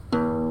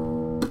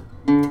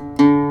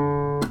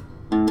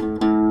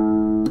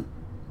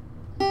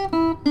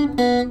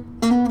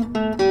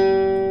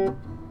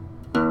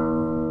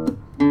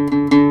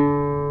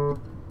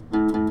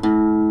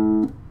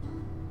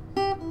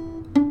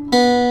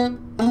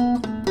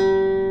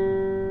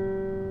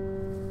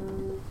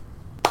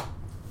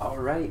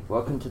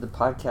Welcome to the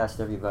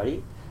podcast,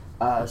 everybody.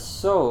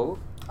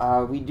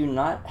 We do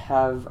not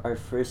have our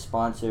first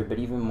sponsor, but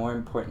even more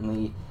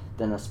importantly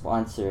than a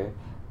sponsor,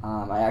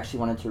 I actually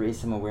wanted to raise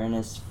some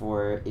awareness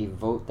for a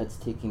vote that's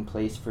taking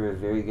place for a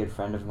very good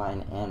friend of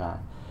mine,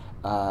 Anna.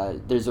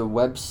 There's a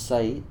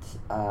website,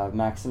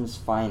 Maxim's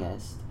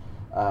Finest.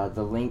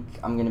 The link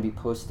I'm going to be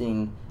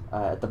posting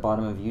at the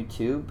bottom of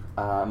YouTube.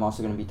 I'm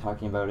also going to be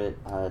talking about it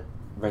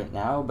right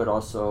now, but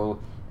also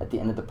at the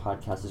end of the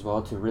podcast as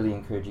well, to really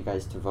encourage you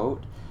guys to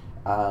vote.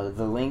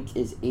 The link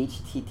is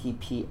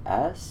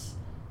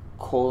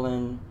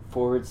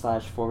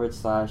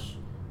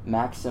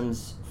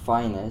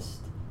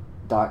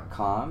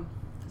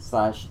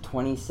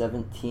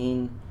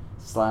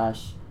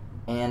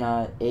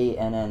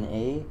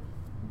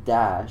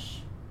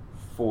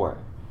 4.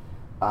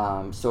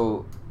 I'm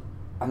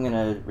going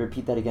to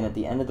repeat that again at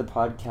the end of the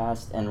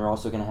podcast, and we're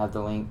also going to have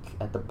the link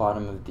at the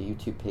bottom of the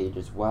YouTube page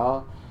as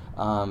well.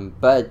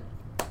 But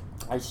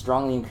I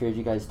strongly encourage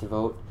you guys to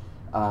vote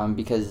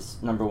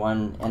because, number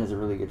one, Anna's a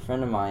really good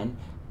friend of mine,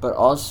 but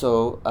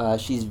also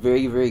she's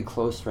very, very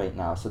close right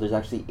now. So there's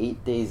actually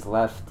 8 days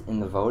left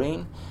in the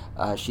voting.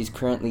 She's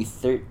currently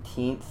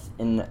 13th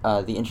in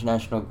the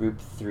International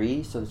Group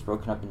 3, so it's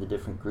broken up into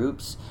different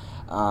groups.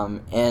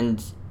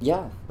 There's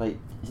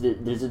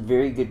a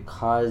very good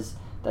cause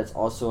that's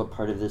also a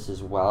part of this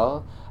as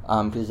well,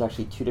 because there's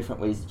actually two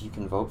different ways that you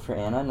can vote for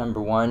Anna.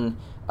 Number one,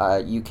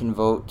 you can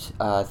vote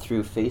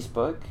through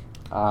Facebook,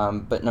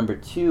 but number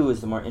two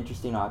is the more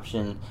interesting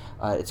option.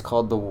 It's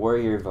called the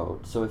Warrior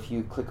Vote. So if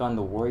you click on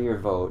the Warrior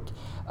Vote,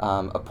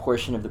 a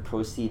portion of the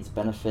proceeds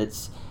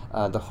benefits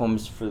the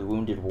Homes for the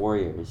Wounded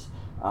Warriors.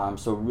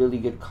 So really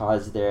good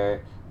cause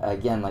there.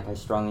 Again, I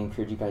strongly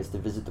encourage you guys to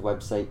visit the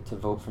website to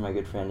vote for my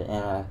good friend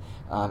Anna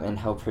and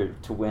help her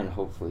to win,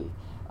 hopefully.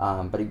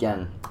 But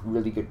again,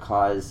 really good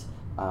cause,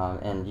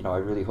 and I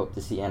really hope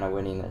to see Anna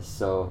winning this.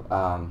 So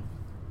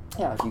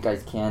if you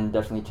guys can,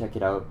 definitely check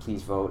it out.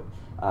 Please vote.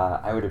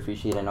 I would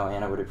appreciate it. I know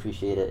Anna would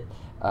appreciate it.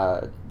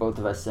 Both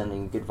of us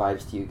sending good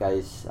vibes to you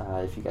guys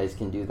if you guys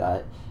can do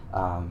that.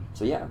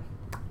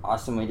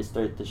 Awesome way to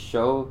start the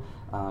show.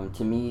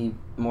 To me,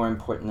 more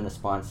important than a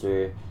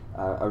sponsor,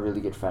 a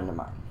really good friend of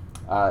mine.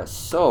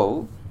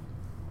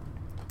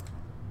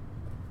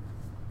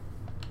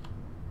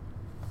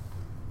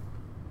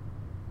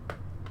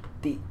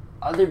 The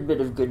other bit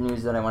of good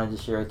news that I wanted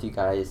to share with you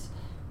guys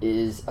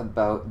is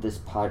about this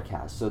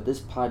podcast. So this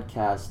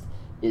podcast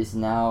is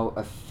now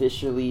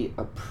officially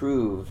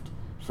approved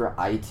for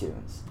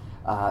iTunes.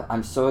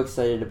 I'm so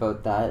excited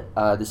about that.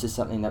 This is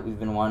something that we've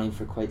been wanting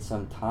for quite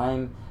some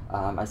time.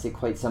 I say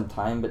quite some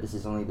time, but this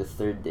is only the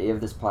third day of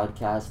this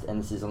podcast,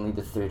 and this is only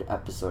the third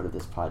episode of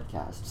this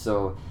podcast.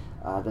 So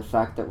the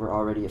fact that we're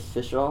already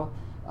official,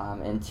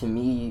 and to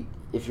me,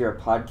 if you're a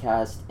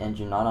podcast and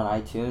you're not on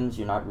iTunes,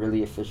 you're not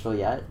really official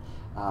yet.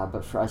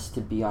 But for us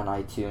to be on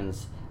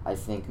iTunes, I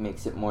think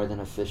makes it more than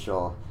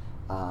official.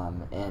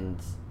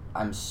 And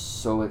I'm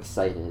so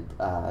excited.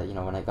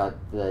 When I got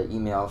the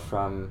email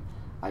from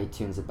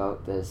iTunes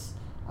about this,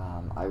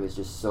 I was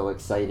just so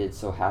excited,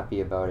 so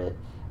happy about it.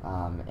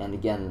 And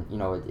again,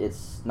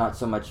 it's not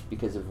so much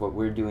because of what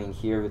we're doing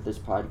here with this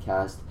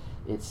podcast.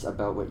 It's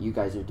about what you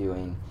guys are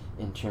doing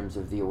in terms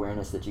of the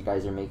awareness that you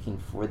guys are making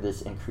for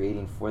this and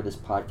creating for this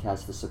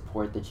podcast, the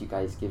support that you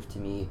guys give to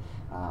me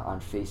on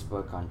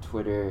Facebook, on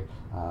Twitter,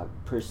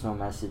 personal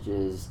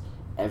messages,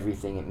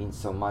 everything. It means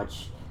so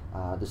much.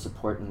 The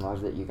support and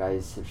love that you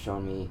guys have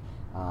shown me.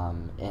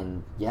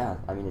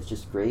 It's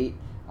just great.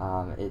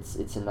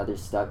 It's another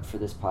step for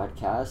this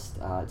podcast.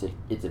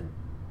 It's a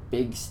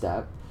big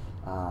step.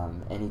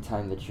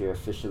 Anytime that you're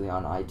officially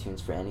on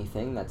iTunes for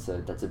anything, that's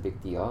a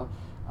big deal.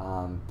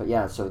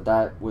 So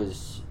that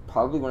was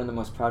probably one of the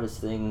most proudest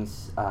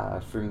things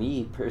for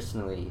me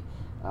personally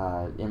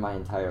in my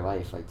entire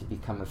life, to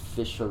become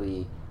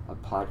officially a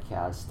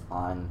podcast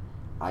on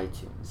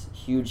iTunes.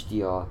 Huge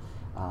deal.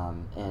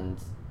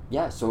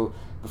 So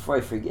before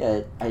I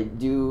forget, I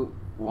do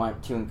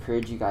want to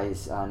encourage you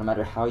guys, no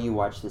matter how you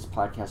watch this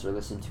podcast or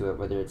listen to it,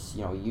 whether it's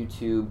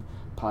YouTube,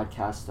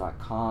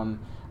 podcast.com,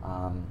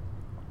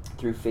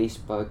 through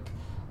Facebook,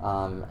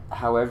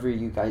 however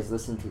you guys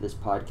listen to this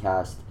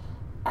podcast,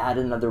 add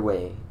another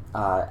way.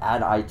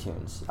 Add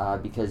iTunes,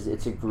 because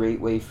it's a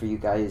great way for you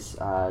guys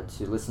to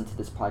listen to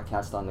this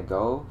podcast on the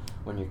go,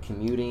 when you're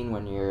commuting,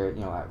 when you're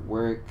at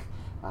work,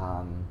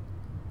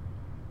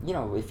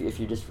 if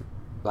you're just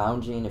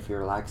lounging, if you're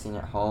relaxing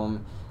at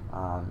home,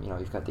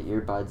 you've got the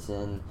earbuds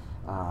in.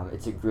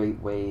 It's a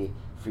great way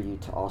for you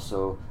to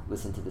also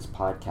listen to this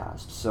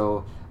podcast.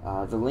 So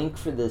the link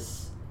for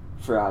this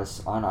for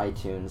us on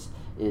iTunes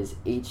is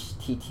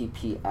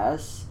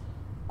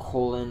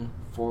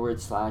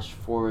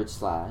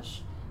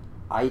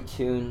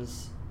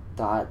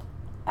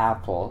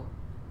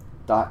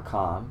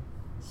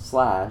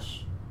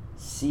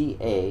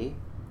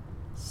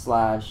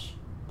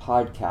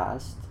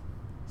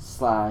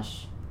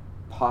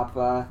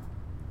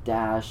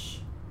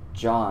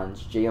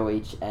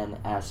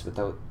JOHNS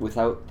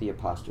without the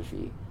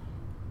apostrophe,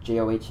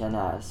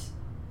 JOHNS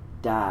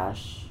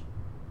dash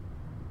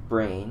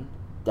brain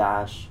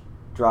dash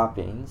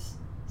droppings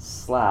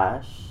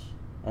slash,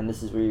 and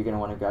this is where you're going to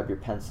want to grab your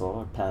pencil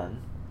or pen,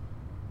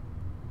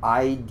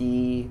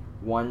 ID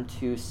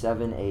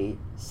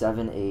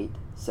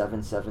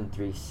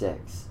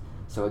 1278787736.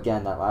 So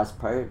again, that last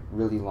part,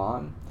 really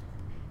long.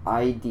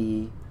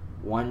 ID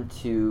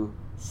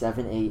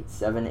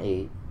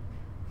 1278787736.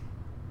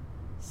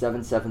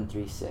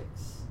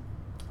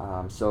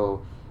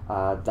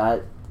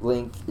 That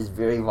link is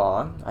very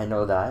long, I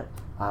know that,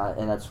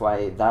 and that's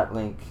why that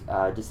link,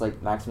 just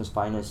like Maximus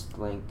Finest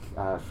link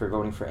for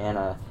voting for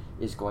Anna,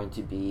 is going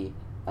to be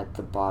at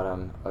the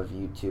bottom of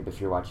YouTube if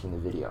you're watching the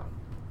video.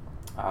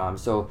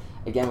 So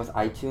again, with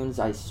iTunes,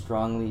 I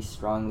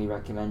strongly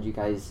recommend you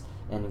guys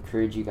and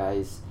encourage you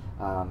guys,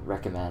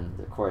 recommend,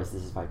 of course,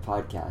 this is my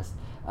podcast,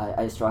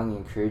 I strongly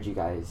encourage you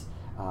guys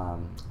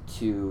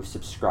to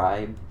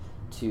subscribe,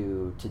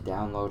 to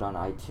download on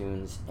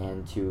iTunes,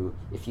 and to,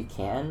 if you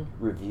can,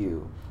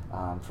 review.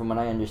 From what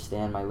I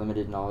understand, my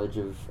limited knowledge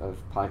of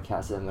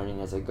podcasts that I'm learning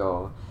as I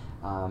go,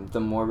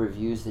 the more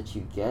reviews that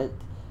you get,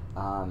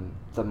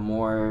 the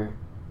more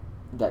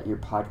that your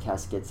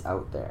podcast gets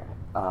out there,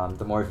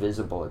 the more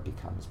visible it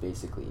becomes,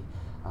 basically.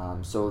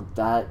 So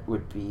that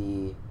would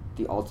be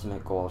the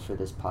ultimate goal for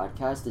this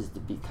podcast, is to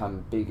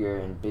become bigger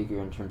and bigger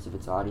in terms of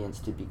its audience,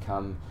 to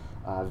become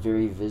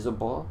very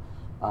visible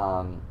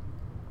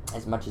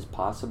as much as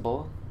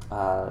possible.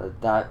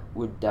 That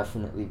would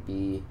definitely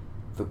be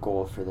the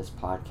goal for this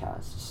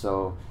podcast.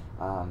 So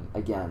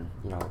again,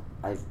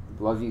 I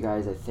love you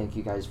guys. I thank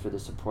you guys for the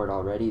support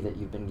already that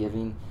you've been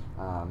giving.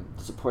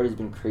 The support has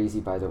been crazy,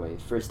 by the way.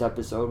 First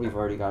episode, we've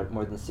already got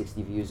more than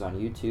 60 views on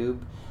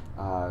YouTube.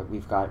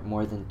 We've got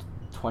more than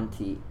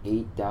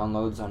 28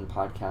 downloads on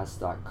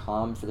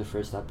podcast.com for the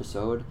first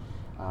episode.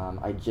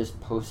 I just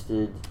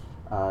posted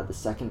the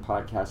second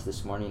podcast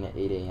this morning at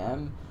 8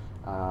 a.m.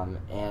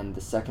 And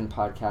the second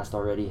podcast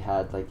already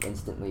had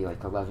instantly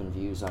 11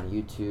 views on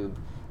YouTube,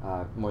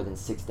 more than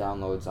 6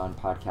 downloads on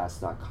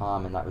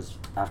podcast.com, and that was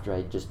after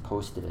I just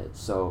posted it.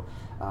 So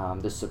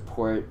the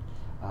support,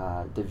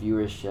 the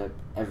viewership,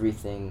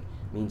 everything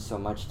means so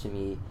much to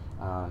me,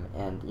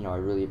 and I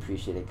really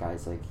appreciate it,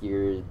 guys.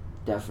 You're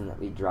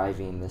definitely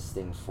driving this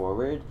thing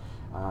forward,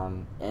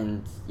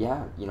 and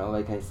yeah,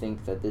 I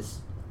think that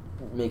this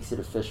makes it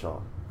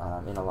official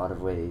in a lot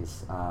of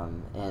ways,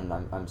 and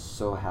I'm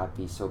so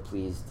happy, so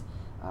pleased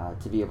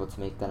to be able to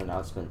make that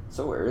announcement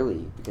so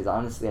early, because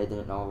honestly I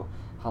didn't know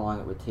how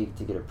long it would take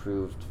to get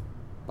approved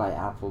by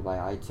Apple, by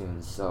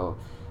iTunes. So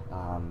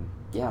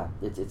yeah,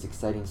 it's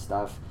exciting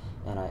stuff,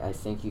 and I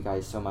thank you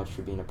guys so much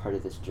for being a part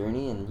of this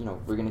journey, and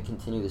we're going to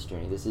continue this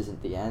journey. This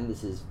isn't the end.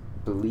 This is,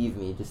 believe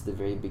me, just the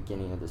very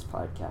beginning of this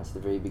podcast, the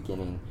very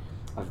beginning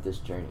of this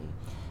journey.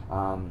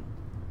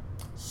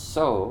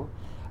 So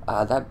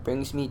that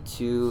brings me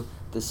to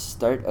the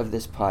start of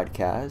this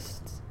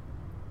podcast.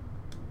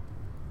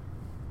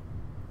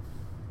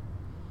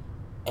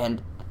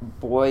 And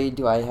boy,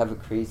 do I have a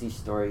crazy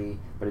story,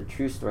 but a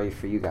true story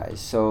for you guys.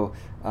 So,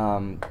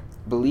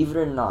 believe it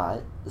or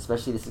not,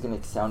 especially this is going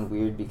to sound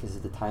weird because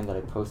of the time that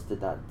I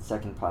posted that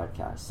second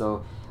podcast.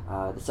 So,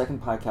 the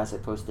second podcast I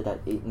posted at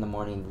 8 in the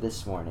morning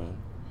this morning,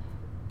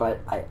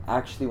 but I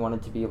actually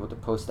wanted to be able to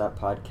post that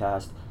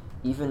podcast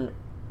even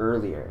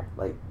earlier,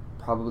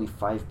 probably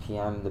 5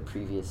 p.m. the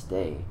previous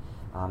day.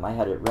 I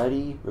had it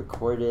ready,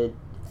 recorded,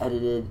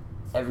 edited,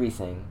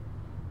 everything.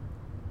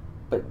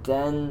 But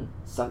then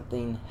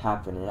something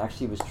happened. It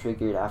actually was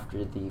triggered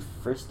after the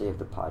first day of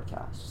the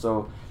podcast.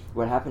 So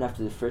what happened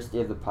after the first day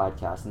of the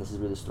podcast, and this is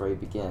where the story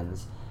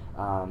begins,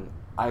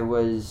 I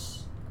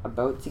was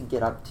about to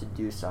get up to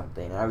do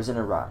something, and I was in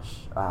a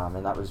rush,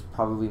 and that was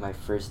probably my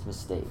first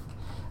mistake.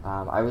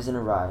 I was in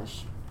a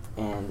rush,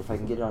 and if I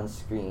can get it on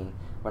screen,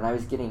 when I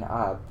was getting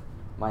up,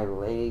 my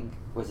leg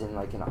was in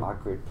an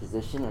awkward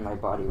position, and my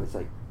body was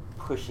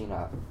pushing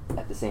up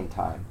at the same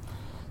time.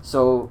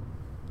 So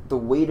the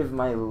weight of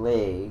my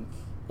leg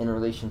in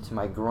relation to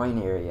my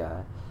groin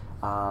area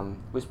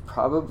was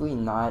probably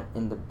not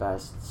in the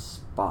best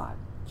spot,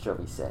 shall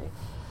we say.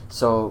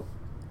 So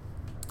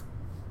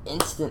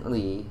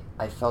instantly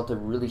I felt a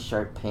really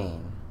sharp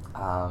pain,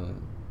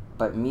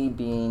 but me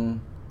being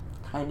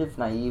kind of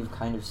naive,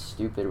 kind of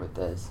stupid with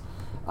this,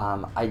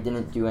 I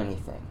didn't do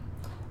anything.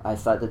 I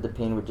thought that the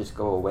pain would just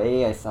go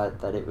away. I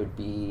thought that it would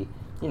be,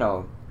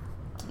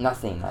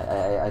 nothing.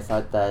 I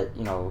thought that,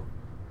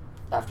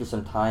 after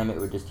some time it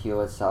would just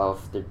heal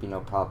itself, there'd be no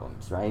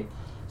problems, right?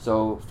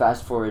 So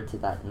fast forward to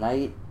that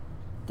night,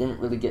 didn't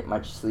really get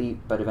much sleep,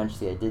 but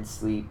eventually I did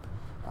sleep,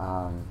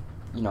 and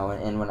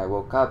when I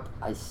woke up,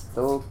 I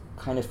still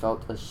kind of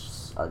felt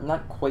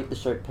not quite the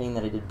sharp pain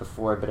that I did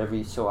before, but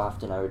every so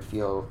often I would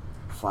feel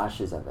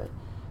flashes of it.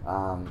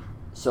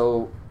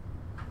 So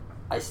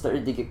I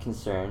started to get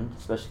concerned,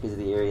 especially because of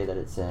the area that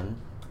it's in,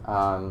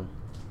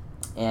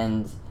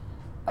 and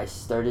I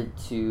started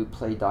to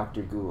play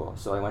Dr. Google.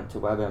 So I went to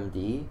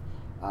WebMD.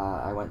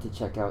 I went to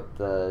check out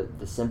the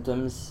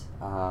symptoms.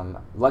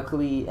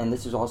 Luckily, and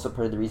this was also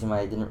part of the reason why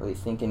I didn't really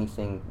think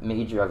anything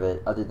major of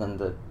it, other than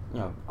the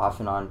off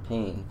and on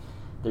pain,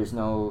 There's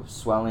no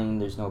swelling,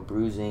 there's no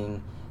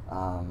bruising,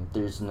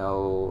 there's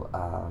no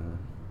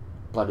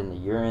blood in the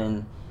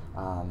urine.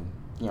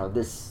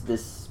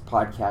 This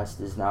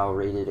podcast is now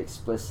rated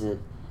explicit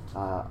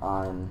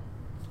on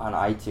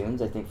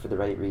iTunes, I think for the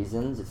right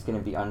reasons. It's going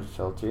to be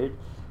unfiltered,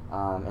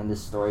 and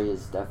this story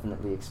is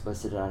definitely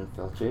explicit and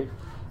unfiltered.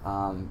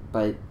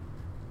 But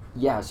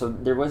yeah, so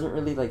there wasn't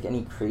really like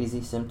any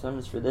crazy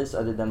symptoms for this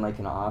other than like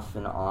an off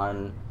and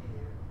on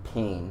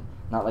pain,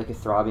 not like a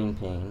throbbing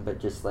pain, but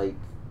just like,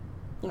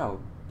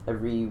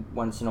 every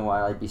once in a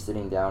while I'd be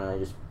sitting down and I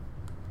just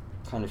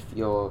kind of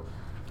feel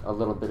a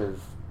little bit of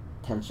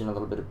tension, a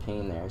little bit of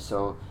pain there.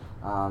 So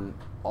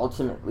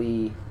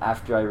ultimately,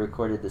 after I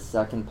recorded the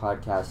second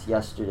podcast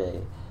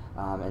yesterday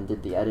and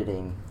did the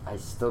editing, I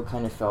still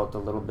kind of felt a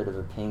little bit of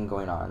a pain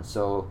going on.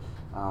 So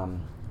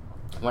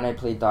when I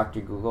played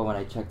Dr. Google, when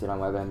I checked it on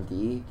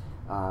WebMD,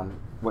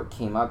 what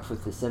came up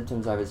with the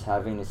symptoms I was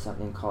having is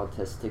something called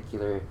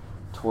testicular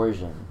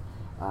torsion.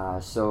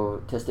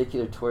 So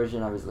testicular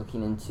torsion I was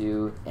looking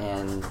into,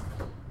 and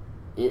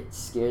it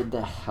scared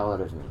the hell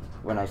out of me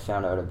when I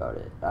found out about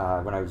it,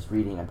 when I was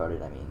reading about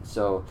it, I mean.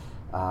 So,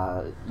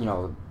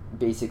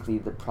 basically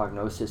the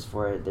prognosis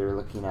for it, they were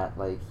looking at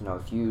like,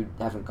 if you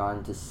haven't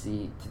gone to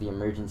the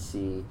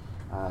emergency,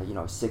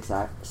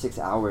 6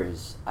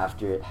 hours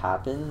after it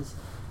happens,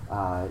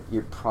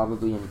 you're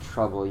probably in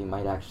trouble. You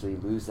might actually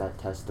lose that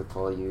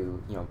testicle.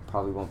 You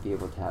probably won't be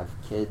able to have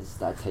kids,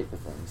 that type of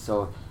thing.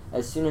 So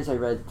as soon as I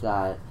read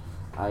that,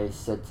 I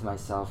said to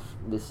myself,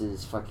 this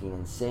is fucking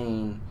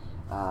insane.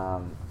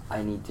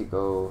 I need to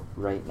go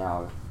right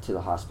now to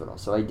the hospital.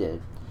 So I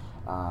did.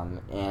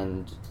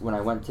 And when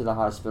I went to the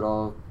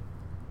hospital,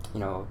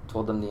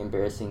 told them the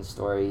embarrassing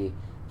story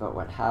about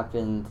what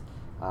happened,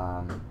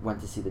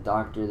 went to see the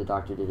doctor. The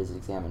doctor did his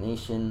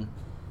examination,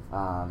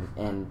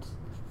 and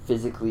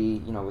physically,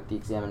 with the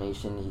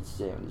examination, he'd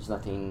say there's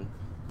nothing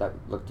that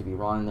looked to be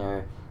wrong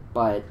there.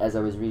 But as I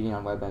was reading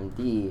on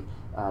WebMD,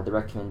 the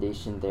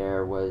recommendation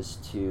there was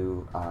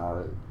to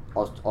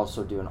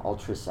also do an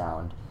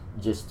ultrasound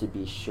just to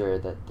be sure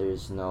that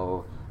there's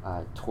no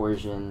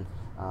torsion.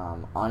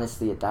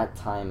 Honestly, at that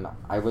time,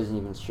 I wasn't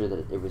even sure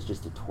that it was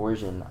just a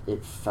torsion.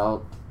 It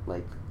felt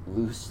like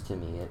loose to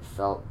me. It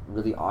felt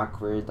really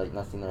awkward, like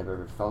nothing that I've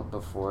ever felt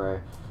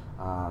before.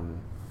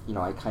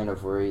 I kind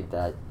of worried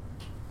that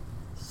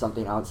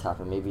something else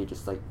happened. Maybe it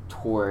just like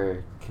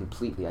tore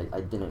completely.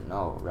 I didn't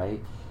know,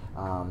 right?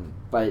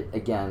 But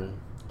again,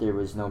 there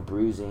was no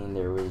bruising.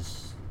 There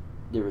was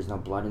no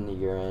blood in the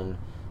urine.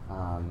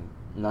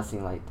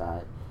 Nothing like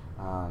that.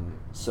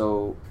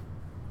 So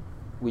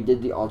we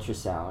did the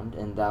ultrasound,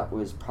 and that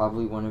was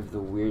probably one of the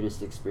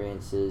weirdest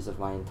experiences of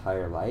my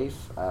entire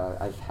life.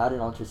 I've had an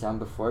ultrasound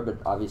before, but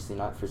obviously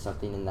not for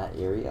something in that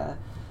area.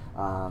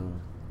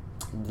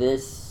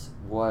 This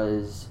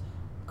was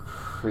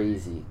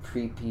crazy,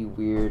 creepy,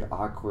 weird,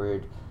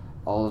 awkward,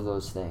 all of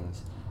those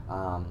things.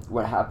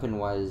 What happened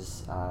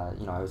was,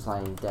 I was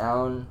lying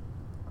down.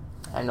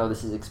 I know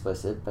this is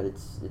explicit, but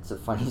it's a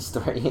funny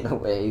story in a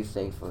way,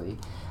 thankfully.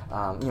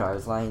 I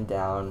was lying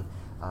down.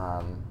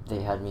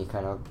 They had me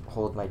kind of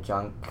hold my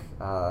junk,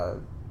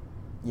 out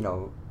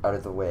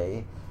of the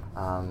way.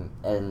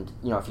 And,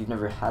 if you've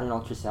never had an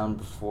ultrasound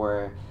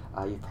before,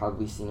 you've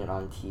probably seen it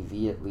on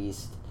TV at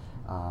least,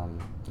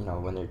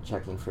 when they're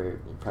checking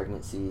for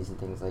pregnancies and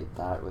things like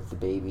that with the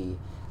baby.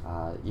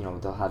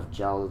 They'll have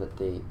gel that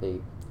they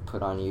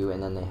put on you,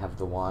 and then they have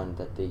the wand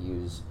that they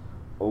use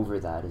over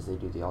that as they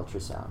do the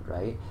ultrasound,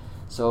 right?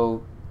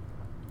 So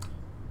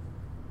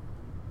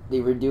they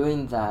were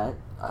doing that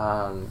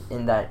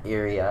in that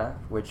area,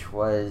 which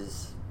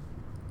was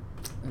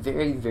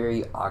very,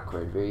 very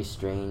awkward, very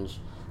strange.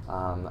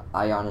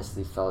 I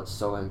honestly felt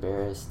so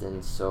embarrassed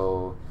and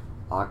so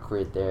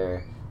awkward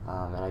there,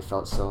 and I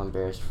felt so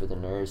embarrassed for the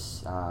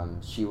nurse.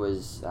 She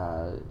was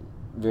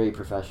very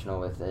professional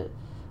with it.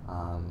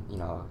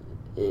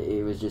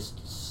 It was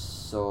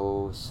just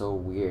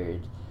so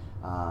weird.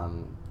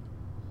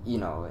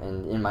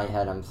 And in my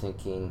head I'm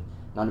thinking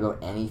not about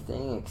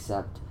anything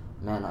except,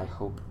 man, I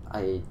hope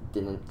I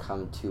didn't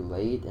come too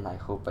late, and I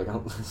hope I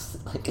don't lose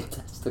like a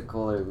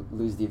testicle or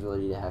lose the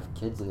ability to have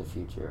kids in the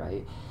future,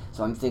 right?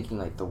 So I'm thinking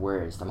like the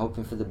worst. I'm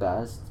hoping for the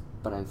best,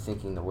 but I'm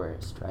thinking the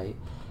worst, right?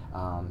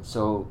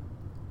 So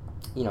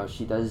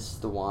she does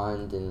the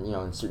wand, and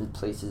in certain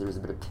places there was a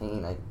bit of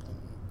pain.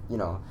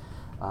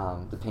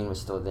 The pain was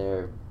still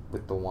there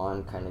with the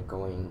wand kind of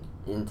going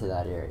into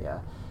that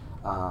area,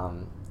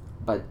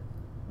 but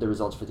the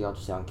results for the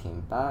ultrasound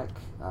came back.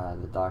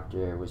 The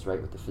doctor was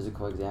right with the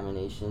physical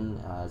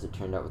examination. As it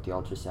turned out with the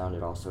ultrasound,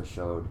 it also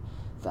showed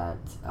that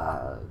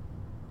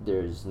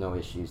there's no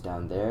issues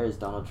down there, as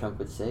Donald Trump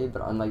would say,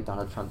 but unlike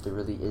Donald Trump, there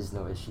really is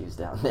no issues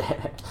down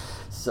there.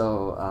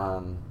 So,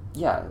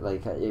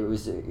 it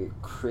was a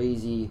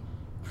crazy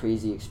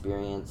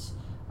experience.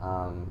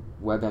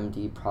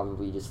 WebMD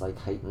probably just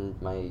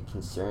heightened my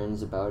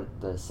concerns about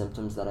the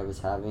symptoms that I was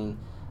having.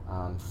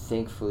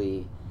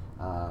 Thankfully,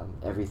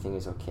 everything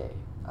is okay.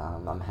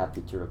 I'm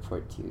happy to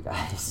report to you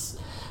guys.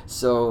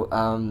 So,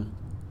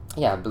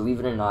 yeah, believe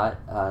it or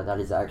not, that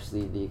is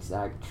actually the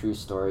exact true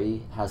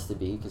story. Has to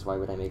be, because why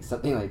would I make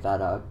something like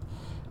that up?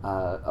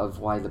 Of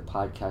why the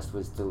podcast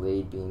was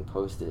delayed being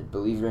posted.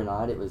 Believe it or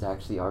not, it was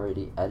actually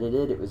already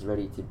edited. It was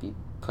ready to be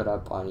put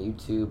up on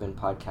YouTube and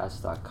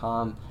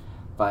podcast.com,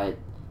 but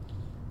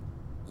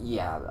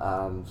yeah,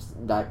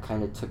 that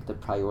kind of took the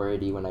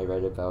priority when I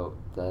read about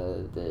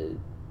the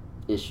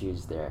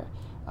issues there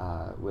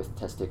with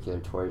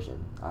testicular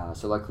torsion.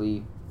 So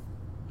luckily,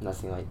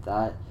 nothing like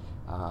that.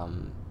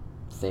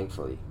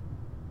 Thankfully,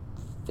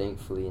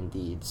 thankfully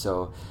indeed.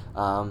 So,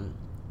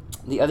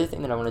 the other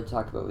thing that I wanted to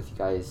talk about with you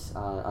guys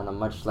on a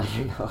much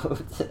lighter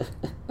note,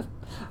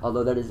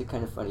 although that is a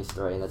kind of funny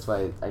story, and that's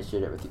why I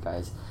shared it with you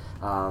guys,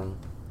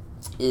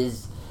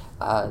 is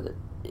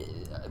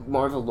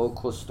more of a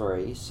local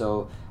story.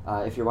 So,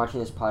 if you're watching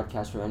this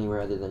podcast from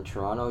anywhere other than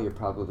Toronto, you're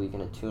probably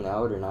going to tune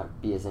out or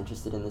not be as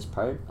interested in this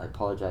part. I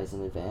apologize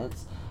in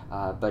advance.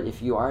 But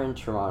if you are in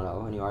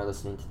Toronto and you are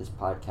listening to this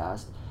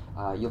podcast,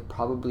 you'll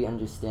probably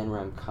understand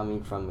where I'm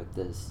coming from with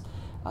this.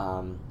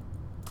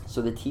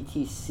 So the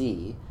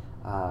TTC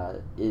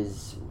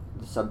is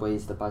the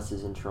subways, the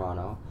buses in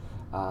Toronto.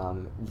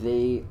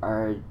 They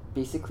are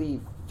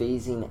basically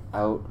phasing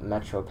out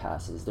Metro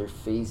passes. They're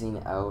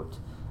phasing out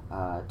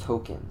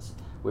tokens,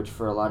 which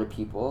for a lot of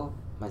people,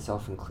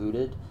 myself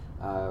included,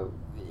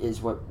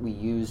 is what we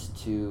use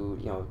to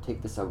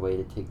take the subway,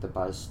 to take the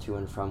bus to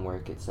and from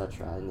work,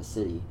 etc. in the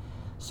city.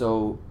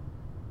 So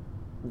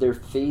they're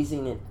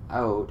phasing it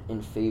out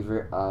in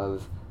favor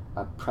of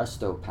a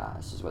Presto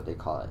Pass, is what they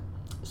call it.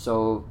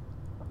 So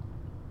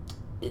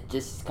it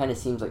just kind of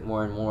seems like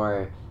more and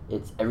more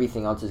it's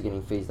everything else is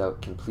getting phased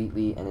out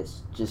completely, and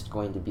it's just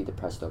going to be the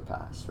Presto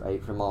Pass,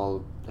 right? From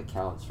all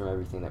accounts, from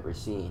everything that we're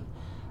seeing.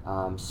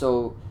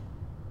 So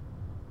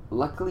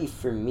luckily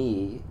for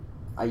me,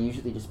 I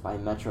usually just buy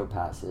Metro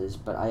passes,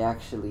 but I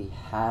actually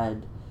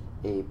had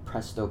a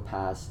Presto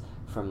Pass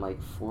from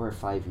like 4 or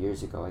 5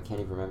 years ago. I can't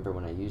even remember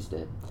when I used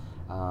it.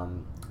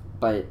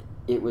 But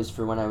it was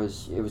for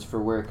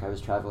work. I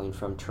was traveling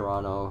from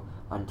Toronto,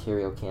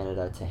 Ontario,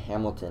 Canada to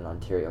Hamilton,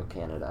 Ontario,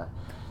 Canada.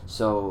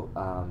 So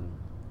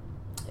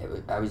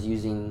I was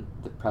using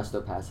the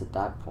Presto Pass at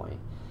that point.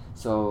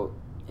 So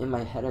in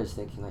my head I was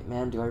thinking like,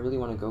 man, do I really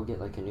want to go get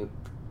like a new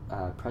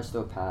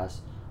Presto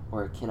Pass,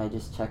 or can I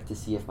just check to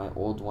see if my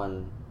old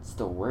one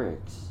still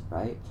works,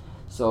 right?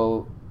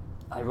 So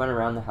I run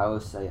around the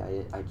house,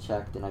 I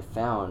checked, and I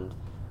found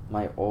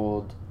my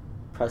old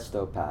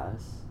Presto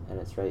Pass, and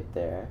it's right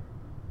there.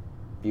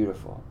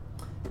 Beautiful.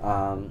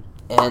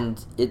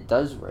 And it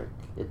does work.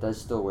 It does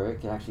still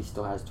work. It actually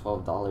still has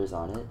 $12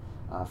 on it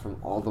from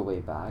all the way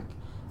back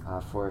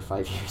 4 or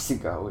 5 years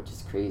ago, which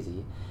is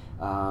crazy.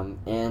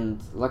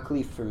 And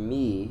luckily for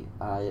me,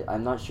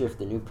 I'm not sure if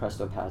the new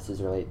Presto Passes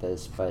are like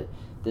this, but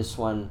this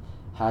one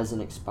has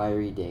an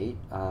expiry date,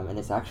 and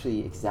it's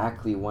actually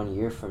exactly 1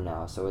 year from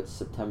now, so it's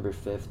September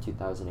 5th,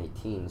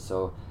 2018.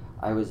 So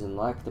I was in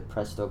luck. The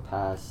Presto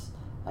Pass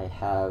I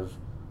have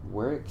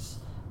works,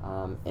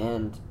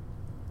 and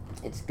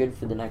it's good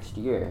for the next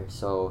year.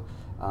 So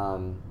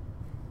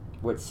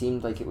what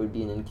seemed like it would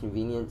be an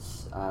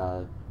inconvenience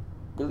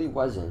really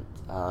wasn't.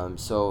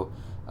 So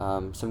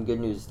some good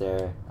news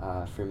there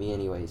for me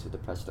anyways with the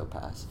Presto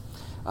Pass.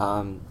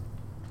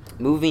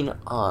 Moving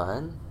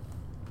on.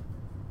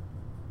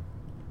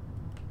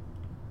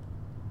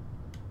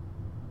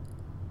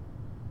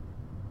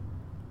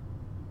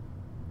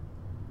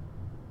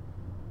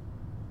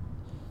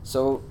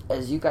 So,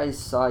 as you guys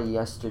saw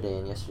yesterday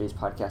in yesterday's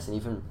podcast, and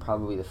even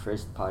probably the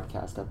first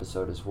podcast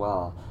episode as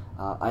well,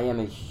 I am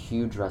a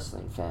huge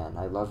wrestling fan.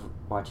 I love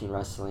watching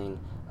wrestling.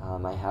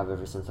 I have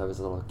ever since I was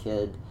a little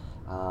kid.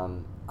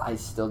 I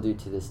still do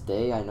to this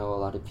day. I know a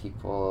lot of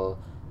people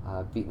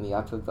beat me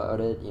up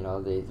about it.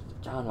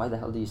 John, why the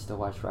hell do you still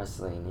watch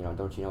wrestling?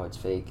 Don't you know it's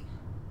fake?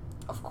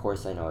 Of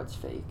course I know it's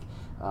fake.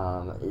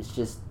 It's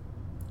just,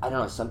 I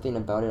don't know, something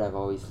about it I've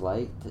always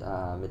liked.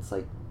 It's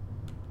like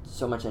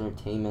so much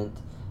entertainment.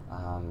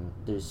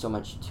 There's so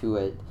much to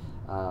it,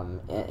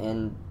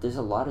 and there's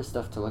a lot of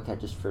stuff to look at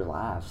just for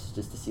laughs,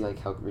 just to see like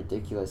how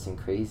ridiculous and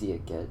crazy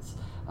it gets,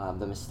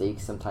 the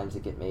mistakes sometimes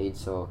that get made.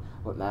 So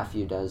what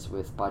Matthew does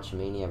with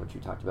Botchamania, which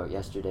we talked about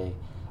yesterday,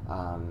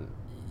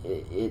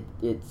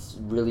 it's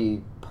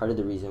really part of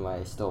the reason why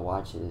I still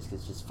watch it, is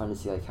because it's just fun to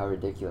see like how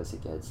ridiculous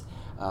it gets.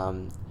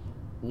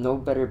 No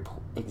better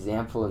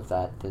example of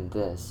that than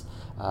this.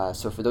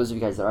 So for those of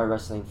you guys that are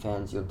wrestling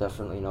fans, you'll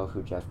definitely know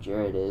who Jeff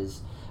Jarrett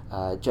is.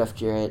 Jeff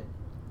Jarrett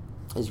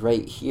is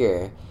right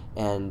here,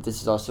 and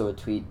this is also a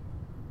tweet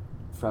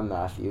from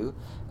Matthew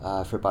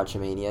for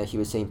Botchamania. He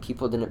was saying,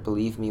 people didn't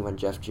believe me when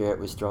Jeff Jarrett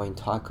was throwing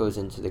tacos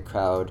into the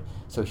crowd,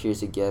 so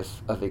here's a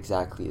gif of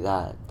exactly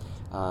that.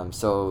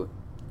 So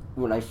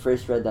when I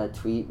first read that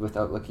tweet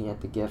without looking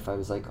at the gif, I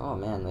was like, oh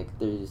man, like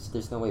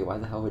there's no way. Why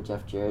the hell would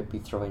Jeff Jarrett be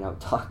throwing out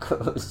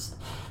tacos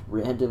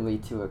randomly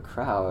to a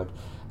crowd?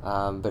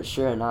 But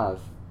sure enough,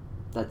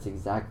 that's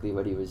exactly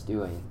what he was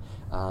doing.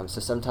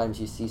 So sometimes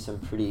you see some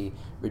pretty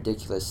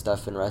ridiculous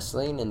stuff in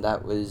wrestling, and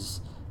that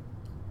was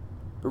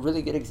a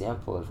really good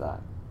example of that.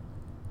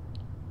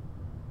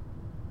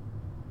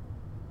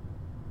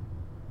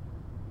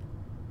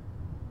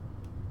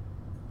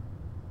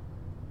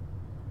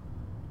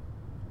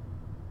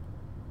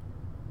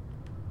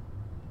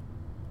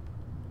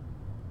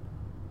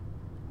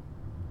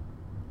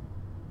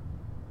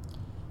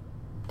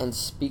 And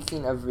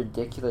speaking of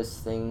ridiculous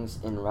things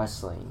in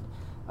wrestling,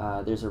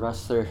 there's a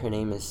wrestler, her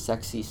name is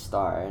Sexy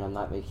Star, and I'm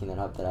not making that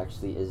up, that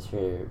actually is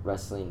her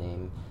wrestling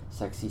name,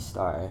 Sexy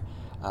Star.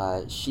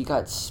 She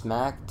got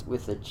smacked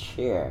with a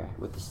chair,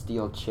 with a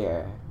steel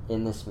chair,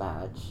 in this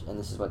match, and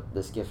this is what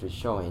this GIF is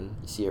showing.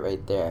 You see it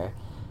right there.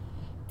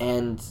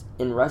 And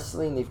in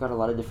wrestling, they've got a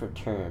lot of different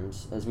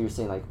terms. As we were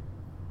saying, like,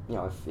 you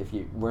know, if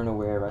you weren't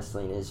aware,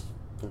 wrestling is,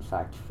 in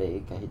fact,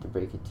 fake. I hate to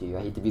break it to you.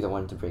 I hate to be the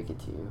one to break it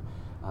to you.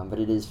 But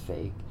it is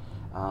fake.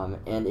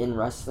 And in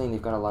wrestling,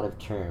 they've got a lot of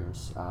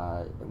terms.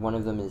 One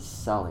of them is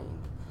selling.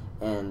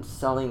 And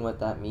selling, what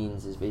that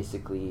means is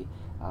basically,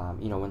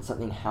 when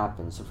something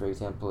happens. So, for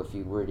example, if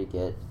you were to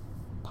get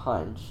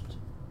punched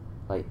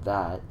like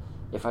that,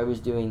 if I was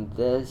doing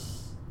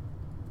this,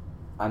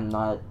 I'm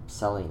not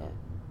selling it,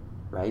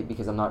 right?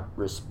 Because I'm not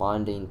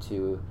responding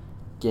to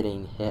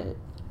getting hit,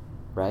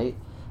 right?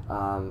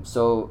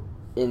 So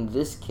in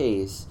this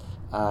case,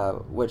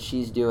 what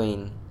she's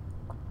doing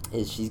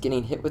is she's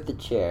getting hit with the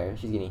chair.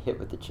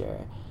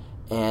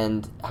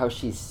 And how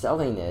she's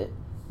selling it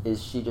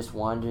is she just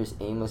wanders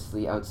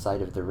aimlessly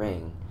outside of the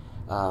ring,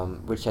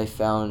 which I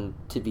found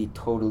to be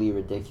totally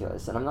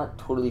ridiculous. And I'm not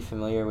totally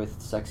familiar with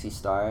Sexy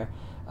Star.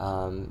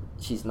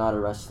 She's not a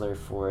wrestler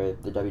for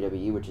the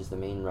WWE, which is the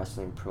main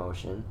wrestling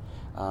promotion.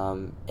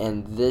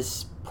 And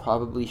this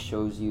probably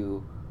shows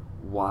you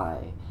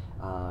why.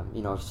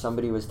 If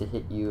somebody was to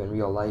hit you in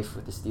real life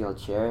with a steel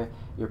chair,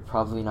 you're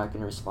probably not going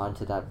to respond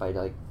to that by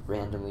like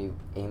randomly,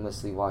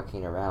 aimlessly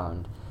walking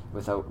around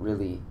without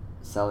really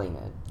selling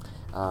it.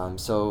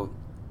 So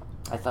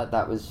I thought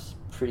that was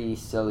pretty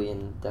silly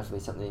and definitely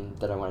something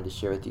that I wanted to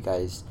share with you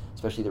guys,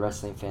 especially the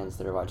wrestling fans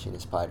that are watching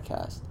this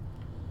podcast.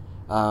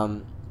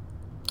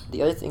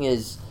 The other thing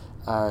is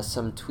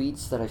some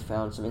tweets that I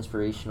found, some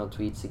inspirational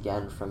tweets,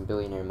 again, from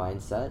Billionaire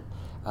Mindset.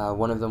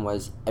 One of them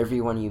was,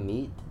 everyone you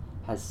meet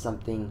has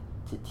something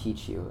to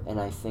teach you. And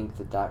I think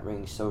that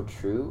rings so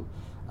true.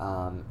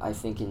 I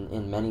think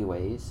in many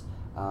ways.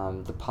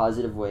 The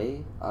positive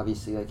way,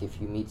 obviously, like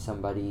if you meet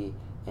somebody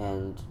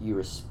and you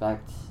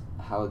respect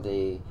how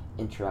they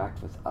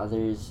interact with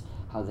others,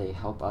 how they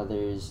help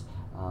others,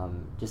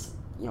 just,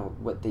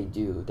 what they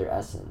do, their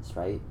essence,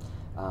 right?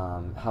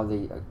 How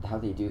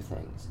they do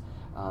things.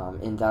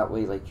 In that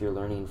way, like, you're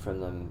learning from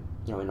them,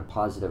 in a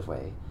positive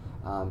way.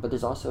 But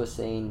there's also a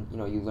saying,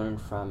 you learn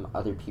from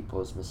other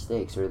people's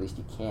mistakes, or at least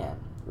you can,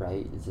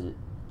 right? It's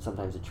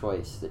sometimes a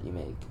choice that you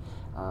make.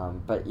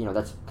 But,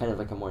 that's kind of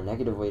like a more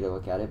negative way to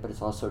look at it, but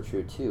it's also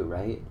true too,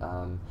 right?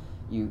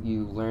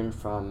 You learn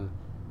from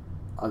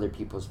other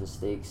people's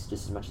mistakes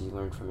just as much as you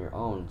learn from your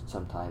own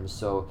sometimes.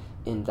 So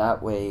in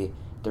that way,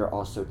 they're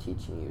also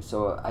teaching you.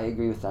 So I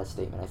agree with that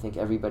statement. I think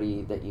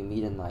everybody that you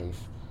meet in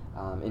life,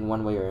 in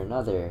one way or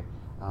another,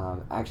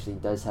 actually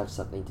does have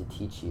something to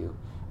teach you,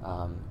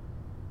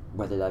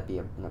 whether that be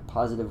in a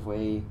positive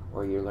way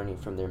or you're learning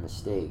from their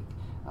mistake.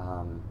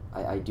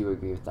 I do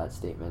agree with that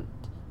statement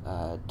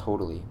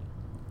totally.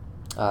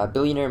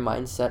 Billionaire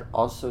Mindset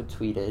also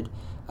tweeted,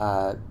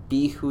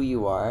 be who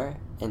you are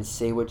and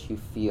say what you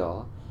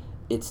feel.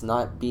 It's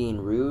not being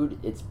rude,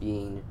 it's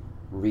being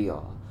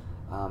real.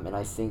 And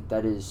I think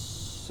that is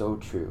so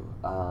true.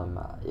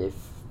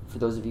 For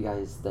those of you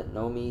guys that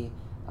know me,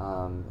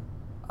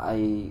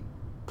 I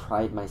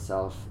pride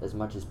myself as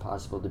much as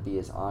possible to be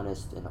as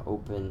honest and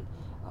open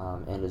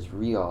and as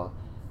real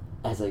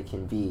as I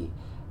can be.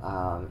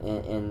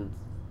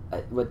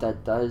 What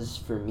that does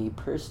for me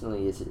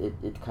personally is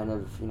it kind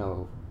of,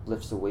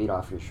 lifts the weight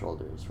off your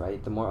shoulders,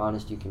 right? The more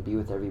honest you can be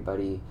with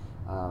everybody,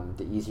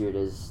 the easier it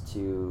is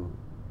to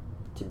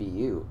be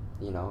you,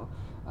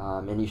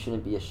 and you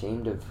shouldn't be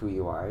ashamed of who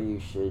you are. You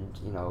should,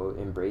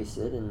 embrace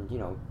it and,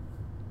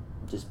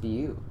 just be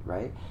you,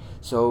 right?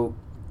 So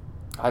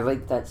I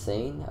like that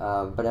saying,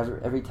 but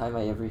every time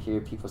I ever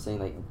hear people saying,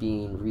 like,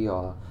 being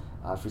real,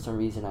 for some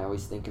reason I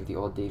always think of the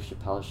old Dave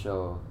Chappelle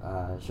show,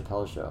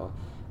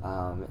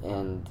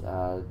 and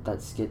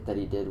that skit that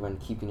he did when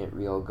keeping it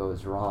real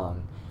goes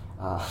wrong.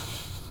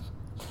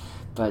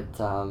 But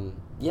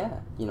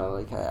yeah,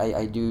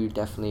 I do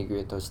definitely agree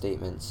with those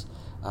statements.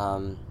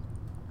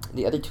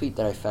 The other tweet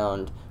that I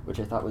found, which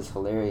I thought was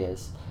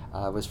hilarious,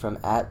 was from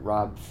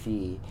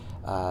 @RobFee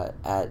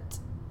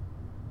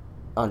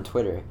on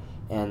Twitter.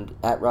 And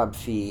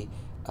 @RobFee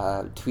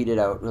tweeted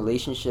out,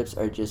 relationships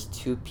are just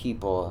two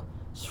people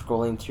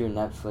scrolling through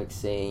Netflix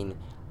saying,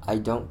 I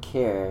don't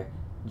care,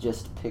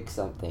 just pick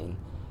something,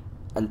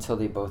 until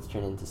they both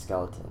turn into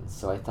skeletons.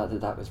 So I thought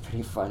that was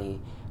pretty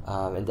funny,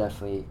 and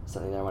definitely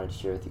something that I wanted to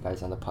share with you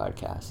guys on the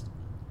podcast.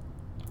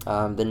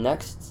 The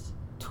next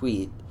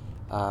tweet,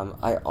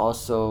 I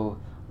also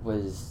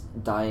was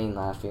dying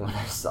laughing when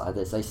I saw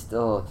this. I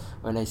still,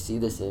 when I see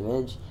this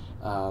image,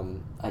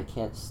 I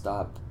can't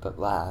stop but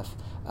laugh.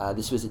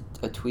 This was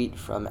a tweet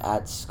from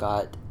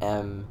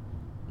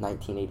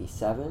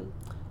 @ScottM1987.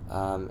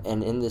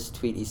 And in this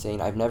tweet, he's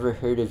saying, I've never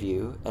heard of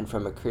you, and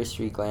from a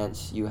cursory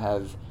glance, you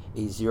have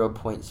a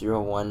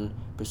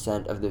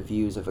 0.01% of the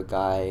views of a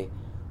guy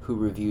who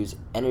reviews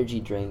energy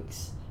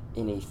drinks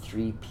in a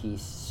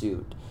 3-piece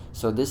suit.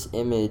 So this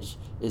image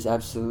is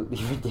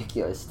absolutely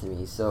ridiculous to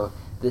me. So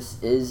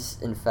this is,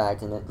 in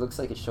fact, and it looks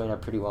like it's showing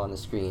up pretty well on the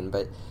screen,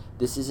 but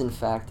this is, in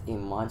fact, a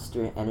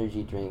Monster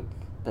energy drink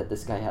that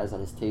this guy has on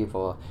his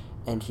table,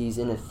 and he's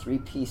in a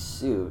three-piece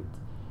suit,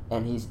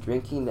 and he's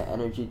drinking the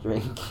energy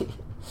drink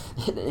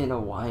in a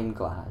wine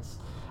glass.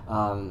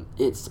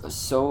 It's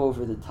so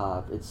over the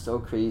top. It's so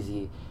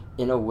crazy.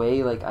 In a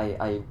way, like,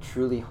 I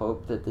truly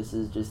hope that this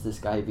is just this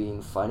guy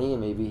being funny,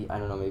 and maybe, I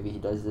don't know, maybe he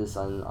does this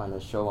on a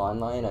show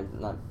online. I'm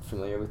not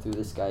familiar with who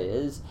this guy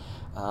is.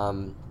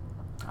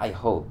 I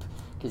hope,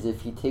 because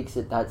if he takes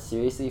it that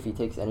seriously, if he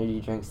takes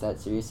energy drinks that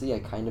seriously, I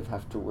kind of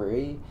have to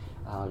worry,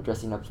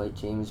 dressing up like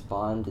James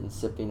Bond and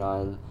sipping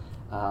on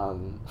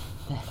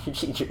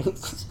energy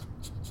drinks.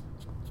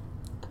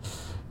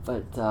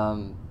 But,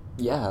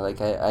 yeah, like,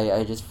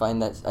 I just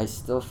find that, I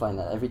still find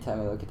that every time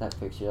I look at that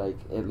picture, like,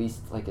 at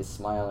least, like, a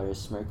smile or a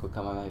smirk will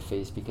come on my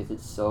face, because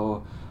it's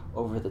so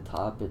over the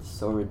top, it's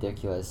so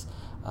ridiculous,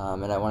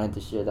 and I wanted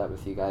to share that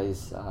with you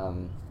guys,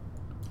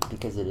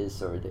 because it is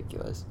so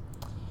ridiculous.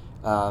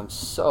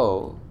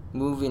 So,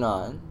 moving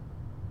on,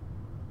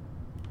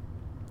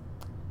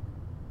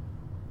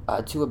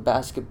 to a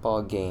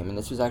basketball game, and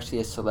this was actually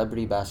a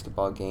celebrity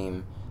basketball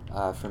game,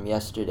 from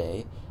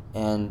yesterday,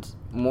 and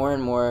more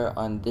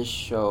on this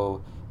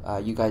show,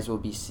 you guys will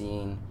be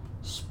seeing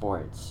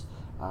sports.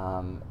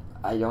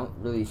 I don't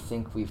really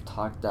think we've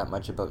talked that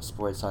much about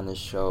sports on this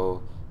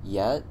show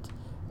yet.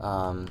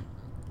 But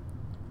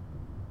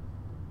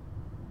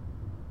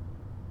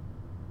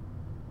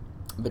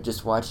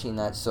just watching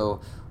that,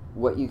 so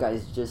what you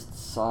guys just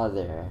saw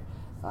there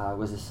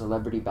was a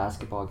celebrity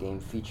basketball game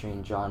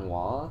featuring John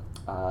Wall,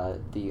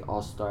 the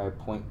all-star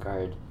point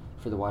guard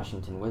for the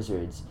Washington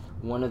Wizards,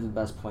 one of the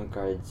best point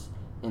guards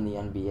in the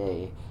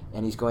NBA,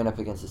 and he's going up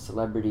against a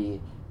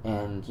celebrity.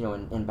 And you know,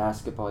 in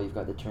basketball, you've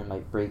got the term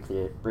like break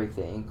the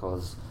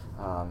ankles.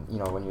 You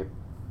know, when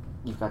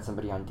you've got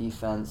somebody on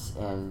defense,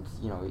 and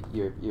you know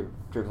you're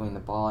dribbling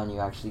the ball, and you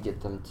actually get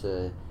them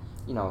to,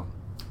 you know,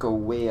 go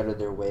way out of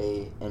their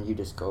way, and you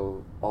just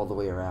go all the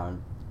way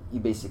around. You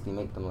basically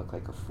make them look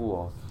like a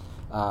fool.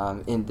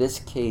 In this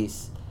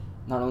case,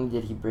 not only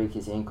did he break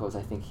his ankles,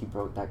 I think he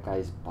broke that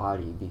guy's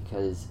body,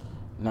 because,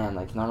 man,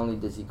 like, not only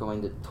does he go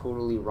in the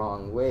totally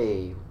wrong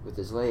way with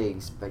his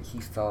legs, but he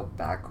fell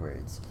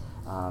backwards.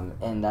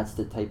 And that's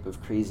the type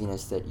of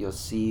craziness that you'll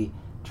see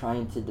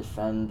trying to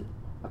defend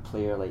a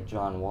player like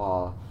John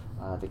Wall,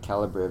 the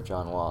caliber of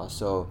John Wall.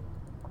 So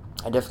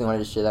I definitely wanted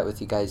to share that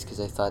with you guys, because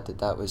I thought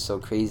that was so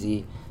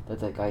crazy that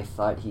that guy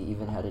thought he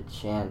even had a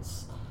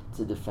chance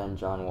to defend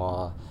John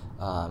Wall.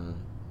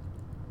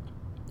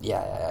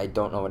 Yeah, I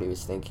don't know what he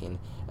was thinking.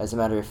 As a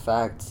matter of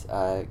fact,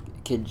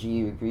 Kid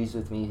G agrees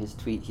with me. His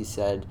tweet, he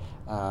said,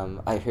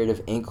 I heard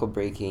of ankle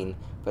breaking,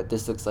 but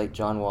this looks like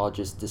John Wall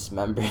just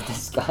dismembered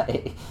this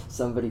guy.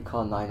 Somebody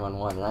call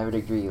 911. And I would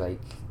agree, like,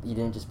 he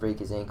didn't just break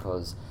his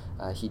ankles.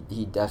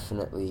 He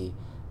definitely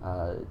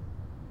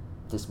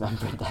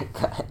dismembered that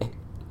guy.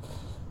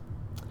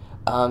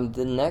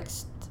 The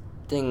next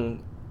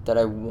thing that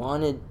I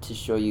wanted to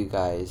show you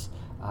guys,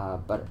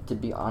 but to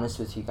be honest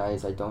with you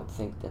guys, I don't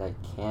think that I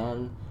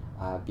can,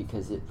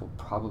 because it will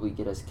probably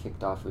get us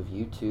kicked off of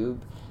YouTube,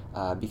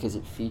 because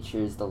it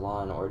features the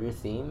Law and Order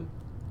theme.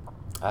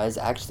 Is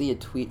actually a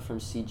tweet from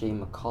CJ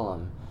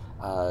McCollum.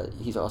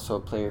 He's also a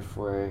player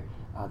for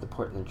the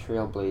Portland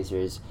Trail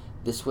Blazers.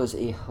 This was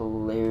a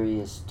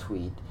hilarious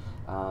tweet.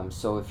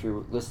 So if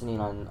you're listening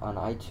on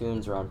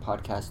iTunes or on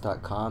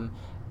podcast.com,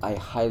 I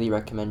highly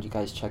recommend you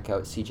guys check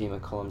out CJ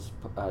McCollum's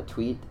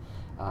tweet.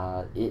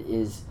 It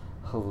is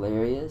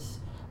hilarious.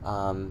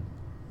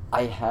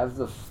 I have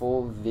the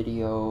full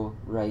video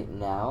right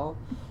now,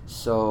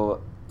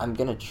 so I'm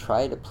going to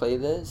try to play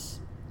this.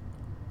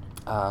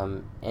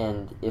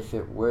 And if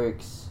it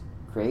works,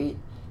 great.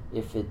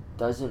 If it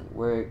doesn't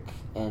work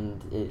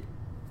and it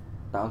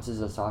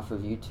bounces us off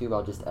of YouTube,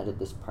 I'll just edit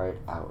this part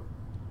out.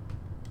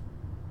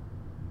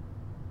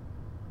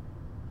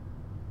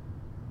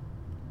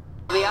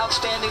 The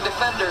outstanding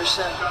defenders,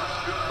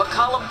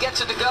 McCollum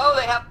gets it to go.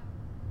 They have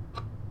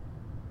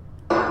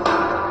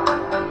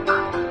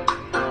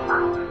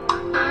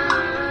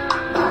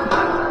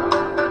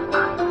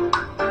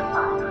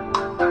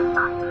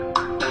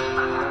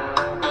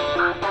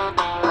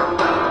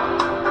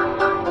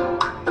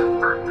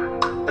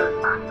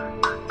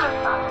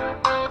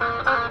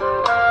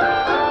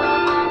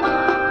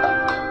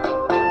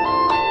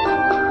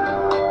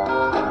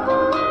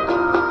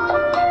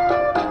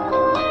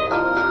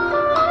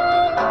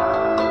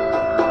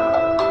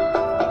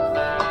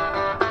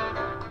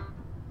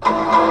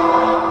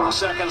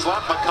seconds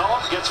left.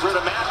 McCollum gets rid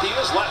of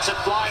Matthews, lets it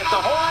fly at the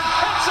horn,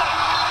 hits it!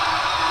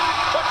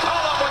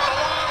 McCollum with the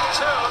long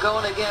two.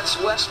 going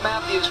against Wes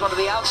Matthews, one of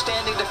the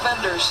outstanding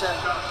defenders.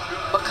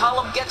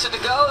 McCollum gets it to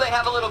go. They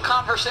have a little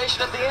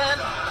conversation at the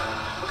end.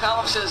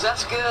 McCollum says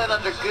that's good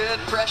under good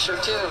pressure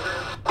too.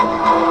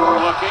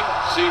 Looking,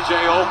 CJ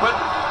open,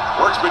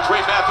 works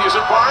between Matthews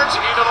and Barnes,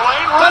 into the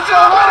lane, runs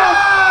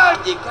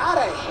it! You got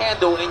a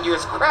handle, and you're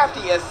as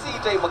crafty as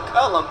CJ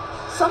McCollum.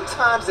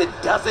 Sometimes it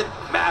doesn't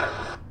matter.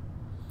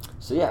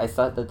 So yeah, I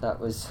thought that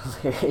was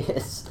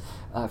hilarious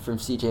from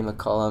CJ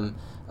McCollum.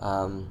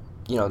 The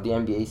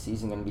NBA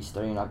season going to be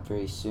starting up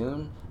very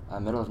soon,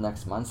 middle of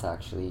next month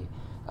actually.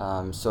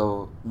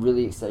 So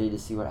really excited to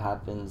see what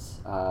happens.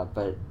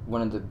 But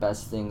one of the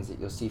best things that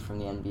you'll see from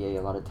the NBA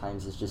a lot of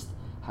times is just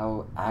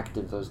how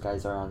active those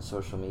guys are on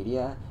social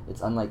media.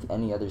 It's unlike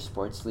any other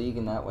sports league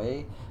in that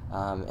way.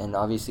 And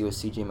obviously with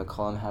CJ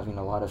McCollum having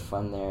a lot of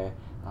fun there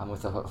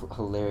with a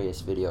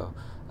hilarious video.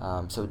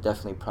 So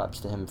definitely props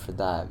to him for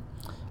that.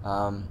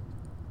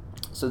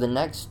 So the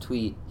next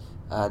tweet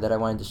that I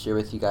wanted to share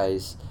with you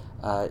guys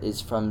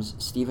is from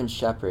Stephen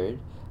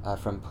Shepard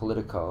from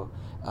Politico.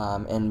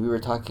 And we were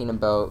talking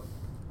about,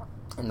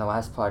 in the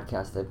last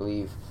podcast, I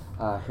believe,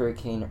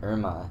 Hurricane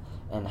Irma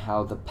and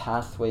how the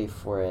pathway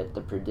for it,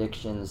 the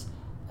predictions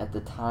at the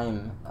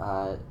time,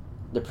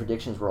 the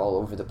predictions were all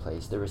over the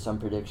place. There were some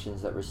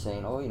predictions that were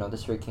saying,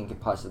 this hurricane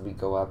could possibly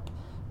go up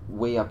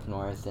way up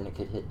north and it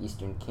could hit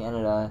eastern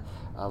Canada.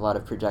 A lot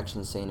of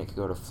projections saying it could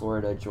go to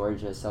Florida,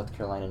 Georgia, South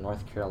Carolina,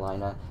 North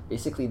Carolina,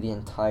 basically the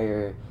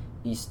entire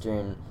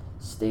eastern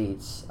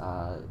states.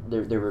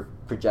 There were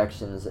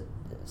projections,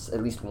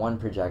 at least one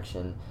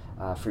projection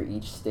for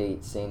each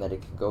state saying that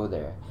it could go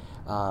there.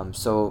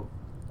 So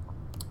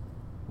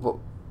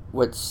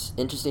what's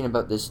interesting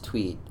about this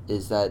tweet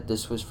is that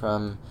this was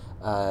from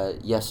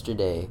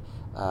yesterday,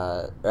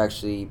 or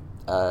actually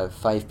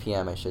 5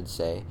 p.m. I should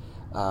say.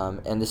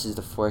 And this is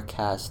the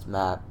forecast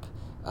map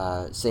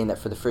saying that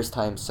for the first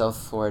time, South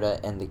Florida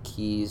and the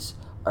Keys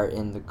are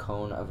in the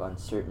cone of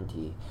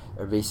uncertainty,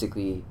 or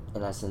basically,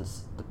 in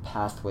essence, the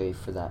pathway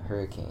for that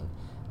hurricane.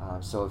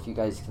 So if you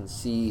guys can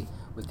see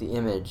with the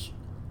image,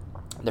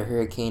 the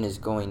hurricane is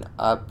going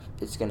up.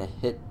 It's going to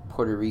hit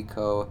Puerto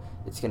Rico.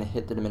 It's going to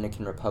hit the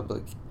Dominican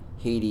Republic,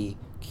 Haiti,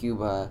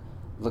 Cuba.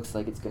 Looks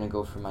like it's going to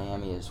go for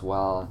Miami as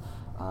well.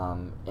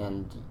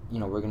 And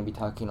we're going to be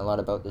talking a lot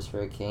about this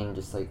hurricane,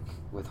 just like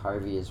with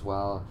Harvey as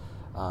well.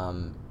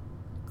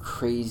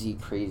 Crazy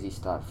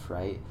stuff,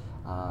 right?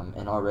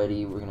 And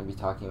already we're going to be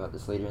talking about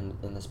this later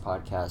in this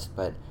podcast,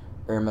 but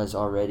Irma's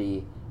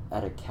already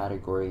at a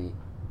Category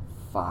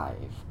 5,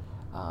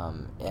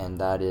 and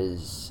that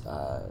is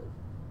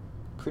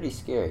pretty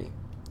scary.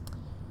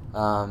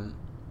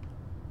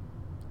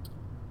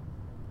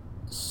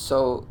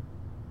 So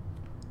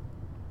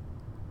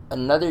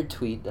another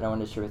tweet that I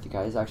want to share with you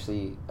guys,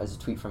 actually as a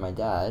tweet from my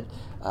dad.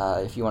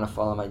 If you want to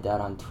follow my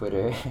dad on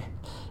Twitter,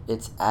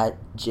 it's at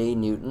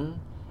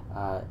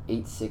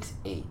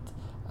JNewton868.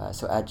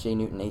 So at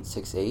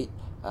JNewton868.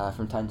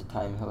 From time to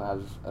time he'll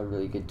have a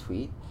really good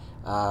tweet.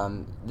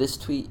 This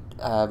tweet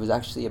was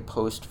actually a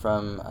post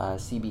from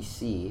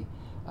CBC,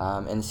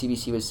 and the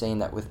CBC was saying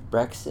that with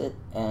Brexit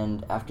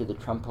and after the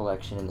Trump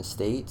election in the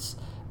States,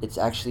 it's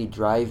actually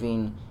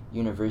driving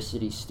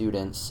university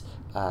students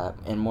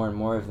and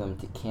more of them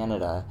to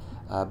Canada,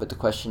 but the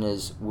question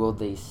is, will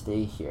they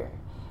stay here?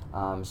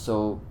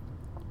 So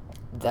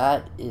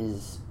that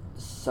is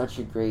such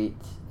a great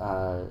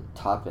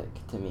topic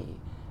to me.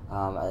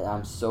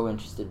 I'm so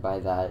interested by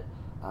that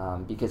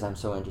because I'm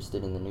so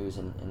interested in the news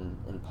and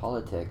in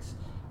politics,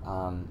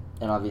 and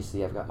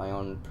obviously I've got my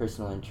own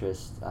personal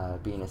interest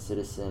being a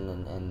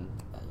citizen and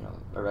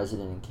a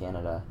resident in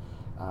Canada.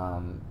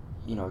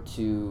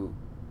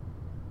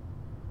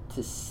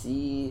 To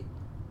see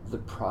the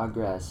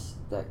progress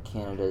that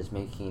Canada is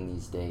making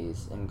these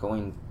days and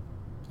going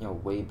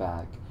way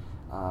back,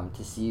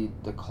 to see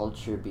the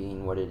culture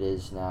being what it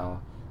is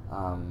now,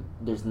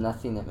 there's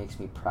nothing that makes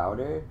me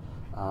prouder,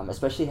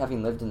 especially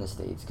having lived in the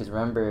States. Because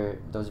remember,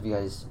 those of you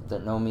guys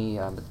that know me,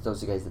 but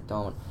those of you guys that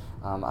don't,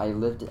 I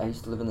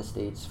used to live in the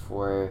States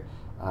for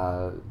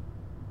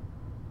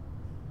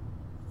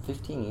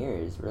 15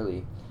 years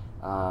really,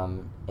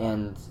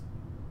 and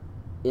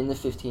in the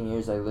 15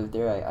 years I lived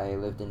there, I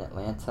lived in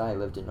Atlanta, I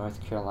lived in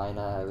North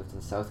Carolina, I lived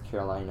in South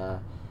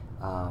Carolina.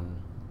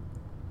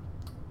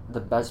 The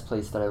best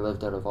place that I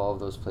lived out of all of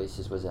those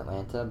places was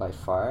Atlanta by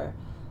far.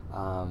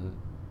 And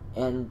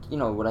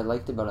what I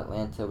liked about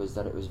Atlanta was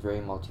that it was very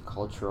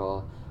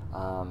multicultural.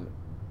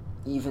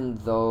 Even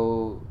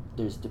though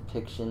there's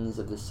depictions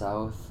of the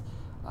South,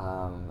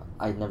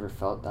 I'd never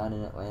felt that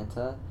in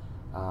Atlanta.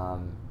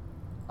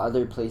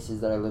 Other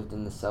places that I lived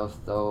in the South,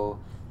 though,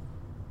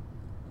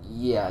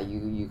 yeah,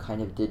 you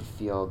kind of did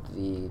feel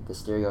the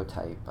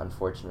stereotype,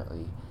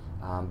 unfortunately,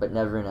 but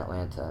never in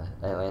Atlanta.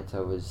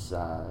 Atlanta was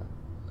a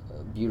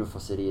beautiful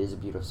city. It is a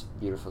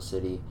beautiful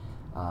city.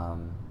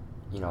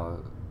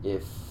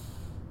 If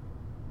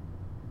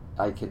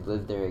I could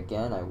live there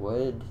again, I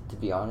would, to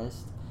be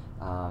honest.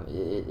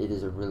 It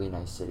is a really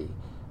nice city.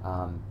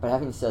 But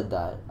having said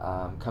that,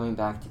 coming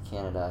back to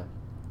Canada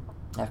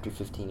after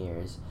 15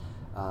 years,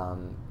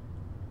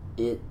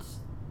 it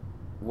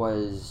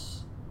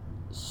was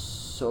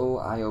so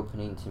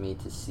eye-opening to me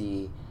to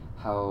see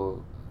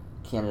how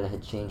Canada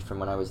had changed from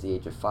when I was the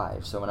age of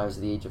 5. So when I was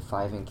the age of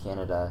 5 in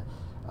Canada,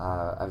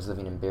 I was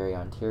living in Barrie,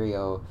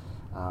 Ontario.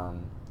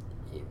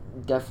 It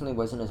definitely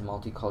wasn't as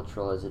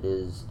multicultural as it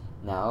is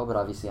now, but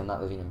obviously I'm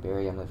not living in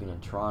Barrie, I'm living in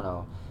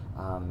Toronto.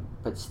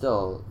 But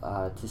still,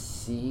 to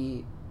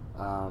see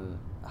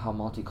how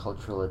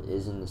multicultural it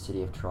is in the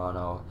city of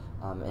Toronto,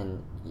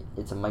 and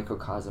it's a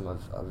microcosm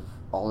of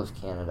all of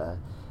Canada.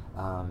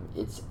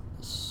 It's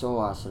so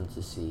awesome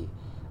to see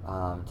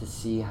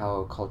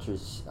how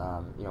cultures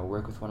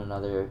work with one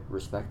another,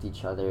 respect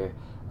each other,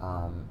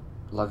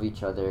 love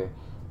each other.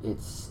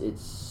 It's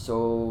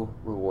so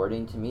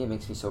rewarding to me. It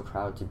makes me so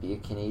proud to be a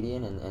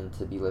Canadian and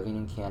to be living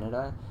in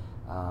Canada.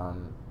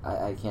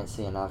 I can't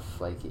say enough.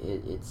 Like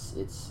it's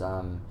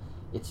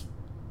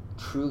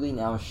truly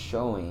now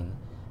showing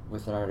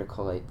with an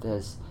article like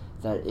this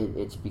that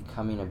it's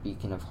becoming a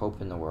beacon of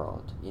hope in the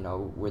world.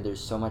 Where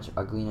there's so much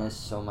ugliness,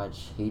 so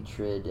much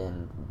hatred,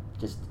 and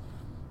just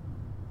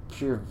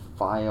pure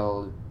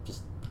vile,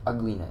 just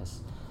ugliness.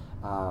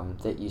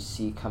 That you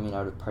see coming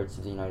out of parts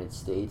of the United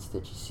States,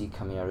 that you see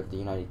coming out of the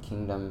United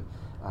Kingdom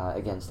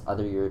against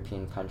other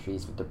European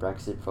countries with the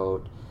Brexit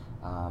vote,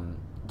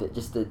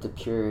 the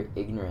pure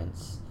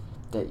ignorance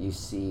that you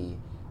see,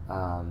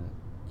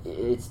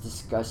 it's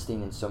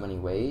disgusting in so many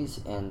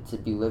ways, and to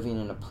be living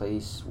in a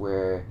place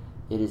where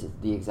it is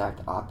the exact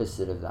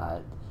opposite of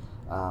that,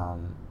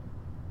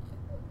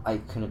 I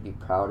couldn't be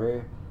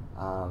prouder,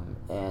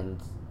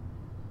 and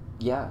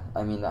yeah,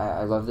 I mean,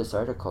 I love this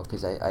article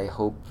because I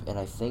hope and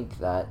I think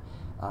that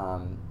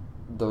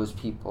those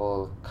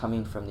people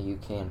coming from the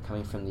UK and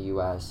coming from the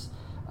US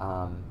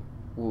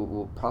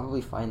will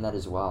probably find that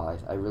as well.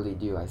 I really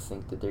do. I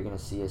think that they're going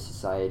to see a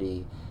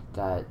society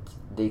that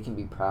they can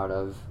be proud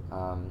of.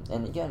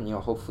 And again,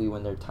 hopefully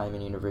when their time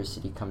in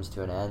university comes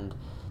to an end,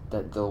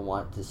 that they'll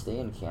want to stay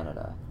in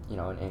Canada,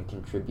 and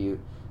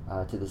contribute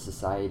to the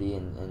society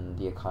and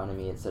the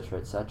economy, etc.,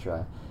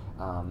 etc.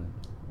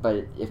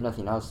 But if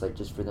nothing else, like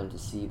just for them to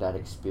see that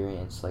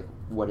experience, like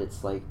what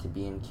it's like to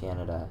be in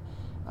Canada,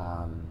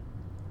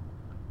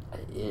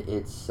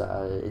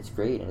 it's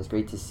great, and it's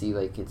great to see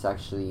like it's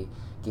actually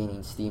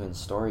gaining steam and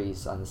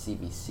stories on the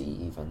CBC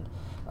even.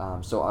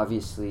 So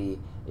obviously,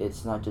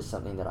 it's not just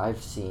something that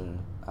I've seen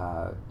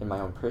in my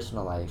own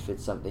personal life.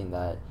 It's something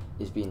that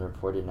is being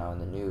reported now in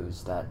the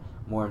news, that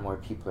more and more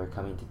people are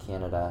coming to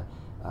Canada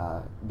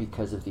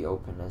because of the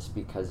openness,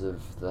 because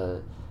of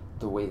the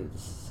way that the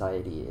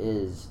society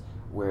is,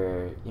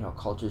 where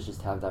cultures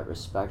just have that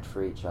respect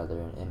for each other,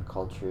 and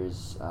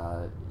cultures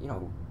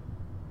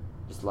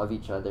just love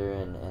each other,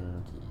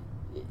 and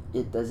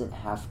it doesn't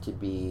have to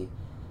be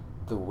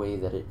the way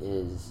that it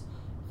is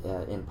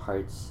in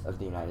parts of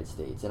the United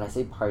States. And I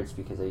say parts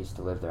because I used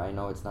to live there. I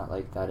know it's not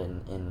like that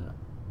in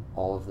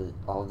all of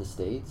the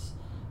states.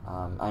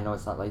 I know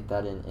it's not like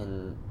that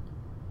in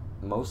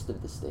most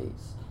of the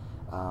states,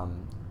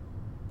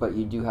 but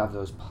you do have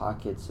those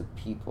pockets of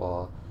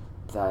people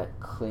that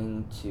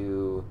cling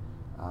to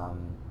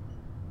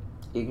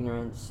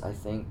ignorance, I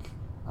think,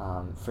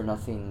 for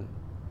nothing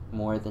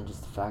more than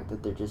just the fact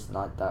that they're just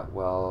not that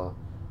well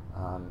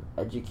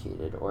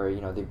educated, or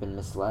they've been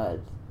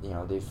misled.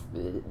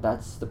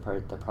 That's the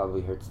part that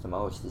probably hurts the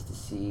most, is to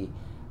see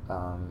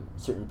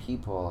certain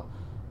people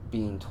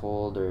being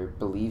told or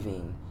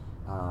believing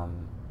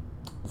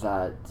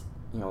that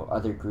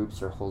other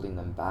groups are holding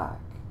them back,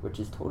 which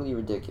is totally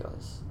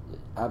ridiculous,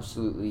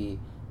 absolutely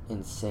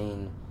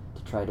insane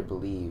to try to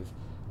believe.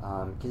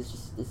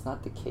 Because it's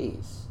not the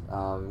case.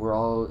 We're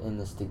all in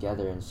this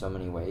together in so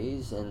many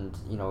ways, and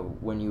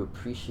when you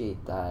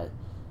appreciate that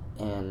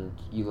and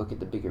you look at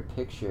the bigger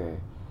picture,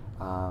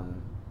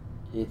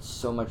 it's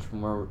so much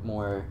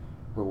more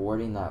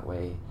rewarding that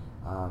way.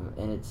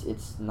 And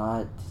it's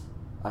not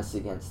us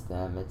against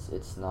them.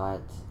 It's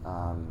not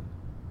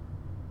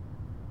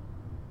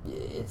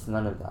it's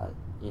none of that.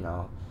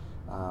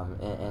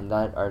 And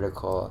that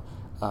article,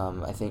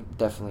 I think,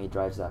 definitely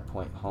drives that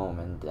point home,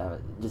 and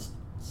just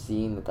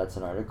seeing that that's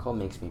an article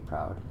makes me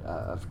proud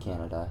of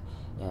Canada.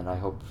 And I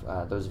hope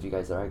those of you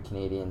guys that are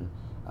Canadian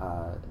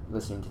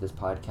listening to this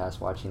podcast,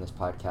 watching this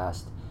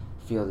podcast,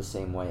 feel the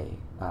same way,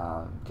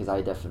 because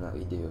I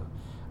definitely do.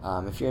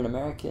 If you're an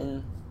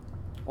American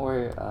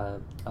or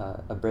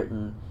a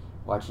Briton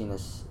watching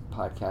this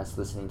podcast,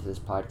 listening to this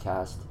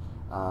podcast,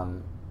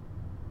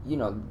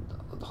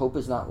 hope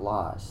is not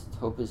lost.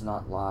 Hope is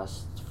not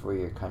lost for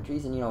your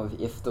countries. And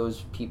if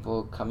those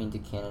people coming to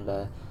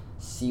Canada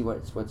see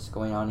what's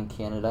going on in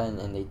Canada,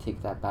 and they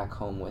take that back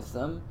home with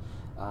them,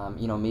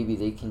 maybe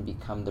they can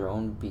become their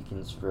own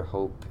beacons for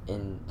hope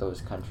in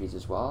those countries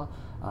as well.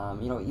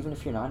 Even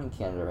if you're not in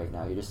Canada right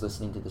now, you're just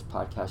listening to this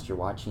podcast, you're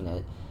watching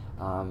it,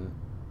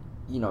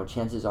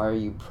 chances are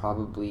you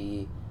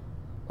probably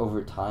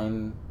over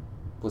time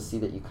will see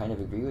that you kind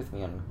of agree with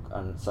me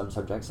on some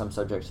subjects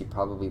you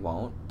probably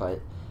won't,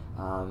 but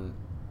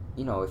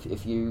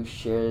if you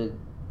share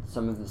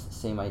some of the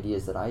same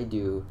ideas that I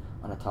do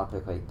on a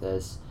topic like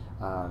this,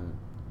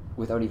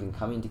 without even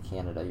coming to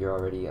Canada, you're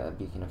already a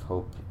beacon of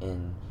hope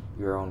in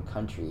your own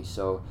country.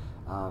 So,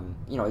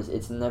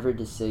 it's never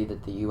to say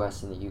that the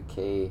US and the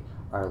UK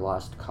are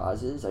lost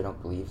causes. I don't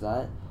believe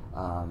that.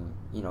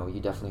 You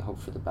definitely hope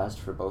for the best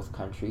for both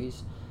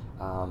countries.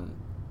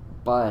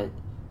 But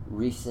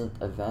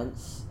recent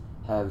events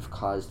have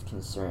caused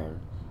concern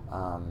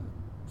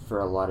for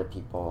a lot of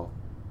people,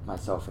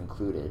 myself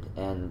included.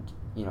 And,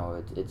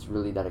 it's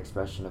really that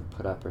expression of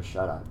put up or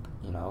shut up.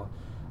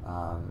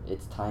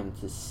 It's time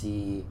to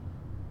see,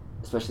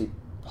 especially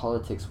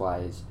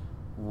politics-wise,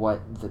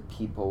 what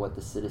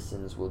the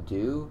citizens will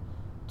do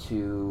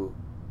to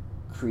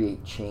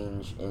create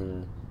change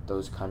in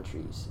those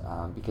countries,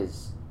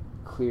 because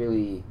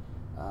clearly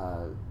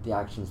the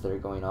actions that are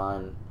going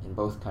on in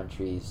both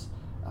countries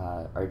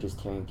are just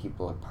tearing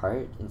people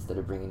apart instead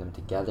of bringing them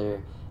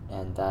together,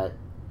 and that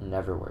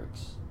never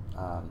works.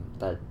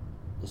 That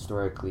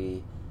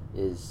historically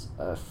is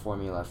a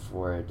formula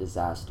for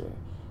disaster.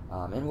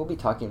 And we'll be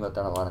talking about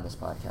that a lot on this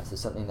podcast.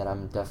 It's something that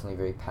I'm definitely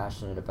very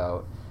passionate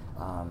about,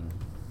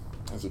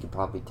 as you can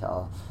probably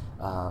tell.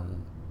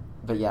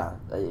 But yeah,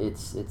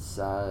 it's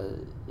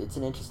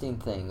an interesting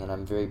thing, and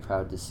I'm very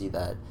proud to see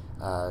that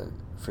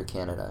for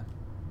Canada.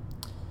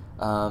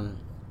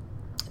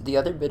 The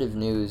other bit of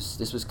news,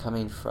 this was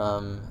coming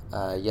from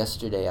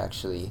yesterday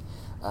actually,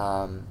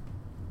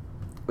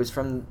 was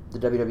from the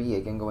WWE,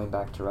 again going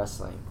back to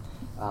wrestling.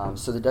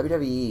 So the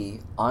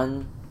WWE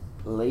on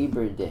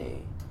Labor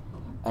Day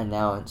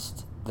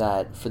announced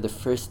that for the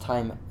first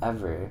time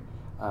ever,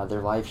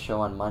 their live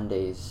show on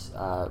Mondays,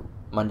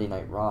 Monday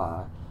Night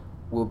Raw,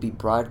 will be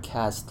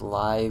broadcast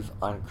live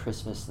on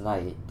Christmas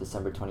night,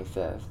 December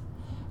 25th,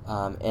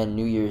 and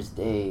New Year's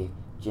Day,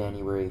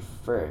 January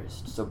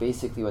 1st. So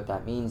basically what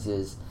that means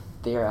is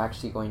they are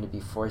actually going to be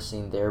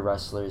forcing their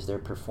wrestlers, their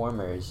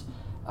performers,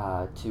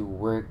 to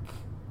work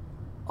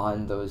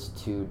on those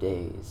 2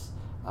 days.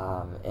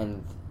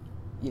 And,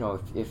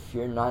 if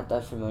you're not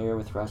that familiar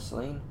with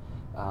wrestling,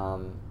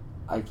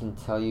 I can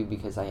tell you,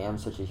 because I am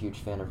such a huge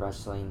fan of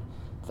wrestling,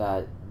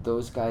 that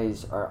those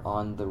guys are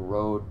on the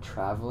road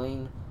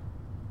traveling.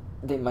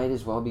 They might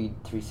as well be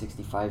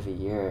 365 a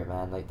year,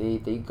 man. Like, they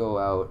go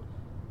out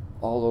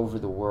all over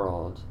the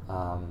world,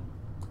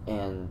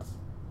 and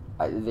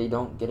they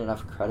don't get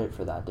enough credit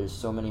for that. There's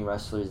so many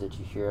wrestlers that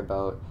you hear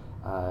about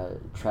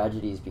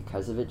tragedies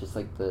because of it, just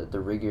like the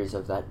rigors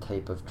of that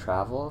type of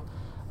travel.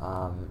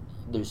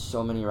 There's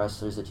so many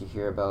wrestlers that you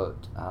hear about,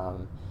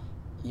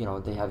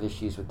 they have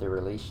issues with their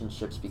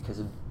relationships because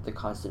of the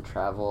constant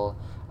travel.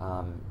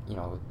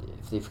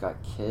 If they've got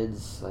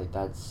kids, like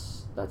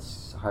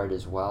that's hard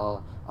as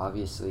well,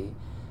 obviously.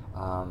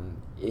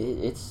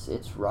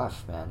 It's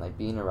rough, man. Like,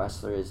 being a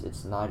wrestler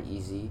it's not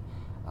easy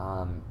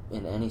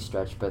in any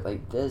stretch, but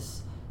like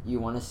this, you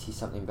want to see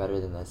something better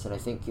than this. And I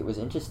think it was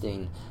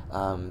interesting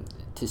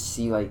to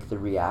see like the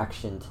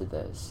reaction to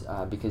this,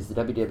 because the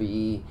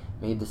WWE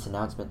made this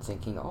announcement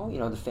thinking,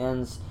 the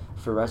fans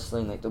for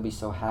wrestling, like, they'll be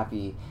so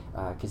happy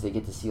because they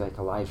get to see like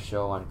a live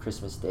show on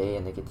Christmas Day,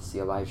 and they get to see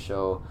a live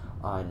show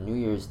on New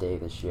Year's Day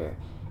this year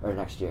or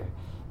next year.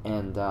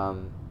 And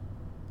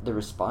the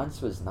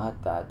response was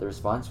not that. The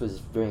response was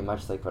very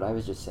much like what I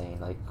was just saying.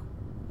 Like,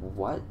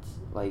 what?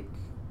 Like,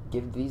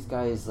 give these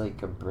guys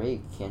like a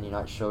break. Can you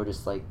not show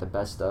just like the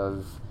best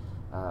of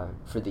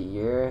for the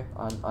year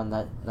on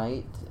that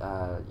night?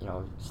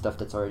 Stuff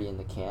that's already in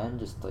the can.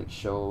 Just like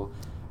show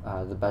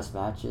the best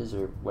matches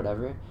or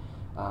whatever.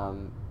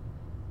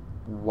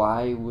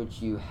 Why would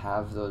you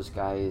have those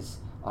guys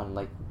on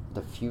like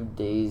the few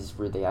days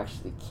where they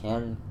actually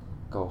can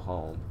go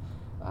home,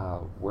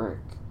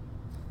 work?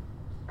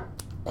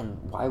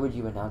 And why would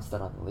you announce that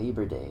on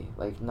Labor Day?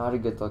 Like, not a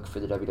good look for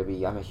the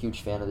WWE. I'm a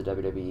huge fan of the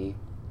WWE.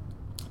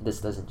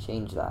 This doesn't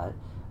change that.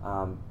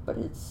 But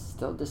it's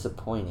still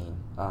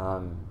disappointing.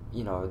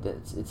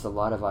 It's a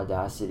lot of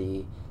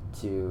audacity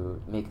to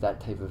make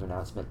that type of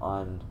announcement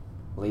on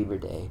Labor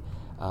Day.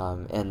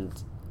 And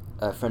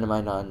a friend of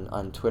mine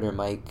on Twitter,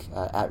 Mike,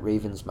 at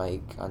Ravens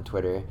Mike on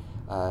Twitter,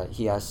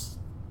 he asked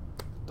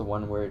the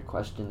one-word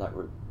question that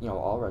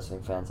all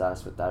wrestling fans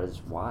ask with that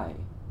is why?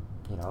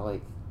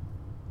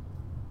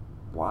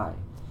 Why?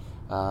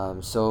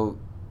 So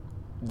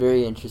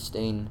very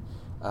interesting,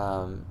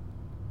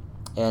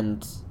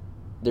 and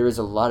there was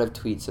a lot of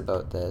tweets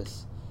about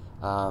this.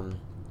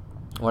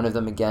 One of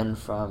them again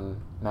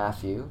from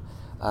Matthew.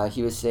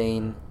 He was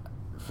saying,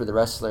 for the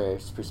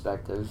wrestler's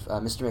perspective,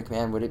 Mr.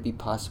 McMahon, would it be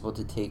possible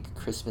to take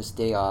Christmas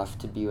Day off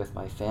to be with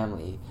my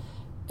family?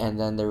 And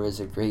then there was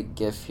a great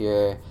gif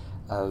here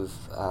of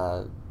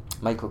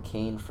Michael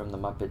Caine from the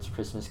Muppets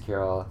Christmas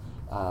Carol,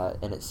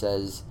 and it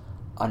says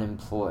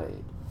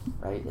unemployed.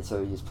 Right, and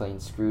so he's playing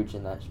Scrooge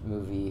in that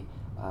movie,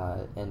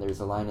 and there's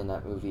a line in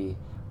that movie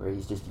where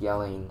he's just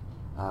yelling,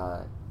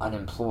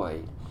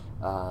 unemployed,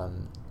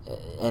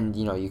 and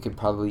you could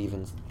probably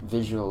even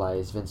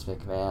visualize Vince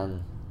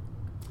McMahon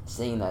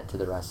saying that to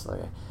the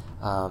wrestler.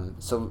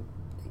 So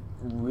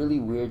really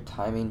weird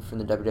timing from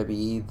the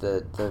WWE.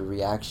 The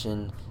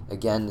reaction,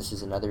 again, this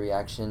is another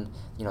reaction.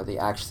 They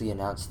actually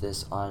announced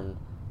this on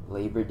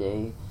Labor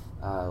Day,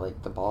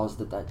 like the balls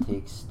that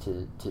takes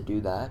to do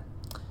that.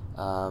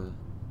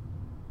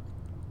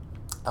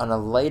 On a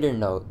lighter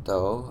note,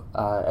 though,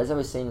 as I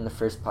was saying in the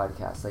first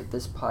podcast, like,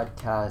 this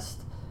podcast,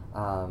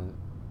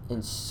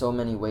 in so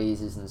many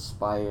ways is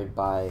inspired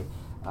by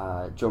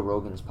Joe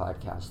Rogan's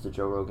podcast, the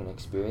Joe Rogan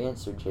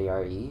Experience, or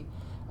JRE.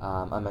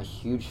 I'm a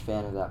huge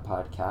fan of that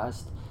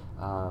podcast.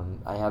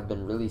 I have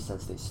been really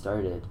since they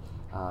started.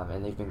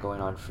 and they've been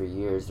going on for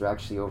years. They're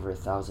actually over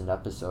 1,000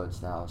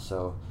 episodes now.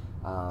 So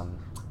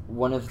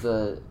one of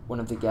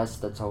the guests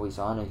that's always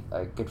on,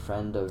 a good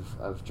friend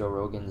of Joe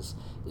Rogan's,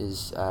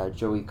 is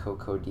Joey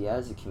Coco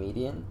Diaz, a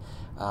comedian.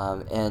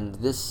 And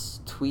this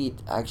tweet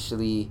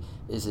actually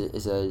is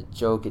a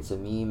joke. It's a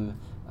meme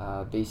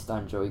based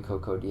on Joey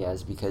Coco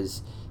Diaz,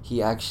 because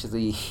he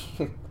actually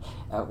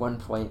at one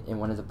point in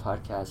one of the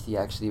podcasts, he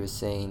actually was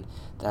saying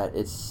that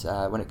it's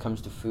when it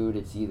comes to food,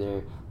 it's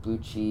either blue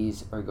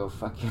cheese or go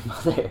fuck your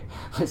mother,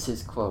 was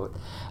his quote.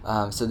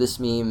 So this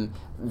meme,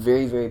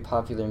 very, very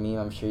popular meme.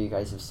 I'm sure you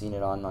guys have seen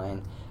it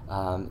online.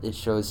 It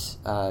shows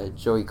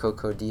Joey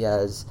Coco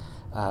Diaz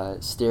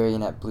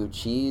staring at blue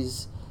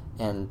cheese,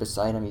 and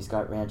beside him he's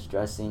got ranch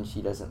dressing.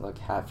 She doesn't look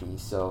happy.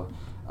 So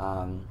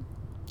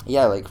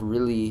yeah, like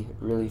really,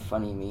 really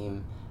funny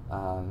meme.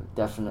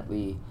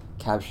 Definitely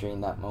capturing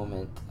that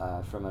moment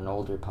from an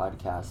older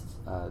podcast,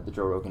 the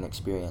Joe Rogan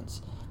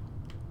Experience.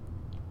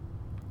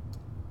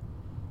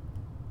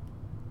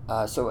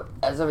 So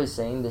as I was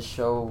saying, this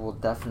show will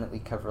definitely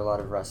cover a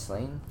lot of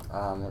wrestling,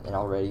 and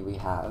already we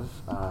have.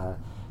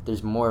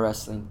 There's more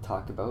wrestling to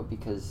talk about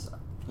because,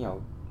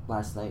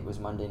 last night was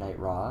Monday Night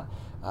Raw.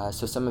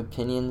 So some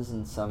opinions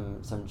and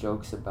some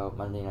jokes about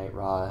Monday Night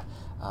Raw.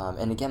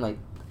 And again, like,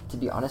 to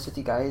be honest with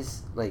you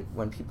guys, like,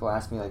 when people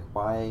ask me, like,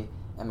 why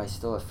am I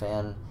still a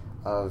fan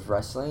of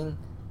wrestling,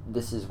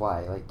 this is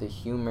why. Like, the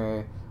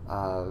humor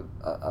of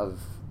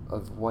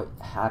what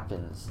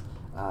happens,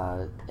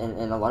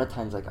 and a lot of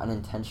times, like,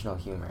 unintentional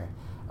humor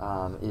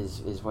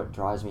is what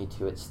draws me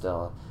to it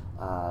still.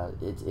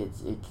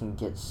 It can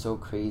get so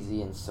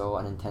crazy and so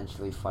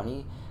unintentionally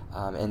funny,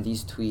 and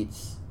these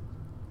tweets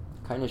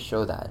kind of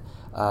show that.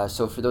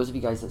 So for those of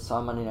you guys that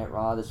saw Monday Night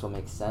Raw, this will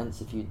make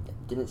sense. If you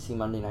didn't see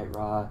Monday Night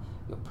Raw,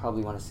 you'll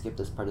probably want to skip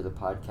this part of the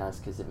podcast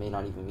because it may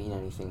not even mean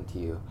anything to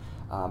you.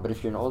 But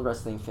if you're an old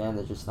wrestling fan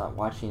that's just not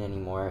watching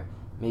anymore,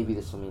 maybe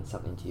this will mean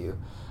something to you.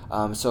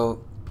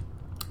 So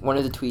one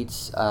of the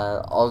tweets,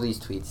 all these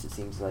tweets, it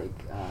seems like,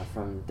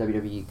 from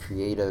WWE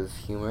Creative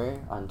Humor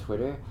on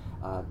Twitter,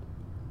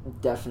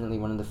 definitely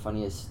one of the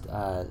funniest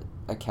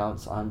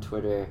accounts on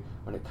Twitter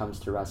when it comes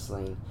to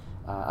wrestling.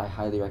 I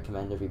highly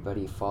recommend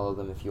everybody follow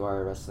them if you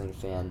are a wrestling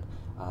fan.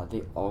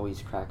 They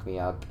always crack me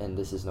up, and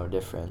this is no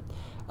different.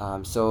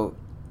 So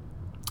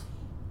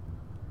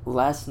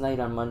last night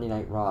on Monday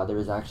Night Raw, there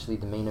was actually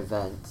the main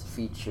event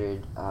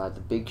featured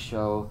The Big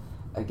Show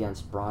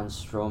against Braun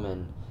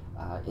Strowman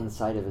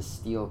inside of a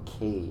steel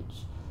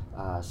cage.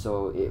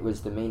 So it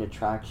was the main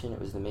attraction, it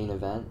was the main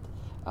event,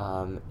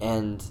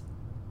 and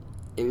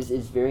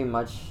it's very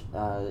much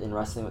in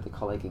wrestling what they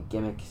call like a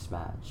gimmicks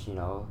match,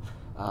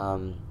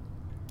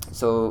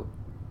 So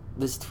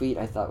this tweet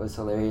I thought was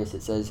hilarious.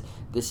 It says,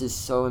 "This is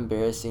so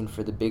embarrassing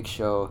for The Big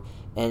Show,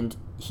 and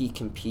he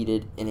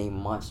competed in a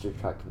monster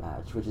truck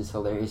match," which is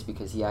hilarious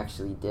because he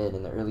actually did.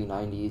 In the early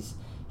 90s,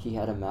 he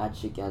had a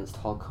match against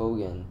Hulk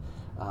Hogan,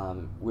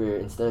 where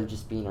instead of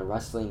just being a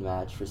wrestling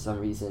match, for some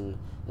reason,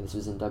 and this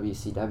was in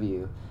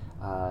WCW,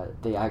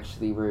 they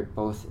actually were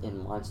both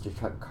in monster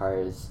truck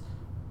cars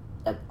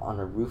on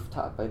a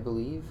rooftop, I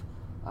believe,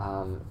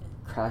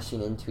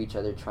 crashing into each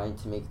other, trying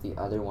to make the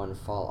other one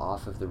fall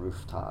off of the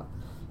rooftop.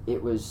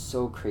 It was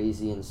so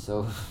crazy and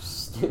so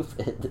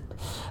stupid.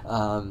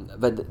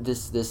 But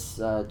this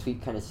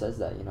tweet kind of says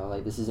that,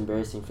 like, this is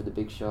embarrassing for The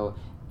Big Show,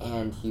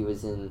 and he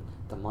was in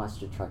the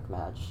monster truck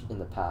match in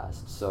the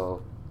past.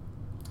 So,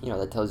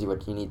 that tells you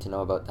what you need to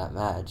know about that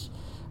match.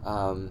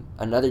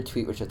 Another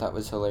tweet which I thought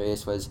was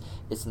hilarious was,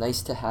 "It's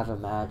nice to have a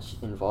match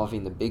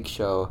involving The Big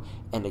Show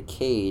and a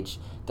cage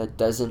that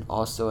doesn't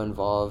also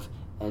involve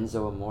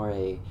Enzo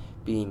Amore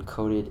being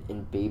coated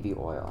in baby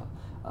oil."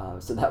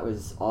 So that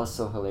was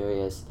also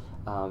hilarious.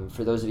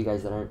 For those of you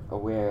guys that aren't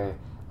aware,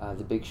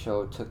 The Big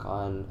Show took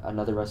on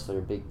another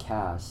wrestler, Big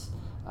Cass,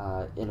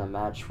 in a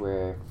match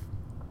where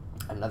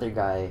another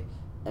guy,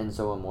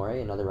 Enzo Amore,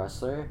 another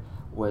wrestler,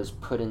 was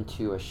put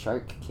into a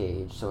shark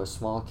cage, so a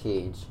small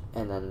cage,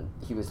 and then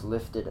he was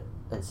lifted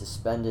and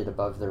suspended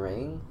above the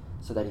ring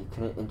so that he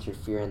couldn't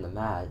interfere in the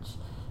match.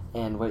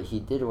 And what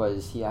he did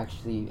was he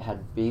actually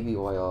had baby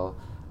oil,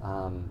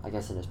 I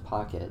guess, in his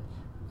pocket.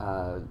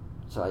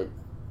 So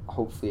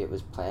hopefully it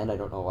was planned. I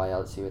don't know why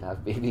else he would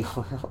have baby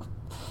oil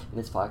in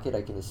his pocket,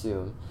 I can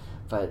assume.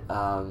 But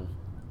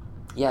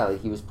yeah,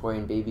 like, he was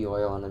pouring baby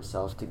oil on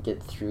himself to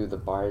get through the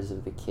bars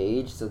of the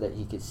cage so that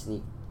he could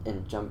sneak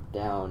and jump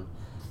down,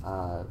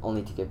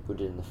 only to get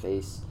booted in the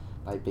face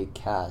by Big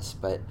Cass.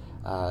 But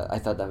I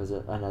thought that was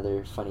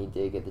another funny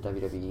dig at the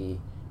WWE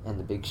and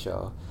The Big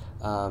Show.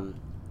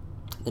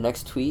 The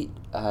next tweet,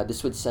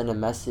 this would send a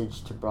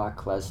message to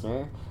Brock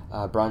Lesnar.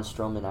 Braun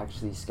Strowman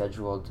actually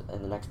scheduled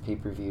in the next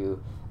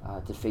pay-per-view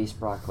to face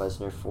Brock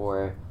Lesnar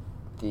for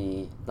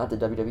not the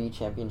WWE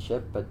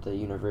Championship, but the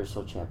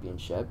Universal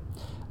Championship.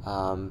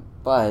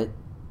 But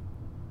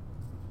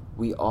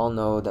we all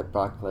know that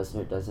Brock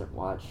Lesnar doesn't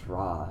watch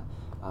Raw.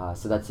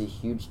 So that's a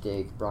huge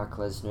dig. Brock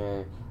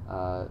Lesnar,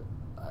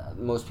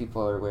 most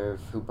people are aware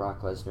of who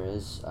Brock Lesnar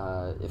is.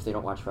 If they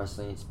don't watch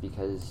wrestling, it's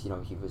because,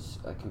 he was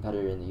a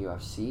competitor in the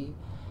UFC.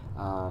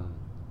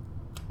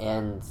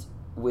 And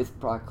with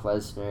Brock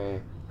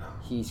Lesnar,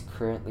 he's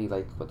currently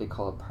like what they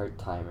call a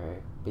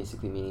part-timer,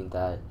 basically meaning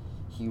that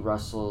he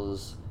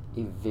wrestles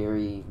a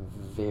very,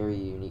 very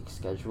unique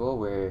schedule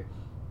where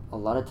a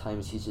lot of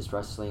times he's just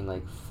wrestling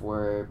like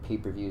 4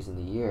 pay-per-views in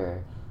the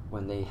year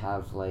when they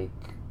have like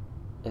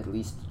at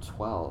least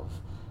 12,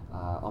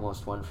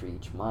 almost 1 for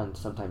each month,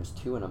 sometimes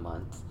 2 in a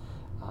month.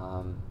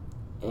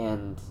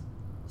 And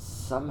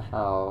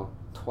somehow,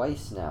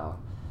 twice now,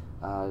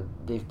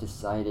 they've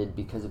decided,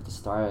 because of the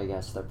star, I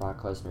guess, that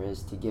Brock Lesnar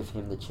is, to give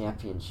him the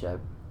championship.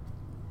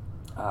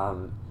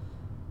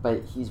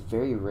 But he's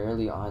very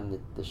rarely on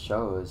the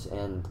shows,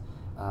 and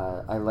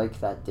I like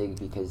that dig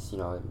because,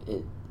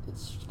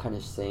 it's kind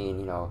of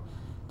saying,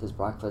 does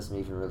Brock Lesnar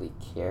even really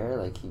care?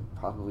 Like, he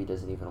probably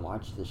doesn't even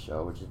watch the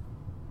show, which is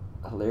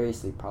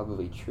hilariously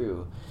probably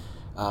true.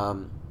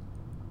 And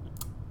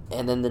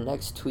then the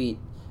next tweet,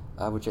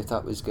 which I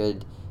thought was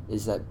good,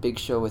 is that Big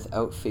Show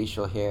without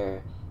facial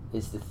hair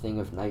is the thing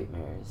of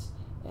nightmares.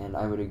 And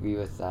I would agree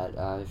with that.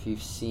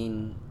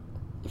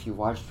 If you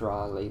watched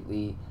Raw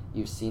lately,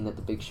 you've seen that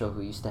the Big Show,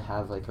 who used to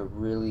have like a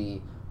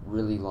really,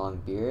 really long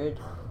beard,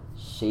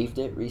 shaved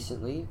it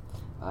recently,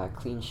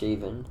 clean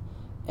shaven,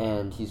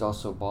 and he's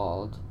also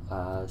bald.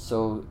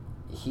 So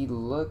he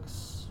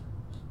looks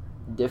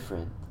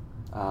different.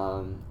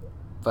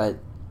 But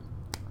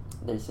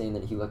they're saying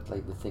that he looked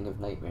like the thing of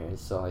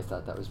nightmares, so I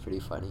thought that was pretty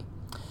funny.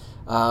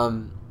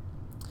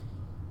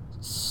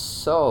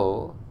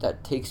 So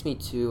that takes me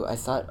to, I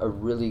thought, a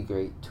really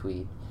great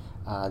tweet.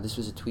 This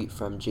was a tweet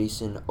from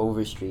Jason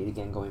Overstreet,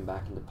 again going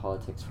back into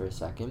politics for a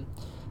second.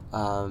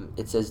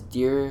 It says,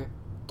 "Dear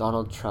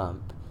Donald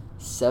Trump,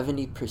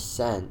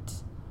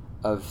 70%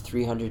 of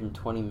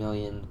 320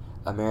 million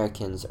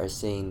Americans are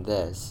saying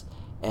this,"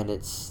 and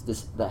it's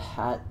the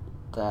hat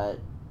that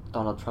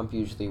Donald Trump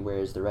usually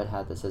wears, the red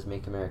hat that says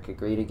 "Make America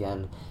Great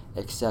Again,"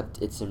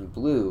 except it's in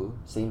blue,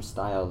 same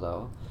style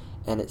though,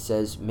 and it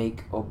says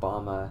 "Make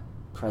Obama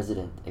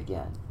President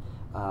Again."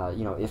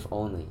 If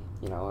only.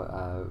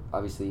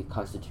 Obviously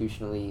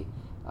constitutionally,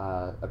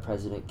 a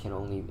president can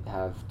only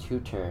have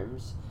 2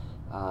 terms,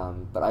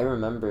 but I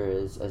remember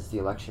as the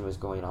election was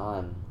going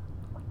on,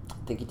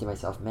 thinking to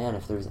myself, man,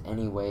 if there's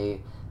any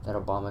way that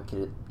Obama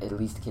could at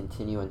least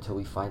continue until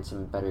we find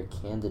some better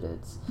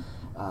candidates.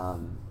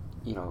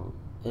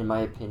 In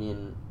my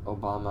opinion,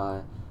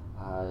 Obama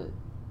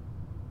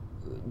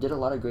did a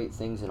lot of great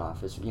things in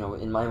office.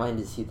 In my mind,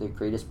 is he the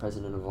greatest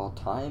president of all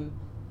time?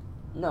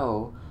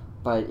 No,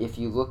 but if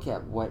you look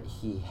at what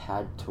he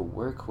had to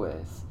work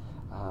with,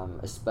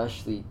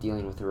 especially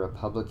dealing with a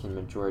Republican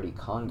majority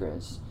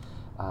Congress,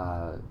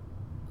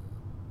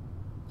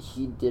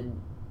 he did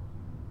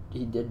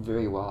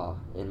very well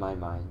in my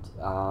mind.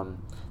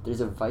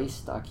 There's a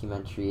Vice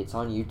documentary. It's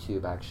on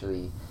YouTube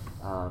actually.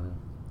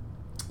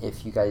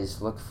 If you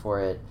guys look for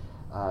it,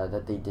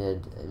 that they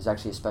did, it was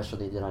actually a special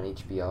they did on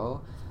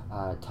HBO,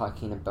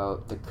 talking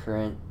about the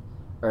current,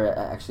 or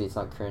actually it's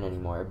not current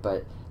anymore,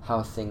 but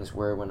how things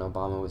were when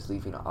Obama was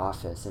leaving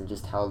office, and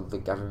just how the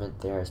government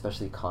there,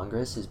 especially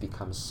Congress, has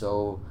become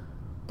so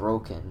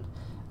broken,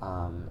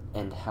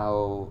 and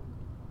how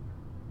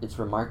it's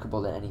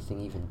remarkable that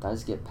anything even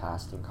does get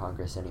passed in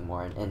Congress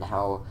anymore, and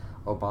how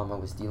Obama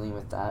was dealing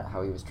with that,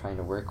 how he was trying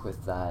to work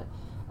with that.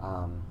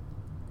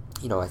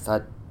 I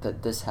thought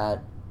that this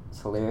hat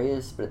is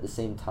hilarious, but at the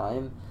same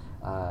time,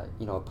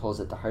 it pulls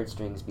at the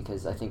heartstrings,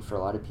 because I think for a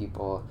lot of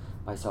people,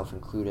 myself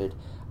included,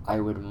 I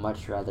would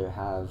much rather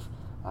have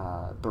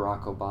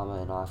Barack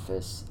Obama in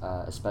office,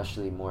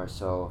 especially more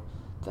so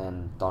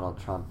than Donald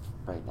Trump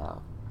right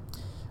now.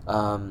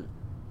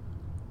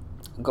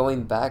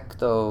 Going back,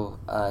 though,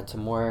 to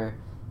more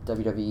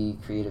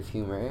WWE creative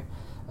humor,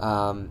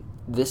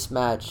 this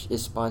match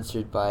is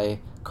sponsored by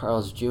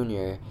Carl's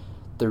Jr.,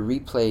 the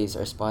replays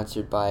are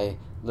sponsored by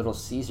Little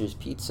Caesars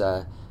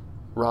Pizza,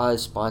 Raw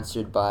is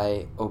sponsored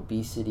by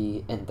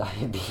obesity and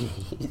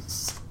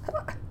diabetes.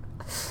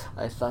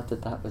 I thought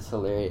that was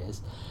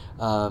hilarious,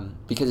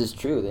 because it's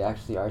true, they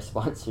actually are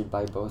sponsored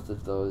by both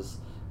of those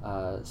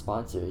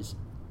sponsors.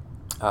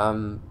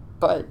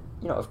 But,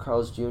 of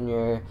Carl's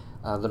Jr.,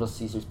 Little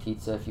Caesars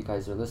Pizza, if you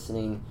guys are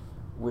listening,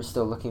 we're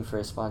still looking for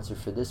a sponsor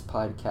for this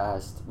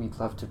podcast. We'd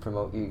love to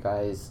promote you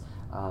guys,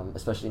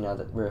 especially now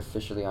that we're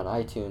officially on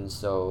iTunes.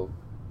 So,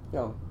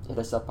 hit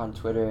us up on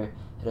Twitter,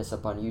 hit us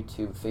up on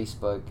YouTube,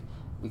 Facebook.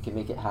 We can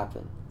make it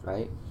happen,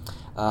 right?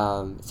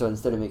 So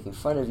instead of making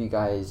fun of you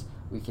guys,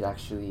 we could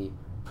actually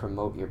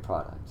promote your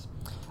products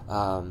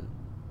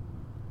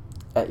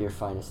at your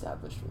fine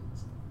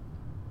establishments.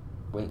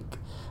 Wink.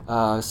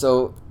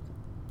 So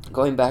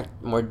going back,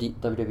 more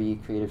deep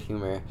WWE creative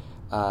humor,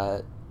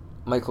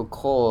 Michael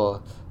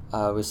Cole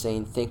was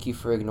saying, "Thank you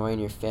for ignoring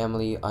your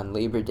family on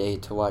Labor Day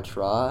to watch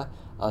Raw.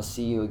 I'll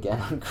see you again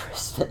on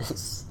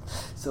Christmas."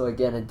 So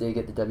again, a dig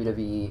at the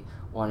WWE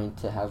wanting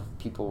to have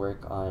people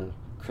work on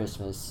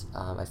Christmas.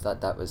 I thought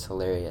that was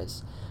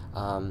hilarious.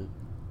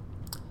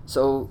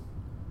 So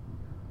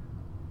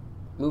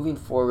moving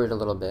forward a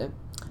little bit,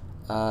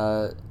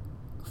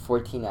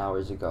 14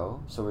 hours ago,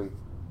 so we're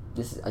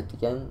this is,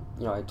 again,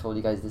 I told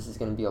you guys this is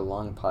going to be a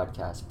long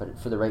podcast, but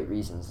for the right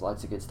reasons.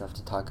 Lots of good stuff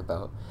to talk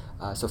about.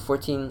 So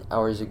 14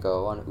 hours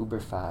ago on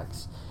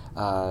UberFacts,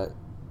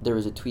 there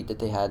was a tweet that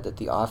they had that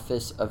the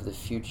Office of the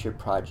Future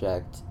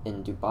project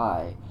in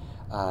Dubai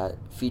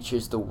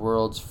features the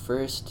world's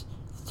first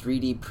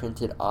 3D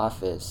printed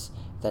office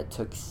that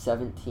took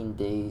 17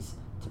 days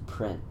to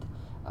print.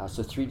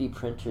 So 3D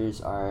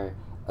printers are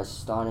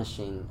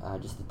astonishing,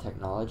 just the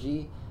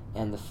technology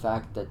and the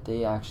fact that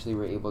they actually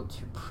were able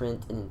to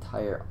print an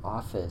entire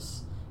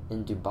office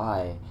in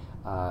Dubai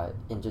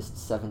in just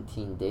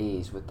 17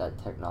 days with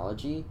that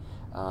technology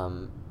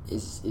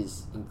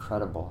is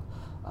incredible.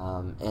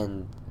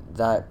 And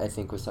that, I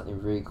think, was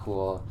something very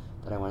cool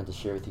that I wanted to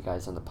share with you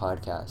guys on the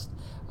podcast.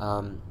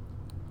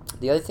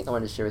 The other thing I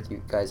wanted to share with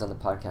you guys on the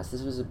podcast,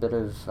 this was a bit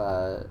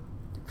of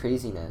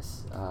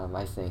craziness,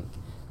 I think,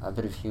 a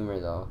bit of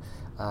humor though,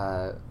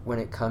 when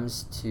it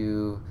comes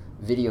to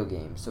video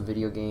games. So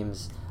video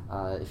games,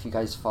 if you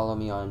guys follow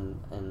me on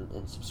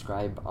and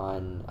subscribe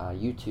on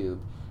YouTube,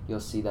 you'll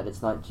see that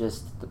it's not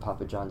just the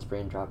Papa John's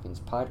Brain Droppings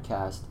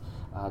podcast.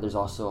 There's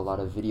also a lot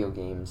of video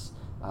games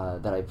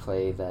that I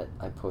play that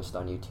I post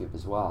on YouTube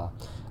as well.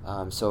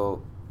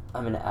 So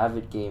I'm an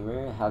avid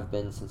gamer, have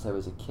been since I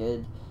was a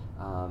kid.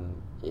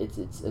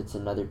 It's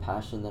another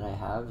passion that I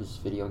have is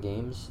video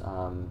games.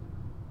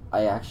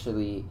 I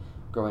actually,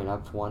 growing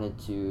up, wanted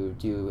to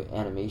do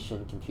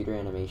animation, computer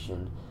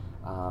animation,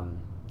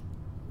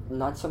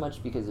 not so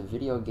much because of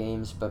video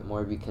games, but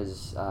more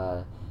because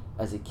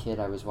as a kid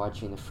I was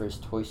watching the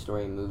first Toy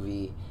Story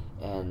movie,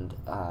 and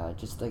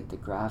just like the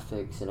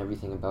graphics and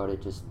everything about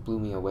it just blew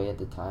me away at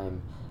the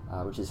time,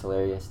 which is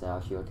hilarious now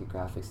if you look at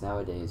graphics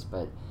nowadays,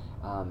 but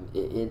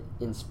it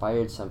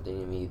inspired something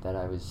in me that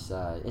I was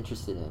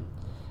interested in.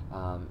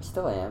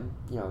 Still am,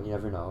 you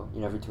never know.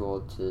 You're never too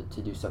old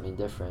to do something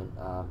different.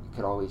 You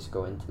could always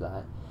go into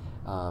that,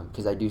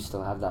 because I do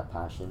still have that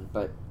passion.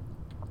 But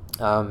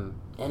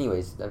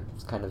anyways,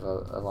 that's kind of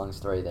a long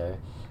story there.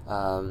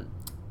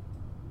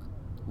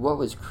 What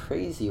was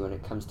crazy when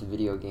it comes to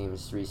video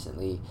games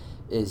recently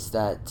is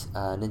that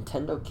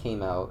Nintendo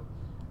came out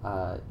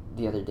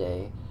the other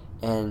day,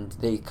 and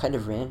they kind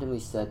of randomly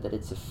said that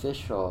it's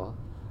official,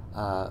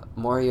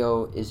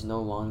 Mario is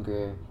no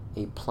longer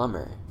a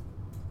plumber.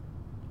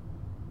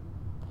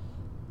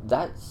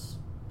 That's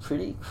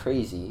pretty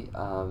crazy.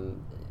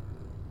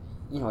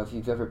 If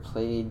you've ever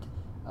played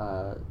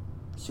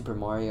Super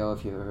Mario,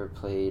 if you've ever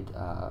played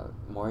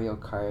Mario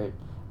Kart,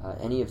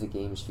 any of the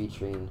games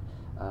featuring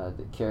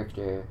the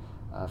character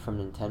from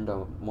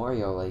Nintendo,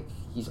 Mario, like,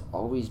 he's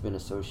always been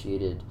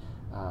associated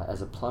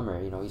as a plumber.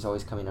 He's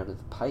always coming out of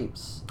the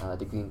pipes,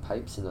 the green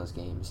pipes in those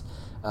games.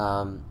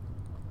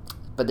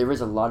 But there was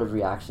a lot of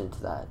reaction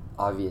to that,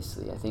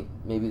 obviously. I think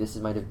maybe this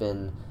might have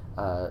been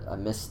a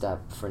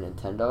misstep for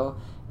Nintendo,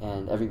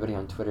 and everybody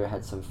on Twitter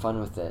had some fun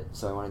with it,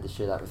 so I wanted to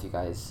share that with you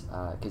guys,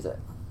 because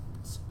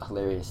it's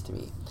hilarious to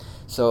me.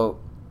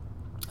 So,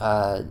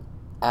 at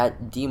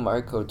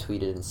DeMarco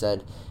tweeted and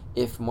said,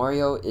 "If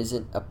Mario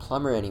isn't a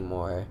plumber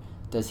anymore,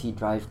 does he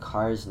drive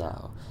cars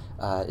now?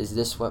 Is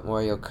this what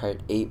Mario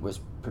Kart 8 was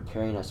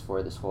preparing us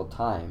for this whole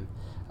time?"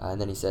 And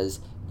then he says,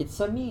 "It's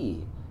a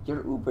me,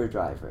 your Uber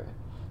driver."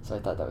 So I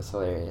thought that was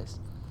hilarious.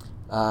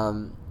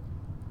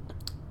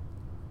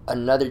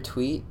 Another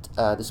tweet,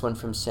 this one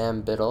from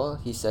Sam Biddle.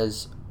 He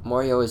says,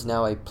 "Mario is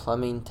now a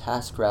plumbing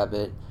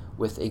TaskRabbit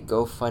with a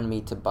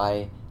GoFundMe to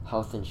buy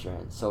health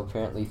insurance." So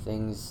apparently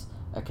things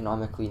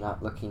economically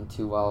not looking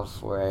too well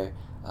for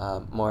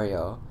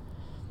Mario.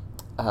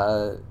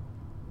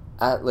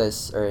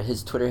 Atlas, or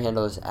his Twitter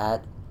handle is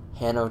at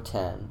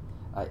Hanoten,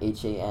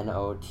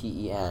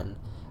 Hanoten,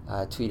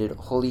 tweeted,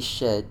 "Holy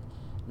shit,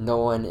 no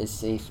one is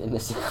safe in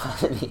this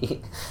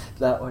economy."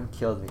 That one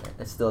killed me.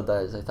 It still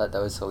does. I thought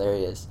that was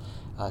hilarious.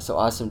 So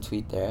awesome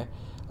tweet there.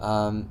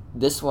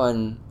 This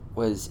one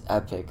was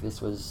epic.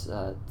 This was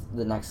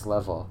the next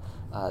level.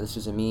 This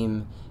was a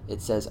meme.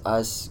 It says,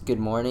 "Us, good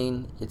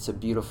morning. It's a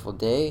beautiful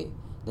day."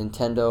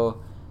 Nintendo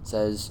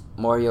says,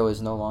 "Mario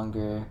is no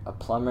longer a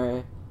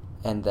plumber."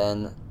 And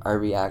then our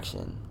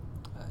reaction.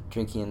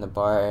 Drinking in the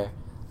bar,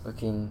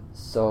 looking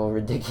so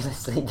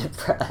ridiculously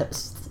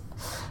depressed.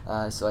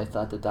 So I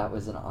thought that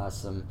was an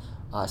awesome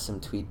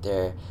tweet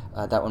there.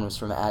 That one was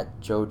from at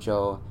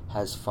Jojo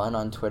Has Fun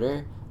on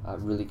Twitter.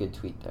 Really good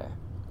tweet there.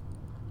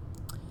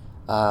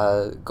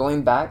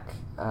 Going back,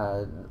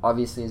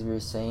 obviously, as we were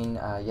saying,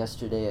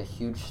 yesterday a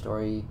huge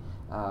story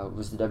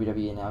was the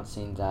WWE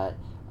announcing that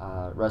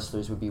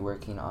wrestlers would be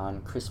working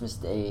on Christmas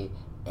Day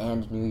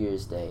and New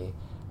Year's Day.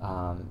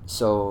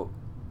 So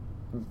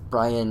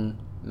Brian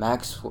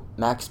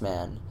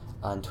Maxman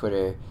on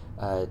Twitter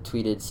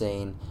tweeted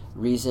saying,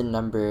 "Reason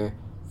number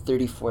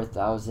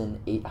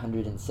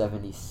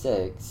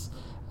 34,876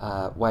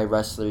 why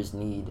wrestlers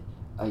need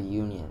a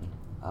union."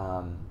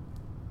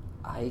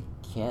 I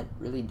can't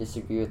really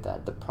disagree with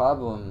that. The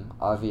problem,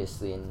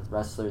 obviously, and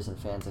wrestlers and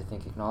fans, I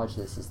think, acknowledge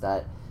this, is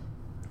that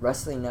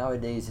wrestling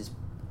nowadays is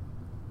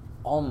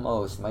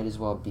almost, might as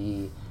well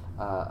be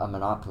a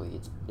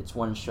monopoly. It's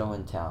one show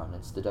in town.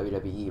 It's the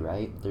WWE,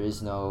 right? There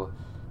is no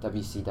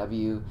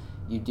WCW,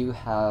 you do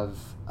have,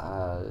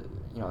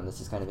 and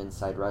this is kind of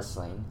inside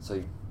wrestling, so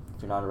if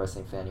you're not a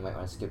wrestling fan, you might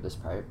want to skip this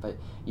part, but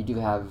you do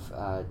have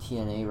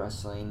TNA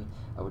Wrestling,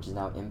 which is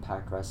now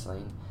Impact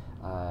Wrestling.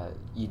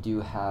 You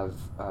do have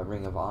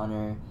Ring of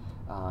Honor.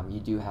 You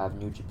do have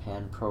New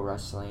Japan Pro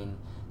Wrestling.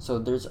 So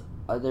there's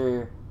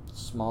other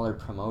smaller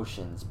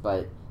promotions,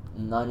 but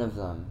none of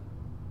them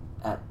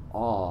at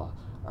all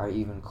are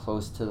even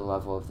close to the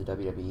level of the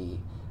WWE.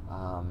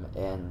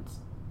 And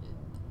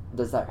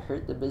does that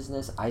hurt the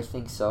business? I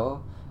think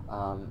so.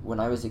 When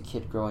I was a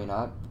kid growing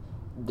up,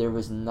 there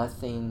was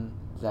nothing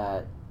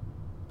that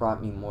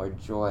brought me more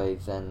joy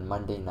than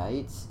Monday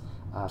nights,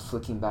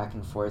 flicking back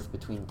and forth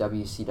between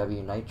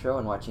WCW Nitro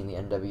and watching the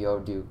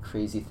NWO do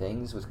crazy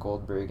things with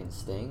Goldberg and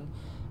Sting,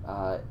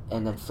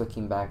 and then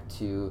flicking back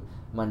to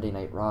Monday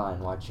Night Raw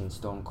and watching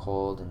Stone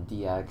Cold and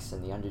DX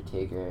and The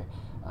Undertaker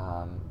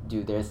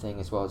do their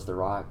thing, as well as The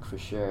Rock, for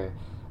sure.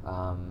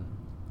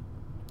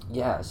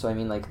 So I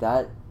mean, like,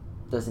 that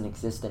doesn't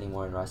exist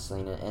anymore in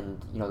wrestling,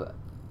 and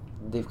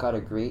they've got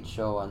a great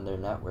show on their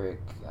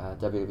network,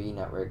 WWE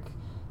Network,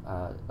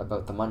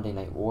 about the Monday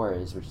Night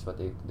Wars, which is what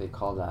they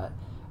call that,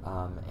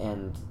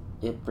 and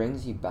it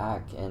brings you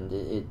back, and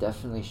it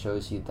definitely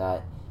shows you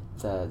that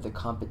the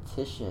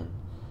competition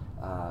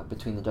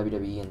between the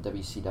WWE and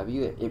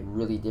WCW, it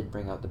really did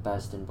bring out the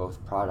best in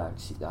both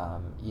products.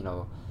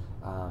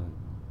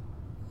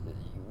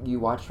 You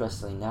watch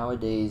wrestling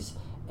nowadays,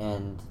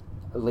 and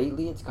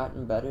lately it's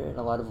gotten better in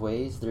a lot of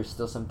ways. There's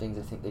still some things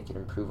I think they could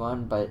improve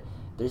on, but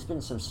there's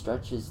been some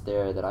stretches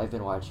there that I've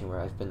been watching where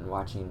I've been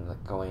watching,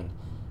 like, going,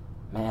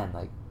 man,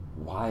 like,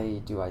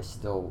 why do I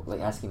still, like,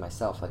 asking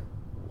myself, like,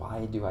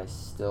 why do I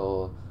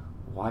still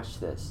watch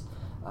this?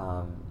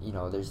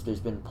 There's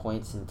been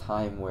points in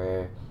time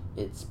where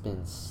it's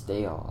been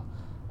stale,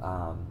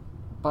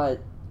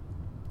 but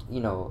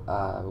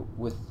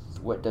with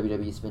what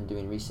WWE's been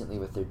doing recently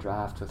with their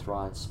draft with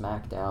Raw and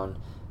SmackDown,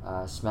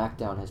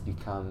 SmackDown has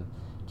become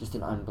just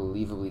an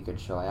unbelievably good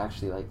show. I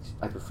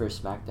prefer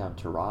SmackDown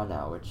to Raw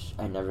now, which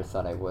I never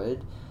thought I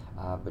would,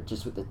 but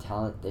just with the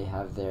talent they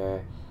have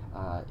there,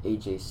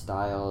 AJ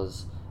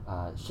Styles,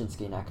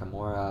 Shinsuke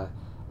Nakamura,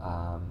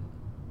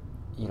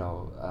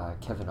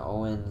 Kevin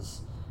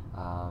Owens,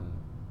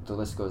 the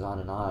list goes on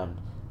and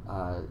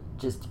on.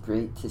 Just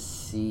great to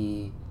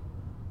see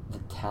the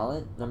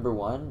talent, number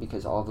one,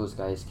 because all those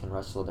guys can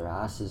wrestle their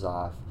asses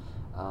off,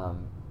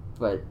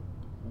 but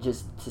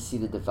just to see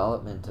the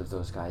development of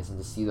those guys and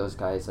to see those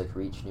guys, like,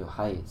 reach new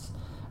heights.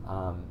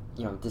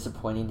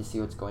 Disappointing to see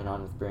what's going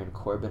on with Baron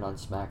Corbin on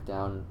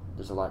SmackDown.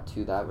 There's a lot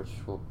to that, which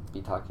we'll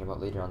be talking about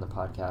later on the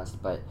podcast,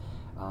 but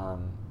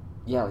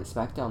like,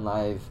 SmackDown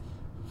Live,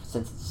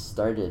 since it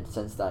started,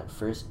 since that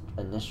first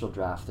initial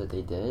draft that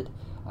they did,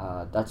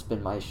 that's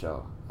been my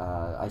show.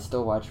 I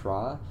still watch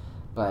Raw,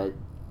 but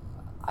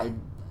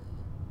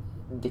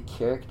the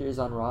characters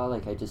on Raw,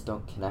 like, I just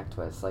don't connect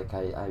with. Like,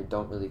 I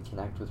don't really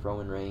connect with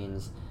Roman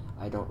Reigns.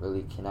 I don't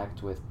really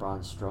connect with Braun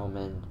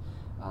Strowman.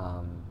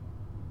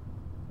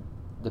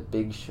 The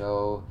Big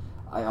Show.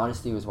 I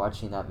honestly was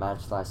watching that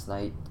match last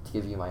night to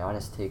give you my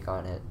honest take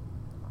on it,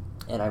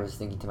 and I was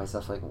thinking to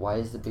myself, like, why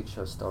is the Big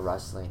Show still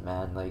wrestling,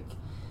 man? Like,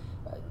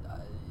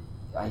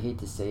 I hate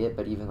to say it,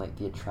 but even, like,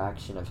 the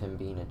attraction of him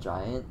being a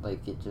giant,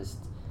 like,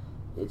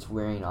 it's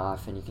wearing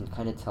off, and you can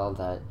kind of tell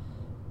that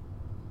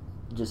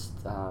just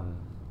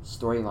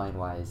storyline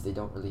wise, they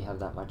don't really have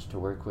that much to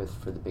work with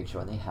for the Big Show,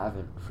 and they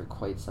haven't for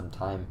quite some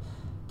time.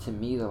 To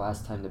me, the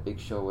last time the Big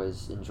Show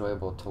was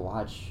enjoyable to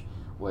watch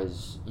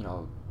was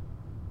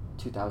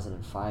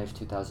 2005,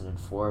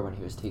 2004, when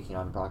he was taking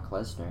on Brock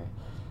Lesnar.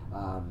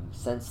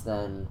 Since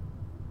then,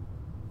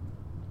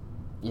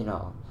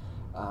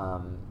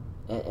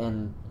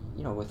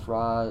 with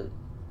Raw,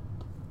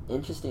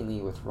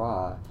 interestingly with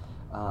Raw,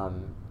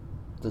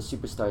 the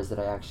superstars that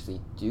I actually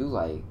do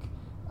like,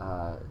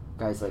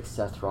 guys like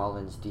Seth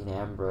Rollins, Dean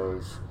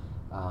Ambrose,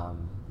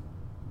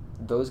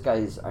 those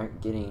guys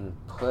aren't getting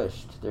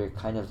pushed. They're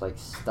kind of, like,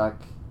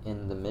 stuck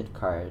in the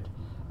mid-card,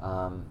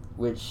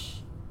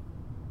 which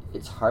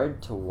it's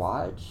hard to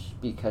watch,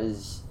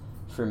 because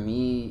for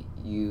me,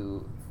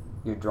 you're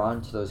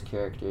drawn to those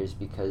characters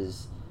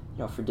because,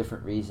 for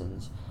different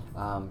reasons,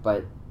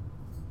 but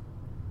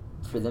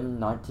for them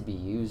not to be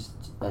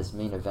used as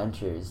main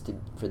eventers,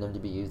 for them to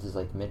be used as,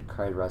 like,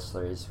 mid-card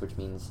wrestlers, which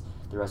means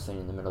they're wrestling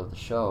in the middle of the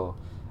show,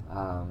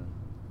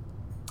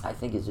 I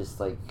think it's just,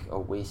 like, a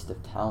waste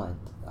of talent.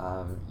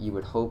 You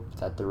would hope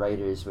that the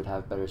writers would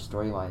have better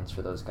storylines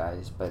for those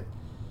guys, but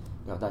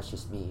that's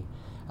just me.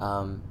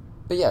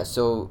 But yeah,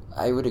 so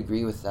I would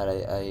agree with that.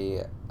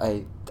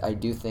 I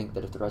do think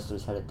that if the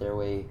wrestlers had it their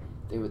way,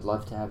 they would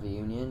love to have a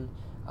union.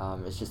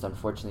 It's just,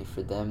 unfortunately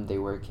for them, they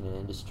work in an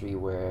industry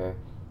where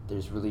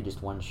there's really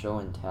just one show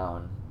in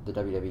town, the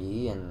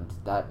WWE, and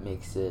that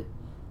makes it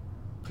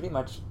pretty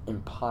much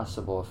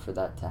impossible for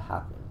that to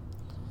happen.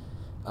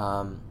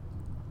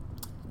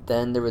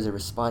 Then there was a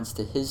response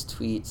to his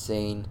tweet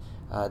saying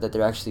that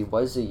there actually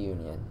was a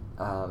union,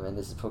 and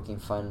this is poking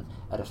fun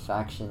at a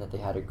faction that they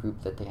had, a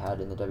group that they had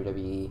in the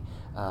WWE.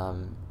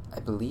 I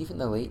believe in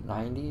the late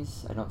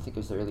 90s. I don't think it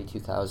was the early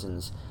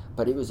 2000s,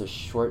 but it was a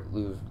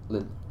short-lived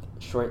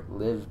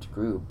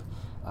group.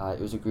 It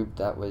was a group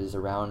that was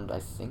around, I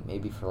think,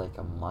 maybe for like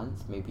a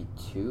month, maybe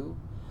two,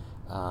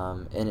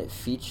 and it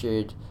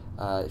featured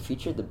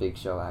the Big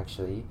Show,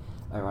 actually,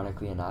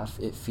 ironically enough.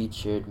 It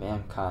featured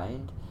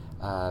Mankind,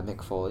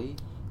 Mick Foley.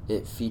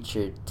 It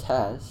featured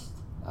Test,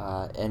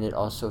 and it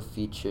also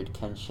featured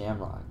Ken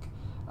Shamrock.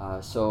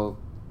 So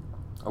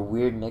a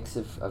weird mix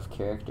of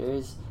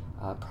characters,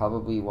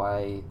 probably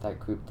why that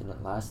group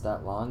didn't last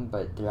that long,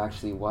 but there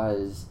actually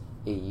was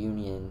a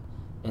union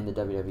in the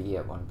WWE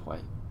at one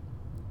point.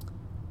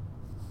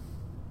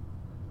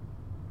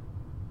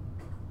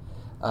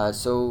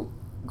 So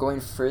going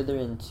further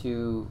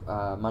into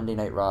Monday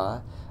Night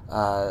Raw,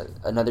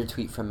 another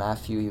tweet from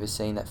Matthew, he was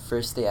saying that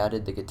first they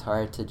added the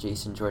guitar to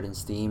Jason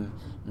Jordan's theme,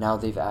 now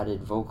they've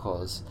added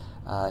vocals.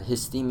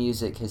 His theme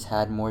music has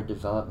had more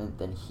development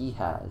than he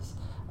has.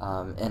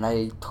 And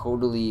I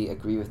totally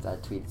agree with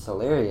that tweet. It's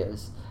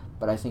hilarious,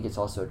 but I think it's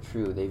also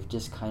true. They've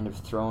just kind of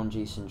thrown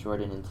Jason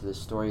Jordan into the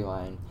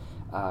storyline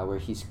where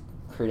he's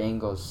Kurt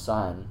Angle's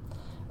son,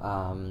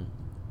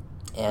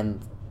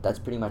 and that's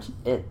pretty much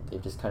it.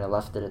 They've just kind of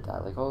left it at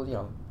that. Like, oh,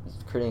 he's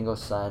Kurt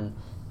Angle's son,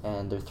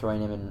 and they're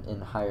throwing him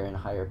in higher and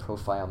higher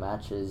profile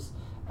matches.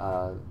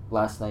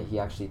 Last night he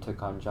actually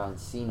took on John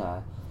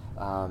Cena.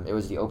 It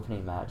was the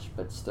opening match,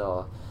 but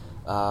still,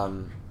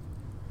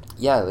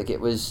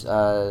 it was...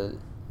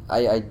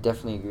 I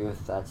definitely agree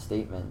with that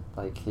statement.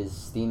 Like,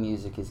 his theme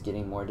music is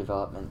getting more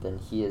development than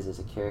he is as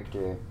a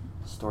character,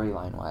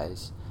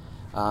 storyline-wise.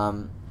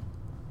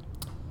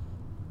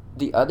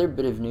 The other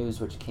bit of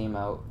news which came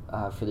out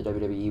for the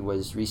WWE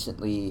was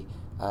recently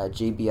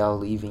JBL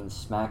leaving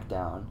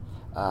SmackDown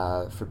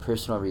for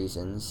personal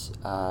reasons,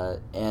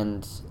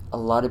 and a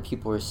lot of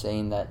people were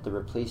saying that the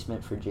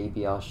replacement for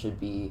JBL should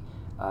be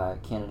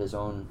Canada's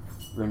own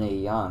Renee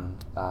Young.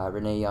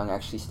 Renee Young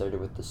actually started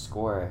with The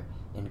Score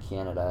in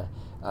Canada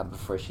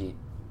before she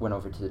went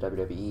over to the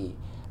WWE.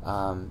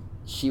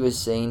 She was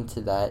saying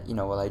to that,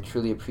 while I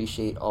truly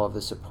appreciate all of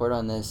the support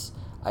on this,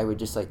 I would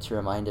just like to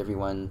remind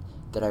everyone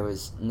that I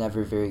was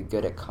never very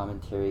good at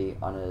commentary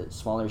on a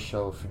smaller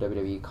show for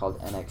WWE called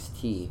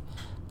NXT.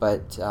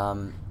 But,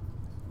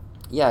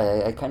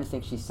 I kind of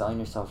think she's selling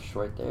herself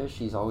short there.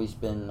 She's always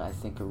been, I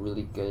think, a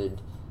really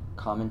good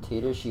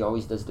commentator. She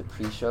always does the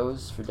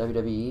pre-shows for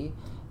WWE,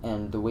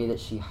 and the way that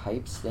she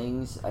hypes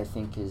things, I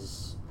think,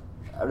 is,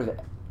 out of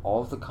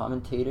all of the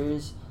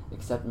commentators,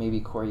 except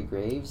maybe Corey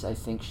Graves, I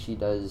think she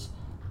does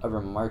a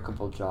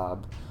remarkable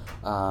job.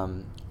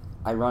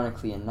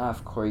 Ironically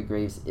enough, Corey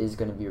Graves is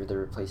going to be the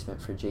replacement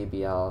for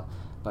JBL,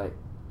 but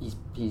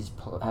he's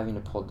having to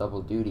pull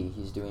double duty.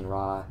 He's doing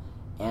Raw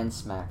and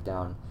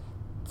SmackDown.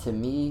 To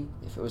me,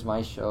 if it was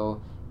my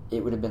show,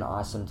 it would have been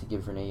awesome to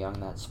give Renee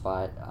Young that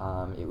spot.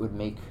 It would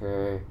make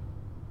her,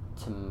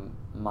 to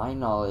my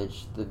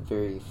knowledge, the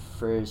very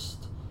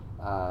first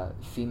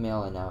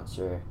female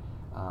announcer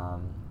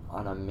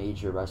on a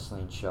major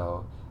wrestling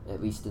show, at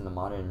least in the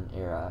modern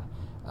era.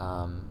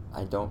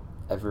 I don't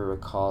ever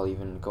recall,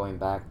 even going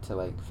back to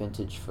like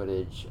vintage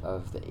footage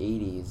of the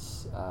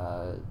 80s,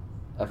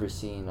 ever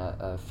seeing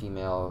a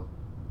female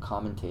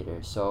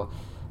commentator. So,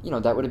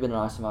 that would have been an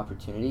awesome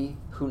opportunity.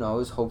 Who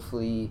knows?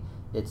 Hopefully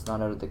it's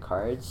not out of the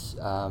cards.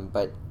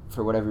 But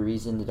for whatever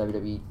reason, the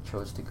WWE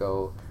chose to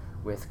go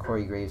with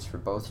Corey Graves for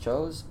both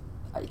shows.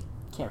 I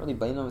can't really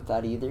blame them with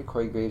that either.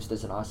 Corey Graves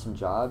does an awesome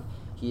job.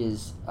 He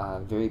is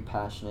very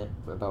passionate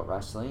about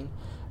wrestling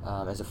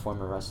as a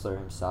former wrestler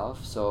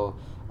himself. So,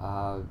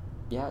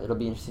 it'll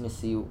be interesting to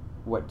see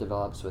what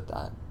develops with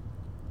that.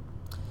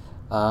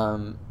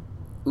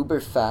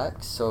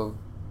 Uberfax, so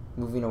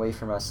moving away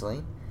from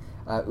wrestling,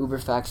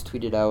 Uberfax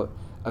tweeted out,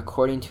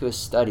 according to a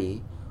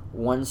study,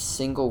 one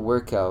single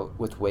workout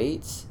with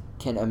weights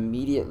can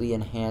immediately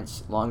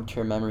enhance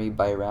long-term memory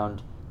by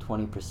around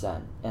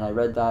 20%. And I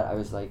read that, I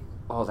was like,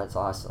 oh, that's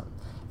awesome.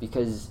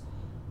 Because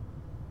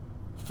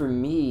for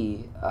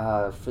me,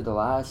 for the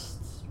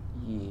last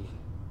 2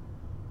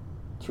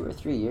 or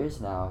 3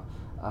 years now,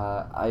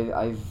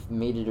 I've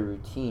made it a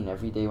routine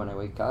every day when I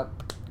wake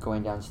up,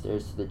 going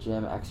downstairs to the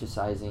gym,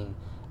 exercising.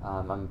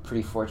 I'm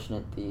pretty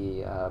fortunate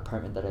the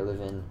apartment that I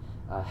live in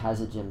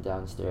has a gym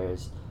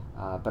downstairs,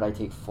 but I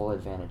take full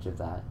advantage of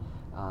that.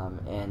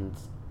 And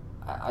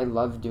I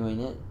love doing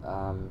it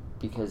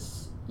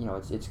because,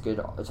 it's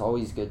good. It's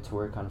always good to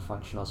work on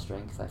functional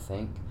strength, I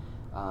think.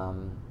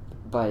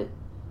 But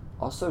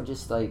also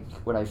just like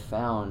what I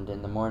found,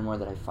 and the more and more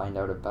that I find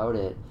out about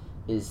it,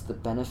 is the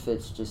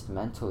benefits just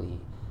mentally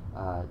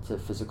to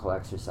physical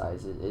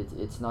exercise.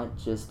 It's not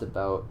just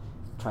about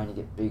trying to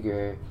get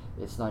bigger.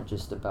 It's not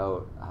just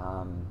about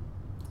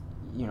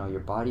your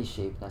body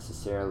shape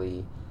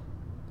necessarily.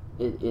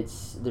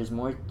 There's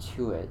more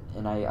to it,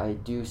 and I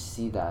do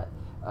see that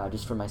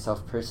just for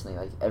myself personally.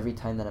 Like, every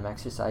time that I'm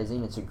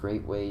exercising, it's a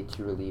great way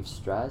to relieve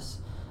stress,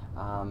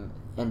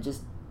 and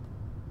just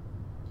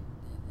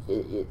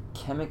it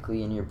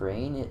chemically in your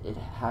brain, it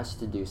has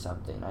to do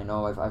something. I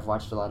know I've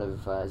watched a lot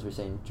of, as we're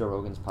saying, Joe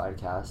Rogan's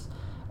podcast,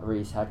 where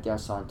he's had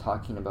guests on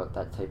talking about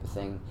that type of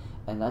thing,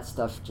 and that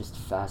stuff just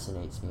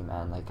fascinates me,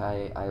 man. Like,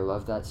 I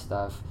love that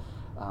stuff,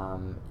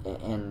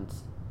 and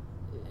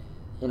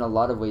in a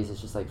lot of ways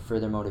it's just like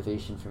further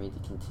motivation for me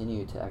to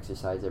continue to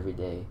exercise every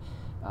day,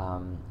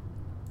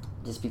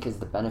 just because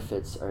the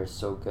benefits are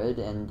so good,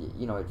 and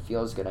it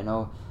feels good. I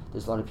know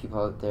there's a lot of people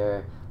out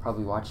there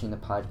probably watching the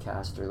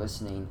podcast or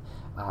listening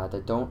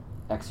that don't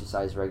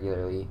exercise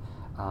regularly.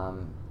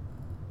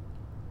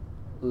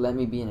 Let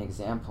me be an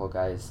example,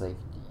 guys. Like,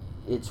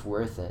 it's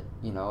worth it.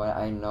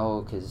 I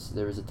know, because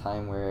there was a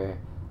time where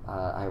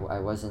I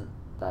wasn't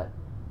that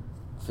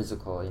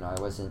physical. I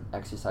wasn't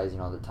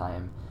exercising all the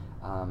time,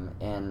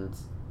 and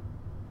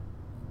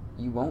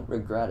you won't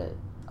regret it.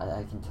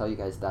 I can tell you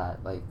guys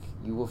that. Like,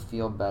 you will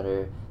feel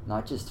better,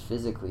 not just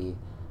physically,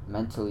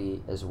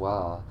 mentally as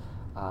well,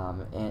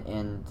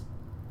 and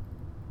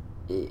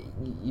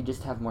you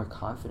just have more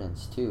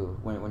confidence too.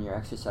 When you're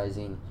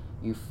exercising,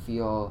 you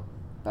feel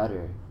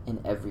better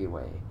in every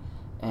way.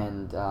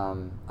 And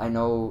I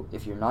know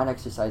if you're not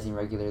exercising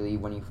regularly,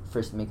 when you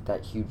first make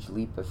that huge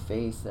leap of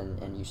faith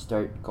and you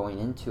start going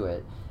into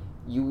it,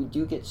 you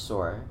do get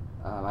sore.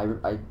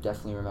 I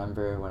definitely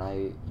remember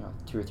when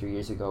 2 or 3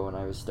 years ago, when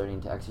I was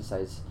starting to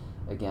exercise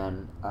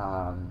again,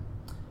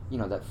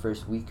 that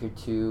first week or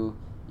two,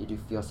 you do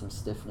feel some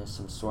stiffness,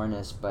 some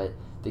soreness, but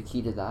the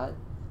key to that,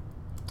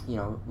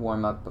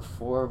 warm up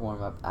before,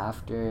 warm up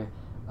after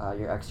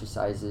your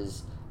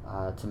exercises,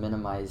 to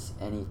minimize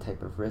any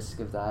type of risk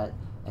of that,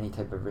 any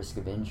type of risk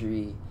of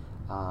injury.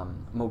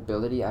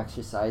 Mobility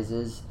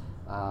exercises,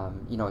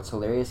 it's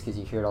hilarious because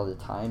you hear it all the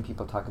time.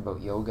 People talk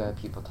about yoga,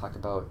 people talk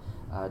about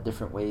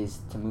different ways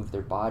to move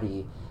their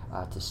body,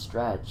 to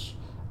stretch.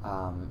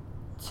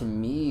 To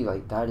me,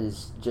 like, that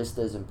is just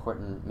as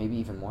important, maybe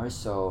even more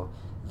so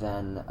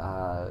than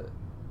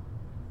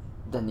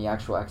the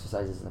actual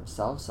exercises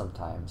themselves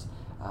sometimes.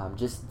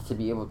 Just to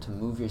be able to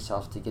move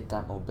yourself, to get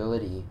that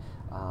mobility,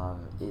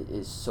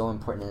 is so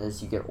important. And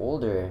as you get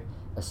older,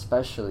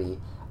 especially,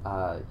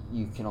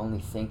 you can only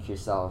thank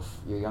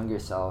yourself, your younger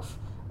self,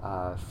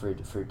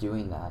 for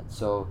doing that.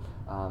 So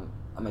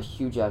I'm a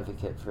huge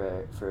advocate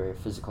for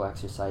physical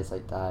exercise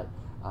like that.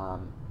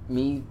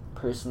 Me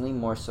personally,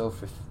 more so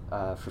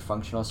for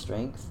functional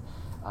strength.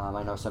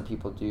 I know some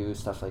people do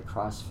stuff like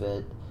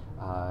CrossFit,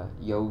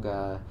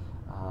 yoga,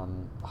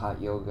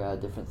 hot yoga,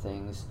 different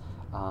things.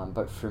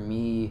 But for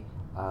me,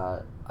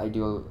 I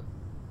do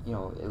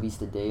at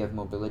least a day of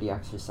mobility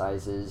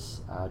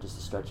exercises, just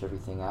to stretch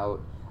everything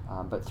out.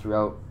 But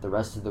throughout the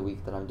rest of the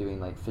week that I'm doing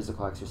like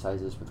physical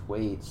exercises with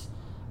weights,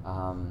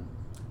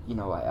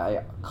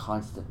 I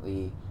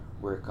constantly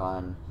work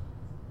on,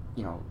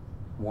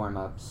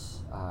 warm-ups,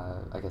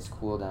 I guess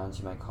cool downs,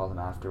 you might call them,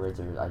 afterwards,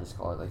 or I just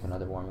call it like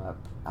another warm-up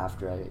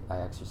after I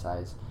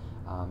exercise,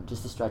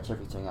 just to stretch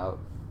everything out,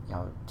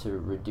 to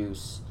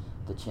reduce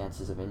the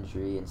chances of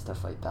injury and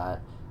stuff like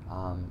that.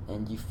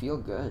 And you feel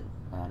good,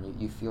 man.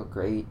 You feel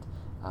great.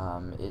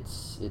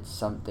 It's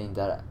something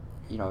that,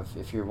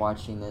 if you're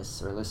watching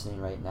this or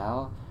listening right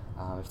now,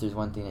 if there's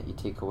one thing that you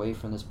take away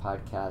from this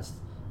podcast,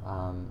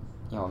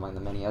 among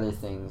the many other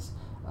things,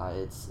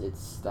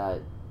 it's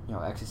that,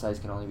 exercise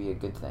can only be a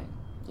good thing,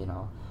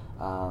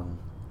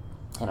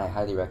 and I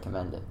highly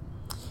recommend it.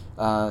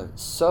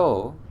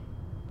 So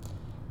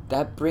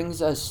that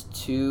brings us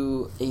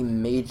to a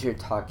major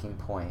talking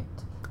point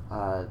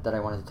that I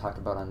wanted to talk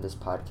about on this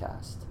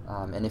podcast.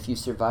 And if you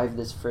survived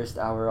this first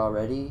hour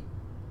already,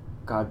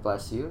 God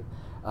bless you.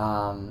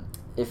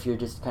 If you're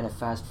just kind of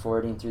fast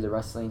forwarding through the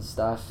wrestling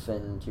stuff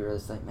and you're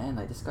just like, man,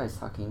 like, this guy's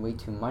talking way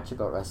too much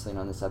about wrestling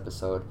on this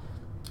episode,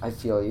 I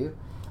feel you.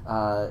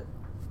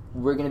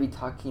 We're going to be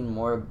talking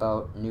more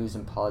about news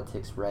and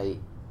politics right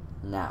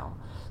now.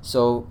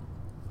 So,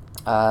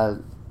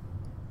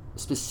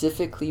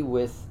 specifically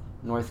with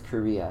North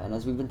Korea, and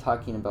as we've been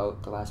talking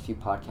about the last few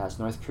podcasts,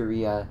 North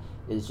Korea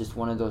is just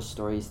one of those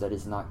stories that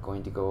is not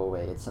going to go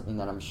away. It's something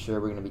that I'm sure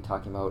we're going to be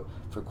talking about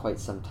for quite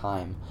some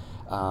time.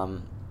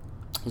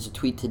 There's a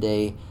tweet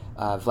today,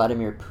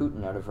 Vladimir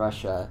Putin out of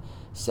Russia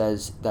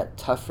says that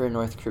tougher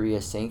North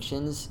Korea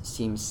sanctions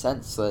seem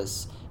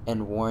senseless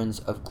and warns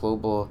of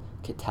global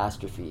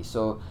catastrophe.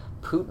 So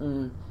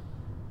Putin,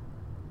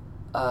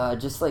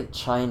 just like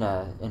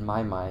China in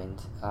my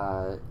mind,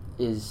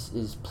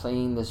 is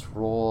playing this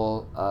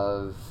role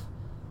of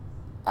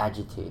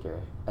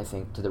agitator, I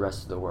think, to the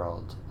rest of the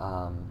world.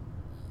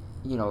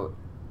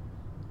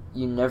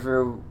 You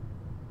never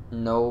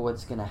know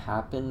what's going to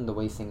happen, the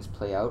way things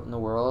play out in the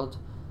world.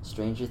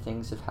 Stranger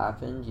things have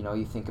happened.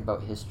 You think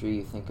about history,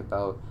 you think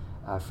about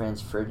Franz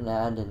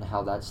Ferdinand and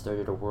how that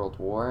started a world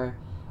war.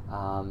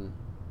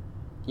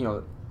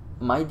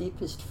 My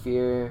deepest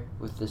fear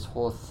with this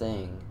whole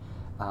thing,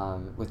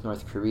 with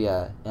North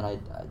Korea, and I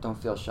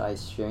don't feel shy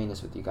sharing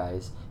this with you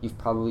guys. You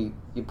probably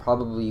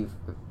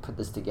put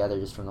this together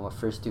just from the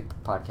first two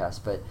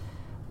podcasts, but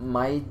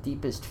my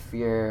deepest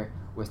fear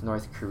with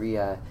North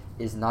Korea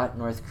is not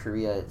North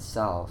Korea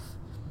itself.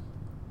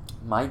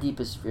 My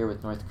deepest fear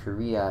with North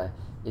Korea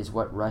is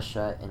what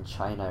Russia and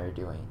China are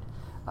doing.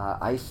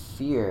 I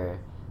fear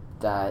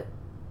that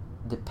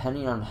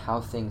depending on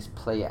how things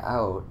play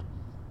out,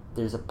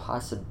 there's a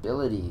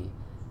possibility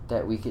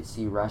that we could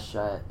see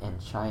Russia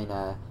and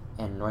China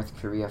and North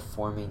Korea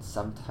forming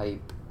some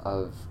type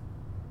of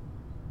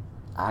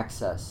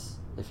axis,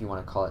 if you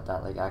want to call it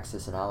that, like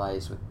Axis and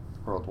Allies with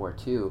World War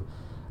II.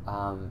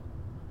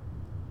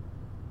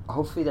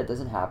 Hopefully that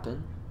doesn't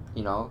happen,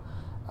 you know.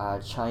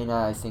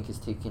 China, I think, is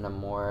taking a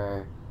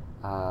more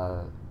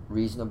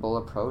reasonable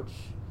approach.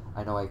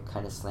 I know I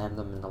kind of slammed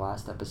them in the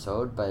last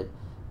episode, but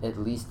at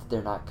least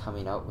they're not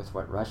coming out with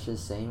what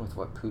Russia's saying, with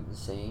what Putin's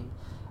saying,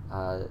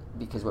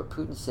 because what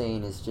Putin's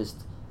saying is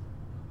just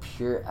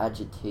pure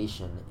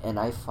agitation, and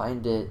I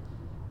find it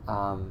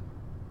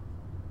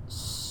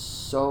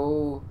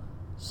so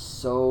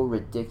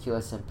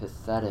ridiculous and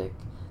pathetic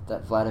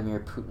that Vladimir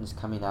Putin's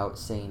coming out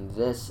saying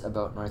this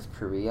about North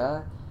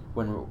Korea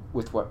when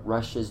with what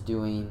Russia's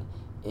doing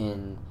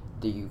in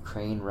the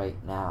Ukraine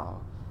right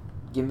now.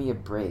 Give me a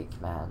break,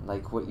 man.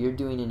 Like, what you're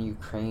doing in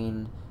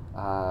Ukraine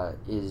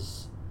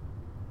is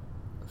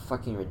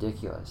fucking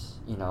ridiculous,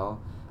 you know,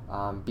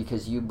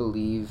 because you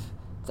believe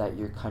that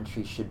your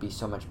country should be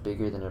so much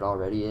bigger than it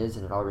already is,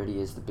 and it already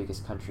is the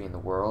biggest country in the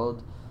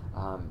world,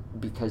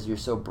 because you're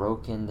so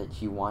broken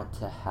that you want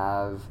to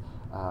have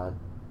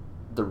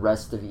the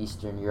rest of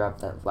Eastern Europe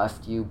that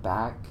left you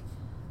back.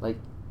 Like,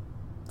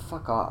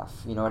 fuck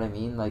off, you know what I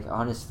mean? Like,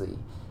 honestly,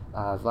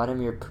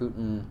 Vladimir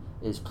Putin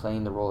is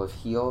playing the role of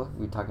heel.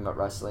 We were talking about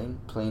wrestling,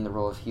 playing the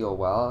role of heel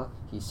well.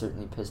 He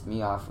certainly pissed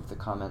me off with a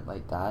comment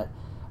like that.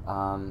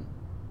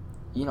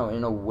 You know,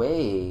 in a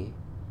way,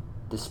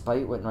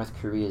 despite what North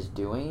Korea is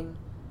doing,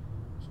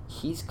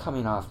 he's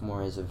coming off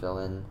more as a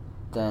villain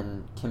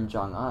than Kim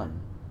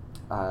Jong-un.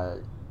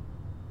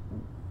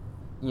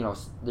 You know,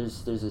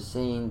 there's a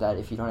saying that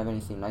if you don't have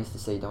anything nice to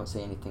say, don't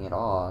say anything at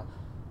all.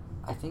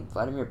 I think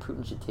Vladimir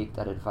Putin should take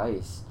that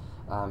advice,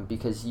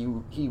 because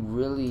he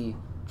really,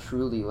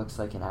 truly looks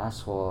like an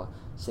asshole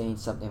saying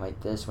something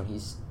like this when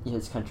his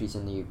country's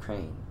in the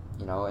Ukraine,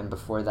 you know. And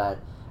before that,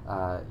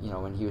 you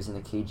know, when he was in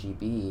the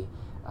KGB,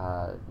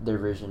 their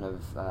version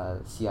of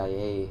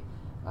CIA,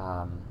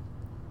 or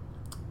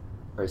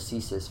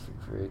CSIS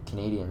for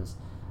Canadians,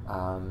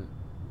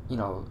 you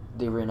know,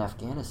 they were in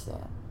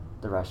Afghanistan,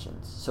 the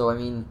Russians. So, I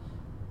mean,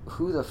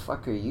 who the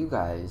fuck are you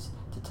guys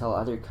to tell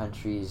other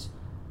countries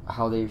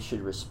how they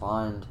should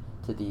respond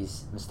to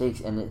these mistakes?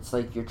 And it's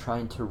like you're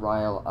trying to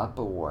rile up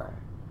a war.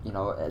 You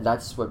know,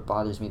 that's what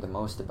bothers me the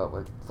most about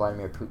what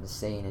Vladimir Putin's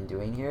saying and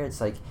doing here. It's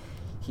like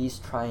he's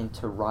trying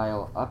to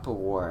rile up a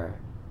war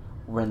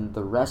when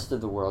the rest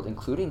of the world,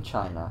 including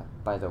China,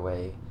 by the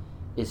way,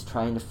 is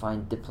trying to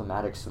find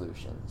diplomatic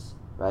solutions,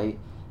 right?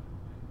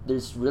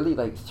 There's really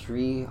like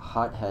three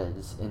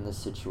hotheads in this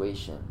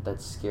situation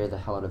that scare the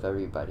hell out of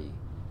everybody.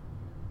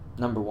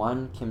 Number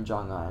one, Kim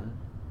Jong-un.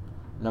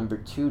 Number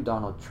two,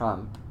 Donald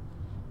Trump.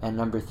 And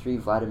number three,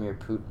 Vladimir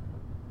Putin,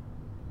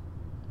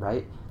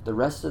 right? The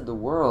rest of the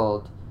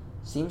world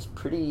seems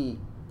pretty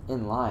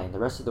in line. The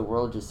rest of the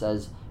world just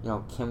says, you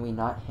know, can we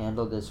not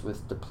handle this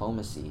with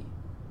diplomacy,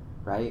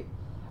 right?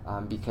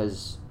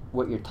 Because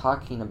what you're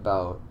talking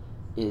about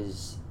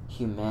is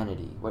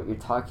humanity. What you're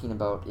talking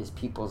about is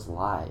people's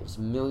lives,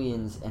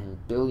 millions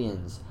and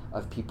billions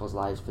of people's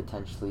lives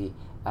potentially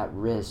at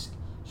risk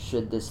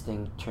should this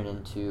thing turn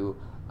into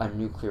a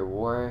nuclear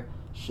war,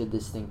 should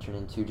this thing turn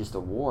into just a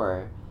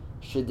war,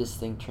 should this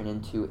thing turn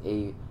into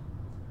a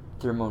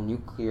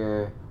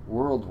thermonuclear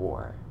world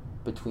war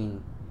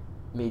between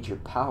major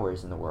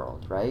powers in the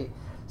world, right?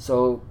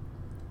 So,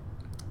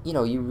 you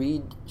know, you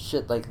read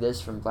shit like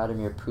this from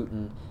Vladimir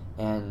Putin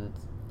and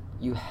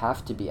you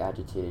have to be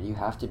agitated, you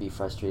have to be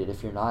frustrated.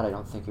 If you're not, I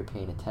don't think you're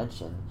paying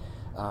attention.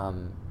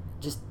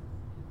 Just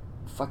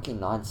fucking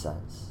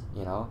nonsense,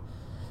 you know?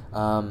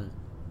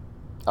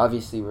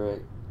 Obviously,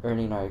 we're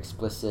earning our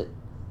explicit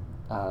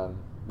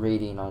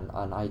rating on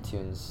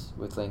iTunes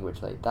with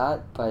language like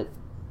that, but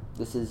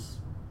this is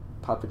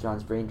Papa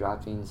John's Brain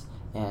Droppings,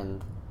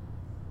 and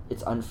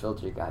it's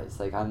unfiltered, guys.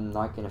 Like, I'm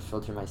not going to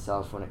filter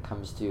myself when it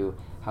comes to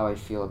how I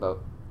feel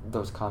about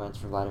those comments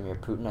from Vladimir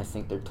Putin. I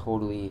think they're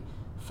totally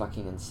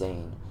fucking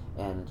insane.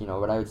 And, you know,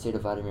 what I would say to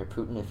Vladimir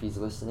Putin, if he's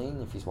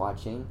listening, if he's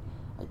watching,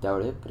 I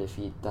doubt it, but if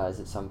he does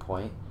at some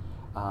point,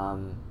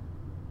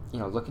 you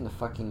know, look in the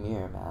fucking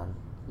mirror, man.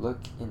 Look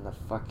in the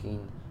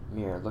fucking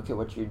mirror. Look at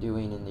what you're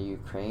doing in the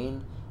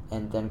Ukraine,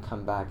 and then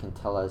come back and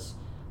tell us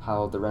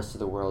how the rest of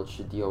the world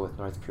should deal with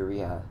North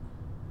Korea.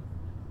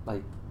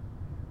 Like,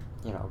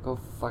 you know, go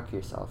fuck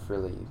yourself,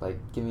 really. Like,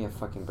 give me a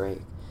fucking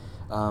break.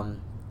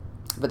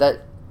 But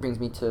that brings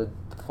me to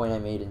the point I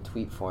made in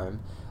tweet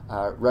form.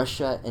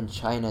 Russia and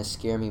China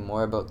scare me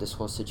more about this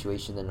whole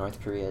situation than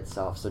North Korea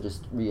itself. So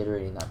just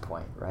reiterating that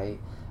point, right?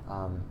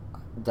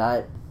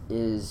 That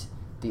is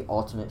the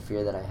ultimate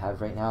fear that I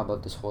have right now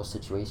about this whole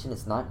situation.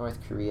 It's not North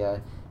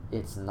Korea.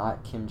 It's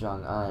not Kim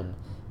Jong-un.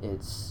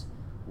 It's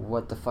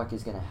what the fuck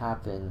is going to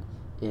happen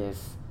if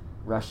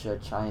Russia,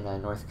 China,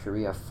 and North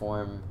Korea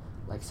form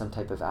like some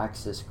type of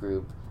axis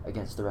group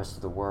against the rest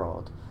of the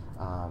world.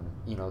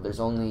 You know, there's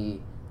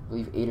only, I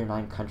believe, 8 or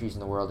 9 countries in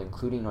the world,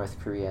 including North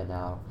Korea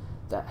now,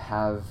 that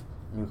have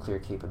nuclear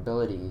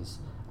capabilities.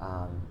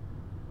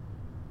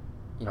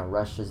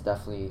 Russia's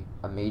definitely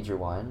a major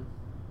one.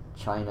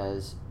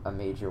 China's a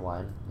major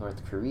one.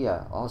 North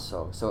Korea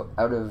also. So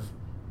out of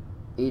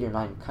 8 or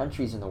 9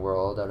 countries in the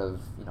world, out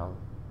of,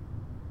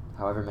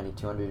 however many,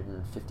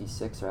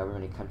 256 or however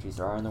many countries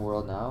there are in the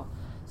world now,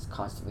 it's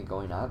constantly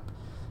going up.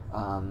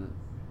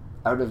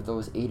 Out of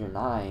those 8 or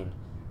 9,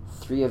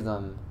 3 of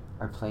them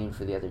are playing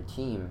for the other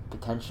team,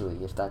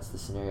 potentially, if that's the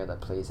scenario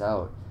that plays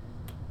out.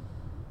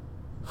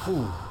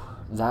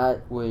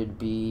 That would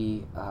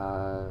be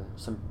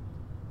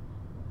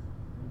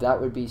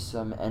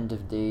some end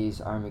of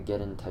days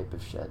Armageddon type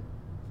of shit.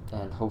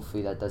 And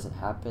hopefully that doesn't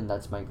happen.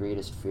 That's my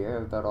greatest fear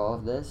about all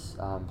of this.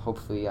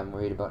 Hopefully I'm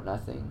worried about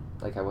nothing,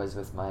 like I was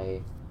with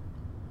my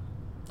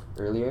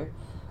earlier.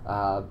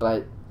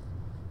 But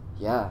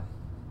yeah,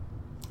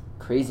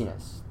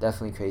 craziness.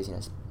 Definitely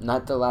craziness.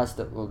 Not the last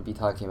that we'll be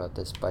talking about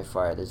this by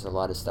far. There's a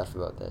lot of stuff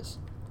about this.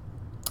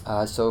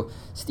 So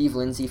Steve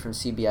Lindsay from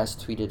CBS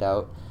tweeted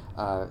out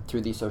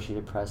through the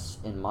Associated Press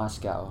in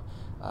Moscow,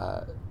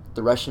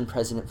 the Russian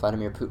President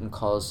Vladimir Putin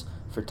calls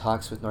for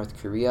talks with North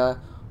Korea,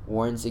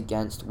 warns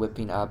against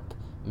whipping up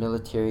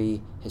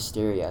military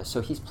hysteria.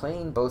 So he's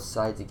playing both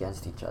sides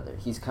against each other.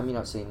 He's coming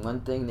out saying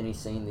one thing, then he's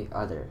saying the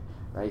other,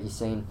 right? He's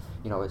saying,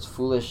 it's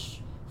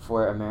foolish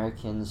for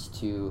Americans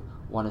to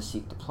want to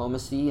seek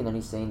diplomacy, and then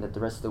he's saying that the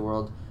rest of the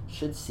world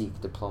should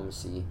seek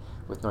diplomacy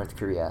with North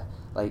Korea.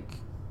 Like,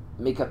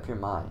 make up your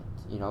mind,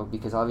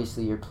 because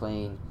obviously you're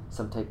playing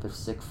some type of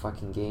sick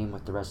fucking game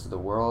with the rest of the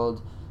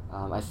world.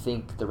 I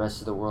think the rest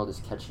of the world is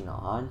catching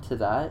on to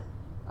that.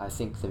 I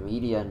think the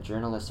media and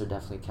journalists are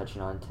definitely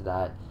catching on to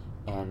that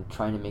and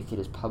trying to make it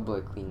as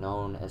publicly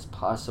known as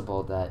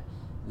possible that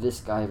this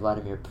guy,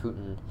 Vladimir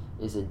Putin,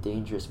 is a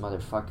dangerous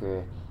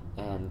motherfucker,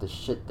 and the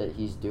shit that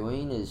he's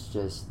doing is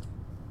just,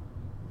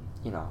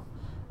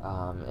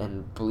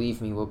 and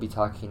believe me, we'll be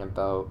talking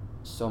about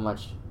so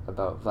much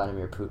about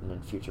Vladimir Putin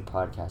in future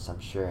podcasts, I'm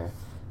sure.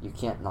 You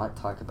can't not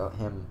talk about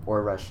him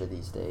or Russia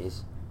these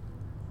days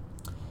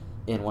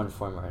in one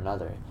form or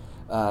another.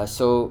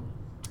 So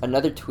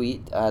another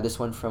tweet, this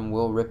one from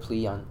Will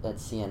Ripley at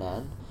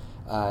CNN.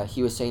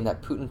 He was saying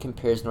that Putin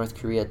compares North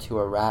Korea to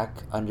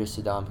Iraq under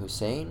Saddam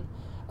Hussein.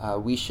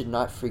 We should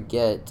not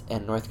forget,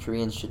 and North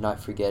Koreans should not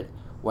forget,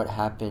 what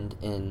happened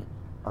in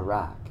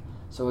Iraq.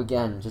 So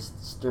again,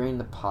 just stirring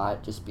the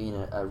pot, just being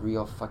a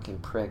real fucking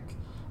prick,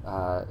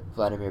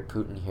 Vladimir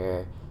Putin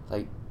here.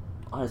 Like,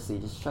 honestly,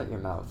 just shut your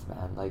mouth,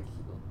 man. Like,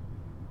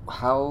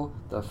 how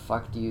the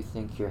fuck do you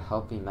think you're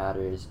helping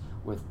matters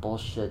with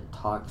bullshit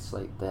talks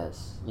like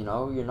this?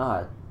 You're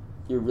not.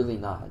 You're really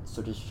not.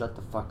 So just shut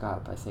the fuck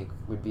up, I think,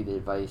 would be the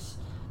advice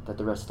that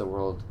the rest of the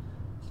world,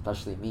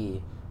 especially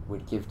me,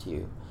 would give to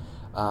you.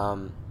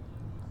 And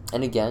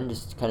again,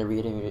 just kind of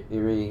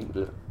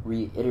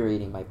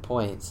reiterating my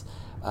points.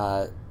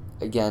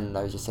 Again,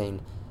 I was just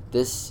saying,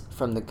 this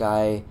from the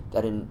guy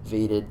that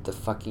invaded the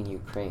fucking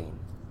Ukraine.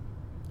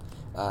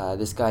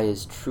 This guy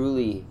is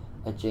truly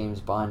a James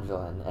Bond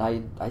villain.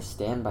 And I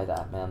stand by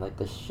that, man. Like,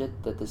 the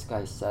shit that this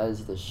guy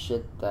says, the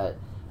shit that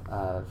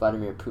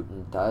Vladimir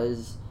Putin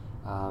does,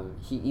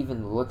 he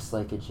even looks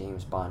like a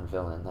James Bond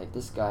villain. Like,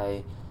 this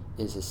guy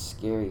is a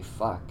scary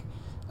fuck.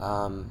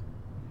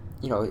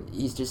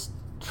 He's just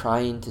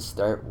trying to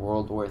start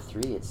World War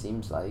III, it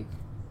seems like.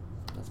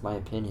 That's my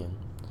opinion.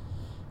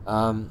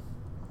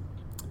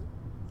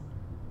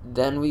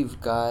 Then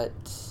we've got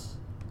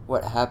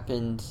what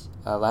happened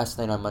last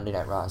night on Monday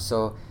Night Raw.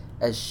 So,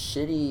 as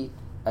shitty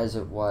as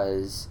it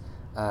was,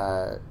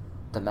 the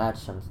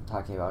match I'm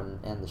talking about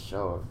and the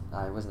show,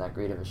 it wasn't that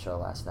great of a show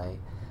last night.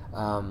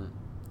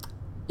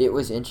 It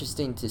was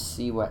interesting to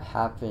see what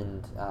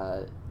happened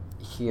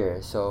here.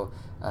 So,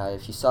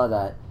 if you saw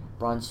that,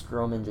 Braun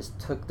Strowman just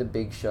took the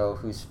Big Show,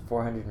 who's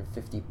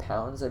 450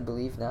 pounds, I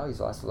believe now. He's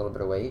lost a little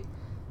bit of weight.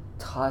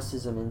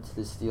 Tosses him into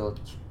the steel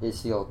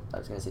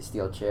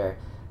chair.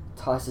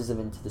 Tosses him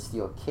into the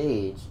steel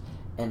cage,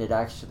 and it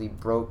actually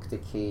broke the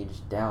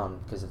cage down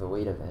because of the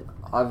weight of it.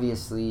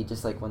 Obviously,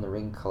 just like when the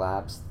ring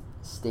collapsed,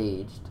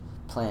 staged,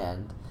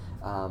 planned,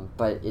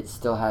 but it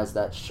still has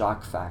that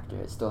shock factor.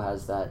 It still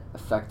has that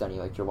effect on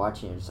you. Like, you're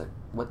watching, you're just like,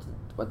 what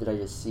did I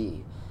just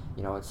see?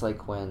 It's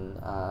like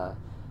when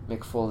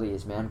Mick Foley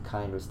as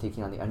Mankind was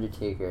taking on The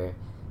Undertaker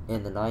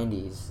in the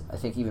 90s. I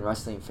think even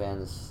wrestling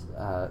fans,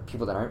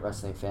 people that aren't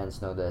wrestling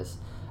fans know this.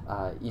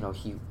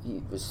 He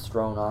was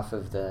thrown off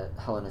of the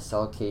Hell in a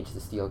Cell cage, the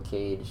steel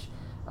cage,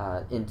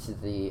 into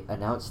the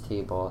announce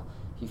table.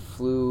 He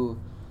flew,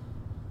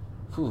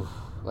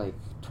 like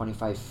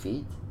 25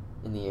 feet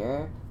in the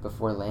air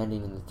before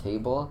landing in the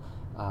table.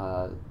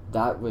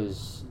 That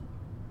was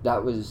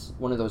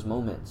one of those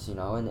moments,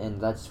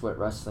 and that's what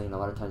wrestling a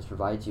lot of times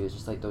provides you, is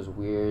just like those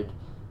weird,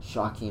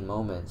 shocking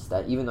moments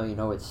that even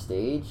though it's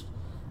staged,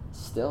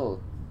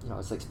 still,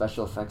 it's like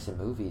special effects in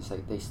movies.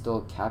 Like, they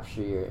still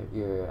capture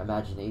your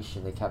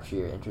imagination. They capture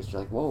your interest.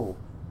 You're like, whoa,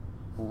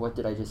 what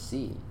did I just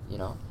see?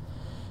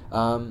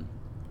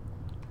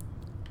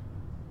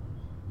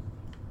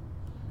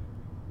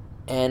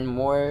 And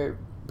more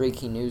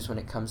breaking news when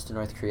it comes to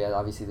North Korea.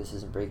 Obviously, this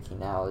isn't breaking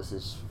now. This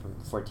is from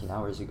 14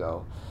 hours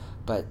ago.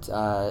 But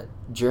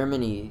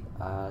Germany's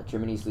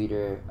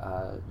leader,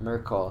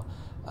 Merkel,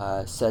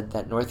 said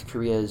that North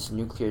Korea's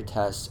nuclear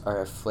tests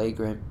are a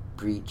flagrant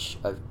breach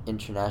of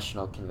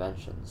international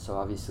conventions. So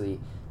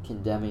obviously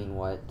condemning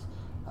what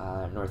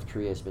North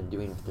Korea has been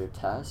doing with their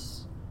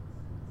tests.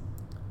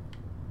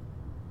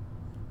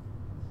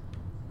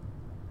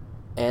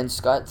 And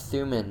Scott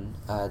Thuman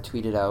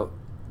tweeted out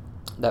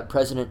that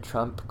President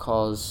Trump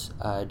calls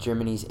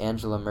Germany's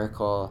Angela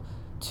Merkel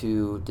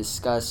to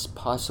discuss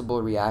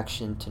possible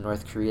reaction to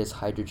North Korea's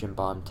hydrogen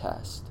bomb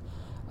test.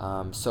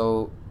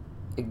 So,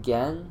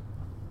 again,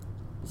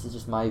 this is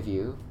just my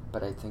view,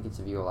 but I think it's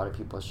a view a lot of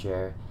people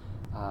share.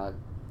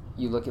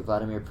 You look at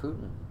Vladimir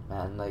Putin,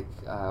 man, like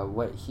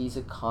what he's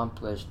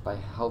accomplished by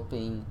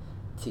helping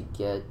to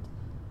get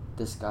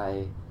this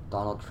guy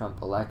Donald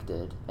Trump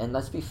elected. And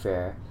let's be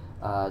fair,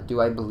 do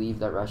I believe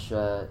that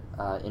Russia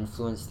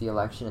influenced the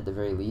election at the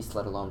very least,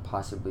 let alone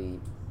possibly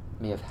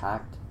may have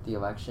hacked the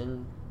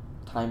election?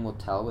 Time will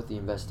tell with the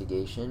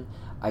investigation.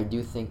 I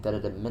do think that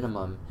at a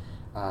minimum,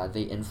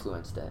 they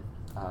influenced it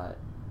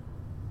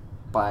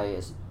by,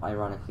 as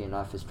ironically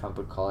enough, as Trump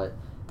would call it,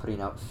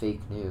 putting out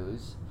fake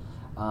news.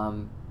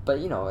 But,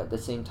 you know, at the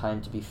same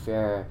time, to be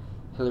fair,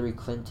 Hillary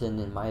Clinton,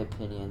 in my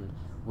opinion,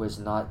 was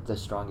not the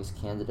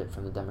strongest candidate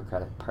from the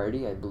Democratic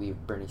Party. I believe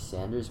Bernie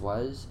Sanders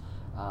was.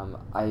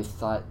 I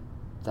thought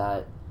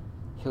that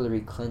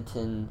Hillary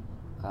Clinton,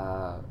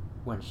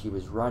 when she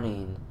was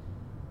running,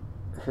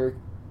 her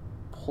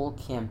whole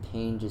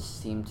campaign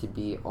just seemed to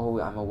be,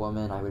 oh, I'm a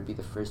woman, I would be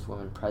the first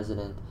woman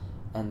president,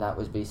 and that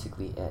was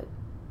basically it.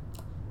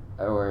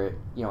 Or,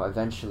 you know,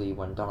 eventually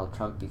when Donald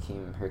Trump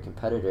became her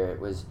competitor, it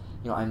was,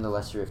 you know, I'm the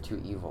lesser of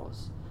two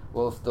evils.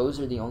 Well, if those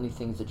are the only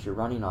things that you're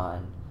running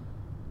on,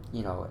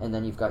 you know, and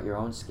then you've got your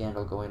own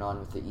scandal going on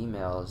with the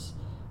emails,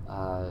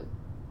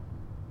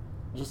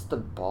 just the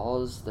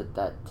balls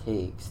that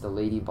takes, the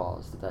lady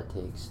balls that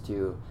takes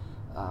to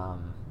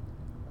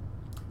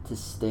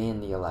stay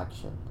in the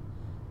election.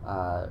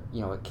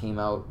 You know, it came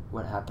out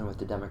what happened with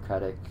the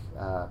Democratic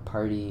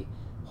Party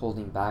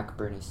holding back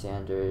Bernie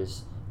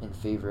Sanders in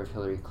favor of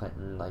Hillary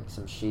Clinton, like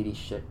some shady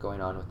shit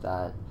going on with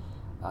that.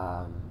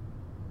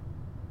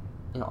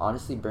 You know,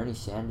 honestly, Bernie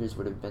Sanders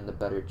would have been the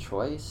better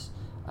choice.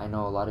 I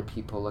know a lot of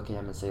people look at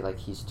him and say, like,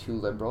 he's too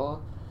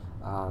liberal.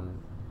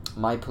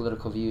 My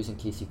political views, in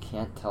case you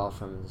can't tell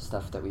from the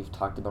stuff that we've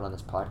talked about on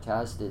this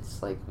podcast,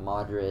 it's like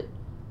moderate,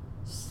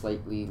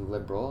 slightly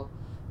liberal.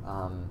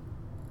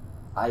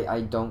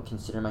 I don't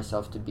consider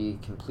myself to be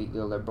completely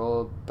a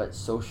liberal, but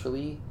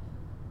socially,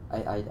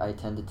 I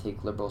tend to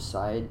take liberal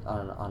side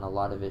on a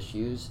lot of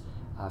issues.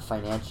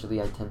 Financially,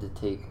 I tend to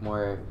take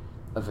more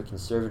of a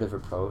conservative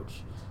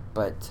approach.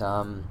 But,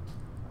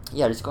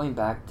 yeah, just going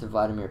back to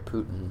Vladimir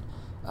Putin,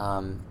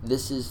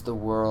 this is the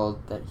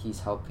world that he's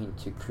helping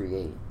to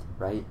create,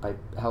 right? By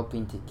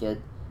helping to get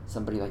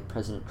somebody like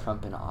President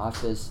Trump in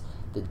office,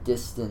 the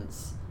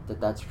distance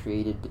that's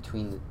created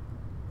between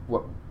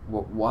what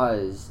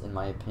was, in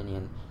my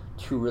opinion,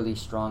 two really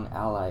strong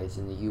allies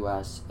in the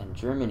U.S. and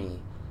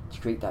Germany, to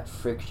create that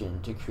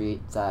friction, to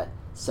create that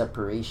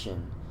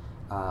separation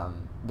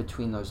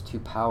between those two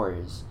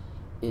powers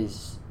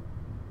is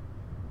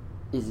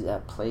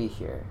at play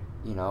here,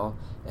 you know?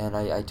 And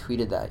I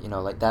tweeted that, you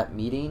know, like that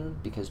meeting,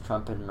 because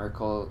Trump and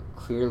Merkel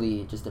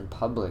clearly, just in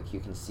public, you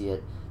can see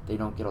it, they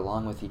don't get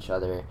along with each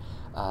other.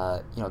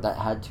 You know, that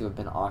had to have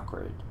been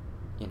awkward,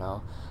 you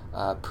know?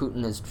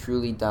 Putin has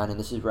truly done, and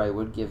this is where I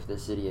would give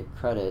this idiot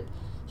credit,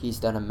 he's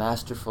done a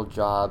masterful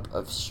job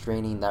of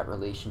straining that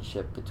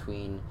relationship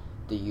between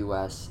the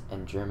U.S.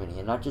 and Germany.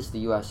 And not just the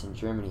U.S. and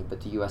Germany,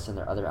 but the U.S. and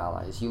their other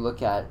allies. You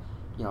look at,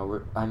 you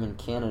know, I'm in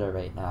Canada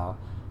right now.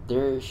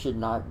 There should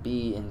not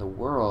be in the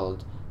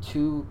world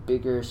two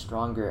bigger,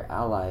 stronger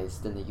allies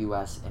than the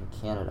U.S. and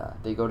Canada.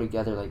 They go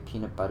together like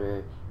peanut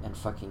butter and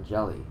fucking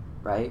jelly,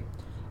 right?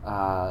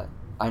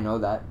 I know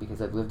that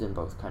because I've lived in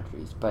both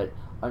countries. But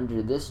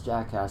under this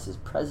jackass's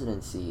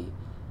presidency,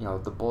 you know,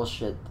 the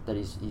bullshit that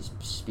he's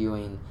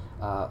spewing,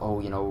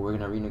 you know, we're going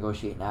to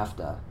renegotiate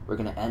NAFTA. We're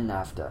going to end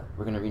NAFTA.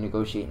 We're going to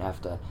renegotiate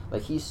NAFTA.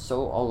 Like, he's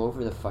so all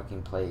over the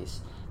fucking place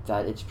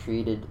that it's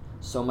created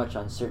so much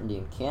uncertainty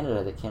in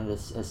Canada that Canada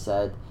has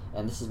said,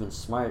 and this has been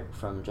smart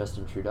from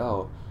Justin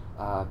Trudeau,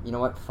 you know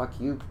what, fuck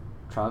you,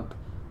 Trump.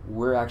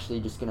 We're actually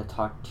just going to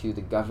talk to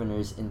the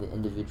governors in the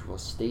individual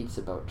states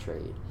about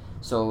trade.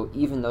 So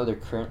even though they're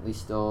currently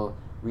still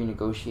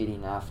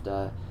renegotiating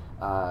NAFTA,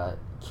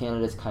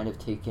 Canada's kind of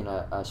taken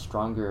a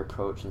stronger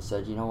approach and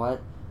said, you know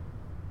what,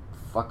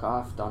 fuck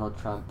off, Donald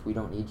Trump. We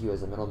don't need you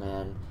as a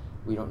middleman.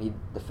 We don't need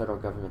the federal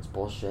government's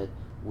bullshit.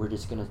 We're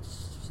just going to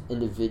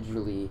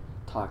individually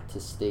talk to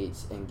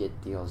states and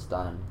get deals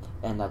done.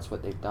 And that's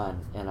what they've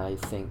done. And I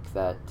think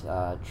that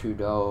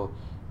Trudeau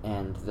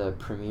and the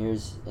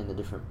premiers in the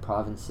different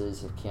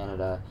provinces of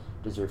Canada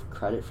deserve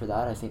credit for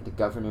that. I think the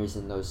governors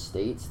in those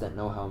states that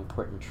know how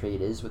important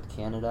trade is with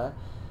Canada,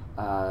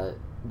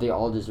 they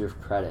all deserve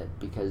credit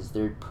because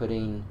they're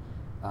putting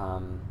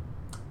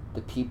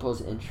the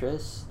people's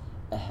interests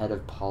ahead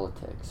of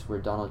politics, where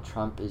Donald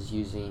Trump is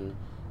using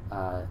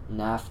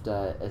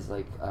NAFTA as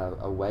like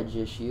a wedge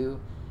issue.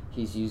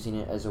 He's using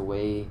it as a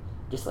way,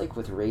 just like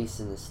with race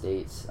in the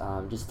States,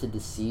 just to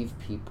deceive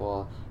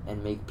people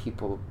and make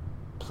people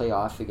play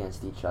off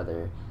against each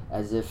other,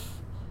 as if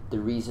the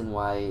reason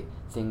why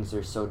things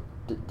are so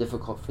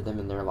difficult for them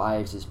in their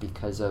lives is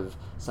because of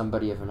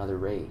somebody of another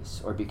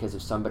race, or because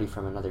of somebody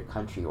from another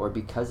country, or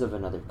because of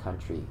another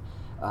country,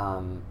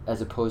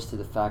 as opposed to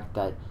the fact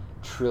that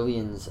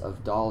trillions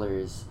of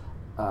dollars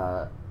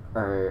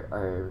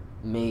are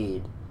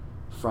made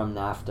from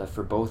NAFTA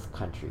for both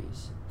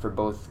countries, for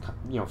both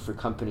for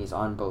companies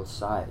on both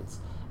sides,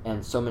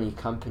 and so many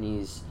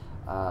companies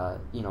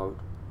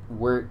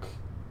work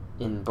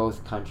in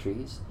both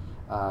countries.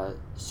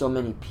 So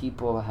many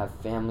people have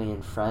family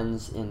and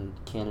friends in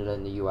Canada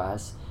and the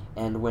U.S.,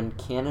 and when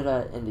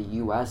Canada and the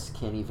U.S.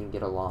 can't even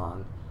get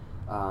along,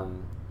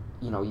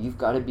 you've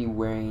got to be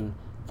wearing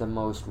the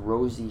most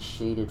rosy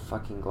shaded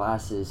fucking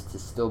glasses to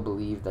still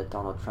believe that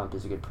Donald Trump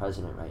is a good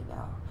president right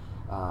now.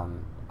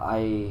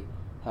 I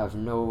have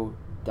no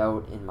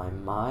doubt in my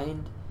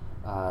mind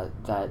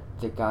that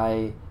the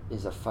guy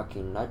is a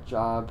fucking nut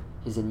job.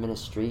 His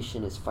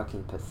administration is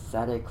fucking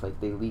pathetic. Like,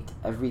 they leaked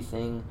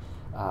everything.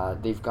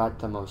 They've got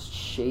the most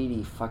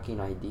shady fucking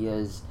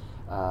ideas,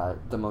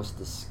 the most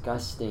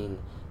disgusting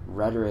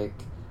rhetoric,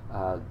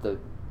 the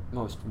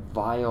most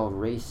vile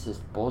racist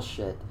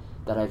bullshit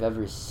that I've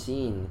ever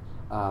seen.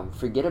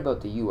 Forget about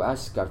the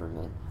U.S.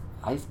 government.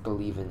 I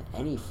believe in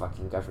any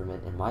fucking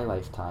government in my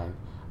lifetime.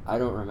 I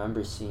don't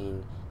remember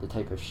seeing the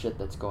type of shit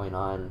that's going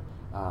on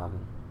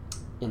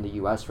in the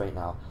U.S. right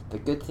now. The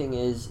good thing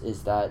is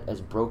that as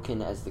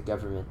broken as the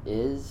government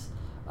is,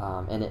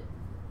 and it,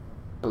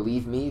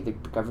 believe me, the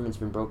government's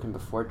been broken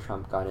before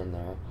Trump got in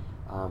there.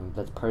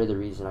 That's part of the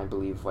reason I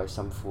believe why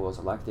some fools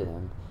elected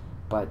him.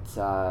 But,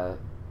 at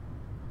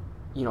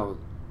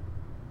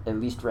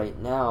least right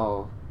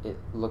now, it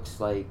looks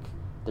like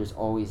there's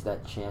always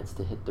that chance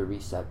to hit the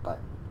reset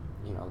button.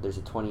 There's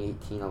a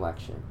 2018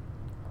 election.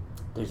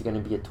 There's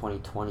going to be a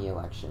 2020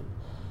 election.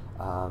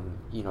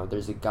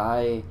 There's a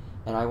guy,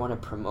 and I want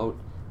to promote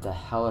the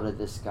hell out of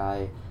this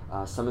guy.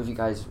 Some of you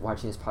guys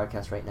watching this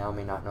podcast right now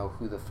may not know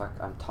who the fuck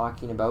I'm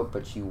talking about,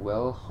 but you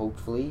will,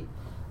 hopefully.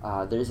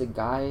 There's a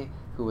guy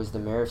who was the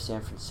mayor of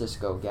San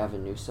Francisco,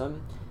 Gavin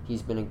Newsom.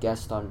 He's been a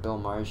guest on Bill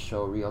Maher's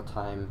show, Real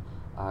Time,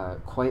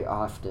 quite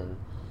often.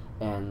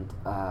 And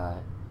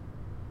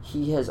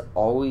he has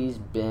always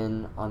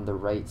been on the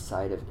right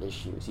side of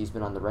issues. He's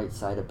been on the right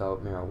side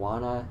about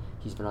marijuana.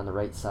 He's been on the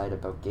right side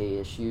about gay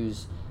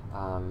issues.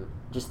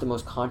 Just the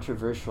most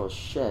controversial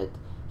shit,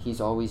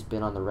 he's always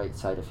been on the right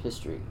side of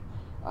history.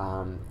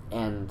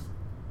 And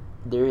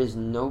there is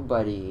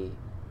nobody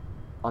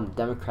on the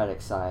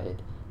Democratic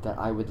side that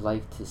I would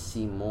like to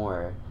see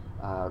more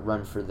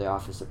run for the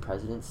office of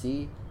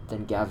presidency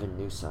than Gavin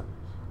Newsom.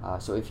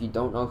 So if you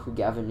don't know who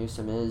Gavin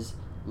Newsom is,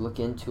 look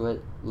into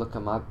it, look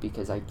him up,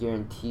 because I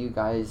guarantee you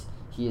guys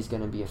he is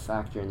going to be a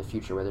factor in the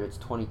future, whether it's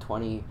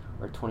 2020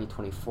 or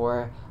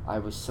 2024. I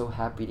was so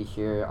happy to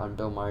hear on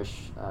Bill Maher's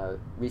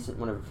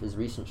one of his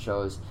recent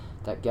shows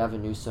that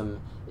Gavin Newsom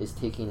is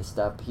taking a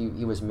step. He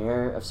was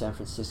mayor of San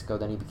Francisco,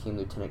 then he became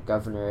lieutenant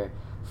governor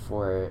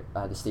for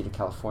the state of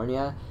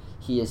California.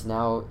 He is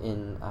now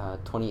in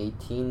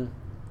 2018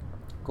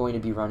 going to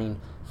be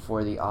running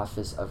for the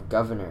office of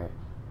governor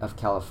of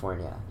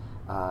California,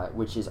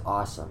 which is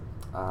awesome.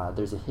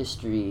 There's a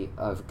history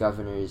of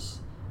governors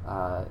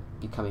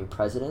becoming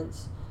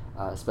presidents,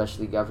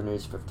 especially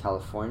governors of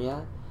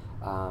California,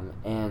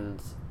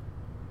 and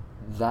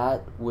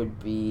that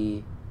would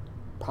be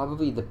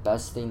probably the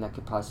best thing that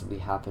could possibly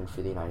happen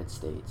for the United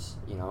States.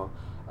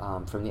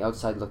 From the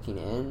outside looking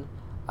in,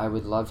 I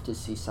would love to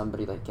see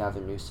somebody like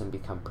Gavin Newsom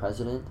become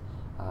president.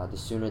 The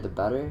sooner the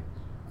better,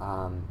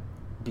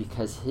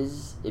 because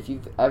if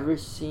you've ever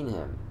seen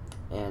him,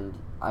 and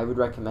I would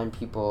recommend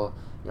people,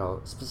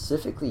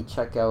 specifically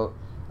check out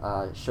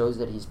shows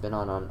that he's been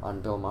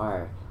on Bill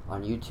Maher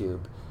on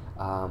YouTube.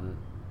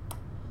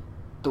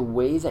 The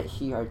way that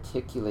he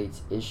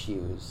articulates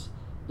issues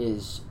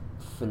is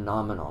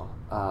phenomenal.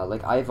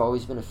 I've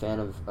always been a fan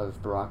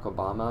of Barack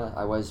Obama.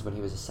 I was when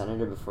he was a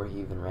senator before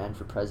he even ran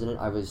for president.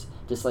 I was,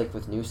 just like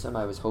with Newsom,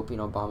 I was hoping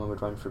Obama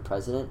would run for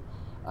president,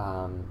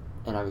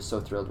 and I was so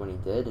thrilled when he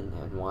did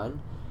and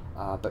won.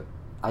 But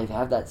I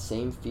have that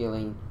same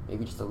feeling,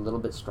 maybe just a little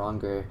bit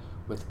stronger,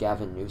 with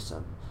Gavin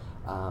Newsom.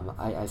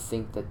 I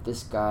think that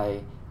this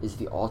guy is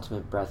the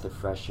ultimate breath of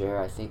fresh air.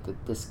 I think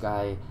that this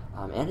guy,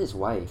 and his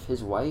wife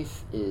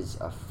is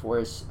a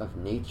force of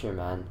nature,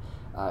 man,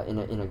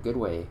 in a good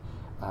way.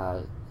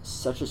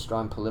 Such a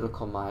strong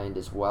political mind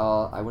as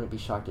well. I wouldn't be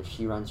shocked if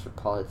she runs for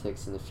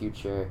politics in the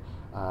future,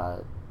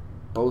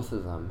 both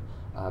of them,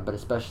 but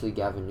especially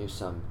Gavin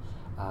Newsom.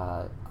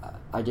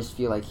 I just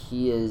feel like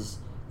he is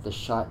the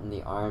shot in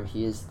the arm.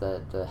 He is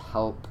the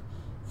help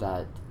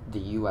that the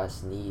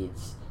U.S.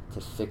 needs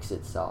to fix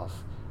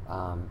itself,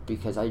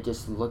 because I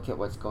just look at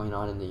what's going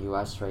on in the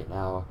U.S. right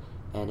now,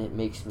 and it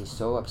makes me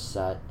so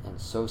upset and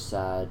so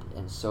sad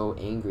and so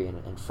angry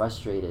and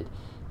frustrated,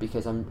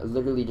 because I'm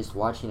literally just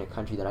watching a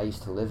country that I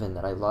used to live in,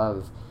 that I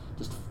love,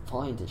 just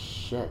falling to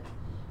shit.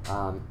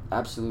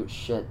 Absolute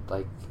shit.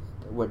 Like,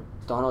 what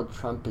Donald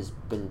Trump has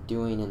been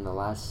doing in the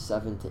last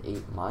 7 to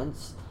 8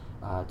 months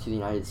to the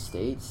United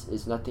States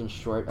is nothing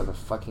short of a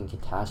fucking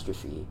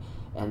catastrophe.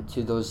 And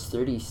to those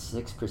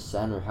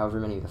 36% or however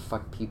many the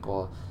fuck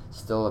people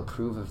still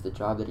approve of the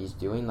job that he's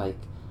doing, like,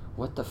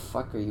 what the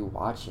fuck are you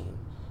watching?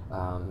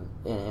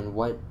 And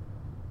what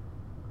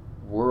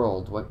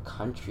world, what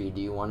country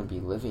do you want to be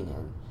living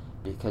in?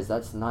 Because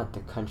that's not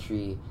the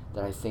country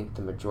that I think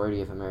the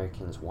majority of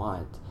Americans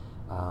want,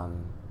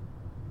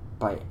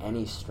 by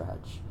any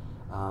stretch.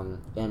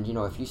 And, you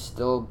know, if you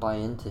still buy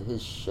into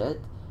his shit,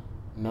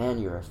 man,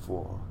 you're a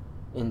fool.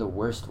 In the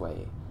worst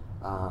way.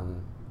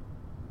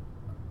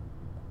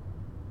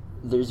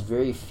 There's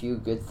very few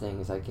good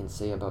things I can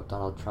say about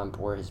Donald Trump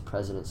or his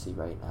presidency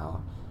right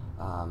now.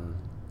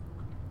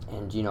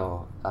 And, you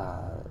know,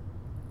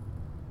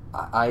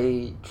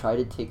 I try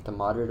to take the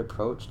moderate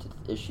approach to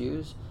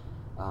issues.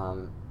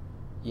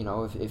 You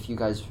know, if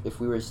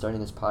we were starting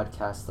this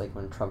podcast like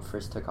when Trump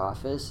first took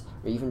office,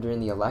 or even during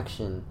the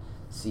election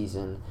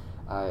season,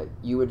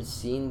 you would have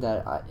seen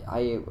that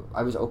I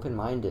was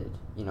open-minded,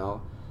 you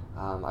know.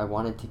 I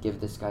wanted to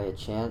give this guy a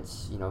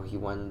chance. You know, he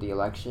won the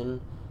election.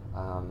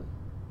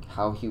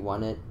 How he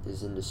won it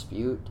is in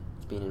dispute.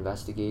 It's being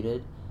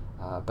investigated.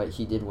 But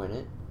he did win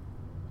it,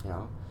 you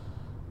know.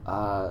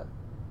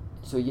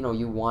 So, you know,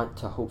 you want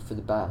to hope for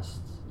the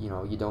best. You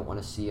know, you don't want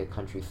to see a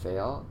country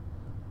fail.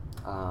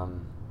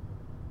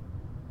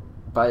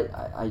 But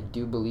I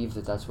do believe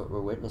that that's what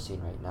we're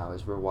witnessing right now,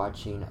 is we're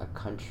watching a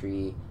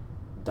country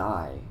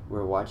die.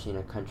 We're watching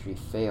a country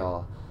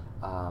fail,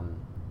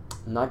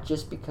 not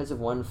just because of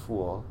one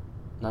fool,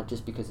 not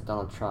just because of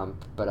Donald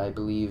Trump, but I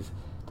believe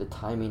the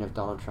timing of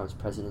Donald Trump's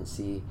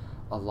presidency,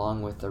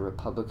 along with the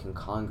Republican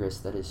Congress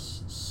that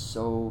is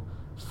so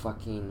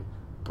fucking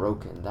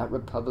broken. That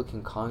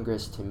Republican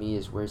Congress, to me,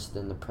 is worse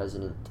than the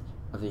President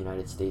of the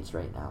United States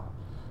right now.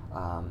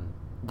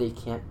 They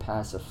can't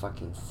pass a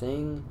fucking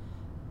thing.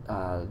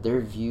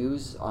 Their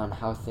views on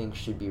how things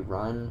should be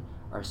run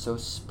are so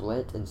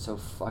split and so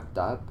fucked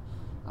up.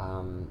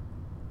 I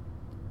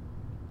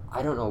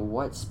don't know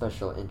what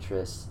special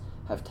interests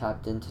have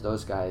tapped into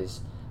those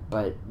guys,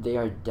 but they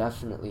are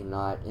definitely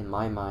not, in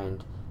my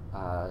mind,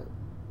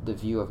 the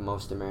view of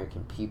most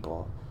American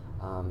people.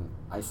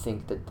 I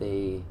think that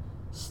they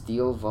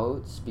steal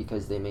votes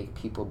because they make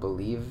people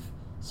believe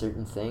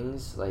certain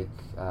things, like,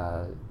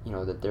 you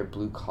know, that they're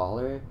blue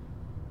collar,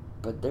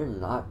 but they're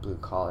not blue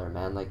collar,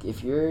 man. Like,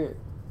 if you're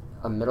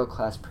a middle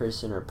class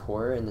person or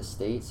poor in the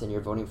States and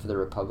you're voting for the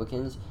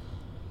Republicans,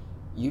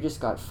 you just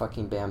got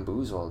fucking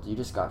bamboozled. You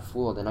just got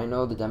fooled. And I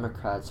know the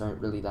Democrats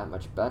aren't really that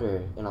much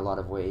better in a lot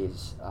of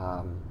ways.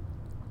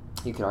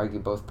 You could argue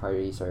both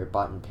parties are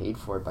bought and paid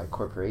for by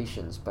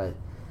corporations, but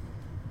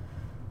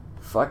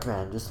fuck,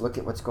 man, just look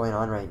at what's going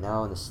on right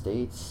now in the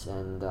States,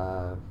 and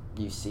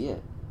you see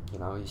it. You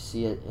know, you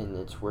see it in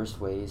its worst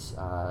ways.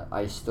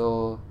 I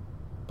still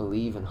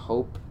believe and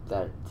hope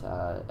that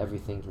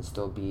everything can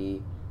still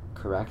be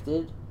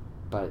corrected,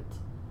 but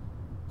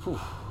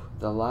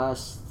the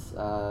last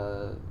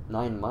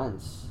 9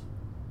 months,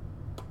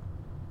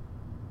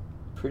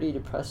 pretty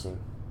depressing.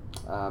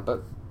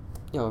 But,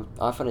 you know,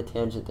 off on a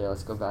tangent there,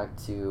 let's go back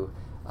to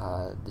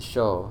the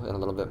show in a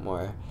little bit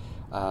more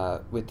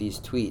with these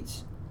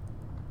tweets.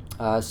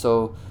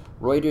 So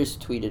Reuters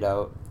tweeted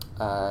out,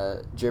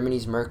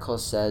 Germany's Merkel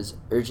says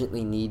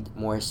urgently need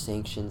more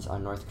sanctions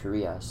on North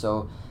Korea.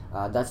 So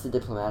that's the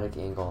diplomatic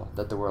angle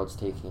that the world's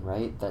taking,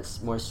 right? That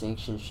more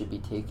sanctions should be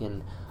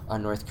taken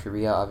on North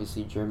Korea.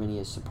 Obviously, Germany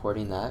is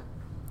supporting that.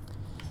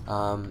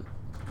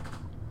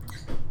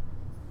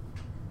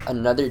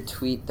 Another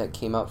tweet that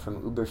came out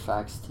from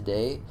Uberfax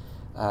today,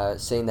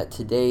 saying that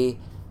today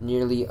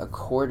nearly a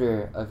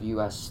quarter of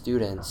U.S.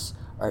 students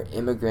are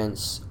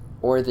immigrants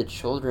or the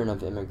children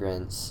of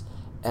immigrants,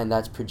 and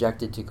that's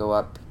projected to go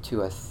up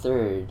to a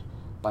third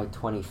by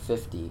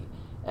 2050.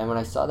 And when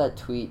I saw that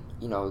tweet,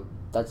 you know,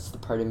 that's the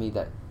part of me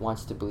that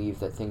wants to believe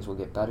that things will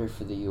get better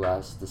for the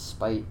U.S.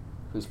 despite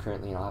who's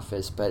currently in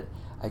office, but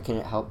I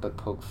couldn't help but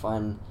poke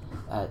fun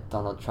at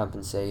Donald Trump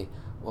and say,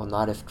 well,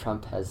 not if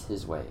Trump has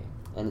his way.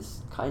 And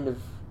it's kind of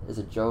as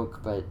a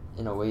joke, but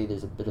in a way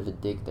there's a bit of a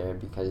dig there,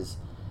 because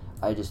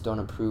I just don't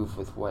approve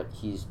with what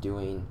he's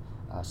doing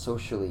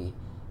socially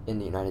in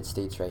the United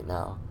States right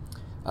now.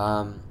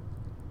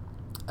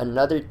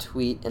 Another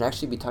tweet, and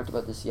actually we talked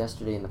about this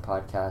yesterday in the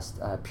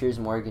podcast, Piers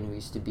Morgan, who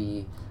used to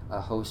be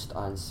a host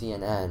on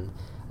CNN,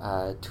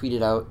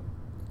 tweeted out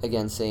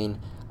again saying,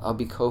 I'll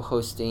be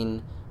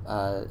co-hosting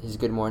his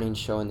Good Morning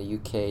show in the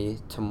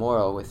UK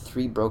tomorrow with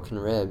 3 broken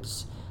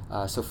ribs.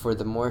 So for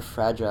the more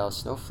fragile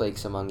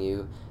snowflakes among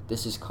you,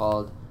 this is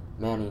called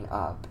manning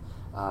up.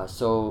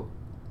 So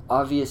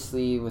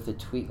obviously with a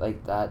tweet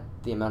like that,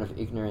 the amount of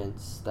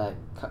ignorance that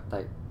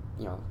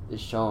you know is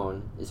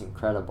shown is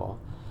incredible.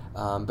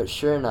 But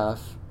sure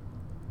enough,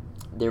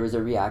 there was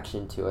a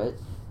reaction to it,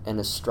 and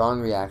a strong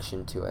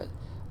reaction to it.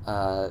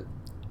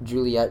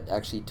 Juliet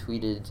actually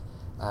tweeted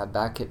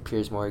back at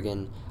Piers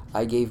Morgan,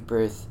 I gave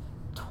birth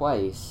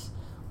twice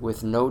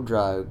with no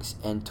drugs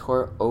and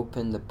tore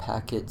open the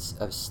packets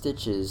of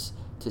stitches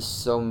to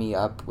sew me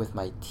up with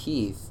my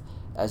teeth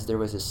as there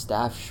was a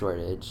staff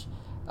shortage.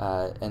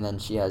 And then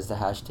she has the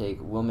hashtag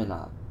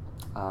 #WomanUp.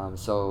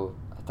 So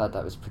I thought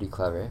that was pretty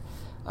clever.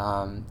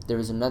 There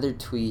was another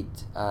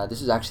tweet.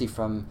 This was actually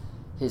from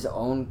his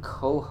own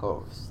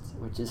co-host,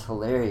 which is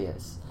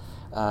hilarious.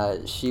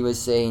 She was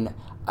saying,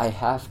 "I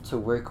have to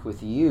work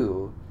with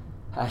you,"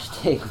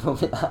 hashtag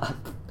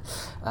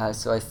 #WomanUp.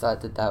 So I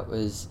thought that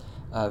was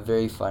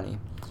very funny.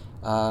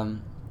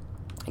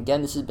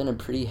 Again, this has been a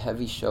pretty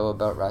heavy show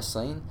about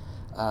wrestling.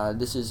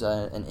 This is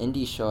an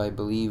indie show, I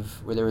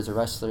believe, where there was a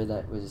wrestler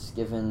that was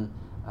given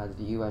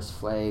the U.S.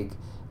 flag,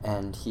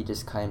 and he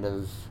just kind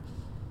of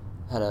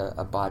had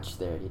a botch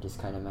there. He just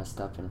kind of messed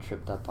up and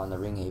tripped up on the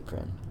ring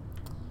apron.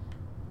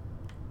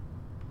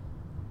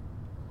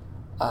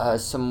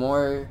 Some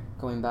more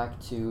going back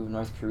to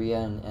North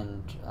Korea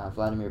and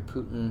Vladimir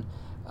Putin.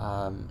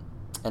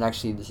 And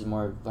actually, this is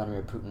more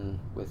Vladimir Putin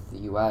with the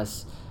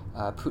U.S.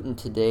 Putin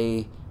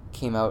today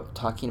came out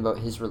talking about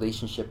his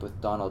relationship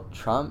with Donald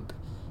Trump,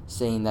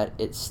 saying that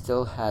it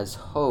still has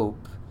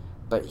hope,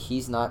 but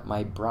he's not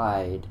my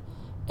bride,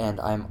 and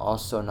I'm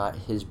also not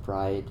his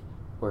bride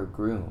or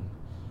groom.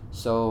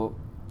 So,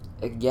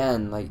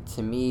 again, like,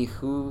 to me,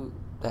 who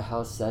the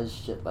hell says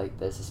shit like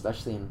this,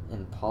 especially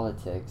in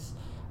politics?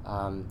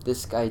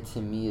 This guy,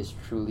 to me, is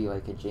truly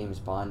like a James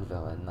Bond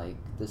villain. Like,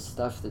 the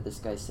stuff that this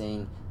guy's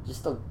saying,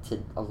 just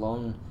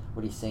alone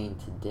what he's saying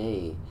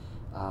today,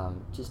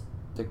 just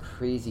the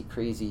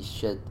crazy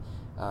shit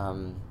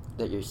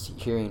that you're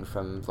hearing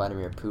from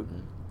Vladimir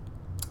Putin.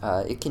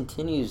 It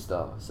continues,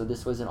 though, so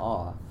this wasn't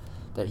all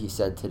that he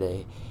said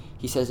today.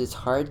 He says it's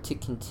hard to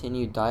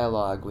continue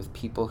dialogue with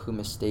people who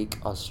mistake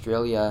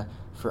Australia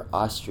for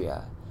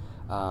Austria.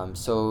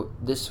 So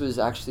this was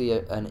actually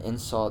an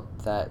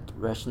insult that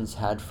Russians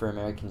had for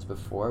Americans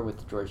before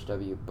with George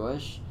W.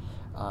 Bush,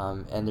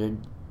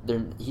 and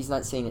he's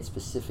not saying it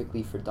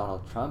specifically for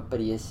Donald Trump, but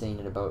he is saying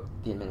it about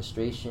the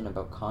administration,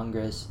 about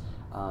Congress.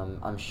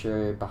 I'm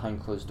sure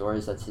behind closed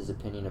doors that's his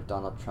opinion of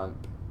Donald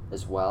Trump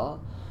as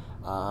well.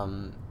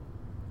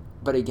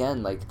 But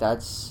again, like,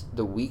 that's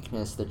the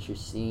weakness that you're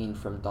seeing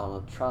from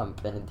Donald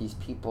Trump, and these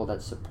people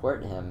that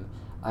support him,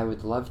 I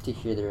would love to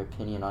hear their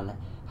opinion on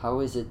how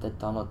is it that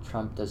Donald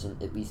Trump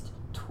doesn't at least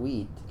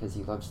tweet, because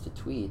he loves to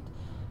tweet,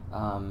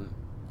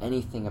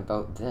 anything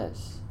about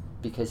this,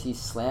 because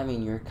he's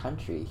slamming your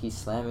country. He's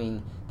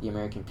slamming the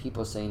American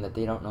people, saying that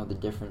they don't know the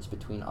difference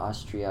between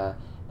Austria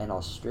and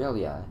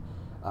Australia.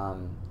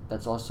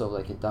 That's also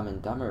like a Dumb and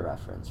Dumber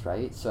reference,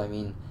 right? So, I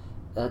mean,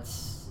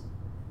 that's...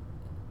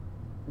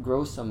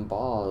 grow some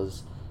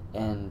balls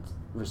and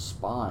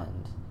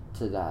respond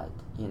to that,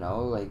 you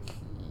know? Like,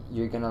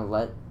 you're gonna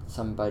let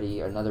somebody,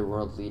 another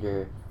world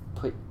leader,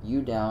 put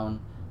you down,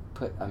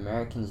 put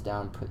Americans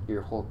down, put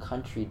your whole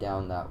country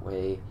down that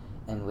way,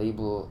 and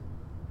label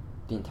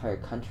the entire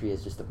country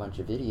as just a bunch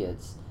of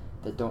idiots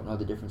that don't know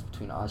the difference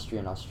between Austria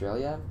and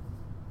Australia.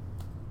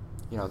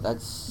 You know,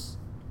 that's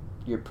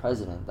your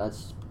president.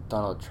 That's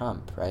Donald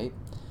Trump, right?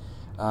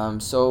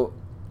 So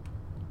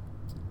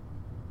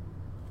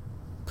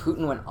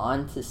Putin went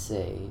on to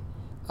say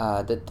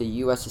that the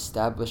U.S.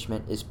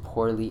 establishment is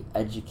poorly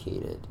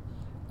educated.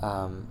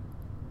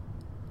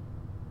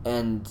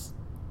 And,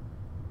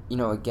 you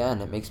know,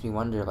 again, it makes me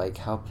wonder, like,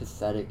 how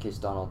pathetic is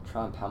Donald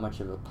Trump? How much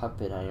of a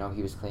puppet? I know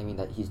he was claiming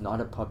that he's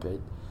not a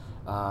puppet.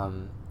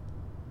 How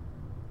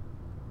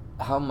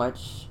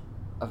much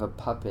of a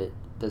puppet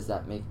does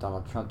that make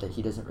Donald Trump, that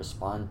he doesn't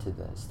respond to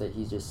this? That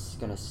he's just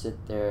going to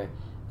sit there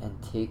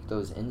and take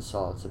those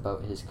insults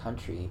about his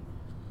country,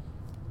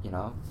 you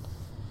know?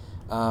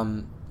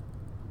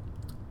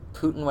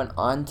 Putin went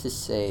on to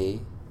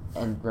say,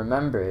 and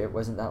remember, it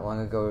wasn't that long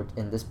ago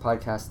in this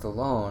podcast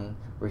alone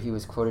where he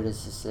was quoted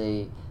as to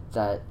say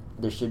that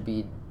there should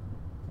be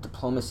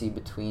diplomacy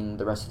between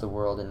the rest of the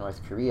world and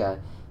North Korea.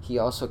 He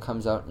also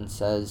comes out and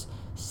says,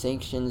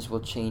 sanctions will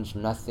change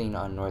nothing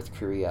on North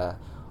Korea.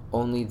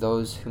 Only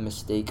those who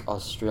mistake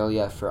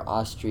Australia for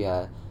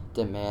Austria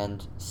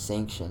demand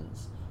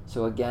sanctions.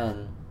 So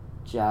again,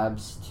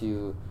 jabs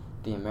to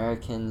the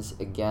Americans,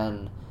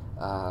 again,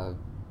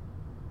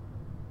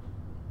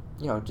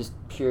 you know, just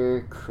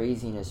pure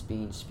craziness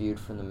being spewed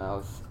from the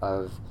mouth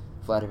of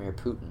Vladimir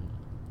Putin.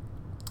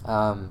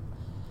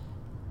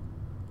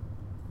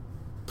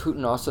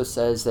 Putin also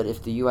says that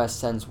if the U.S.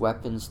 sends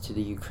weapons to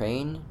the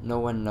Ukraine, no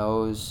one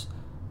knows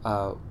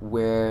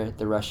where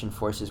the Russian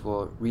forces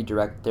will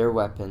redirect their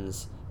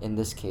weapons in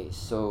this case.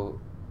 So,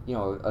 you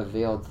know, a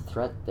veiled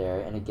threat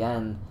there. And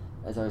again,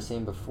 as I was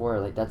saying before,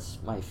 like, that's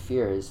my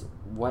fear, is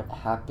what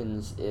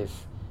happens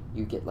if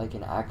you get like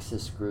an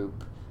Axis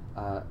group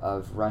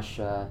of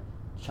Russia,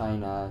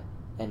 China,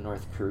 and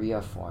North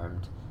Korea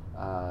formed,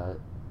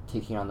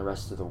 taking on the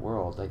rest of the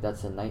world. Like,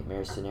 that's a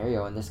nightmare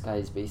scenario, and this guy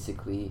is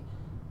basically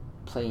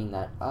playing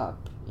that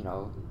up, you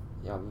know,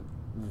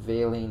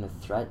 veiling a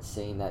threat,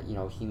 saying that, you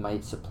know, he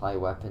might supply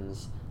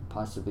weapons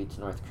possibly to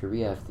North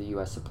Korea if the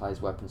U.S.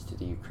 supplies weapons to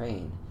the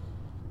Ukraine.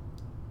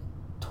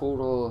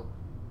 total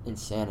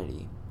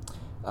insanity.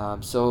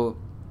 So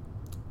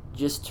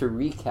just to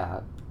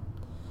recap,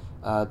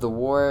 a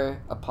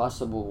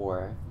possible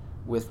war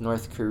with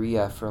North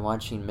Korea for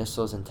launching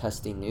missiles and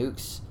testing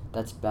nukes,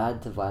 that's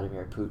bad to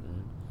Vladimir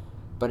Putin.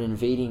 But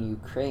invading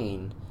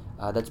Ukraine,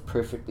 that's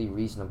perfectly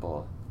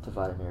reasonable to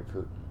Vladimir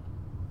Putin.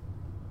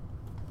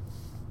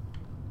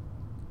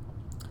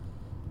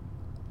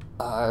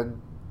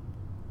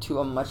 To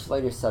a much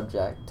lighter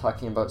subject,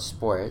 talking about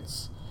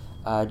sports,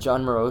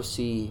 John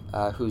Morosi,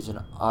 who's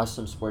an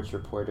awesome sports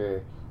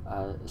reporter,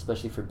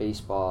 especially for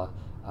baseball,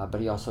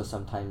 but he also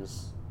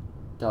sometimes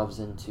delves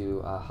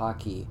into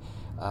hockey.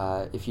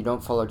 If you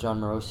don't follow John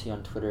Morosi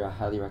on Twitter, I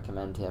highly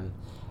recommend him.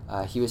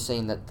 He was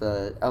saying that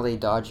the LA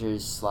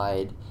Dodgers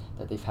slide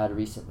that they've had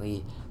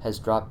recently has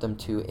dropped them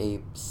to a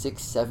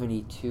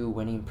 .672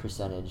 winning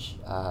percentage,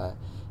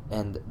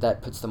 and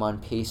that puts them on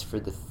pace for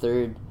the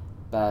third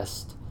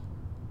best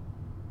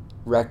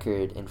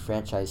record in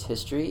franchise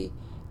history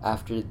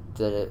after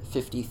the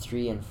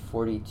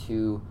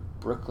 53-42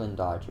 Brooklyn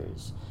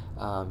Dodgers.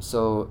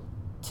 So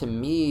to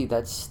me,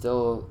 that's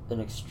still an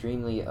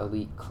extremely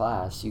elite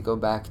class. You go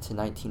back to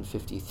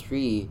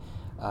 1953,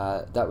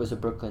 that was a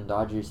Brooklyn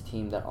Dodgers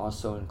team that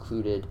also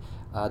included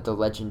the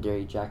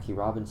legendary Jackie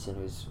Robinson,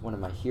 who's one of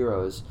my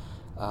heroes.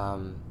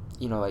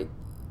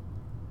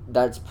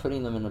 That's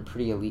putting them in a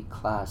pretty elite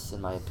class,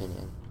 in my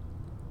opinion.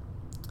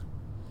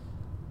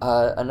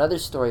 Another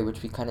story,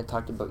 which we kind of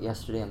talked about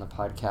yesterday on the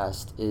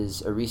podcast,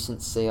 is a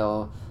recent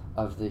sale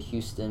of the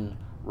Houston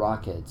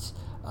Rockets.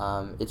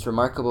 It's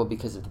remarkable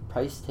because of the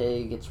price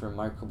tag. It's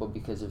remarkable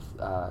because of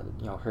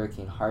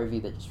Hurricane Harvey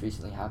that just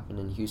recently happened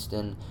in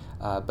Houston.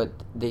 But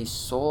they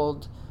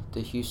sold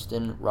the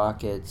Houston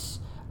Rockets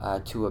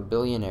to a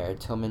billionaire,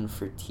 Tillman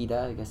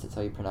Fertitta, I guess that's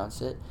how you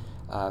pronounce it,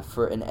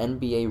 for an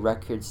NBA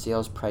record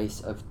sales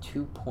price of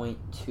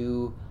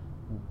 $2.2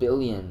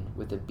 billion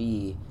with a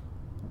B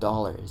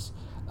dollars.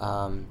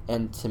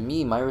 And to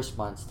me, my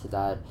response to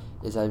that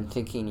is I'm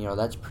thinking,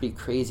 that's pretty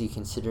crazy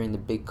considering the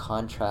big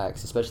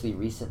contracts, especially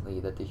recently,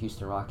 that the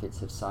Houston Rockets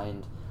have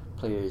signed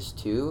players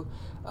to.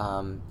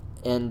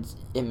 And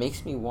it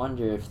makes me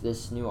wonder if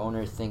this new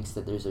owner thinks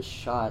that there's a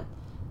shot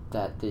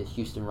that the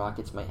Houston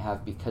Rockets might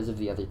have because of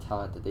the other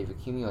talent that they've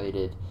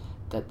accumulated,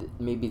 that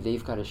maybe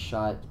they've got a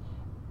shot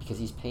because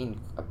he's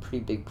paying a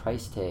pretty big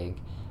price tag.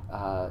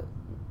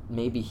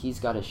 Maybe he's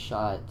got a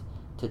shot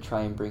to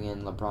try and bring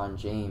in LeBron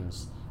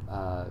James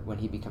when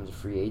he becomes a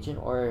free agent,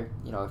 or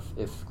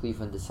if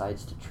Cleveland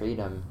decides to trade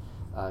him,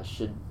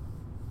 should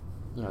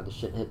the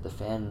shit hit the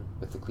fan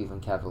with the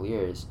Cleveland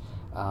Cavaliers.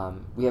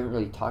 We haven't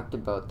really talked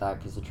about that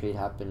because the trade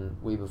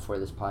happened way before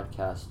this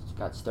podcast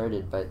got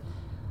started, but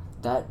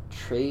that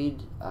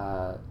trade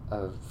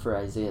for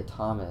Isaiah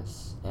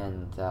Thomas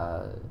and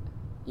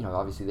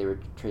obviously they were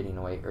trading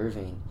away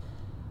Irving.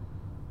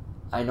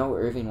 I know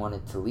Irving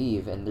wanted to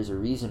leave, and there's a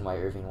reason why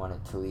Irving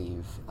wanted to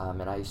leave,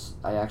 and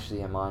I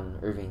actually am on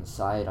Irving's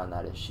side on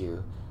that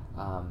issue,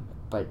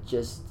 but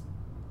just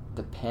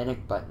the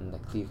panic button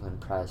that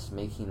Cleveland pressed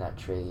making that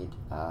trade,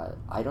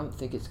 I don't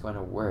think it's going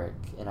to work,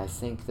 and I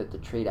think that the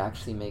trade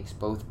actually makes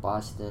both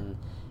Boston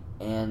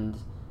and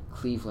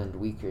Cleveland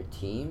weaker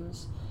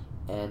teams,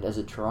 and as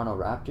a Toronto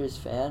Raptors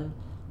fan,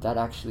 that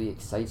actually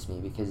excites me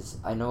because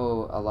I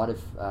know a lot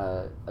of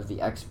the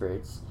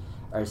experts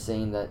are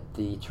saying that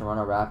the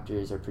Toronto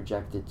Raptors are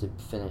projected to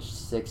finish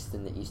 6th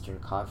in the Eastern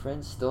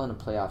Conference, still in a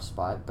playoff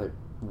spot, but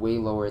way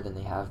lower than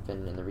they have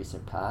been in the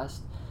recent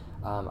past.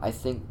 I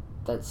think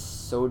that's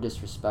so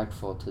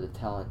disrespectful to the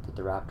talent that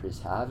the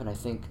Raptors have, and I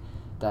think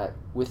that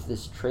with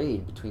this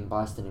trade between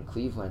Boston and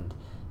Cleveland,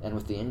 and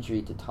with the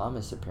injury to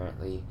Thomas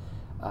apparently,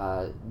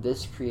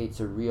 this creates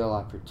a real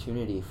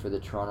opportunity for the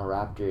Toronto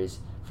Raptors.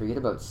 Forget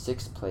about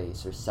 6th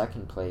place or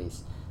 2nd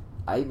place.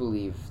 I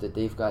believe that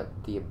they've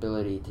got the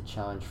ability to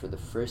challenge for the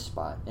first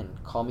spot.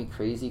 And call me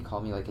crazy, call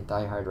me like a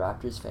diehard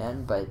Raptors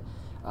fan, but,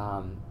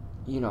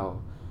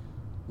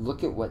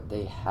 look at what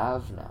they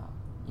have now.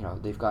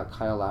 They've got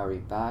Kyle Lowry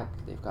back,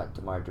 they've got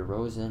DeMar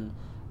DeRozan,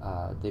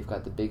 they've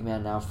got the big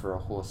man now for a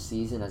whole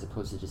season as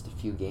opposed to just a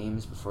few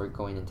games before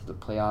going into the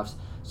playoffs.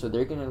 So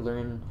they're going to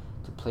learn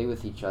to play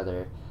with each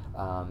other,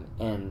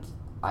 and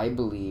I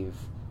believe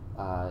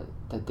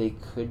that they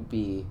could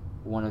be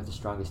one of the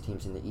strongest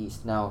teams in the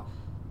East. Now,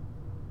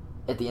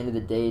 at the end of the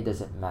day, it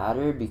doesn't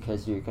matter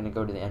because you're going to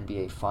go to the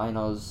NBA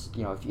Finals.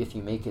 If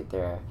you make it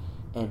there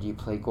and you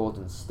play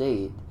Golden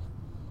State,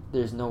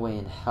 there's no way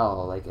in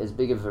hell, like as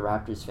big of a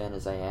Raptors fan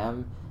as I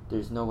am,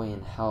 there's no way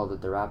in hell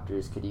that the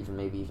Raptors could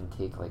maybe even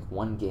take like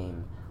one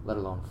game, let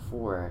alone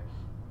 4,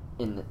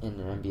 in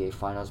an NBA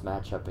Finals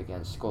matchup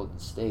against Golden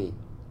State.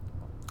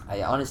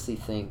 I honestly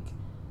think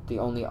the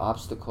only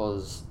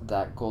obstacles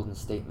that Golden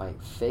State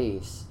might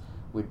face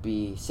would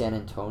be San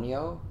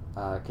Antonio,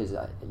 because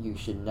you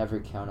should never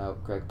count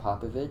out Greg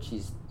Popovich.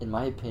 He's, in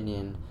my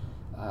opinion,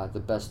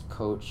 the best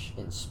coach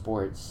in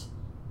sports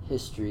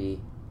history,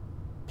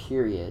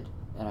 period.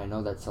 And I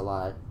know that's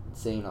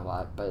saying a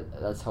lot,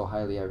 but that's how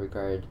highly I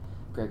regard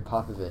Greg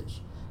Popovich.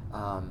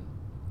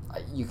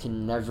 You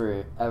can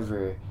never,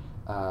 ever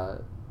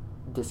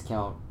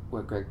discount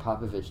what Greg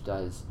Popovich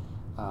does.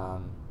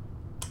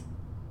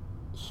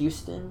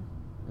 Houston,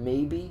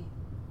 maybe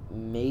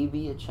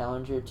a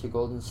challenger to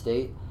Golden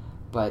State,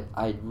 but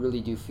I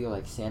really do feel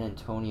like San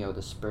Antonio,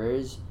 the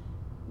Spurs,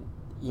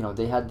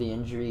 they had the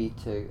injury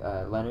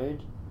to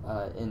Leonard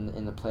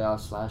in the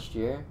playoffs last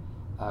year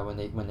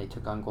when they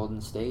took on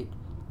Golden State.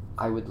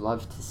 I would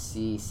love to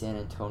see San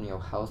Antonio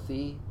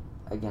healthy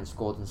against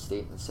Golden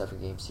State in the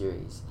 7-game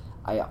series.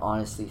 I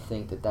honestly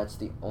think that that's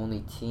the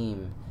only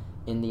team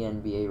in the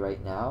NBA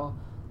right now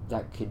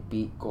that could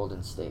beat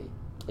Golden State.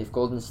 If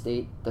Golden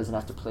State doesn't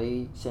have to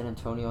play San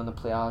Antonio in the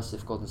playoffs,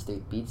 if Golden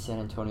State beats San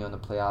Antonio in the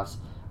playoffs,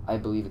 I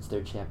believe it's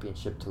their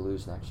championship to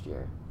lose next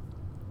year.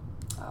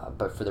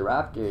 But for the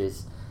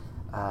Raptors,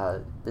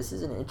 this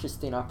is an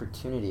interesting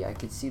opportunity. I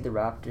could see the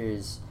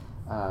Raptors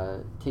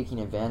taking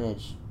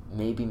advantage,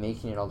 maybe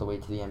making it all the way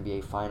to the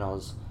NBA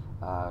Finals,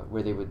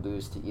 where they would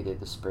lose to either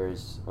the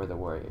Spurs or the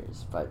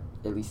Warriors. But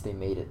at least they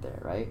made it there,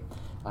 right?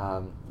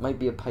 Might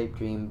be a pipe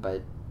dream,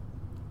 but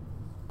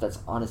that's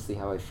honestly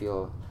how I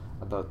feel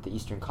about the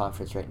Eastern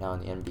Conference right now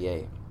in the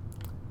NBA.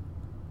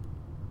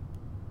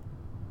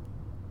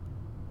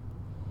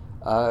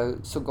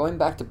 So going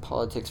back to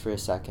politics for a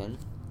second,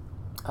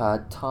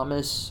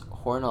 Thomas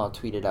Hornall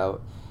tweeted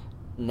out,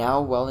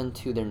 now well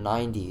into their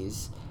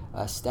 90s,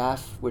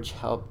 staff which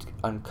helped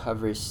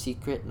uncover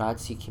secret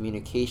Nazi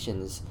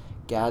communications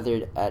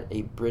gathered at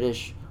a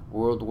British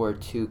World War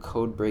II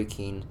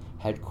code-breaking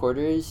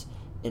headquarters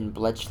in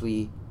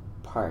Bletchley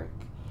Park.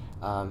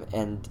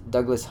 And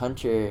Douglas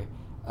Hunter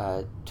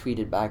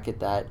tweeted back at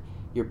that,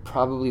 you're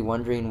probably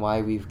wondering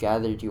why we've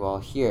gathered you all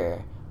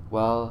here.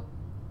 Well,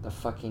 the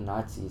fucking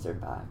Nazis are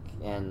back.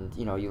 And,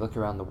 you look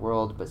around the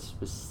world, but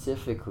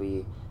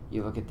specifically,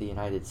 you look at the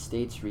United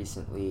States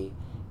recently,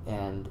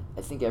 and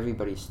I think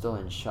everybody's still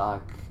in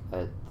shock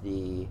at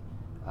the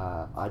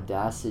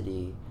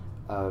audacity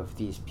of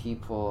these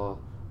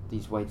people,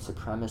 these white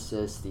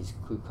supremacists, these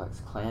Ku Klux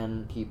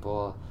Klan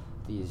people,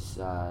 these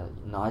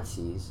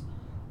Nazis,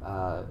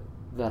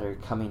 that are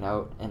coming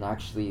out, and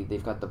actually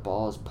they've got the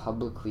balls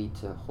publicly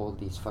to hold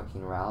these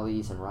fucking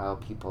rallies and rile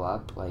people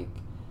up,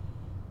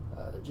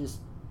 just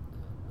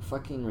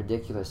fucking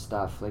ridiculous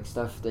stuff,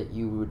 stuff that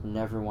you would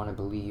never want to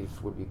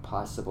believe would be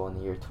possible in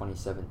the year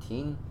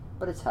 2017,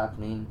 but it's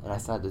happening, and I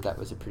thought that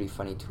was a pretty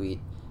funny tweet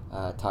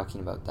talking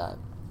about that.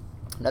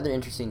 Another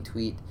interesting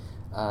tweet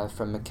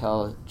from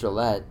Mikel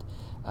Gillette,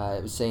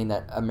 it was saying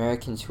that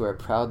Americans who are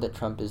proud that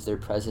Trump is their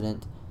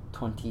president,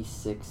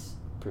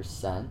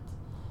 26%,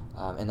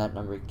 and that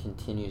number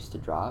continues to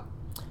drop.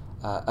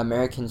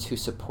 Americans who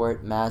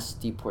support mass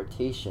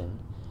deportation,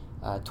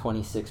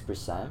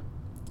 26%.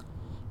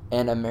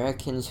 And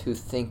Americans who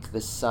think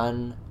the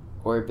sun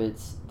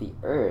orbits the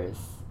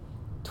earth,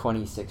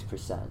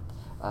 26%.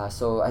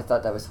 So I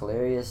thought that was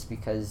hilarious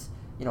because,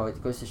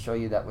 it goes to show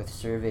you that with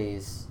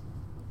surveys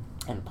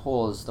and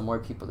polls, the more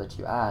people that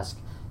you ask,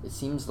 it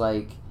seems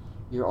like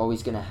you're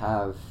always going to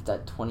have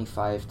that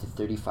 25 to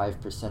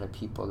 35% of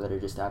people that are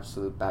just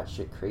absolute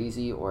batshit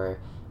crazy,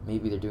 or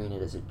maybe they're doing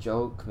it as a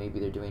joke, maybe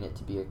they're doing it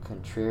to be a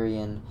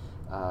contrarian.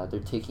 They're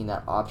taking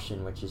that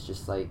option, which is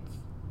just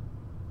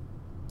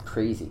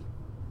crazy.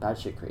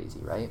 Batshit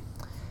crazy, right?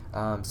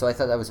 So I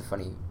thought that was a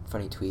funny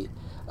tweet.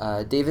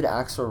 David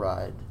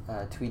Axelrod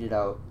tweeted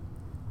out,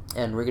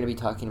 and we're going to be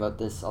talking about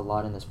this a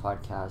lot in this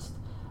podcast,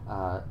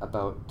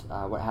 about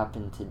what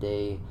happened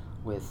today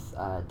with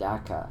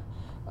DACA,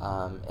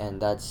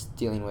 and that's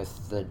dealing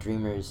with the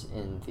Dreamers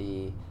in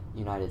the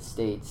United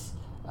States.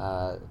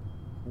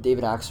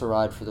 David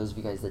Axelrod, for those of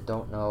you guys that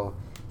don't know,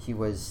 he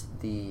was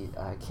the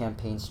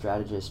campaign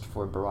strategist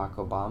for Barack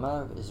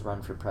Obama, his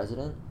run for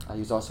president. He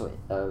was also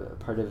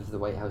part of the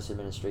White House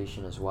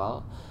administration as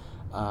well.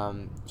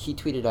 He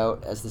tweeted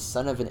out, as the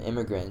son of an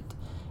immigrant,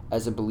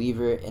 as a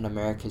believer in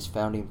America's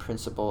founding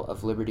principle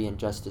of liberty and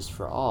justice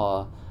for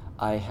all,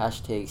 I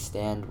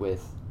 #stand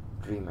with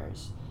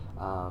Dreamers.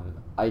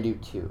 I do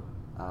too,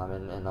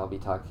 and I'll be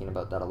talking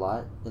about that a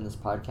lot in this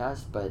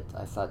podcast, but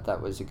I thought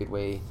that was a good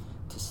way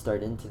to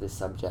start into this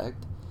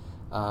subject.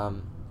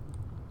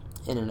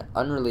 In an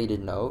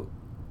unrelated note,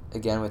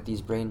 again with these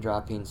brain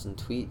droppings and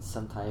tweets,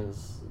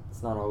 sometimes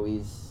it's not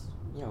always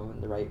in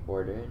the right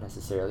order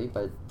necessarily,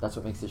 but that's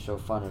what makes the show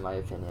fun in my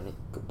opinion.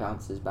 It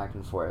bounces back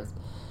and forth.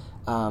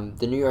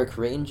 The New York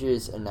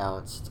Rangers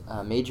announced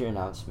a major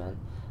announcement.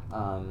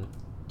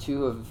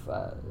 Two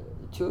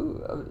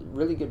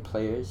really good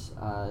players,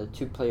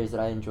 two players that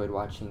I enjoyed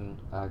watching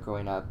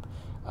growing up.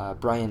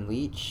 Brian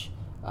Leetch,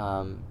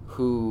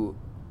 who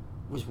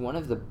was one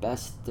of the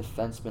best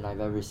defensemen I've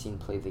ever seen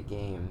play the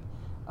game.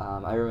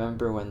 I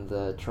remember when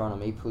the Toronto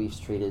Maple Leafs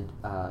traded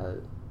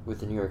with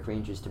the New York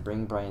Rangers to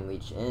bring Brian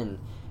Leetch in,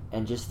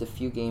 and just the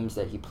few games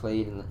that he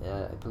played,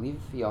 I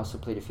believe he also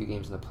played a few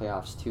games in the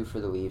playoffs too for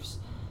the Leafs,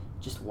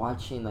 just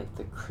watching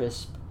the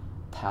crisp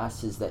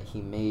passes that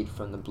he made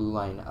from the blue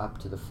line up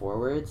to the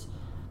forwards,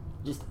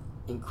 just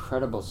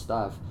incredible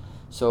stuff.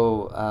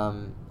 So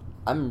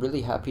I'm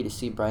really happy to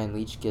see Brian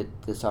Leetch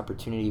get this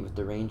opportunity with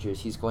the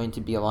Rangers. He's going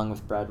to be, along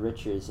with Brad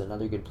Richards,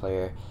 another good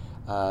player,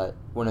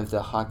 one of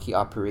the hockey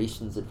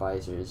operations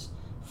advisors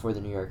for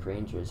the New York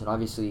Rangers. And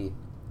obviously,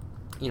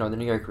 the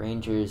New York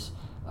Rangers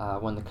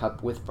won the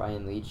Cup with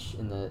Brian Leetch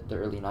in the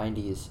early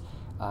 90s.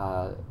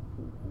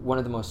 One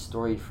of the most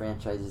storied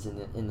franchises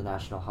in the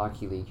National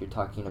Hockey League. You're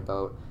talking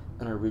about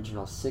an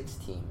original 6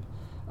 team.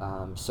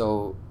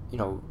 So,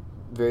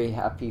 very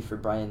happy for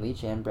Brian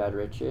Leetch and Brad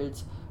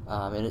Richards.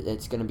 And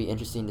it's going to be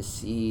interesting to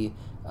see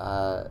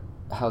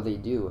how they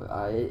do.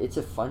 It's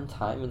a fun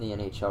time in the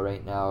NHL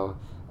right now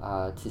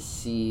to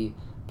see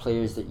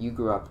players that you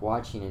grew up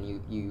watching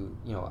and you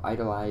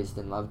idolized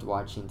and loved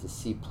watching to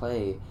see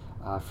play.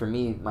 For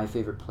me, my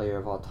favorite player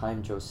of all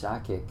time, Joe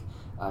Sakic,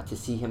 to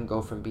see him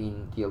go from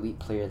being the elite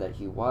player that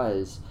he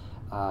was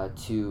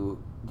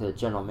to the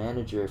general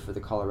manager for the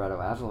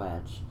Colorado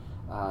Avalanche,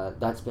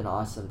 that's been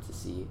awesome to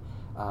see.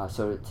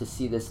 So to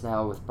see this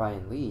now with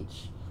Brian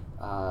Leetch,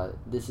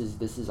 this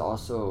is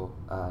also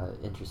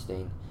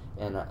interesting,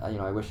 and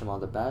I wish him all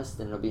the best,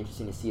 and it'll be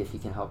interesting to see if he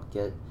can help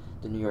get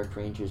the New York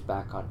Rangers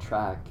back on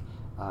track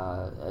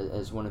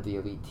as one of the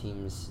elite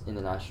teams in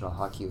the National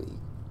Hockey League.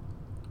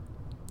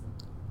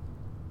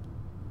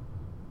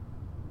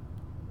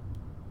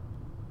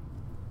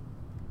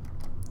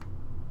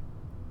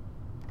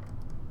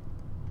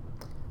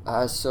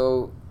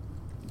 So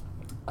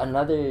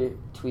another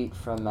tweet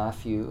from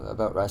Matthew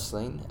about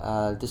wrestling.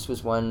 This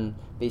was one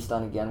based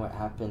on, again, what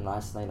happened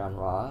last night on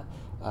Raw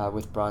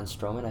with Braun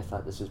Strowman. I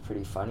thought this was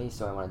pretty funny,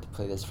 so I wanted to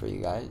play this for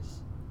you guys.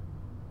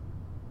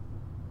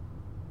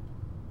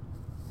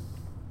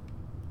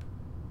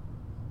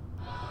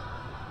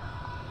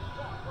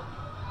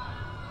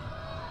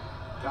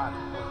 God,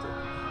 that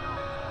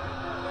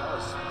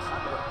was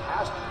kind of a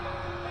past.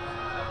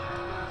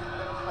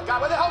 My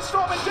God, what the hell's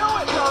Strowman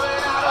doing? Coming out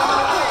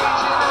of the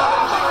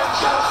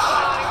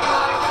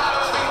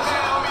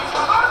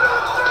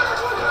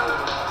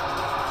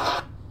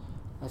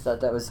I thought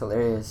that was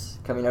hilarious.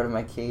 Coming out of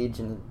my cage,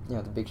 and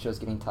the Big Show's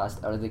getting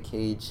tossed out of the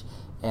cage,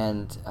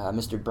 and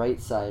Mr.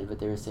 Brightside, but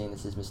they were saying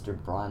this is Mr.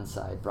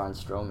 Bronzeside, Braun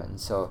Strowman.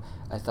 So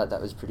I thought that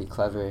was pretty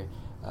clever.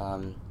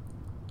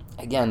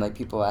 Again, like,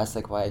 people ask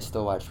why I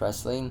still watch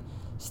wrestling.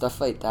 Stuff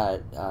like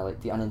that,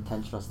 like the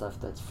unintentional stuff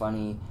that's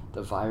funny,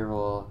 the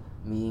viral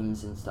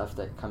memes and stuff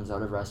that comes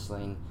out of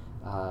wrestling,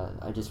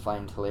 I just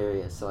find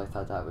hilarious. So I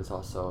thought that was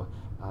also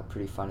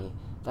pretty funny.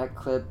 That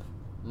clip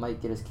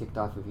might get us kicked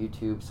off of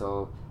YouTube,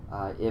 so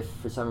if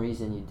for some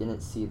reason you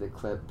didn't see the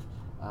clip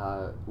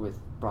with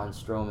Braun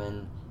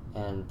Strowman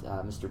and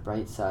Mr.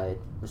 Brightside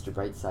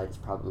is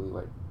probably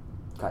what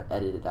got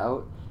edited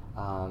out.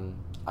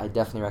 I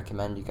definitely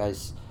recommend you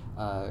guys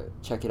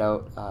check it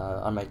out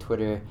on my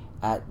Twitter,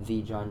 at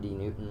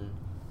 @TheJohnDNewton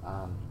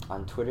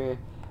on Twitter,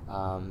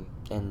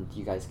 and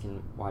you guys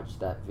can watch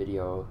that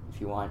video if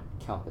you want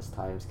countless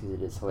times because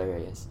it is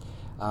hilarious.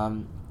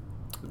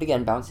 But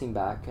again, bouncing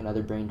back,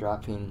 another brain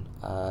dropping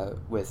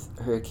with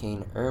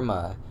Hurricane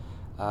Irma.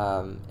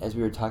 As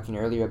we were talking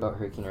earlier about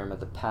Hurricane Irma,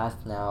 the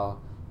path now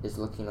is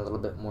looking a little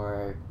bit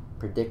more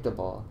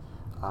predictable.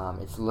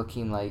 It's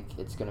looking like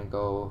it's going to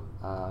go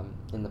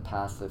in the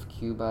path of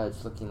Cuba.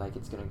 It's looking like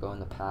it's going to go in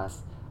the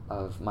path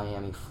of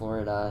Miami,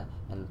 Florida,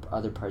 and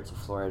other parts of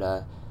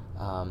Florida.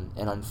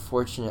 And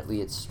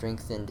unfortunately, it's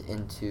strengthened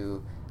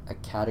into a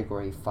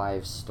Category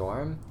 5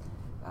 storm.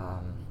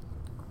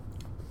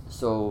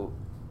 So,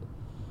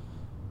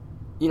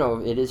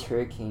 it is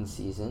hurricane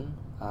season,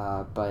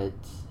 but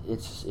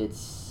it's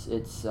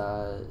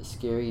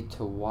scary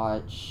to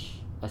watch,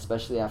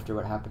 especially after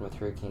what happened with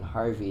Hurricane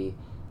Harvey,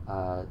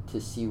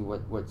 to see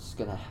what's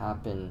going to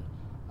happen,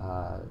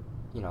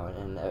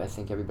 and I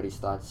think everybody's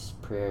thoughts,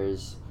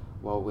 prayers,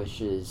 well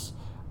wishes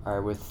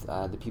are with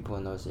the people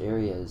in those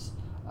areas.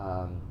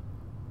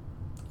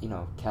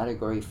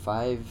 Category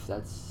 5,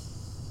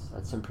 that's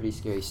some pretty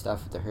scary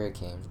stuff with the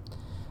hurricane.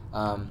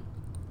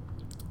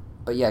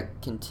 But yeah,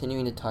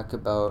 continuing to talk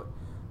about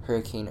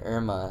Hurricane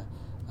Irma,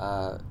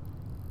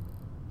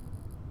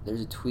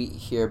 there's a tweet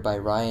here by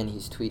Ryan.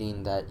 He's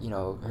tweeting that,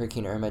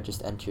 Hurricane Irma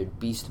just entered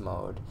beast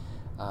mode.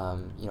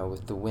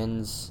 With the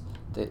winds,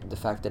 the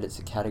fact that it's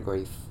a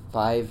Category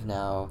 5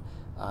 now,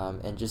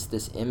 and just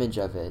this image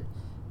of it,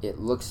 it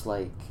looks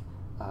like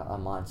a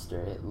monster.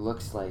 It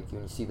looks like,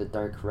 when you see the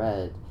dark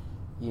red,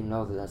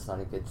 that that's not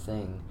a good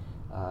thing.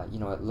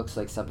 It looks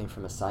like something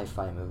from a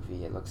sci-fi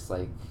movie. It looks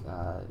like,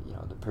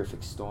 The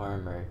Perfect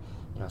Storm, or,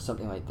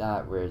 something like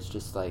that, where it's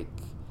just like,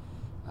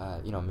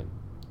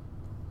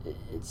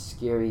 it's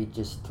scary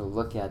just to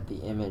look at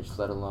the image,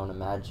 let alone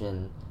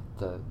imagine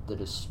the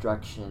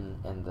destruction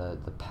and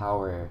the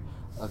power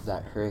of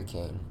that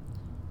hurricane.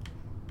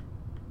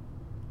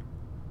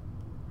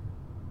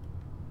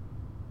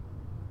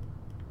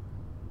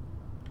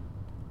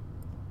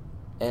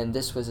 And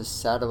this was a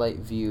satellite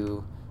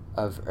view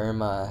of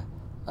Irma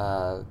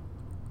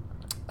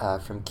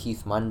from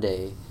Keith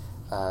Monday,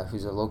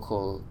 who's a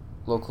local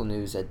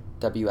news at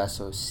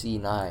WSOC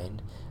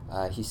 9.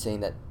 He's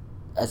saying that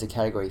as a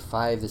Category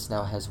 5, this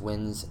now has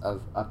winds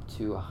of up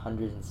to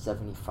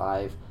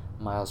 175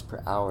 miles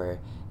per hour.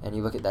 And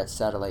you look at that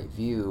satellite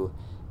view,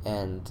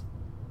 and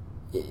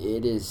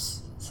it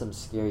is some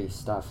scary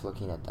stuff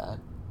looking at that.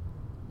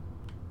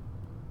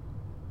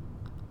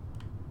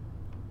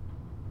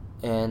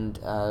 And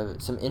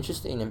some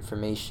interesting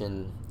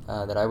information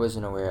that I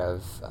wasn't aware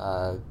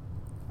of,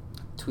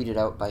 tweeted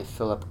out by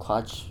Philip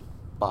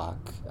Klotzbach.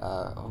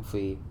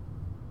 Hopefully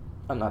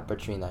I'm not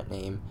butchering that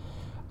name.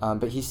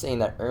 But he's saying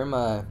that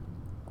Irma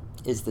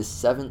is the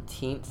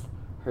 17th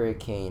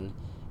hurricane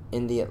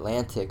in the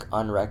Atlantic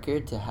on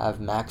record to have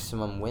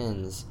maximum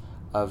winds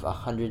of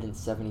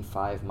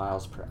 175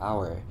 miles per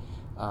hour.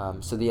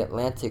 So the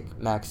Atlantic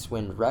max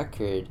wind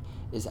record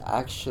is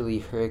actually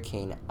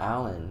Hurricane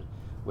Allen,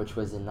 which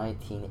was in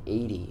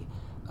 1980.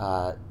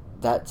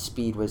 That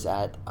speed was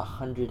at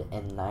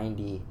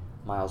 190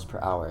 miles per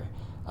hour.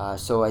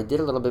 So I did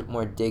a little bit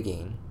more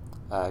digging,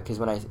 because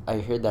when I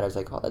heard that, I was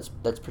like, oh,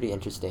 that's pretty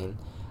interesting.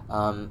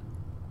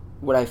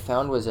 What I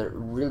found was a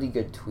really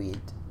good tweet.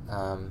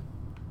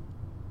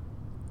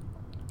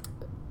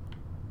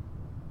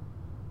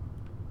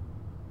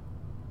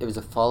 It was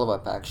a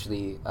follow-up,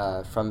 actually,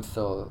 from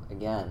Phil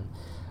again.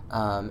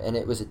 And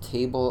it was a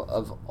table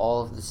of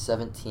all of the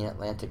 17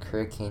 Atlantic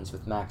hurricanes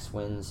with max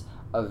winds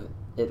of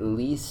at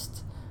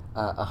least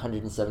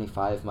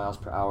 175 miles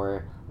per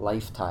hour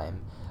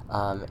lifetime.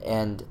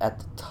 And at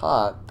the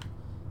top,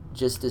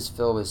 just as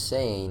Phil was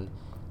saying,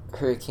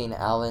 Hurricane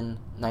Allen,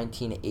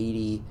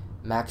 1980,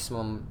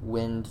 maximum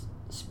wind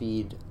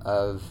speed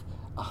of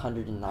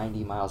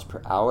 190 miles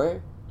per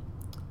hour.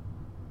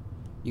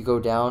 You go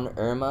down,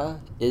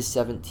 Irma is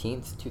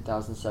 17th,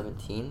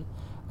 2017,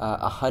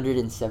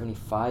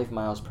 175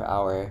 miles per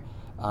hour,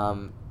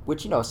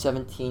 which,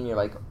 17, you're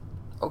like,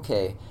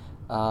 okay.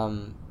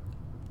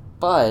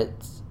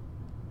 But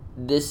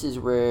this is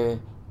where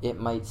it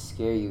might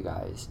scare you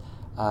guys.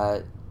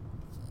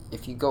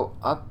 If you go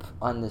up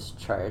on this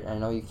chart, I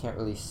know you can't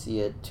really see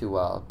it too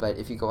well, but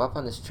if you go up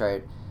on this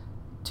chart,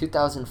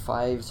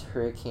 2005's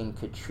Hurricane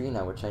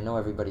Katrina, which I know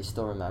everybody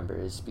still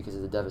remembers because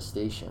of the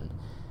devastation,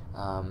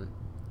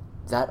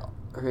 that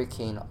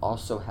hurricane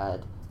also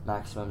had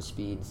maximum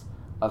speeds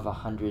of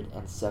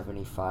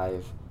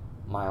 175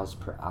 miles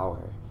per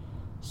hour.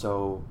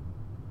 So,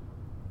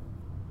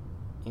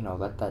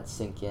 let that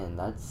sink in.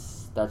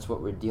 That's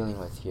what we're dealing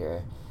with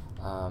here.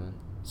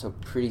 So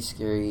pretty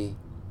scary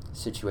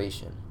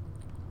situation.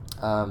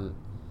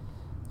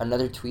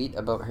 Another tweet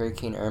about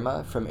Hurricane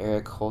Irma from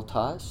Eric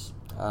Holthus,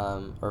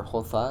 or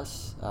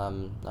Holthus,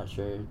 not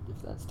sure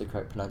if that's the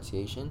correct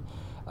pronunciation,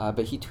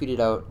 but he tweeted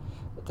out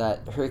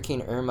that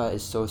Hurricane Irma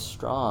is so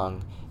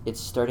strong, it's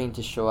starting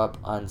to show up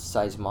on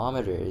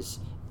seismometers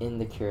in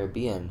the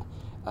Caribbean.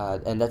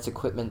 And that's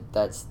equipment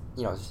that's,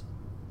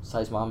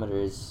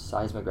 seismometers,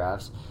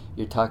 seismographs,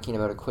 you're talking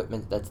about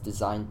equipment that's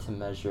designed to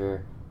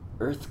measure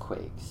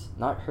earthquakes,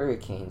 not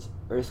hurricanes,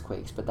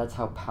 earthquakes, but that's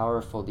how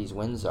powerful these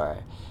winds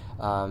are.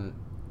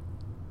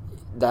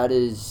 That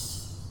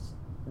is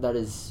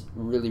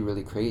really,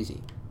 really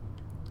crazy.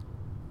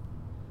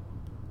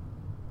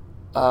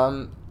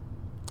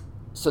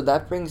 So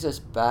that brings us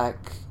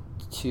back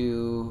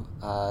to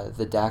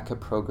the DACA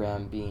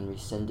program being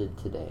rescinded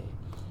today.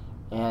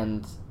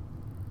 And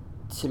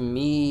to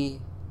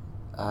me,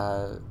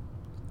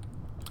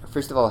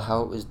 first of all,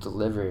 how it was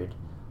delivered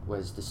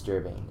was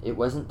disturbing. It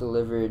wasn't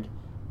delivered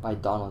by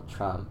Donald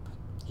Trump.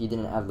 He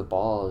didn't have the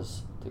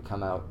balls to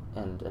come out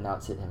and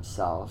announce it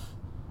himself,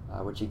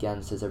 which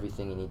again says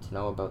everything you need to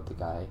know about the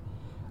guy.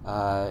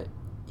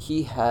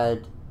 He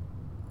had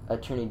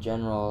Attorney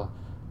General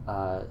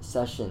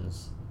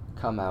Sessions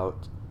come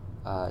out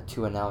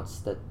to announce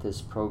that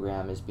this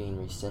program is being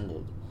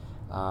rescinded.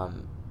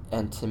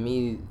 And to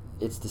me,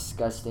 it's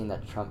disgusting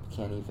that Trump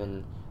can't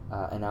even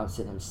announce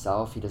it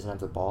himself. He doesn't have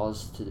the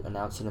balls to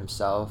announce it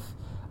himself.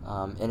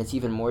 And it's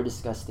even more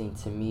disgusting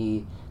to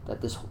me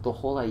that the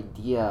whole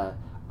idea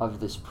of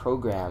this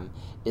program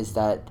is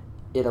that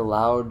it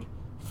allowed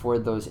for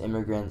those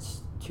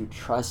immigrants to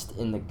trust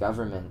in the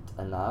government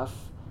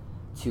enough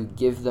to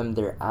give them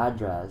their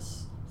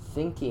address,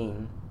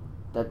 thinking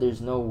that there's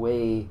no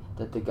way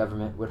that the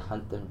government would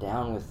hunt them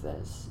down with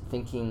this,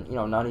 thinking,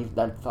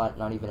 that thought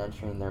not even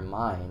entering their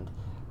mind.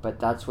 But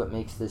that's what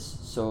makes this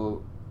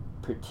so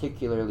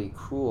particularly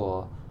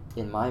cruel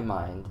in my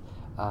mind,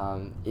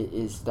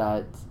 is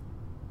that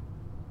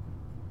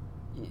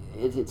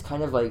it's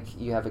kind of like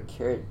you have a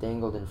carrot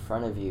dangled in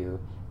front of you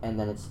and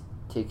then it's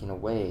taken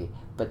away.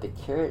 But the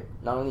carrot,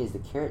 not only is the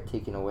carrot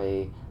taken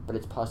away, but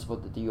it's possible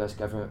that the U.S.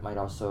 government might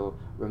also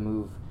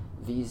remove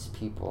these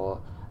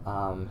people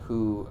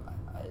who,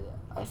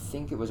 I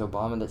think it was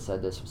Obama that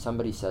said this,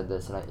 somebody said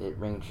this, and it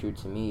rang true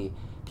to me,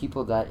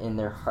 people that in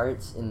their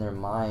hearts, in their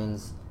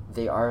minds,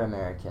 they are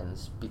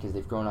Americans because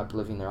they've grown up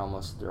living there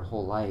almost their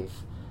whole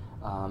life.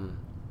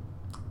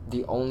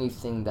 The only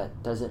thing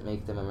that doesn't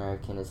make them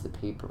American is the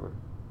paper,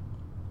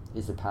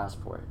 is the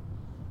passport.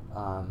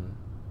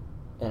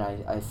 And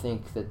I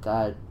think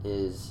that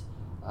is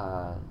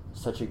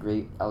such a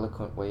great,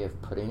 eloquent way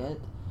of putting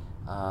it.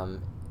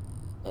 And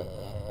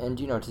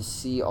to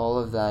see all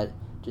of that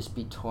just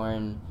be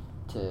torn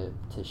to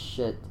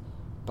shit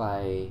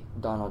by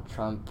Donald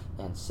Trump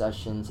and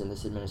Sessions and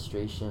this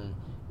administration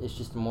is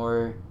just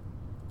more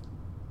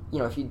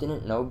if you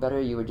didn't know better,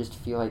 you would just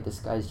feel like this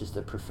guy's just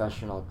a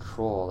professional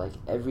troll. Like,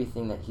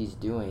 everything that he's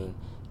doing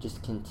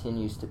just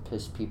continues to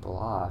piss people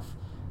off.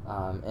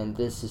 And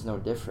this is no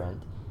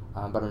different.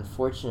 But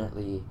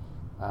unfortunately,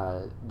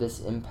 this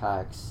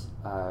impacts,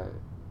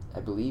 I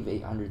believe,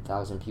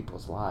 800,000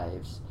 people's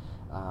lives.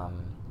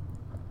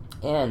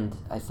 And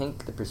I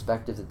think the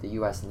perspective that the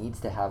U.S. needs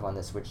to have on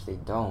this, which they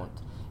don't,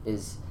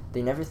 is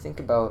they never think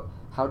about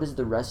how does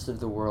the rest of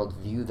the world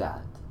view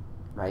that,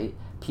 right?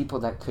 People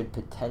that could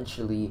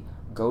potentially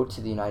go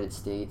to the United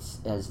States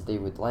as they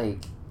would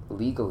like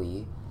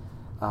legally.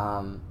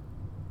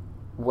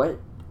 What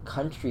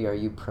country are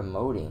you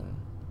promoting?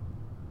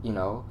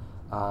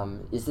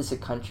 Is this a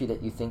country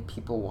that you think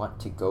people want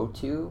to go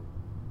to?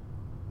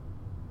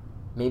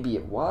 Maybe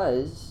it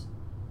was.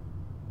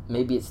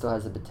 Maybe it still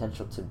has the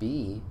potential to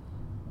be.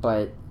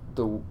 But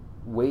the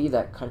way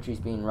that country's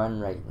being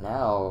run right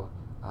now,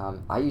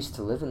 I used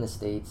to live in the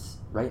States.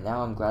 Right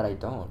now, I'm glad I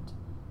don't.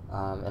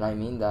 And I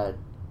mean that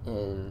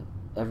in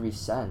every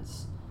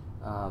sense.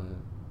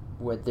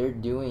 What they're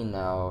doing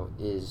now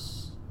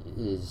is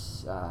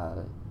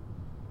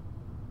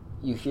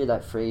you hear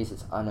that phrase,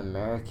 it's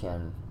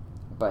un-American,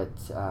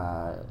 but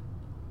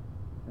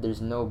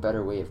there's no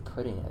better way of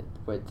putting it.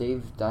 What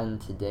they've done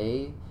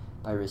today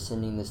by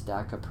rescinding this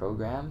DACA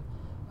program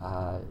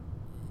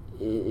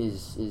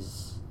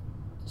is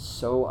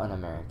so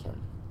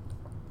un-American.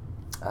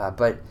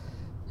 But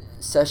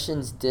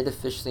Sessions did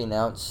officially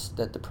announce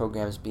that the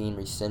program is being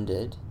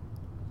rescinded,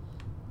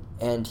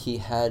 and he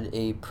had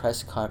a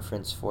press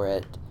conference for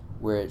it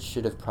where it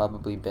should have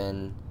probably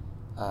been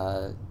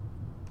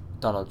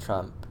Donald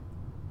Trump.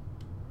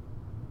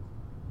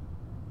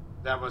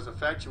 That was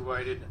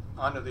effectuated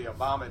under the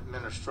Obama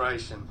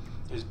administration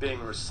is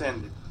being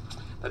rescinded.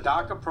 The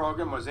DACA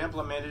program was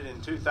implemented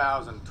in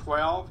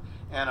 2012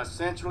 and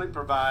essentially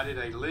provided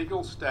a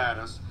legal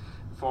status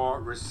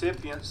for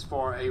recipients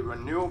for a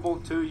renewable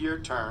 2-year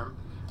term,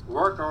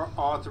 work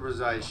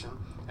authorization,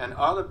 and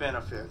other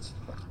benefits,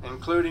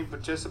 including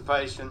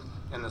participation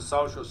in the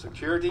Social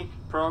Security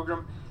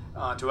program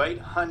to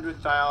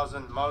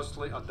 800,000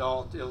 mostly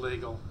adult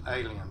illegal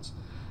aliens.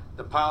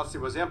 The policy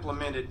was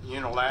implemented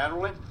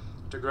unilaterally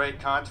to great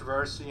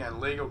controversy and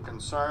legal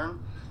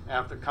concern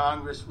after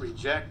Congress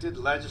rejected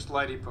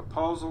legislative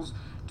proposals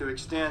to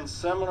extend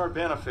similar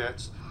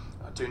benefits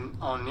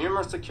on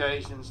numerous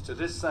occasions to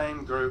this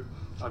same group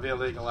of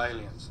illegal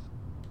aliens.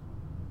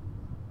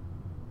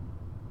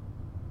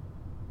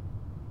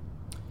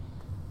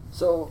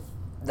 So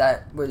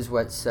that was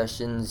what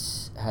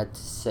Sessions had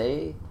to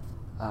say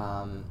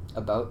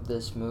about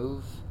this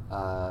move.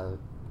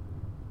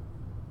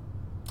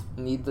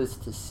 Needless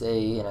to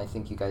say, and I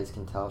think you guys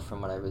can tell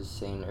from what I was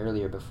saying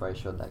earlier before I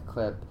showed that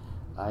clip,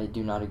 I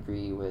do not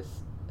agree with,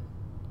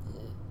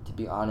 to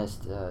be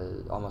honest,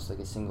 almost like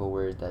a single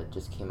word that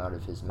just came out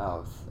of his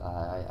mouth.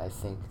 I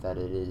think that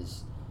it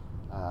is,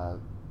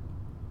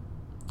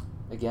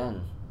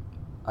 again,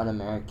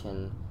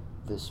 un-American,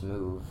 this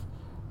move.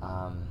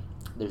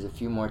 There's a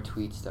few more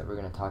tweets that we're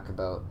going to talk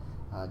about.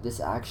 This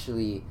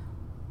actually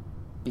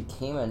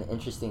became an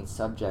interesting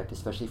subject,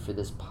 especially for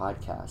this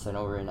podcast. I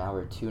know we're in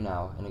hour 2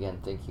 now, and again,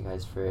 thank you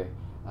guys for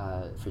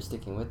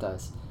sticking with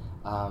us.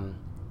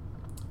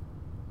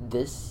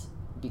 This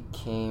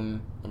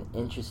became an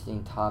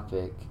interesting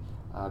topic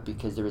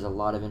because there was a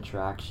lot of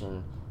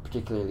interaction,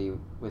 particularly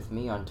with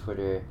me on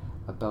Twitter,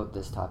 about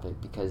this topic,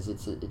 because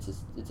it's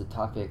a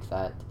topic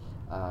that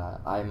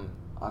I'm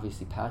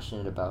obviously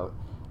passionate about,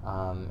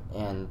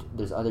 and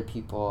there's other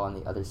people on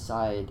the other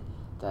side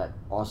that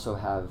also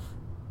have,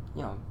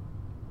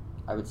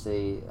 I would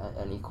say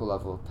an equal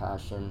level of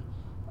passion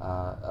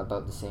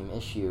about the same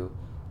issue,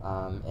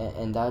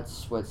 and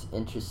that's what's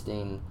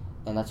interesting,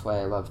 and that's why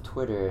I love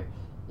Twitter,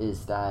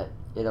 is that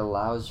it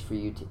allows for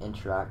you to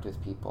interact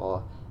with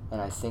people, and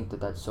I think that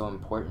that's so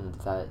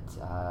important that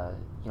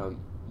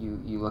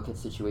you look at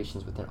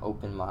situations with an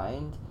open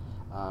mind,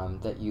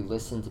 that you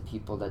listen to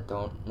people that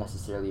don't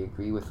necessarily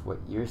agree with what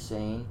you're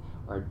saying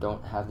or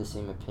don't have the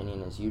same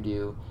opinion as you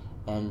do,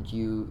 and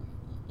you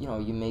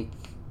make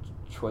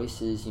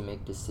choices, you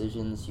make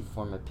decisions, you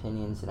form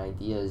opinions and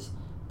ideas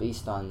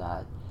based on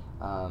that.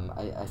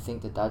 I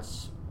think that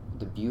that's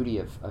the beauty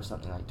of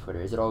something like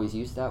Twitter. Is it always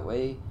used that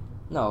way?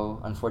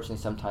 No, unfortunately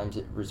sometimes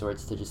it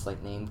resorts to just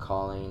like name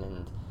calling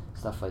and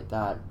stuff like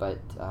that, but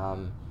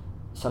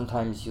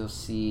sometimes you'll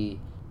see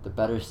the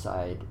better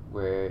side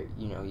where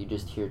you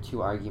just hear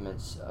two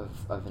arguments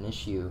of an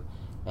issue,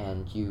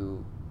 and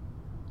you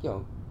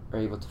are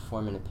able to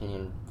form an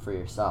opinion for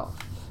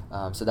yourself.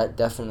 So that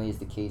definitely is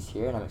the case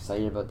here, and I'm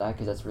excited about that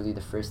because that's really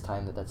the first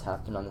time that that's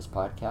happened on this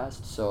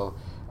podcast. So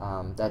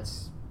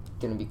that's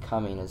going to be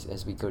coming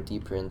as we go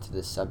deeper into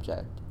this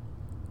subject.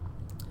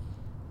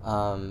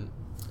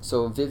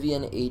 So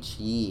Vivian H.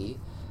 Yee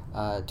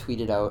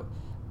tweeted out,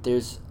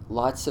 "There's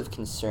lots of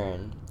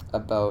concern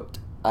about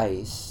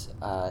ICE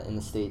in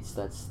the States."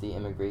 That's the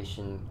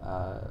immigration,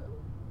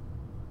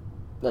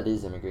 that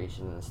is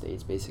immigration in the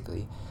States,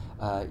 basically.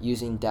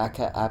 Using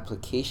DACA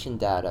application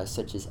data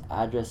such as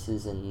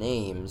addresses and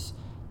names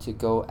to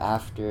go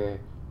after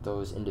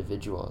those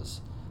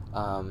individuals.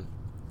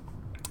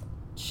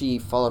 She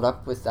followed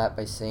up with that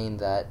by saying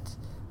that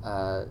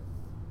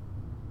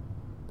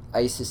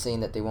ICE is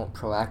saying that they won't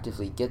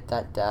proactively get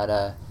that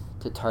data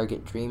to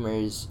target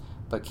Dreamers,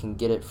 but can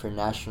get it for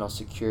national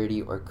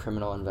security or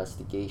criminal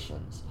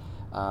investigations.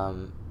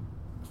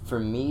 For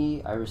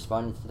me, I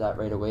responded to that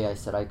right away. I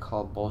said I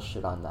call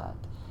bullshit on that.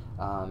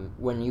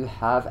 When you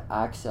have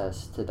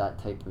access to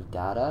that type of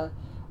data,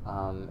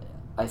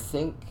 I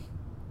think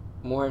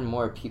more and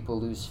more people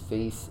lose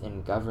faith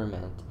in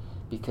government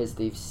because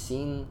they've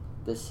seen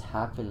this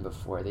happen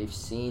before. They've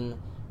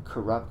seen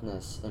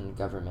corruptness in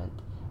government.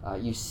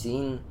 You've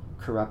seen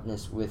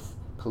corruptness with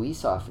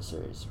police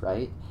officers,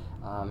 right?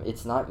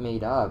 It's not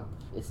made up.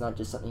 It's not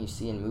just something you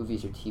see in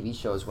movies or TV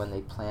shows when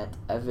they plant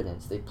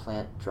evidence. They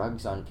plant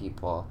drugs on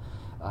people,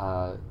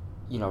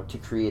 to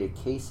create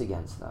a case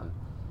against them.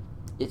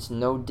 It's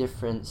no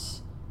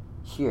difference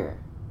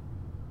here,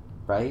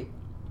 right?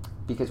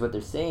 Because what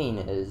they're saying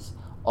is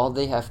all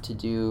they have to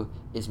do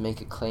is make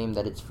a claim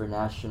that it's for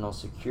national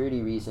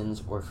security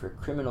reasons or for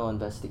criminal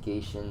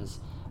investigations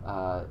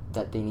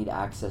that they need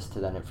access to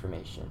that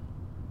information.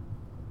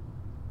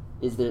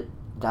 Is there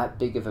that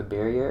big of a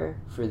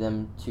barrier for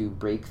them to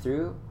break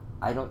through?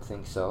 I don't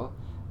think so.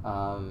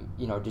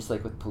 Just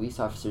like with police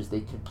officers,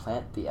 they could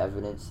plant the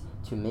evidence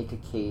to make a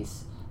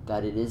case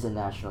that it is a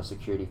national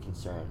security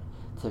concern,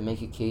 to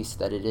make a case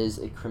that it is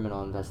a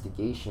criminal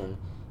investigation,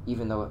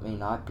 even though it may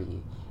not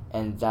be.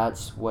 And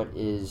that's what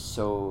is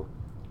so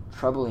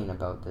troubling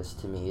about this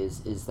to me,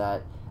 is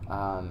that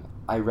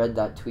I read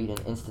that tweet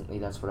and instantly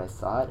that's what I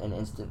thought, and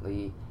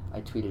instantly I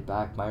tweeted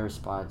back my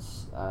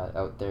response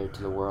out there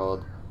to the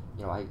world.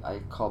 I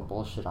call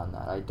bullshit on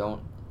that. I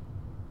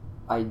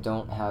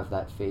don't have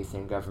that faith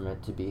in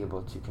government to be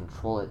able to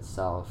control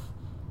itself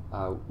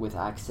with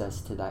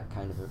access to that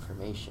kind of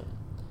information,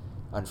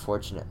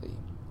 unfortunately.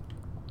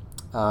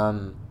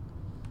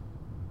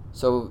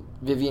 So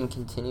Vivian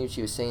continued.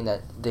 She was saying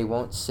that they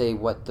won't say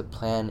what the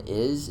plan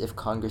is if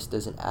Congress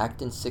doesn't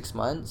act in 6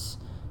 months.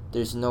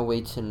 There's no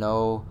way to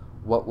know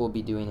what we'll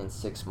be doing in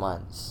 6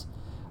 months.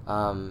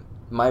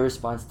 My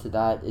response to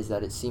that is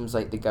that it seems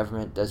like the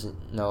government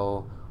doesn't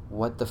know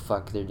what the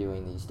fuck they're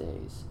doing these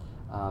days.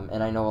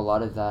 And I know a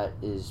lot of that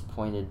is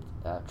pointed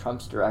at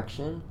Trump's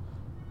direction,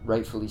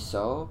 rightfully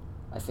so.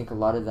 I think a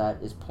lot of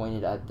that is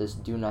pointed at this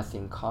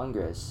do-nothing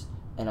Congress,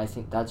 and I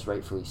think that's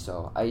rightfully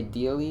so.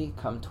 Ideally,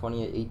 come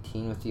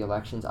 2018 with the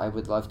elections, I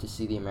would love to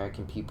see the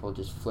American people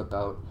just flip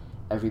out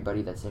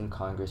everybody that's in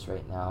Congress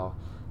right now,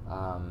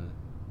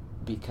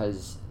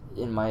 because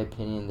in my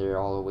opinion, they're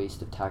all a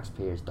waste of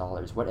taxpayers'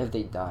 dollars. What have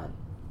they done?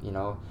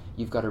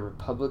 You've got a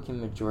Republican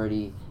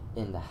majority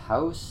in the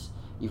House,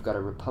 you've got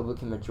a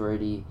Republican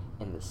majority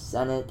in the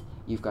Senate,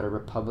 you've got a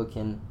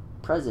Republican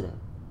president.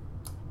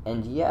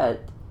 And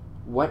yet,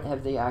 what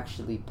have they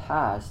actually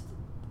passed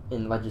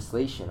in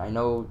legislation? I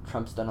know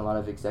Trump's done a lot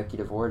of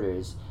executive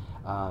orders,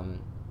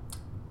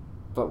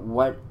 but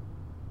what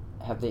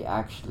have they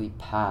actually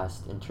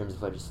passed in terms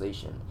of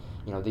legislation?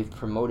 They've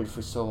promoted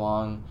for so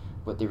long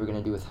what they were going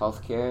to do with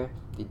healthcare.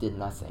 They did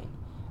nothing.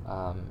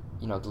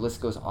 The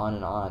list goes on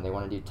and on. They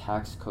want to do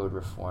tax code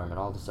reform and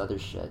all this other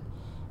shit.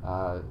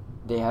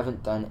 They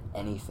haven't done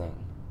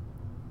anything.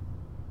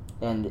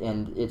 And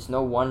it's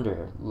no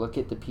wonder. Look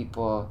at the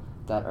people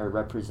that are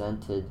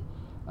represented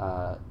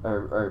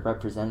or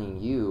representing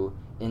you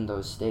in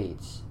those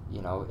states,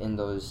 in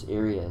those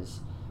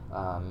areas,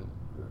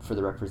 for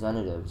the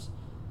representatives.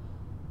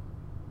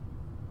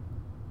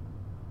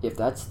 If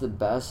that's the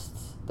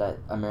best that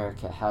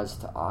America has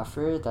to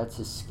offer, that's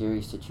a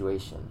scary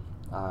situation,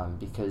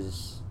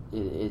 because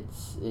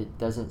it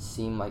doesn't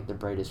seem like the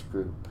brightest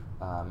group.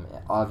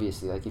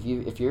 Obviously, like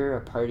if you're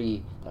a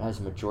party that has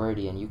a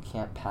majority and you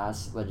can't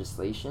pass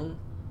legislation,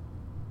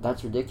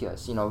 that's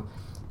ridiculous.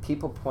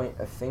 People point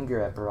a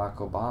finger at Barack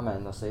Obama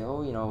and they'll say,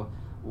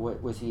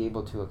 what was he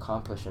able to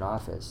accomplish in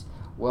office?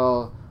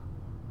 Well,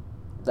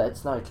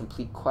 that's not a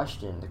complete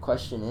question. The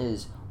question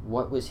is,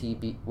 what was he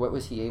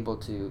able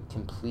to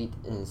complete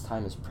in his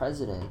time as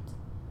president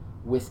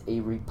with a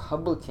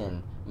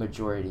Republican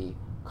majority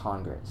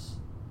Congress?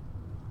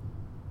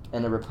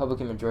 And a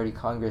Republican majority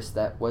Congress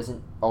that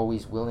wasn't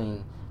always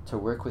willing to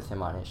work with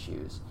him on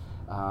issues.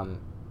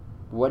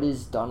 What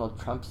is Donald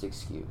Trump's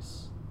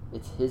excuse?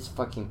 It's his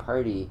fucking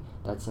party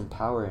that's in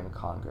power in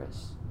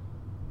Congress.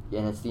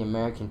 And it's the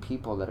American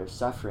people that are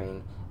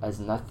suffering as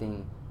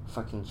nothing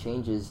fucking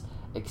changes,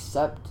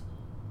 except,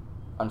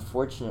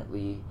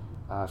 unfortunately,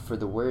 for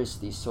the worse,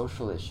 these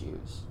social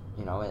issues.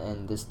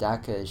 And this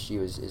DACA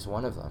issue is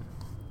one of them.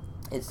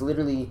 It's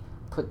literally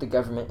put the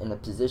government in a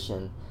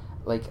position,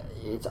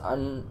 it's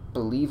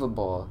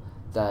unbelievable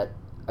that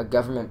a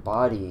government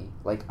body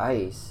like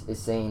ICE is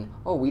saying,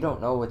 we don't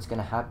know what's going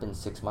to happen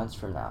 6 months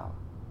from now.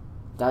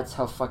 That's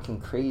how fucking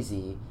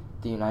crazy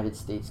the United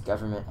States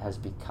government has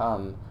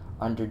become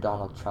under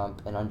Donald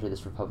Trump and under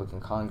this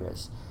Republican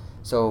Congress.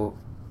 So,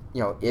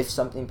 if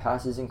something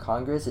passes in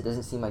Congress, it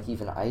doesn't seem like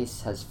even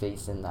ICE has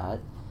faith in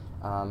that.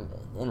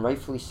 And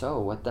rightfully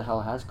so. What the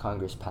hell has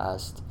Congress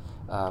passed?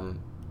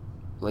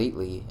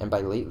 lately, and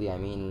by lately I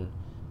mean,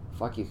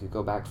 fuck, you could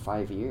go back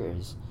 5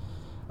 years.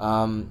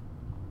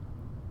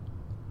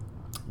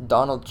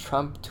 Donald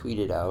Trump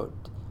tweeted out,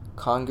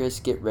 "Congress,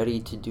 get ready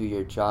to do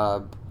your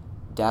job,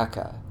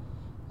 DACA."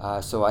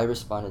 So I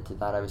responded to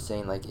that. I was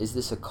saying, like, is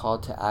this a call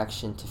to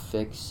action to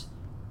fix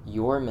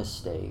your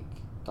mistake,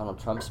 Donald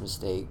Trump's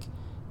mistake?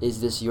 Is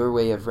this your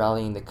way of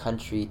rallying the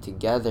country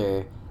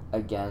together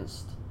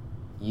against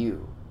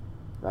you,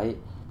 right?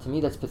 To me,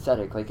 that's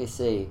pathetic. Like I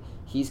say,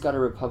 he's got a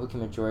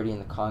Republican majority in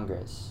the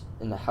Congress,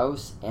 in the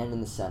House and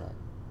in the Senate,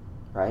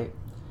 right?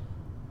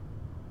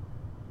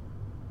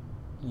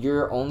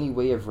 Your only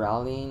way of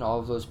rallying all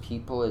of those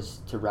people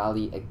is to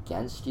rally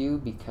against you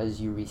because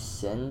you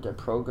rescind a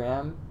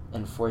program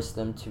and force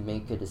them to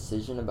make a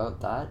decision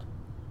about that?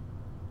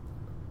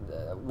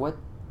 What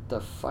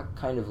the fuck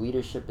kind of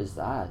leadership is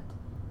that?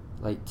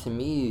 Like, to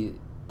me,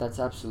 that's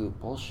absolute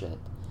bullshit.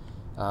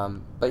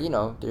 But, you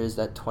know, there's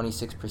that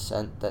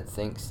 26% that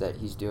thinks that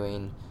he's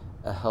doing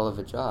a hell of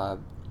a job.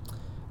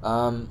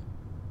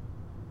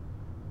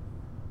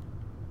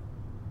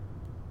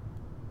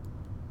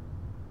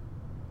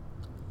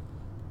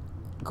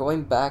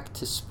 Going back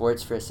to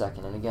sports for a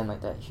second, and again,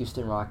 like, that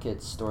Houston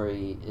Rockets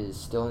story is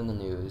still in the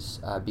news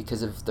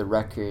because of the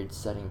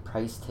record-setting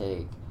price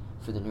tag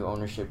for the new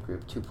ownership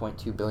group,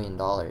 $2.2 billion.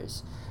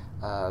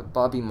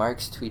 Bobby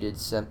Marks tweeted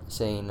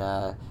saying,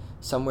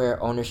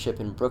 "Somewhere ownership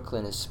in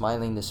Brooklyn is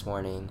smiling this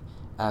morning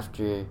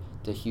after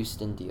the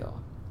Houston deal."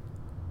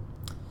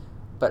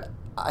 But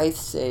I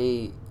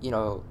say, you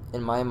know,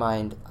 in my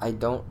mind, I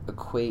don't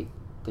equate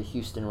the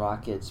Houston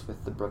Rockets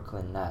with the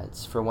Brooklyn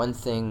Nets. For one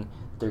thing,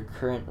 their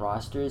current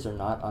rosters are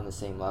not on the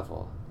same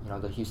level. You know,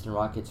 the Houston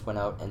Rockets went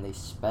out and they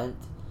spent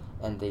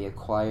and they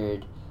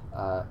acquired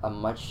a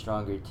much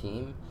stronger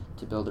team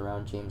to build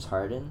around James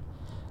Harden.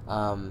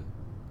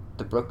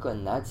 The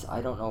Brooklyn Nets,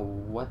 I don't know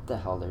what the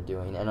hell they're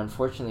doing. And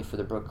unfortunately for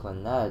the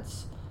Brooklyn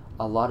Nets,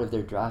 a lot of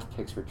their draft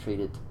picks were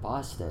traded to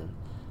Boston.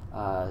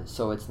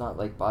 So it's not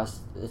like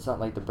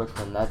the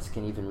Brooklyn Nets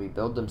can even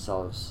rebuild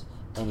themselves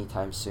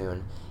anytime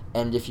soon.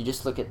 And if you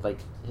just look at, like,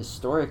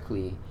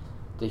 historically,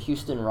 the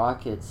Houston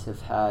Rockets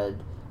have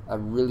had a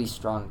really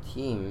strong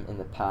team in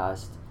the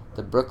past.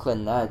 The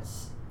Brooklyn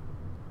Nets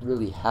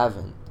really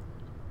haven't.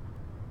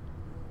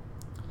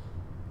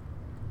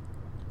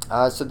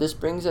 So this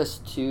brings us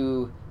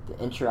to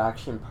the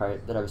interaction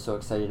part that I was so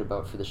excited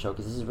about for the show,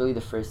 because this is really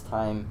the first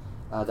time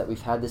that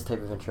we've had this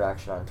type of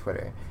interaction on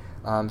Twitter.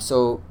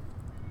 So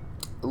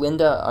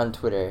Linda on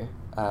Twitter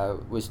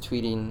was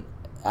tweeting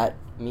at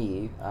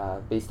me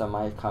based on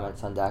my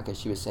comments on DACA.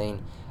 She was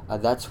saying,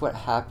 "That's what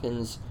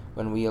happens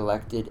when we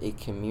elected a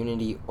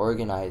community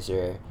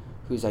organizer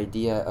whose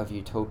idea of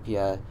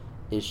utopia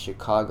is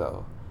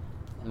Chicago."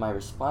 And my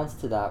response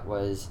to that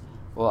was,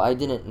 well, I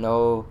didn't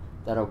know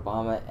that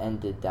Obama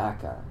ended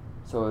DACA.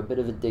 So a bit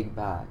of a dig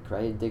back,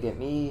 right? Dig at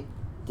me,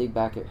 dig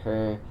back at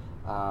her,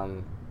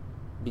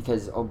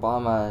 because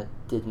Obama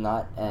did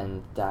not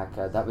end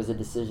DACA. That was a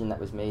decision that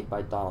was made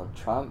by Donald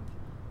Trump.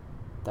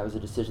 That was a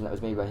decision that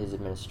was made by his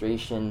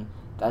administration.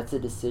 That's a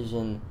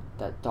decision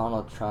that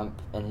Donald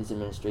Trump and his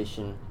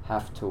administration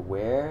have to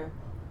wear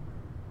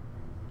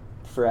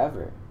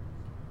forever.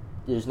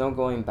 There's no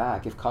going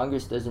back. If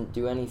Congress doesn't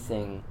do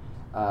anything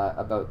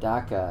about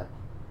DACA,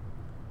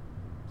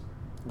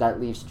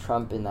 that leaves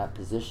Trump in that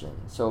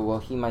position. So, well,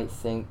 he might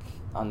think,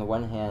 on the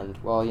one hand,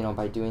 well, you know,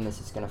 by doing this,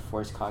 it's going to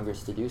force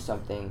Congress to do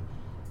something.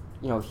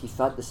 You know, he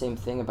thought the same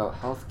thing about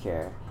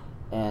healthcare,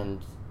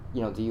 and,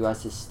 you know, the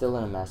U.S. is still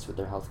in a mess with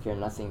their healthcare.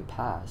 Nothing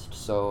passed.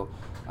 So,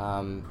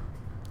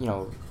 you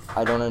know,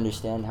 I don't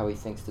understand how he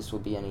thinks this will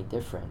be any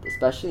different,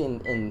 especially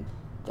in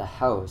the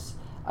House.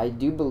 I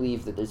do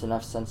believe that there's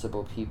enough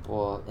sensible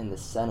people in the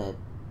Senate,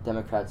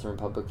 Democrats and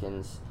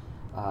Republicans,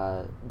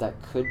 that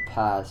could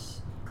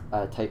pass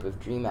a type of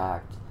DREAM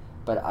Act,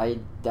 but I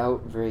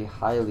doubt very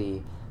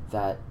highly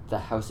that the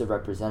House of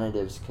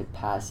Representatives could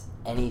pass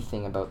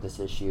anything about this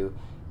issue,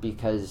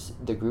 because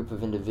the group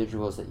of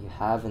individuals that you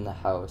have in the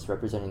House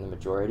representing the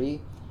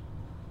majority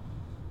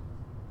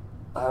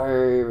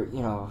are,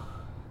 you know,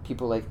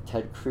 people like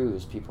Ted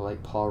Cruz, people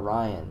like Paul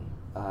Ryan,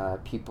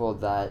 people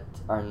that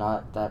are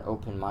not that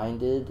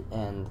open-minded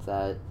and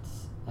that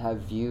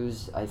have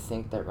views, I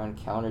think, that run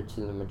counter to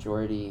the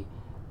majority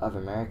of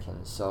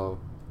Americans. So,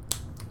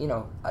 you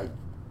know,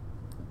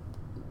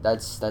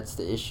 that's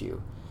the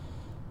issue.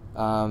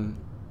 On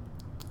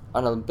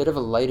a bit of a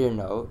lighter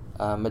note,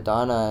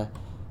 Madonna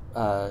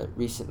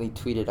recently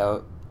tweeted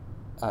out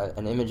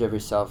an image of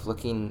herself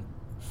looking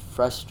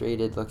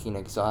frustrated, looking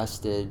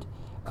exhausted,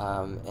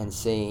 and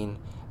saying,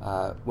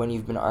 when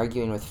you've been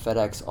arguing with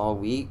FedEx all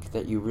week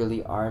that you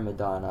really are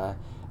Madonna,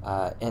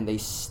 and they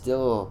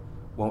still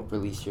won't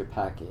release your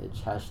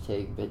package.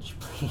 Hashtag bitch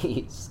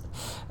please.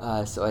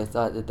 So I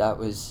thought that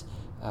was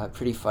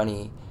pretty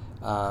funny.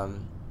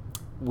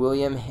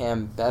 William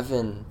Ham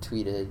Bevan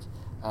tweeted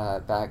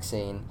back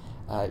saying,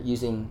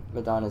 using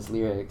Madonna's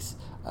lyrics,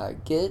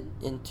 "Get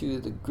into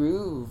the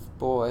groove,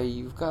 boy,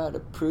 you've got to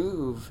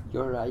prove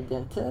your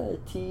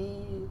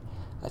identity."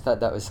 I thought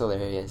that was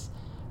hilarious.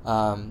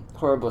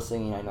 Horrible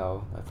singing, I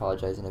know. I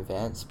apologize in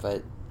advance,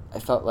 but I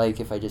felt like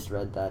if I just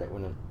read that, it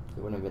wouldn't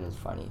have been as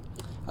funny.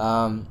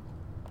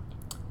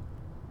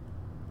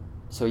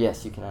 So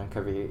yes, you can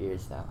uncover your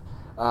ears now.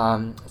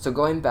 So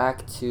going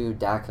back to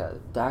DACA.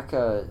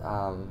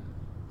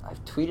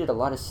 I've tweeted a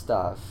lot of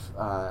stuff.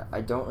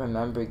 I don't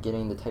remember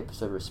getting the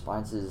types of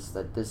responses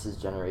that this has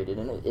generated,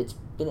 and it's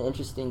been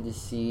interesting to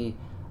see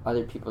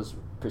other people's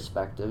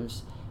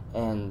perspectives,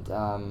 and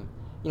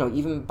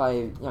even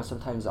by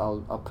sometimes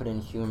I'll put in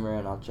humor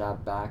and I'll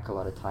jab back a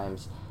lot of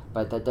times,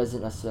 but that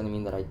doesn't necessarily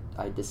mean that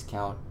I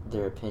discount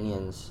their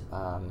opinions,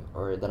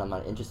 or that I'm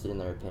not interested in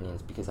their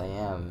opinions, because I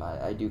am.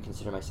 I do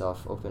consider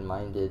myself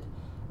open-minded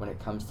when it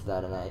comes to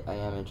that, and I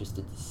am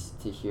interested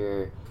to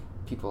hear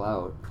people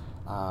out.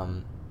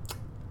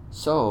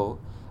 So,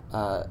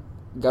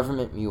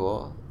 Government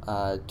Mule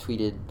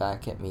tweeted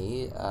back at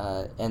me,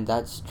 and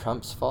that's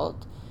Trump's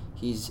fault.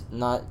 He's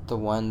not the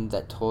one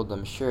that told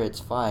them, sure, it's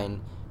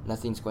fine,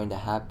 nothing's going to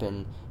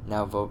happen,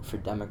 now vote for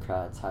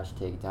Democrats,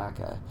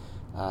 #DACA.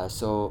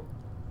 So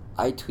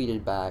I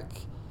tweeted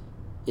back,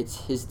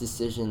 it's his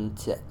decision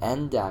to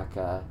end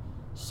DACA,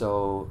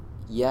 so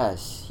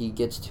yes, he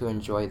gets to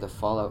enjoy the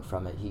fallout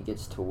from it, he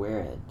gets to wear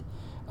it.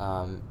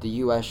 The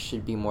U.S.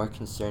 should be more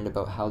concerned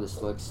about how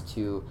this looks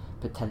to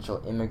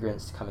potential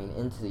immigrants coming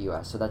into the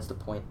U.S. So that's the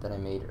point that I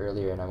made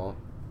earlier, and I won't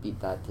beat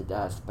that to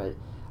death, but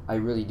I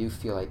really do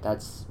feel like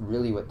that's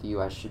really what the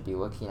U.S. should be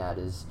looking at,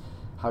 is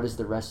how does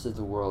the rest of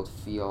the world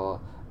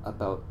feel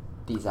about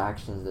these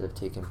actions that have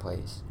taken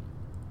place.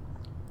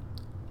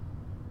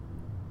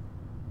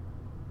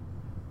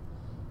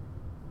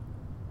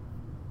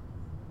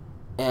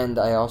 And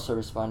I also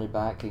responded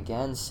back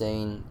again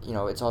saying,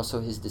 it's also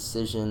his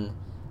decision,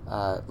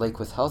 like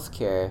with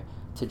healthcare,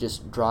 to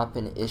just drop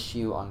an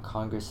issue on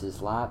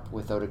Congress's lap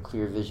without a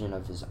clear vision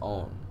of his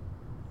own.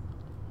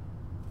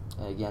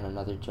 And again,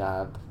 another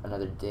jab,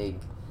 another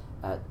dig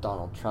at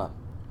Donald Trump.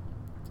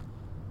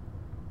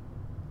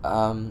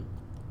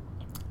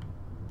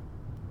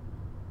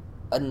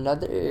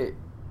 Another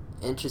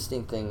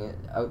interesting thing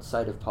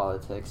outside of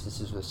politics, this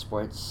is with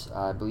sports,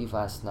 I believe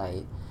last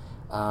night,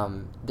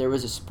 there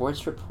was a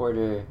sports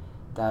reporter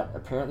that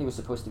apparently was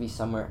supposed to be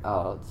somewhere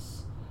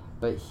else,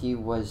 but he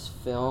was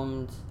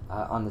filmed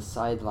on the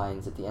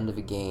sidelines at the end of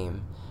a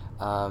game,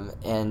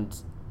 and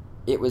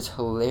it was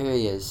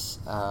hilarious.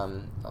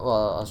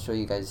 I'll show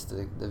you guys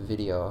the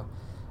video,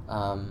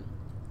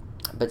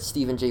 but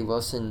Stephen J.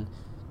 Wilson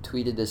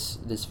tweeted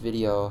this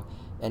video,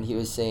 and he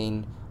was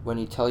saying, when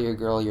you tell your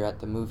girl you're at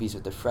the movies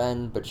with a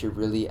friend, but you're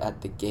really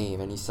at the game,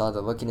 and you saw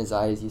the look in his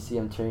eyes, you see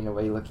him turning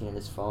away looking at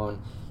his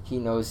phone, he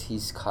knows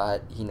he's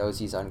caught, he knows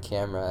he's on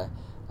camera.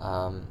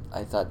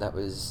 I thought that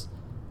was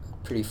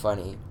pretty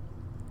funny.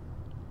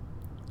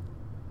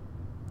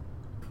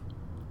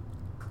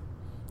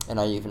 And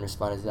I even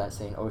responded to that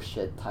saying, oh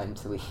shit, time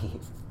to leave.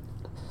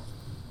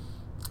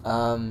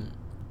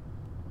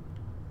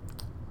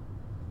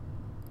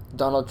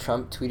 Donald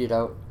Trump tweeted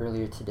out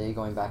earlier today,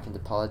 going back into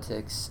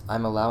politics,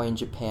 I'm allowing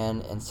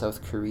Japan and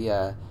South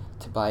Korea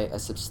to buy a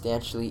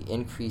substantially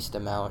increased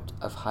amount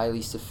of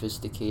highly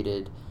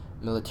sophisticated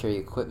military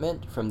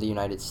equipment from the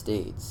United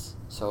States.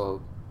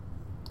 So,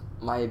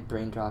 my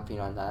brain dropping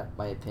on that,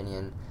 my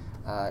opinion,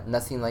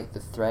 nothing like the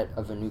threat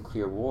of a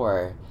nuclear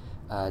war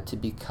to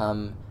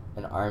become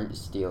an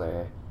arms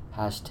dealer,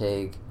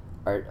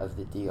 #art of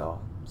the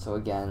deal. So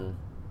again,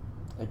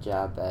 a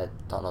jab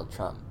at Donald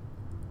Trump.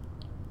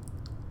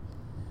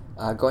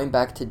 Going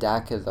back to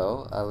DACA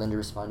though, Linda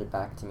responded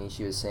back to me.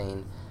 She was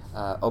saying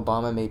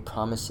Obama made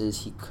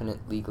promises he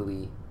couldn't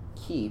legally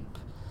keep,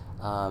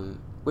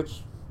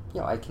 which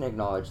I can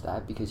acknowledge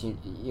that, because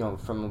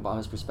from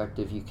Obama's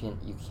perspective, you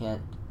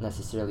can't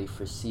necessarily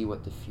foresee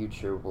what the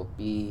future will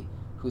be,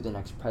 who the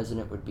next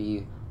president would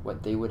be,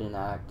 what they would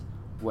enact,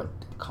 what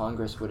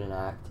Congress would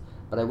enact.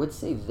 But I would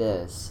say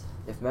this,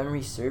 if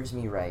memory serves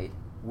me right,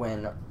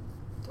 when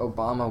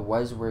Obama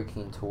was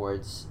working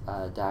towards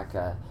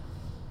DACA,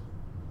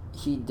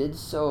 he did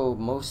so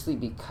mostly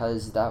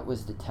because that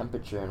was the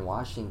temperature in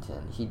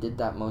Washington. He did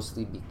that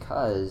mostly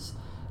because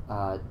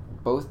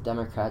both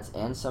Democrats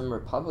and some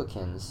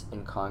Republicans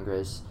in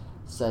Congress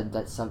said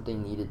that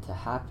something needed to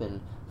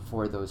happen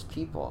for those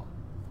people.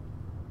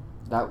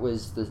 That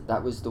was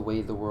the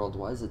way the world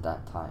was at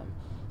that time.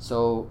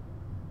 So,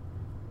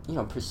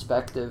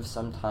 perspective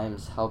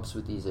sometimes helps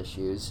with these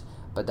issues,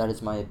 but that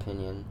is my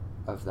opinion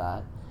of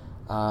that.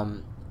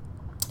 And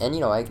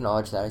I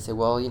acknowledge that. I say,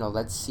 well,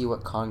 let's see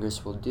what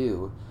Congress will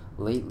do.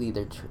 Lately,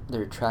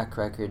 their track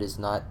record is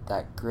not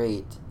that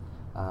great.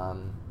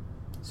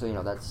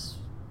 So, that's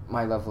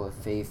my level of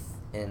faith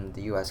in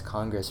the U.S.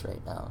 Congress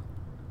right now.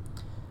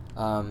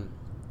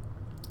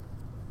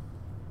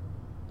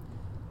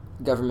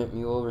 Government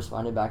Mule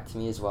responded back to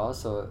me as well,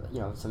 so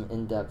some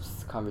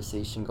in-depth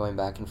conversation going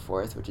back and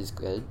forth, which is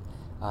good.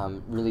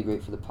 Really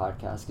great for the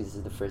podcast, because this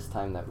is the first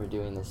time that we're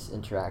doing this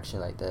interaction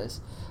like this.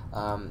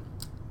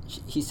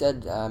 He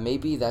said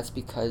maybe that's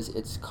because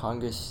it's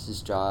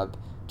Congress's job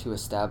to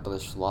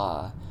establish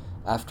law.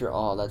 After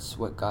all, that's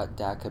what got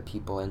DACA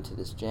people into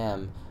this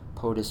jam.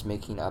 POTUS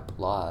making up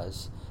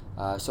laws.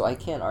 So I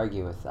can't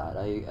argue with that.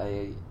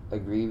 I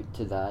agree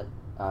to that.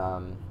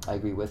 I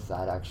agree with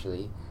that,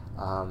 actually.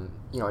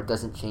 It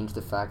doesn't change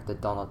the fact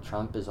that Donald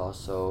Trump is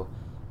also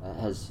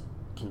has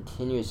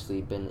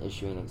continuously been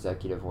issuing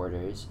executive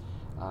orders.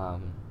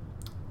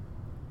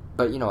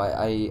 But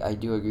I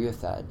do agree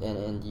with that,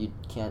 and you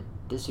can't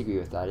disagree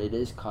with that. It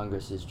is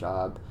Congress's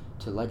job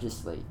to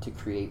legislate, to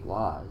create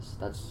laws.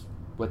 That's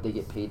what they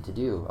get paid to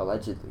do,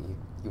 allegedly.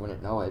 You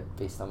wouldn't know it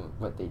based on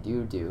what they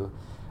do.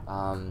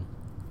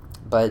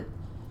 But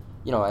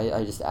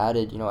I just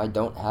added, I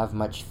don't have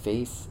much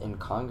faith in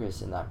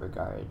Congress in that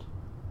regard.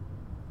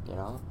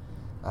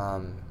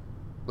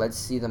 Let's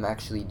see them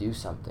actually do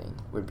something.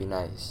 Would be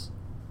nice.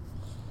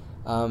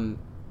 Then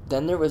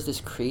there was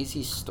this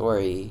crazy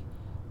story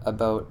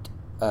about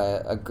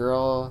a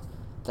girl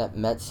that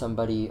met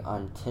somebody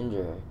on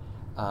Tinder,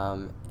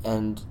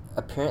 and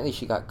apparently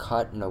she got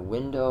caught in a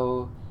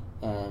window,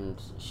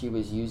 and she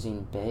was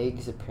using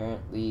bags,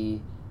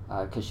 apparently,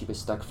 because she was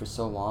stuck for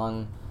so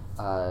long,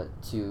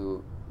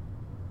 to,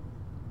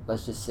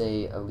 let's just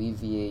say,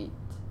 alleviate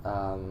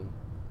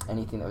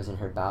anything that was in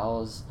her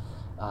bowels.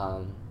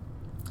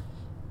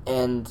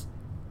 And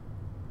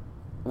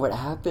what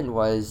happened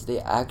was they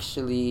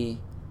actually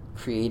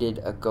created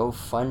a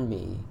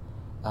GoFundMe,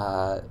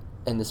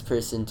 and this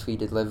person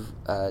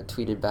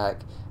tweeted back,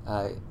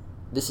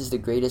 "This is the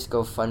greatest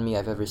GoFundMe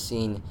I've ever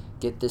seen.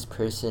 Get this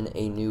person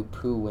a new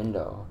poo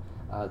window."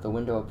 The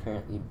window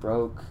apparently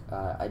broke.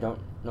 I don't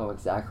know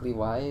exactly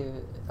why.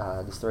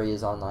 The story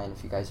is online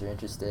if you guys are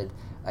interested.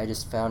 I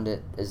just found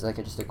it as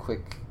just a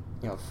quick,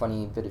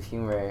 funny bit of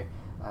humor,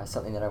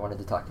 something that I wanted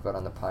to talk about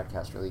on the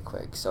podcast really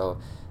quick. So,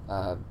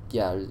 it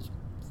was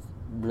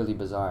really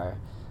bizarre.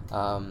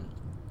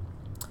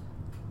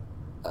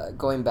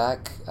 Going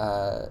back,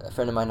 a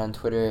friend of mine on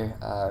Twitter,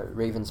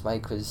 Ravens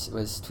Mike, was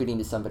tweeting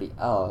to somebody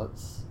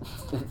else,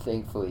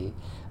 thankfully,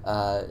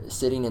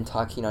 sitting and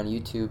talking on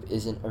YouTube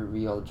isn't a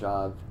real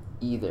job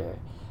either.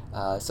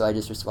 So I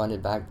just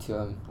responded back to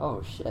him,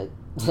 "Oh shit,"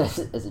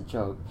 as a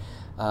joke.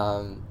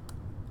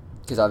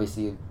 Because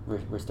obviously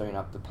we're starting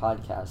up the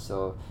podcast,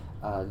 so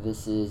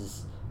this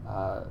is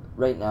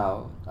right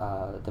now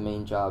the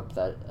main job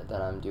that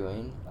I'm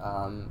doing.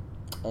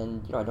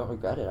 And I don't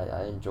regret it.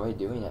 I enjoy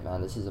doing it,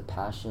 man. This is a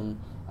passion.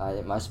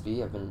 It must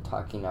be. I've been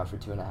talking now for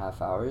 2.5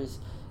 hours,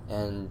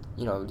 and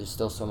there's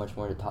still so much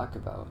more to talk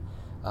about.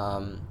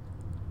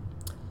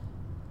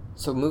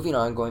 So moving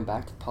on, going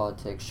back to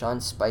politics, Sean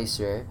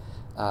Spicer,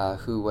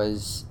 who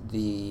was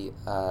the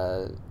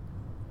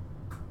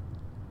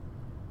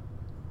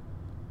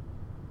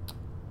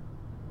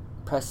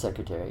press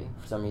secretary,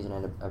 for some reason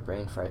I had a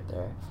brain fart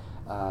there,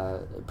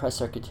 press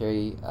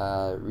secretary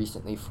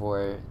recently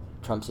for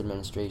Trump's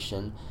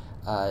administration,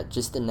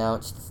 just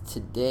announced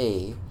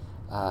today,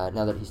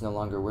 now that he's no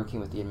longer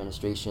working with the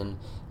administration,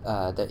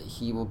 that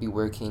he will be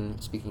working,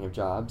 speaking of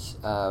jobs,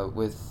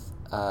 with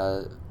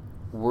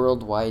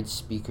Worldwide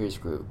Speakers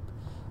Group.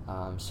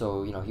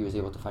 So he was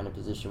able to find a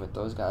position with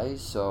those guys.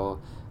 So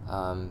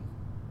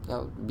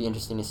it'll be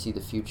interesting to see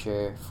the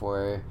future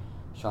for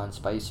Sean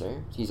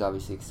Spicer. He's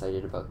obviously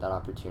excited about that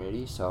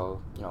opportunity.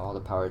 So all the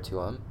power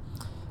to him.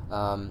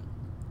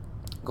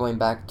 Going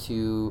back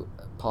to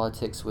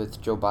politics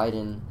with Joe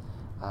Biden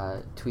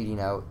tweeting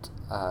out,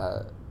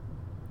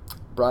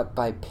 "Brought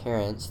by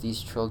parents,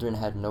 these children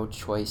had no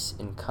choice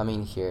in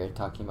coming here,"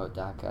 talking about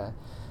DACA.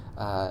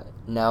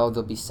 "Now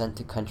they'll be sent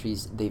to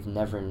countries they've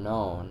never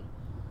known.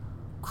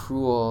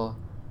 Cruel,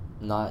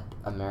 not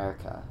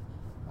America."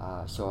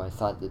 So I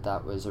thought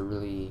that was a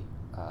really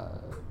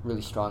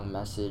strong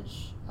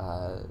message,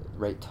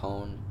 right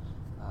tone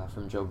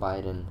from Joe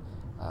Biden.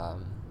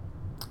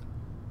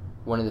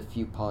 One of the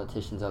few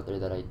politicians out there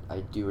that I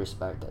do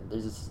respect.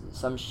 There's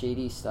some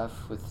shady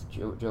stuff with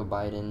Joe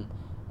Biden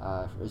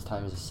for his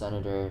time as a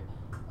senator,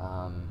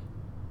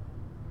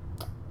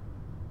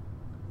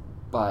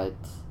 but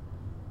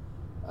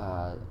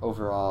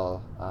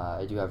overall,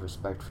 I do have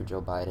respect for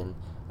Joe Biden.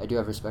 I do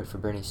have respect for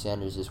Bernie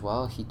Sanders as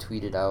well. He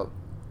tweeted out,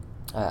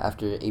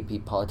 after AP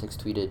Politics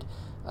tweeted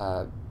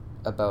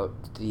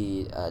about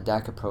the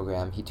DACA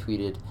program, he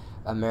tweeted,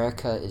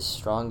 "America is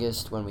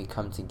strongest when we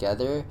come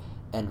together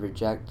and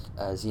reject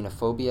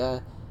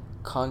xenophobia.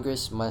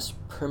 Congress must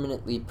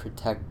permanently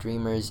protect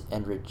dreamers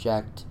and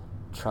reject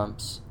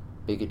Trump's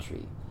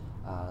bigotry."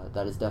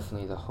 That is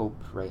definitely the hope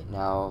right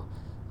now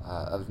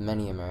of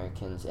many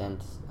Americans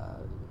and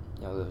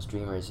those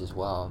dreamers as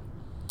well.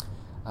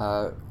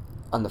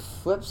 On the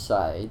flip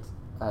side,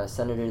 a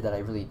senator that I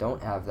really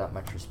don't have that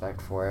much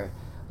respect for,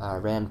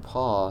 Rand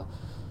Paul,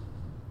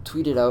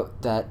 tweeted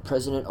out that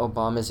President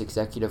Obama's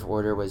executive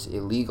order was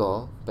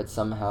illegal, but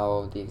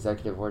somehow the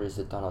executive orders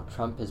that Donald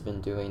Trump has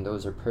been doing,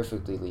 those are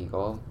perfectly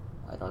legal.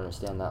 I don't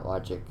understand that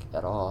logic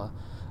at all.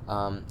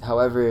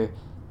 However,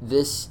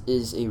 this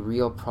is a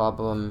real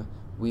problem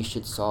we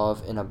should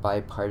solve in a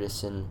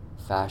bipartisan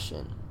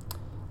fashion.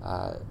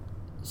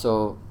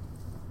 So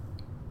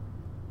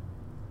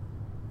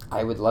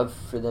I would love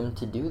for them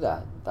to do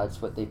that.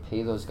 That's what they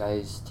pay those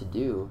guys to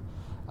do.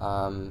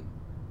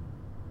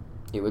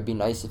 it would be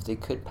nice if they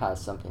could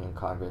pass something in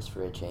Congress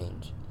for a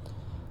change.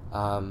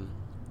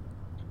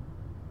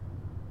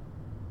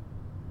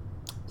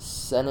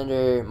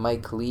 Senator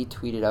Mike Lee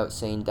tweeted out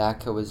saying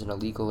DACA was an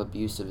illegal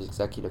abuse of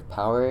executive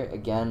power.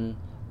 Again,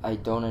 I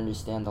don't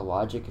understand the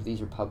logic of these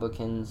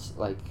Republicans.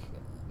 Like,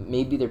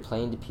 maybe they're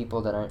playing to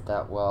people that aren't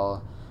that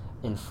well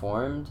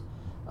informed.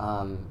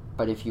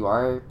 But if you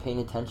are paying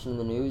attention to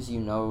the news, you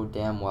know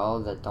damn well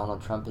that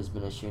Donald Trump has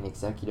been issuing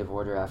executive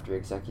order after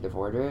executive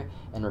order,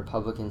 and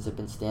Republicans have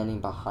been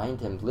standing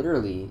behind him,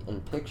 literally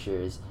in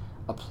pictures,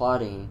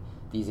 applauding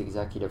these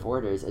executive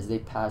orders as they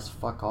pass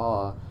fuck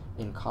all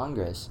in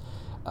Congress.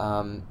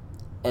 And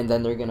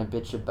then they're going to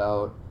bitch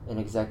about an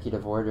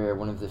executive order,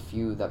 one of the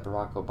few that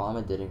Barack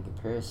Obama did in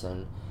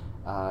comparison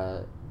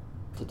to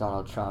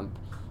Donald Trump.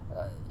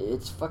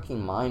 It's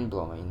fucking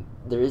mind-blowing.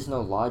 There is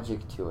no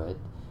logic to it.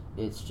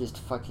 It's just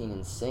fucking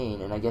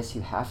insane, and I guess you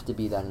have to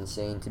be that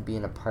insane to be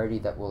in a party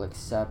that will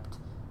accept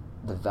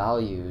the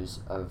values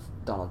of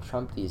Donald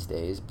Trump these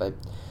days. But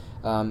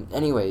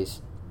anyways,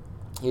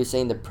 he was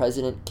saying the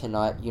president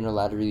cannot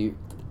unilaterally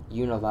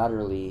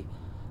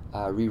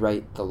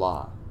rewrite the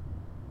law.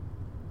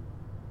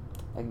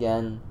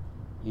 Again,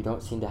 you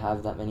don't seem to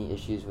have that many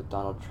issues with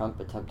Donald Trump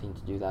attempting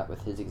to do that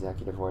with his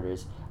executive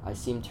orders. I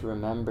seem to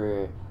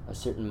remember a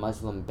certain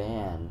Muslim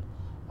ban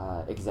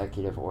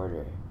executive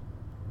order.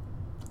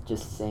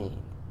 Just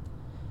saying.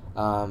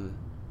 And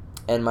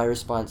my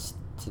response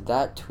to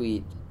that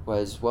tweet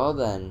was, well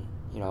then,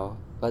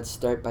 let's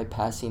start by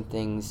passing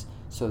things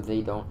so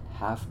they don't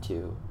have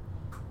to.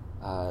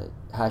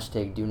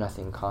 Hashtag do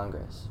nothing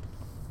Congress.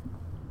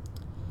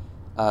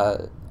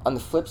 On the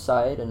flip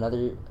side,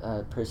 another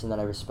person that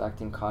I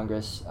respect in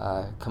Congress,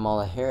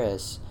 Kamala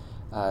Harris,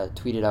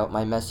 tweeted out,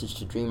 my message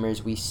to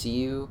Dreamers, we see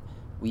you,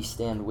 we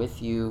stand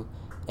with you,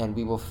 and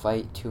we will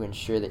fight to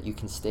ensure that you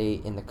can stay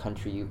in the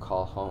country you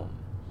call home.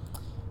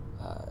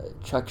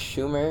 Chuck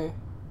Schumer,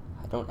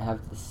 I don't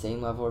have the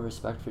same level of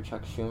respect for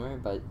Chuck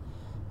Schumer, but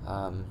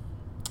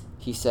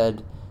he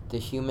said, the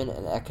human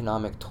and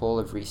economic toll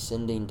of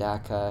rescinding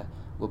DACA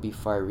will be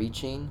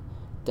far-reaching.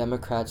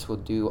 Democrats will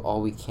do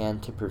all we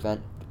can to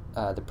prevent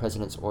the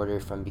president's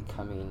order from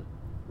becoming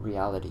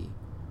reality.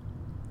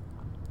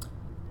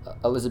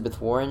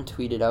 Elizabeth Warren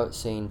tweeted out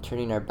saying,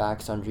 turning our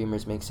backs on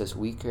Dreamers makes us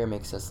weaker,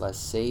 makes us less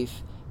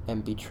safe,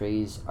 and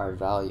betrays our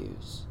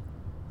values.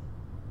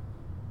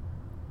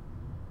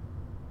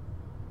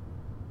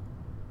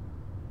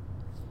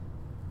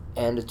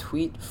 And a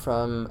tweet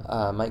from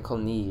Michael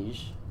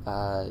Nige,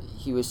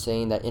 he was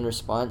saying that in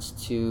response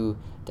to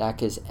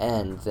DACA's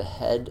end, the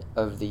head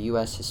of the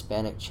U.S.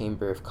 Hispanic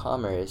Chamber of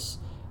Commerce,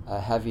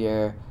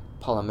 Javier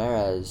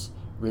Palomares,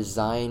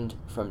 resigned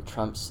from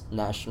Trump's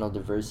National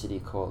Diversity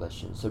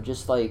Coalition. So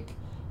just like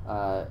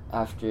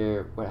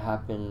after what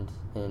happened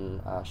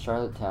in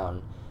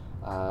Charlottetown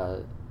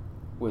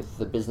with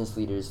the business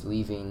leaders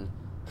leaving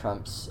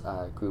Trump's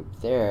group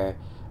there,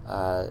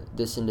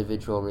 this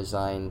individual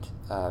resigned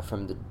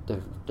from the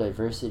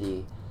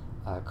Diversity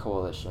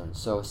Coalition.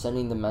 So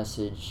sending the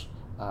message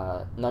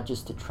not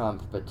just to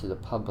Trump but to the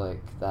public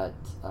that,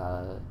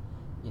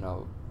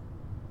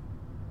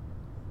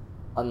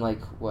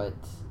 unlike what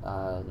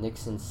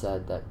Nixon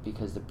said, that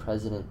because the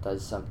president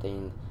does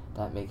something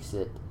that makes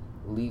it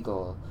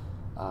legal,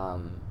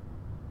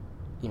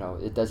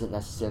 it doesn't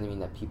necessarily mean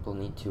that people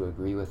need to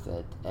agree with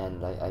it.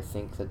 And I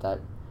think that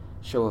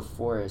show of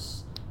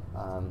force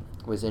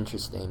was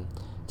interesting,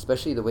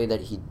 especially the way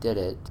that he did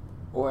it,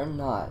 or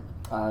not.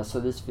 So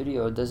this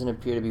video doesn't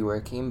appear to be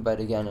working, but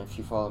again, if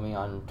you follow me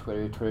on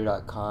Twitter,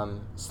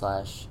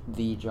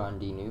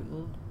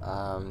 twitter.com/thejohndnewton,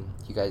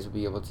 you guys will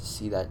be able to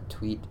see that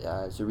tweet.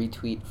 It's a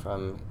retweet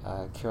from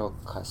Carol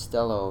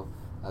Costello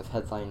of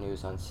Headline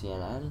News on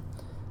CNN.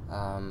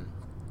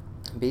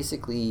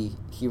 Basically,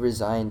 he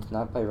resigned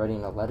not by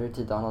writing a letter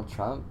to Donald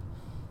Trump,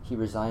 he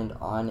resigned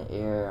on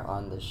air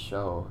on the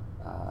show.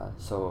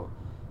 So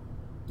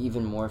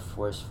even more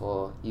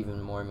forceful,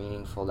 even more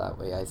meaningful that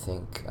way, I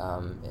think,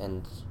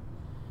 and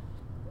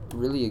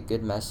really a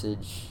good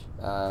message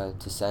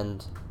to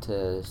send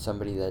to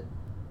somebody that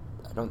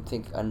I don't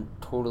think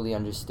totally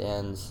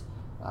understands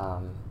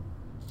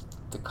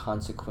the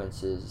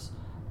consequences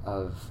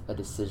of a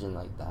decision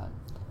like that.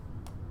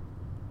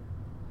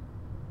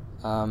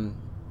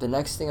 The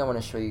next thing I want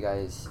to show you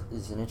guys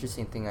is an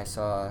interesting thing I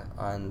saw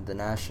on The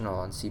National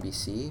on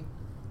CBC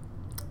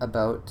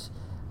about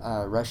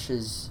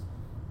Russia's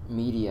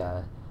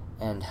media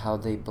and how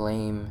they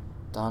blame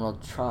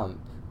Donald Trump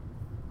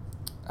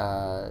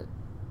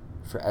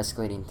for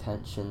escalating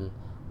tension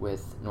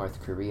with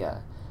North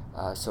Korea.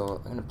 So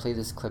I'm going to play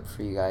this clip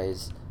for you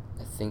guys.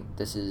 I think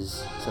this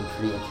is some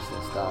pretty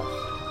interesting stuff.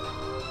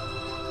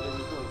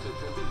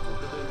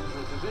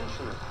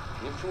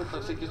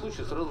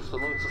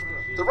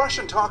 The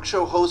Russian talk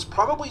show host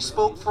probably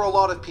spoke for a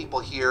lot of people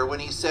here when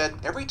he said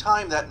every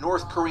time that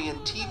North Korean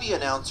TV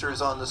announcer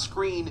is on the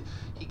screen,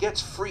 he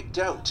gets freaked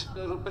out.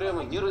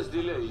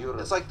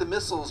 It's like the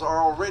missiles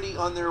are already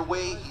on their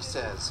way, he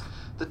says.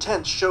 The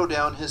tense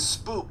showdown has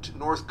spooked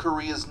North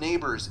Korea's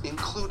neighbors,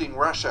 including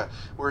Russia,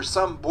 where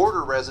some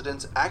border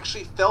residents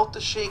actually felt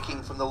the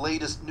shaking from the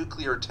latest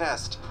nuclear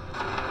test.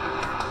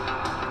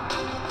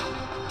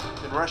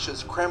 In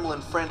Russia's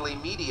Kremlin-friendly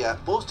media,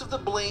 most of the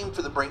blame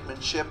for the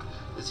brinkmanship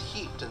is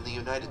heaped in the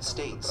United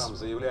States.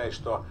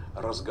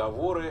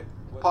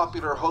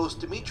 Popular host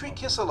Dmitry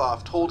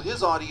Kiselov told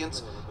his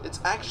audience it's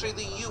actually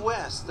the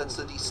U.S. that's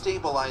the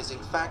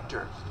destabilizing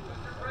factor.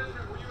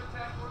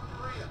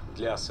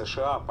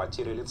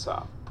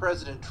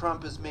 President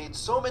Trump has made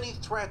so many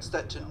threats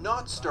that to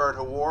not start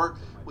a war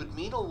would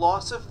mean a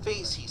loss of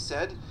face, he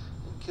said.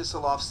 And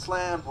Kiselov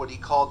slammed what he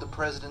called the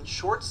president's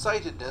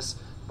short-sightedness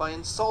by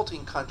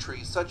insulting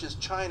countries such as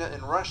China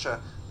and Russia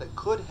that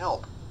could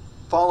help.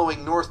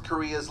 Following North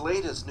Korea's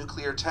latest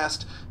nuclear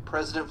test,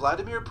 President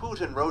Vladimir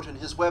Putin wrote on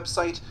his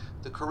website,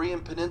 "The Korean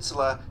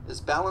Peninsula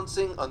is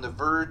balancing on the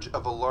verge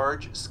of a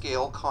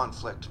large-scale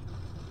conflict."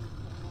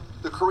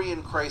 The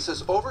Korean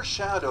crisis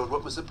overshadowed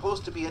what was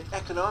supposed to be an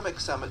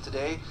economic summit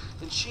today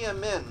in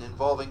Xiamen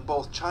involving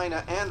both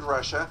China and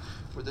Russia,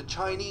 where the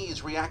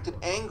Chinese reacted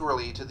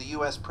angrily to the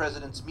U.S.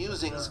 president's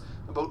musings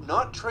about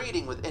not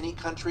trading with any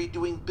country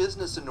doing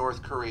business in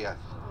North Korea.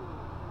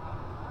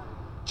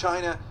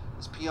 China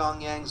is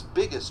Pyongyang's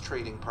biggest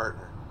trading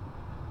partner.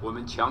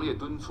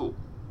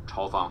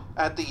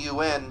 At the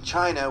UN,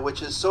 China, which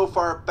has so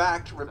far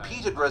backed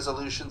repeated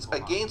resolutions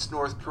against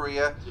North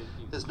Korea,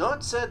 has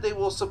not said they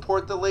will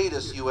support the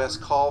latest U.S.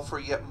 call for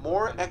yet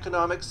more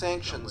economic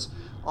sanctions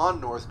on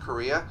North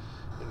Korea.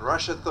 In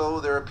Russia, though,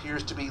 there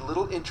appears to be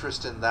little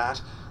interest in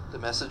that. The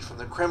message from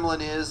the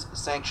Kremlin is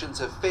sanctions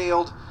have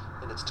failed,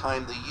 and it's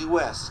time the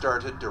U.S.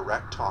 started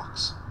direct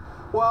talks.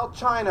 While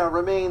China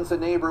remains a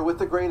neighbor with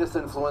the greatest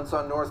influence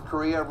on North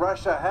Korea,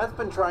 Russia has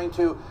been trying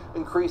to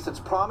increase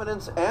its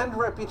prominence and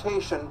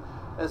reputation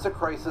as the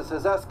crisis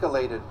has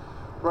escalated.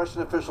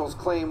 Russian officials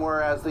claim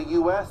whereas the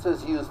U.S.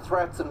 has used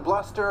threats and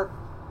bluster,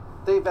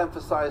 they've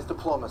emphasized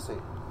diplomacy.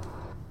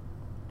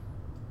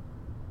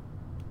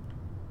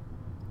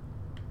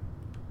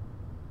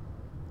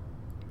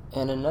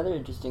 And another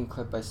interesting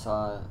clip I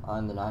saw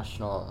on the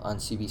National, on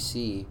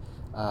CBC,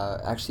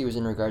 actually was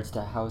in regards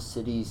to how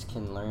cities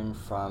can learn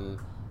from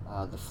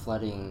the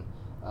flooding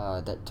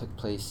that took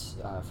place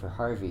for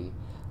Harvey.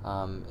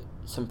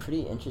 Some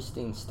pretty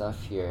interesting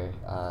stuff here.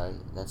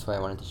 That's why I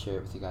wanted to share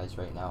it with you guys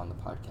right now on the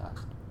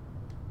podcast.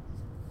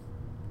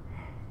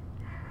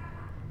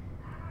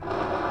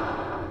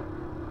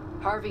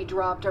 Harvey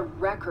dropped a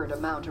record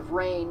amount of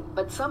rain,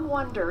 but some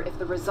wonder if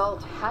the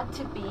result had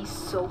to be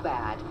so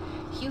bad.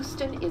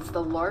 Houston is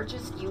the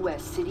largest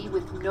U.S. city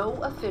with no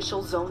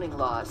official zoning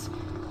laws.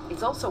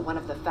 It's also one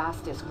of the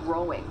fastest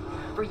growing.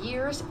 For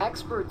years,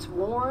 experts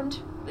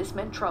warned this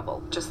meant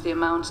trouble. Just the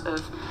amount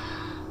of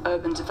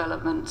urban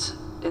development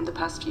in the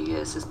past few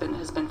years has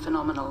been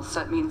phenomenal.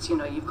 So that means,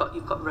 you've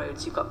got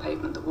roads, you've got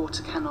pavement, the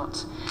water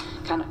cannot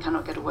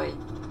get away.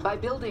 By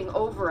building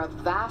over a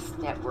vast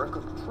network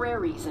of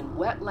prairies and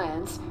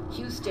wetlands,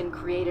 Houston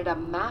created a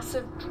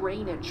massive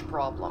drainage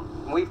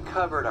problem. We've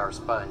covered our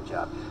sponge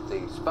up.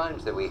 The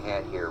sponge that we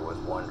had here was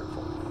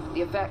wonderful.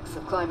 The effects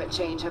of climate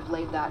change have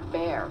laid that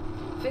bare.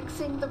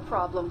 Fixing the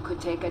problem could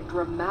take a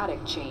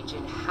dramatic change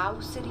in how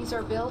cities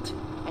are built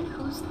and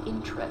whose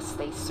interests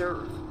they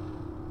serve.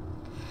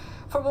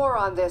 For more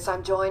on this,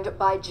 I'm joined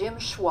by Jim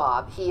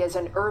Schwab. He is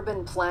an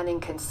urban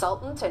planning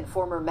consultant and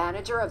former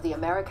manager of the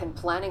American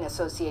Planning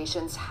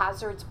Association's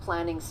Hazards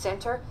Planning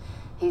Center.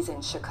 He's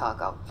in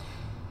Chicago.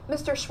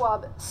 Mr.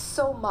 Schwab,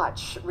 so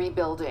much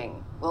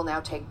rebuilding will now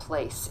take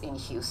place in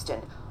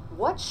Houston.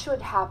 What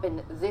should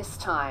happen this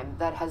time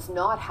that has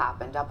not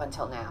happened up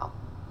until now?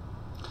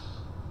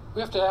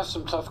 We have to ask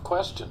some tough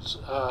questions.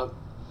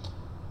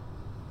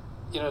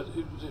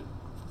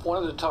 One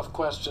of the tough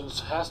questions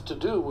has to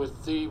do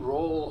with the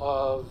role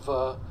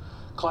of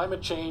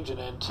climate change and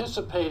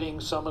anticipating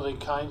some of the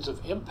kinds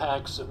of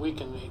impacts that we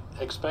can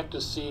expect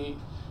to see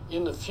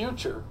in the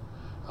future.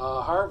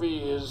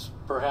 Harvey is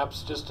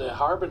perhaps just a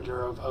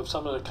harbinger of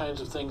some of the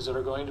kinds of things that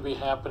are going to be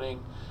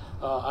happening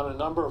on a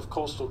number of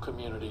coastal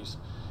communities.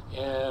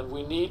 And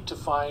we need to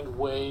find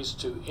ways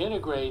to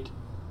integrate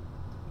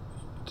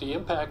the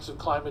impacts of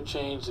climate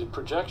change, the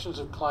projections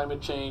of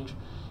climate change,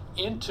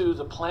 into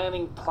the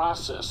planning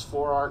process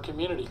for our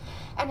community.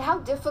 And how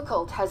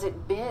difficult has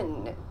it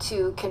been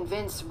to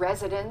convince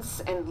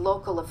residents and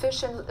local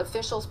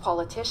officials,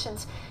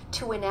 politicians,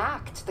 to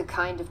enact the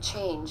kind of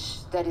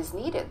change that is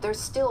needed?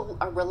 There's still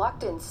a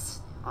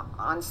reluctance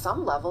on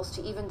some levels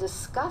to even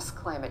discuss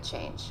climate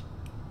change.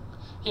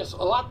 Yes,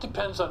 a lot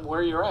depends on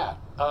where you're at.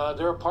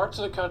 There are parts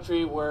of the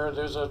country where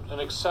there's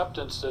an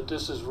acceptance that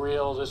this is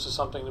real, this is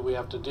something that we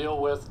have to deal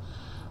with.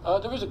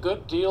 There was a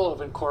good deal of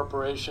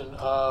incorporation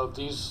of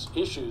these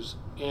issues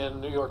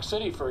in New York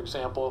City, for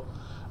example,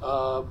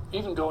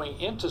 even going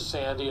into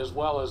Sandy as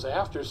well as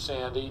after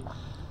Sandy.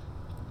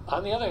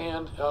 On the other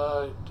hand,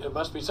 it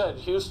must be said,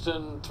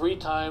 Houston 3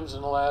 times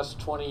in the last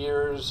 20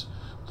 years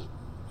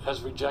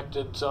has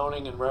rejected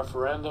zoning and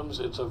referendums.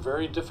 It's a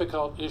very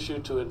difficult issue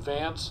to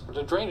advance.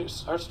 The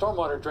drainage, our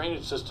stormwater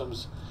drainage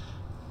systems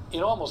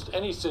in almost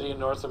any city in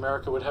North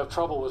America would have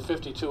trouble with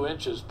 52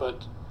 inches,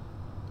 but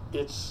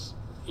it's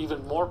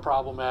even more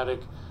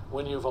problematic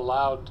when you've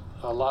allowed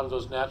a lot of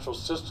those natural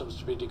systems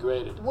to be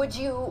degraded. Would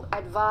you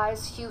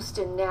advise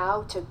Houston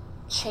now to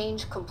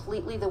change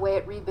completely the way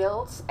it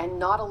rebuilds and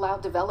not allow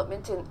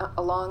development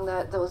along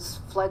those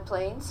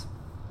floodplains?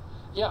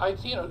 Yeah,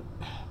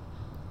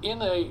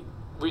 in a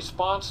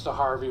response to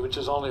Harvey, which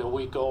is only a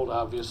week old,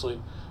 obviously,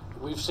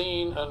 we've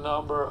seen a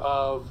number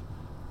of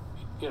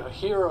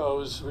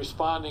heroes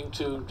responding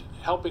to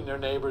helping their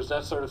neighbors,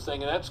 that sort of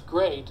thing, and that's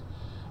great.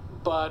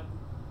 But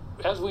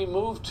as we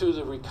move to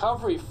the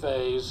recovery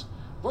phase,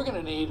 we're going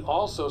to need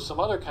also some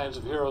other kinds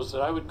of heroes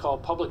that I would call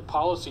public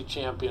policy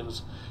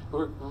champions, who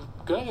are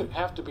going to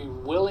have to be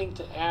willing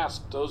to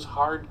ask those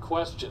hard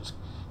questions.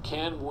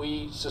 Can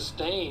we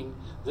sustain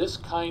this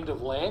kind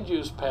of land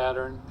use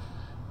pattern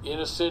in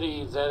a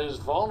city that is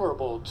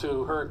vulnerable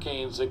to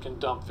hurricanes that can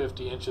dump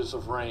 50 inches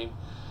of rain?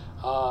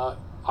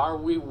 Are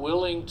we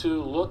willing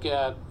to look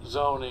at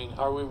zoning?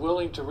 Are we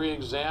willing to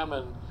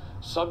re-examine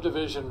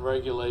subdivision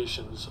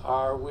regulations?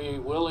 Are we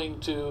willing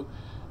to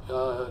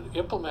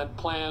implement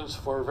plans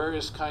for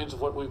various kinds of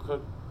what we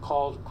could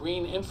call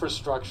green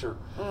infrastructure,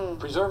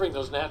 preserving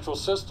those natural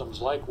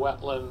systems like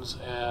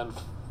wetlands and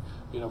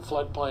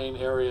floodplain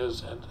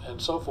areas and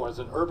so forth,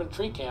 and urban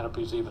tree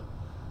canopies even?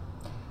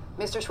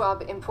 Mr.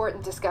 Schwab,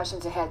 important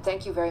discussions ahead.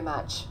 Thank you very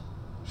much.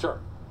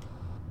 Sure.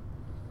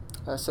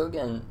 So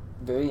again,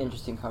 very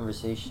interesting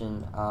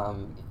conversation.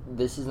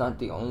 This is not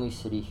the only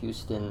city,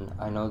 Houston.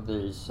 I know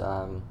there's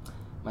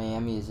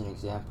Miami is an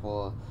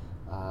example.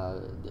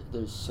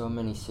 There's so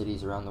many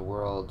cities around the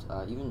world,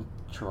 even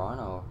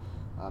Toronto,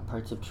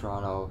 parts of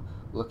Toronto,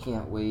 looking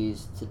at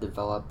ways to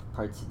develop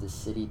parts of the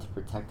city to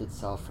protect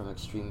itself from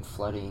extreme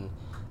flooding.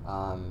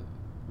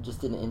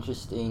 Just an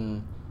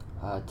interesting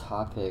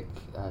topic,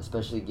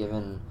 especially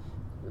given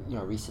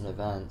recent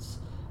events.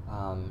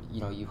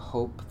 You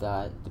hope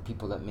that the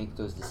people that make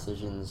those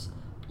decisions,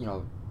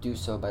 do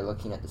so by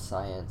looking at the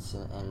science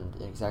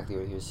and exactly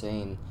what he was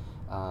saying,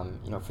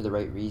 for the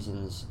right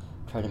reasons,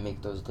 try to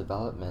make those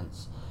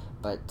developments.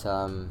 But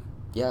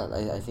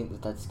I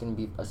think that's going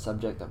to be a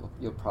subject that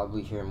you'll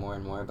probably hear more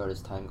and more about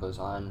as time goes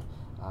on,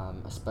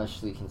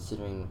 especially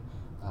considering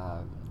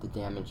the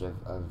damage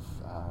of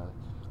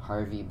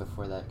Harvey,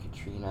 before that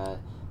Katrina.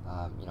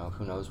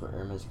 Who knows what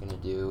Irma's going to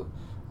do.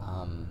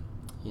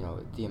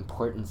 The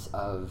importance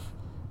of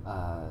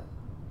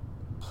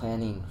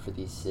planning for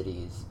these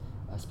cities,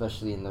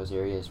 especially in those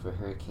areas where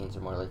hurricanes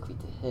are more likely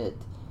to hit.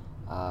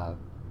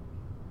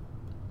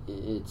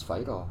 It's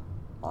vital.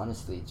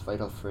 Honestly, it's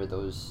vital for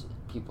those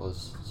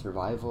people's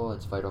survival.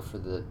 It's vital for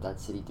that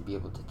city to be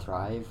able to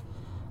thrive.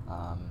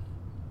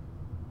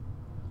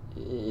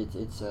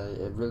 It's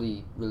a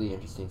really, really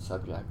interesting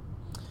subject.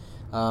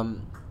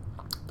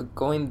 But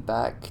going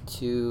back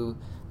to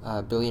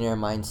Billionaire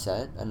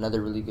Mindset,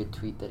 another really good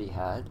tweet that he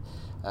had,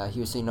 he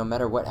was saying, no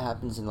matter what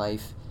happens in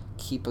life,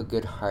 keep a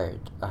good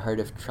heart, a heart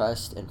of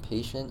trust and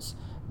patience.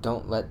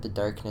 Don't let the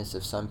darkness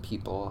of some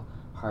people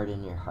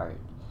harden your heart.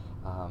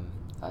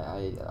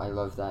 I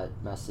love that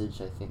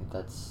message. I think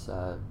that's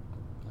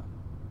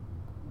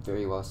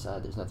very well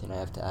said. There's nothing I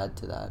have to add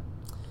to that.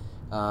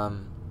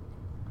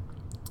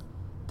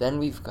 Then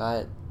we've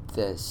got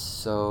this.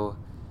 So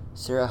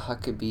Sarah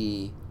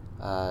Huckabee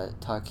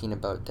talking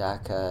about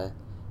DACA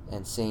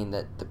and saying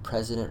that the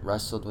president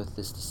wrestled with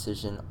this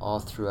decision all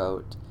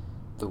throughout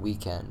the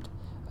weekend.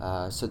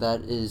 So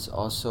that is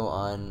also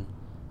on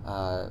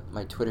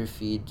my Twitter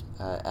feed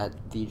at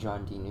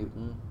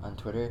 @TheJohnDNewton on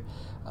Twitter.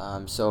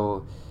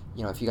 So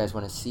if you guys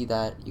want to see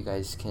that, you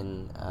guys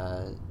can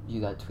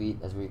view that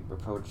tweet as we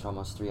approach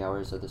almost 3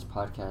 hours of this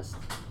podcast.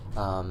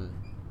 I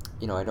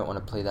don't want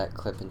to play that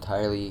clip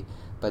entirely,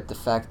 but the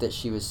fact that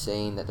she was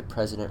saying that the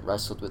president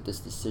wrestled with this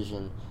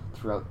decision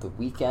throughout the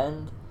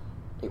weekend,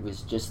 it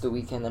was just the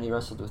weekend that he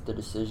wrestled with the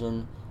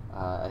decision,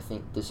 I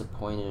think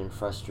disappointed and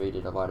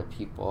frustrated a lot of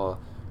people,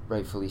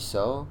 rightfully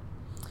so.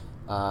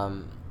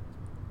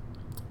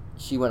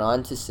 She went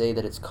on to say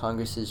that it's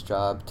Congress's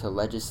job to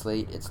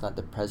legislate, it's not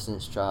the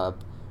president's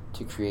job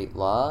to create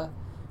law,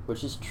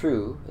 which is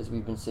true, as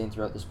we've been saying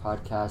throughout this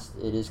podcast.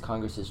 It is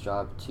Congress's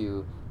job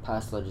to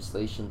pass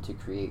legislation to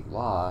create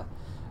law,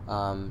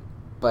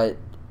 but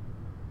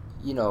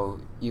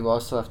you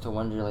also have to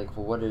wonder,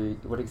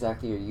 what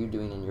exactly are you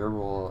doing in your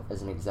role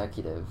as an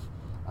executive,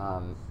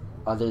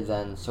 other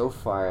than so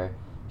far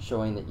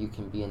showing that you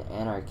can be an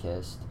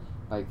anarchist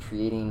by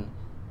creating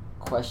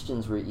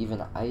questions where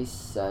even ICE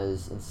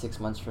says in 6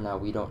 months from now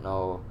we don't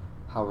know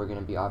how we're going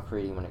to be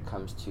operating when it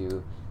comes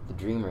to the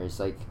Dreamers.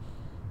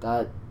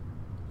 That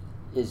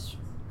is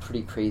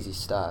pretty crazy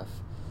stuff.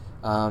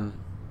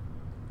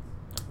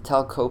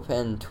 Tal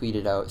Kopen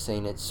tweeted out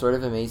saying, it's sort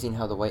of amazing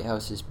how the White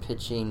House is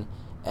pitching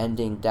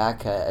ending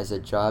DACA as a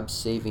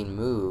job-saving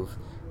move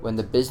when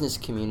the business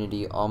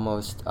community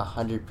almost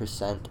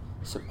 100%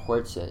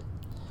 supports it.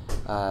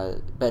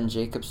 Ben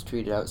Jacobs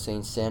tweeted out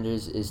saying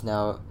Sanders is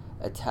now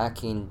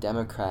attacking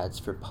Democrats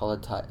for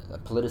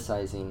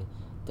politicizing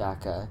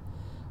DACA.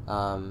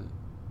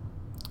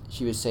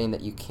 she was saying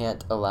that you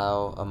can't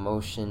allow a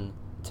motion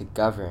to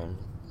govern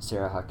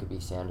Sarah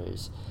Huckabee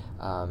Sanders.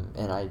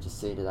 And I just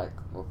say to that,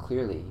 well,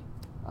 clearly,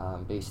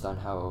 based on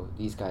how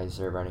these guys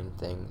are running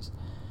things.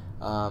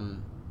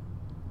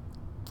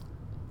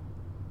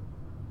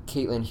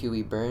 Caitlin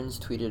Huey Burns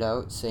tweeted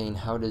out saying,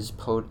 how does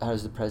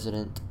the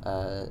president,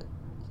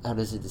 how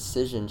does a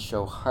decision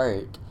show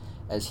heart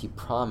as he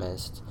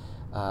promised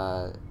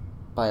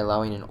by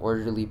allowing an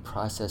orderly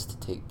process to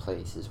take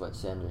place, is what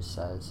Sanders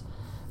says.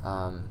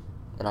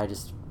 And I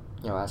just,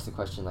 asked the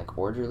question, like,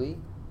 orderly?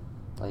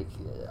 Like,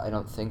 I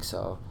don't think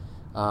so.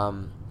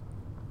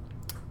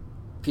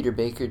 Peter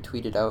Baker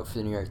tweeted out for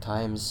the New York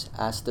Times,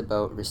 asked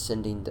about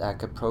rescinding the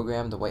DACA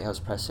program. The White House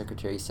press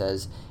secretary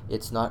says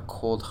it's not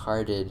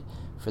cold-hearted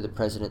for the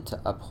president to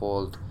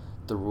uphold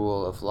the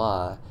rule of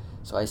law.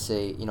 So I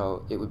say,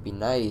 it would be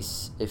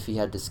nice if he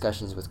had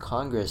discussions with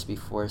Congress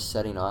before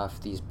setting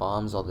off these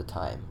bombs all the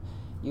time.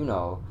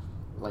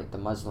 Like the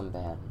Muslim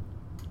ban.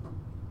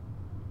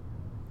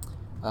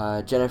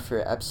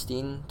 Jennifer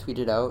Epstein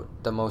tweeted out,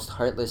 the most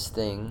heartless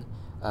thing,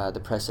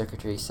 the press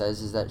secretary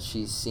says, is that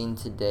she's seen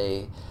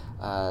today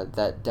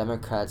that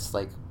Democrats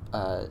like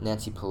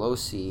Nancy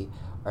Pelosi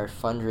are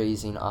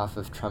fundraising off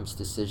of Trump's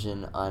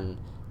decision on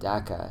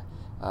DACA.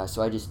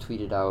 So I just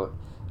tweeted out,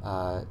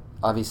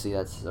 obviously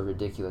that's a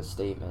ridiculous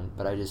statement,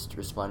 but I just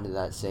responded to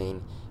that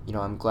saying,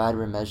 I'm glad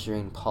we're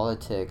measuring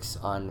politics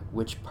on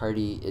which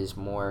party is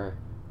more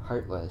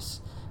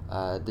heartless.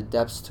 The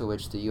depths to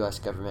which the U.S.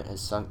 government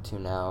has sunk to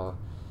now,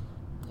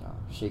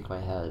 shake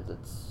my head.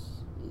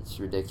 It's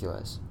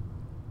ridiculous.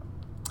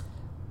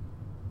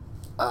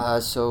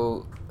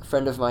 So a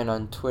friend of mine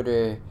on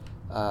Twitter,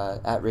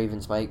 at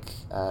Ravens Mike,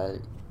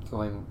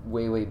 going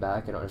way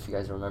back, I don't know if you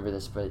guys remember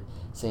this, but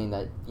saying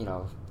that,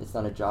 it's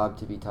not a job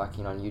to be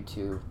talking on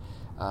YouTube.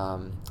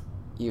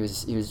 He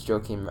was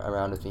joking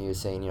around with me. He was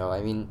saying,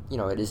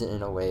 it isn't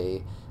in a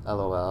way,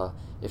 LOL,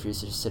 if you're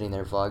just sitting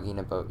there vlogging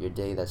about your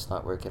day, that's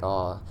not work at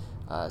all.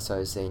 So I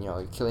was saying,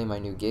 killing my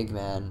new gig,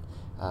 man.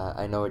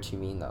 I know what you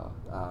mean, though.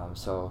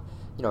 So,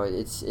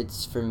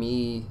 it's for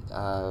me,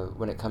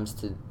 when it comes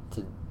to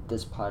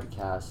this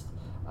podcast,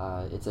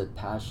 it's a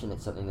passion.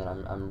 It's something that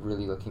I'm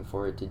really looking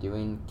forward to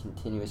doing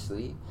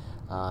continuously.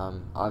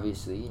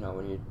 Obviously,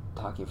 when you're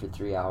talking for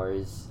 3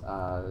 hours,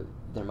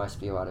 there must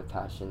be a lot of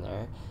passion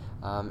there.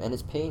 And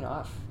it's paying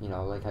off,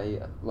 like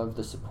I love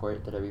the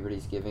support that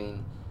everybody's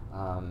giving.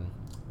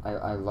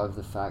 I love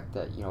the fact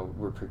that,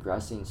 we're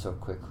progressing so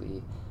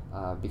quickly,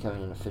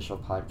 becoming an official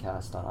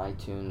podcast on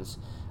iTunes.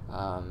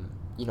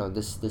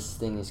 This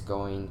thing is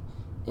going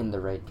in the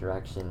right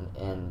direction,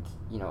 and,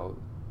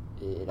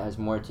 it has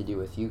more to do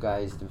with you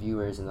guys, the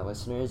viewers and the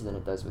listeners, than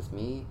it does with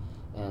me.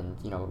 And,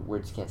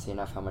 words can't say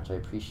enough how much I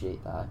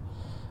appreciate that.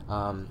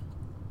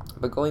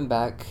 But going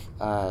back,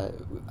 I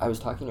was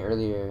talking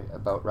earlier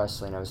about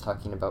wrestling. I was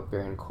talking about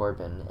Baron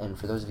Corbin. And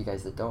for those of you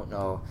guys that don't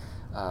know,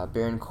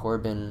 Baron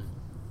Corbin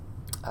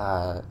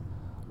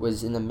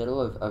was in the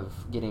middle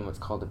of getting what's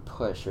called a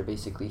push, or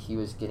basically he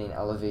was getting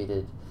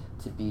elevated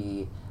to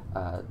be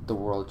the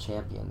world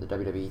champion, the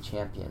WWE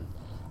champion.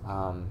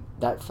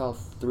 That fell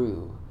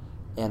through.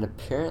 And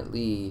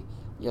apparently,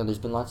 there's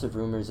been lots of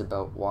rumors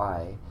about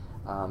why,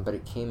 but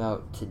it came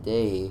out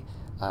today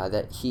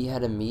that he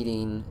had a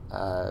meeting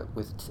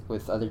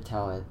with other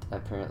talent,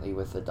 apparently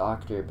with a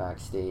doctor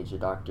backstage, a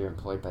doctor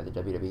employed by the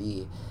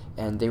WWE,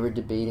 and they were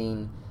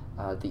debating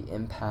the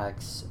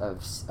impacts of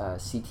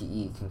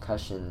CTE,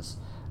 concussions,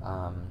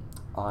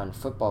 on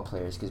football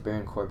players, because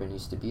Baron Corbin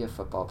used to be a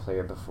football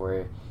player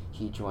before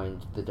he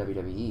joined the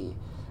WWE,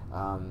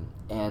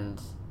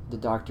 and the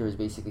doctor was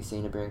basically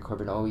saying to Baron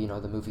Corbin,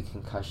 the movie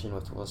Concussion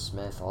with Will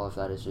Smith, all of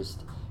that is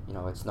just,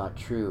 it's not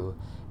true.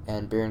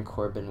 And Baron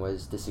Corbin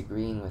was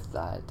disagreeing with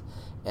that.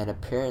 And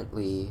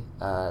apparently,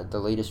 the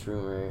latest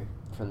rumor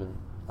from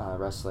the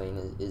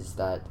wrestling is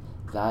that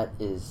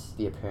is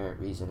the apparent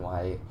reason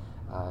why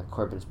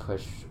Corbin's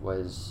push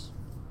was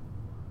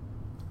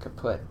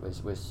kaput,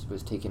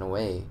 was taken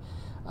away.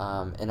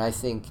 And I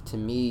think, to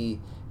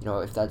me,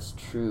 if that's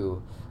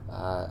true,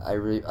 I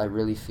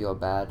really feel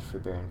bad for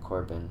Baron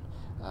Corbin.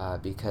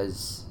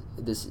 Because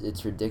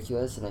it's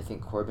ridiculous, and I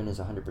think Corbin is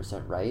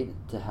 100% right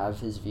to have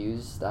his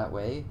views that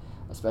way,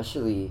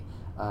 especially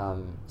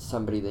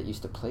somebody that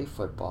used to play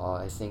football.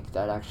 I think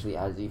that actually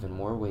adds even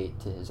more weight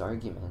to his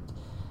argument,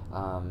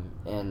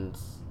 and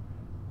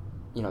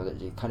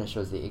that it kind of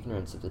shows the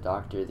ignorance of the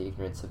doctor, the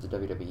ignorance of the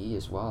WWE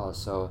as well.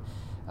 So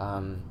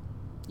I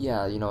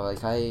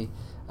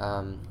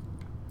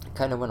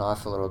kind of went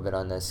off a little bit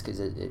on this because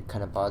it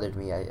kind of bothered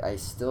me. I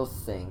still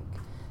think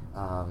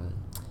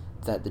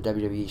that the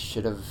WWE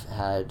should have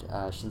had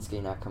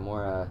Shinsuke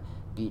Nakamura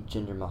beat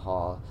Jinder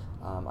Mahal.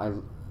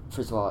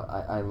 First of all,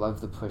 I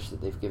love the push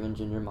that they've given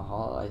Jinder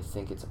Mahal. I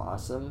think it's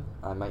awesome.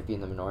 I might be in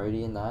the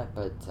minority in that,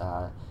 but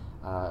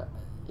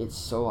it's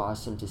so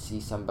awesome to see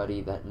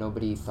somebody that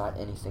nobody thought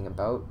anything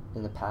about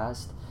in the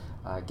past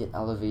get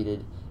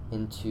elevated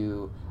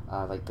into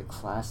like the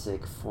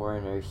classic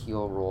foreigner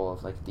heel role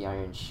of like the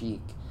Iron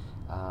Sheik,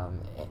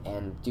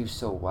 and do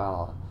so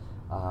well.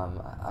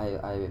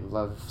 I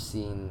love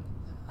seeing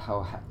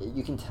how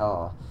you can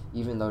tell,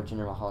 even though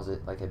Jinder Mahal's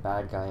like a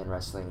bad guy in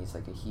wrestling, he's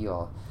like a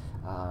heel.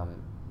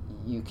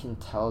 You can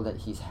tell that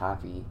he's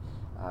happy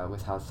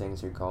with how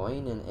things are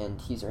going, and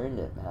he's earned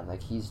it, man.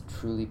 Like, he's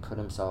truly put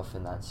himself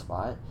in that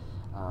spot.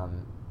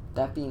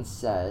 That being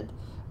said,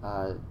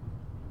 the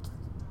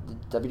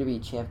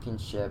WWE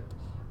Championship,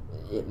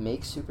 it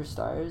makes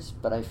superstars,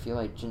 but I feel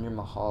like Jinder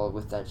Mahal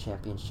with that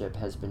championship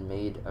has been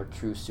made a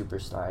true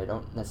superstar. I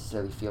don't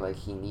necessarily feel like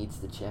he needs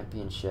the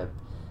championship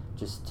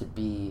just to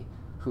be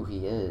who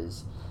he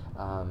is.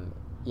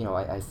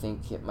 I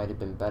think it might have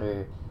been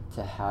better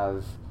to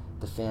have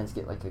the fans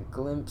get like a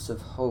glimpse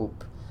of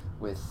hope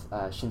with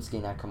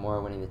Shinsuke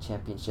Nakamura winning the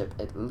championship,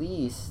 at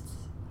least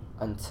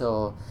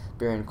until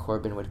Baron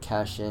Corbin would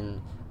cash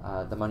in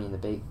the Money in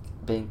the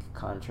Bank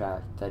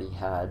contract that he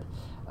had,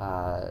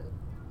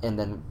 and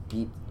then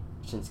beat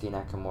Shinsuke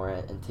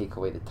Nakamura and take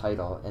away the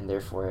title, and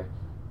therefore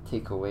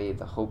take away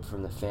the hope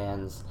from the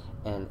fans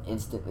and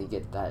instantly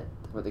get that,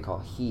 what they call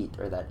heat,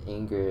 or that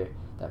anger,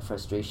 that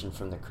frustration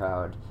from the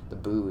crowd, the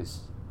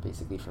boos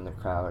basically from the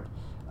crowd.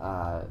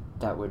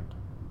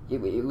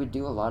 It would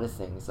do a lot of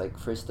things. Like,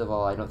 first of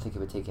all, I don't think it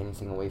would take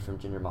anything away from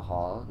Jinder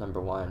Mahal,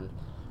 number one.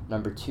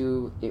 Number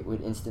two, it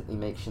would instantly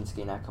make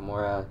Shinsuke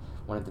Nakamura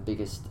one of the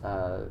biggest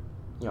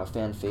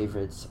fan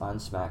favorites on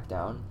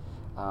SmackDown.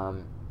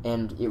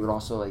 And it would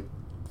also, like,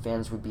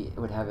 fans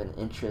would have an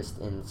interest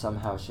in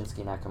somehow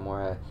Shinsuke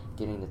Nakamura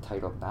getting the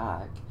title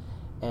back.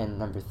 And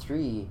number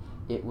three,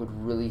 it would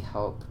really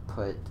help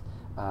put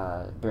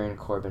Baron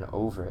Corbin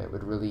over. It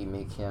would really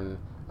make him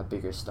a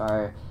bigger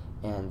star,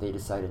 and they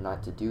decided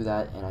not to do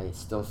that, and I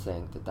still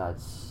think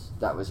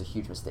that was a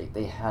huge mistake.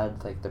 They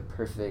had, like, the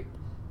perfect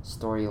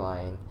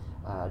storyline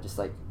just,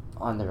 like,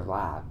 on their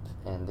lap,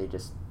 and they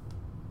just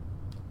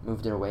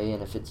moved it away.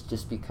 And if it's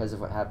just because of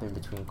what happened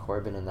between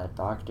Corbin and that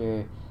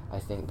doctor, I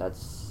think that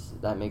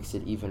makes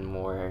it even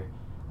more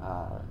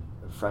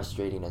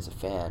frustrating as a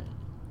fan.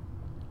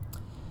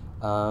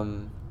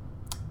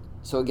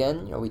 So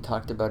again, we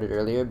talked about it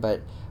earlier,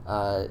 but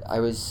I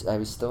was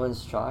still in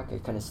shock. I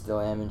kind of still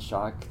am in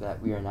shock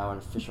that we are now an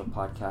official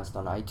podcast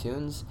on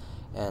iTunes,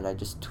 and I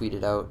just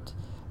tweeted out,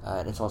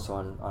 and it's also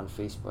on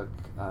Facebook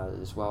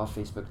as well,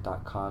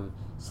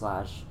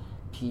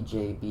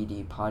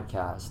 facebook.com/PJBD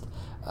podcast.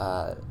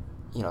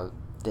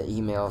 The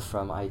email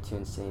from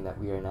iTunes saying that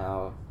we are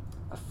now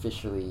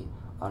officially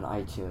on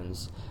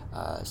iTunes.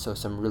 So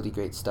some really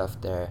great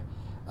stuff there.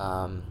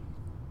 On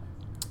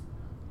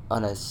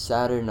a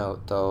sadder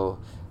note, though,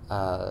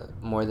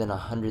 more than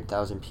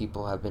 100,000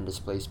 people have been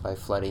displaced by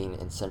flooding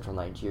in central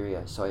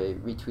Nigeria. So I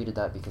retweeted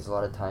that because a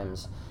lot of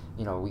times,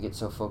 we get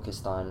so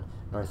focused on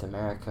North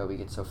America, we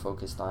get so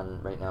focused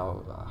on, right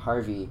now,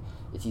 Harvey,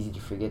 it's easy to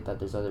forget that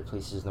there's other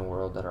places in the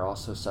world that are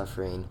also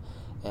suffering,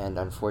 and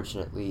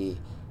unfortunately,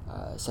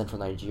 central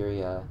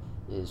Nigeria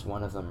is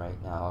one of them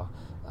right now,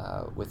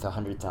 with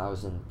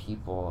 100,000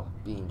 people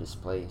being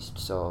displaced.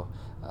 So,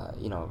 a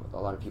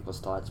lot of people's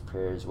thoughts,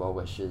 prayers, well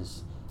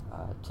wishes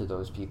to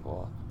those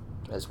people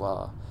as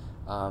well.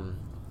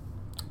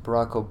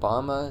 Barack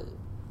Obama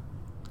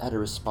had a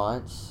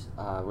response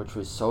which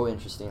was so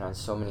interesting on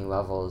so many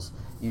levels.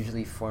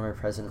 Usually former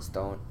presidents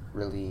don't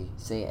really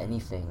say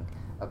anything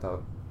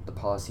about the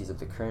policies of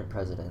the current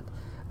president,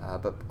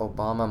 but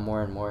Obama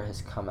more and more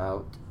has come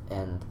out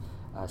and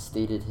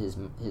stated his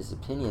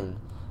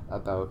opinion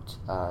about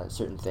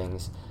certain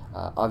things.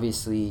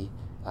 Obviously,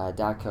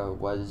 DACA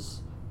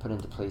was put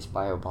into place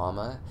by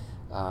Obama.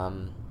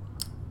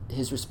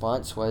 His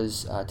response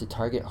was to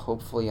target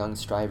hopeful young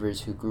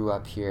strivers who grew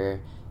up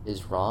here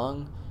is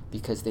wrong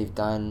because they've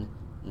done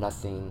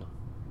nothing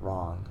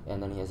wrong.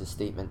 And then he has a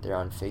statement there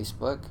on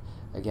Facebook.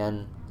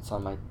 Again, it's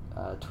on my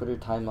Twitter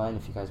timeline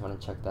if you guys want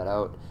to check that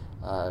out.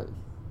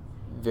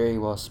 Very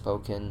well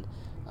spoken.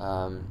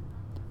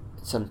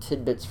 Some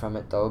tidbits from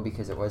it, though,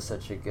 because it was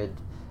such a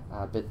good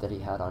bit that he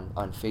had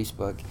on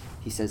Facebook.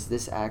 He says,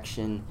 "This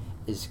action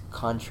is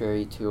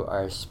contrary to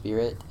our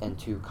spirit and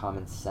to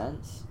common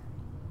sense."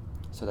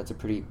 So that's a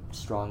pretty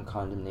strong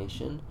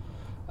condemnation.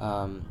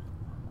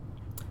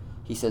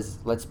 He says,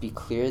 "Let's be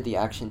clear, the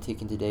action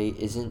taken today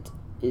is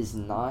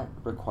not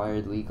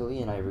required legally,"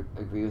 and I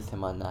agree with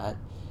him on that.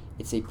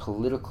 It's a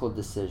political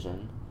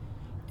decision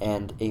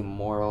and a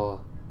moral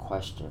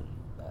question.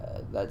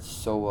 That's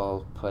so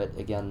well put.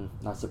 Again,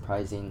 not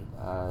surprising,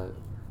 how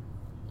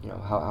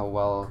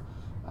well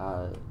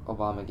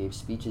Obama gave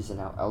speeches and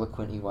how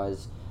eloquent he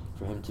was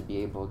for him to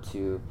be able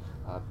to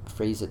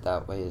phrase it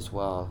that way as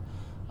well.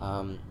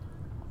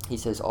 He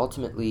says,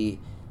 ultimately,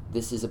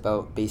 this is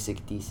about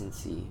basic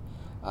decency.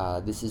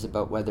 This is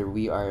about whether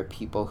we are a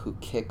people who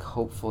kick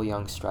hopeful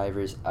young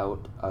strivers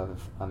out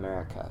of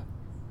America.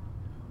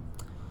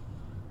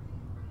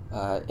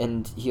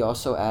 And he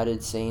also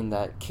added, saying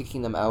that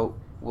kicking them out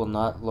will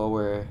not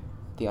lower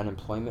the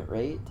unemployment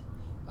rate,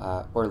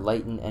 or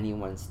lighten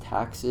anyone's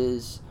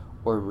taxes,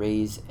 or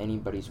raise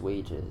anybody's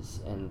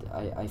wages. And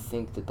I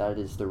think that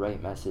is the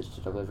right message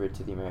to deliver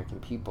to the American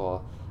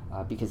people,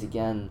 because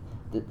again,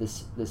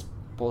 this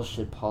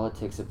bullshit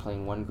politics of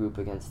playing one group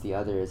against the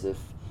other as if,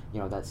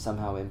 that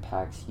somehow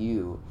impacts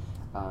you.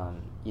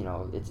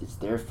 It's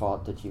their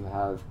fault that you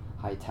have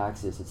high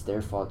taxes. It's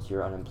their fault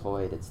you're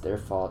unemployed. It's their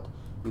fault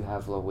you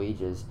have low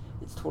wages.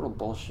 It's total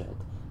bullshit.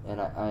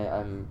 And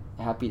I'm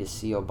happy to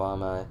see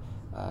Obama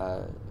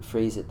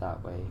phrase it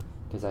that way,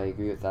 because I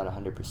agree with that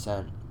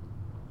 100%.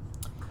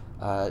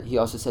 He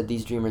also said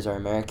these dreamers are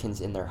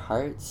Americans in their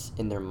hearts,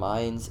 in their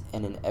minds,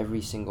 and in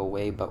every single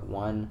way but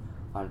one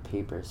on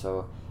paper.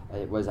 So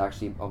it was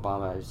actually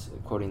Obama. I was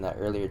quoting that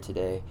earlier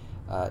today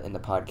in the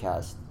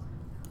podcast.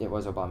 It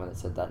was Obama that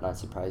said that, not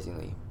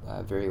surprisingly.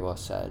 Very well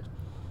said.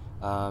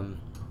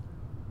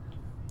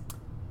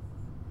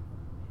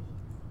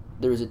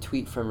 There was a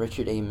tweet from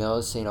Richard A.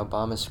 Mills saying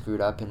Obama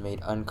screwed up and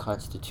made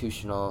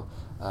unconstitutional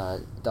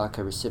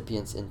DACA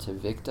recipients into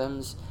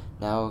victims.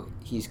 Now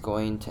he's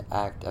going to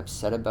act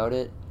upset about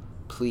it.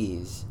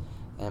 Please.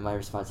 And my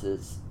response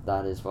is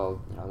that is,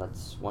 well,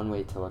 that's one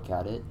way to look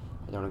at it.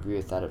 I don't agree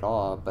with that at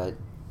all, but,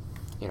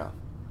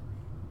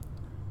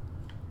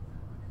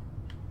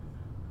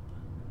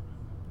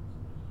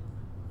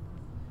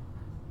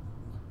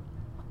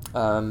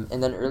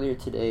 and then earlier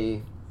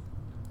today,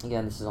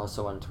 again, this is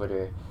also on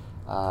Twitter,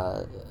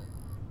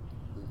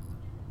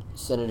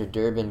 Senator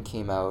Durbin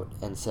came out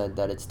and said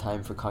that it's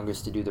time for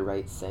Congress to do the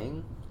right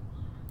thing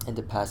and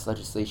to pass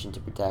legislation to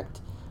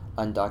protect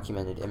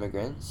undocumented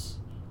immigrants.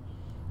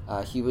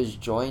 He was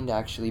joined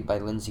actually by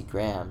Lindsey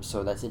Graham,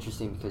 so that's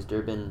interesting because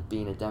Durbin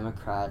being a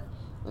Democrat,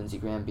 Lindsey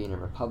Graham being a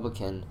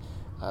Republican,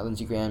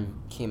 Lindsey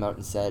Graham came out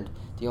and said,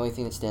 the only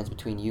thing that stands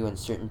between you and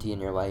certainty in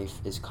your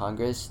life is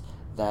Congress.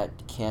 That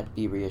can't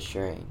be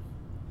reassuring.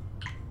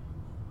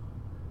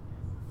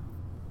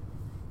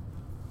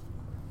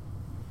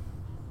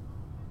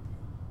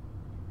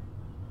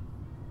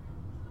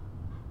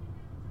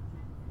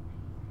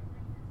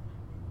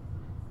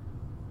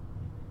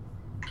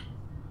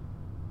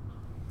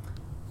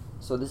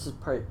 So this is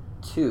part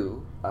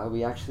 2.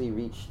 We actually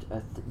reached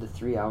the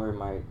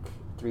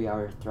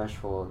 3-hour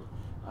threshold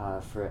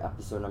for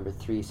episode number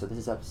 3. So this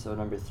is episode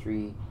number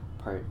 3,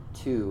 part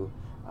 2.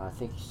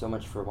 Thank you so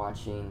much for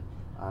watching.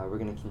 We're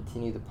going to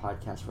continue the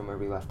podcast from where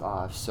we left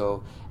off.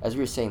 So as we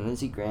were saying,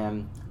 Lindsey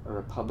Graham, a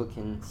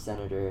Republican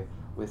senator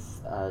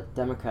with a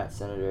Democrat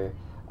senator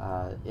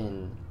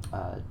in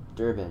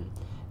Durban,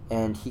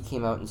 and he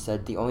came out and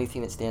said, the only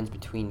thing that stands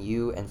between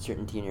you and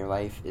certainty in your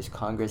life is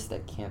Congress.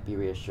 That can't be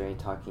reassuring,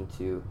 talking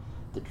to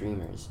the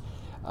Dreamers.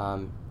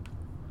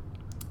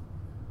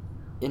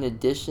 In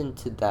addition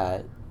to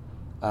that,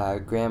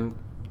 Graham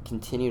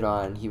continued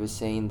on. He was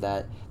saying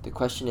that the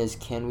question is,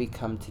 can we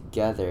come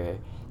together?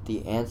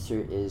 The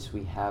answer is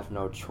we have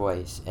no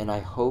choice. And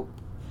I hope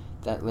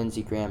that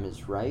Lindsey Graham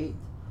is right.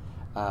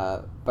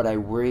 But I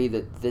worry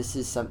that this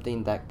is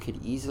something that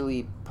could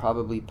easily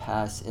probably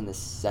pass in the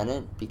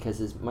Senate, because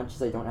as much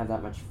as I don't have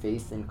that much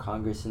faith in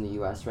Congress in the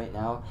U.S. right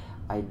now,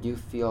 I do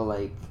feel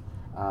like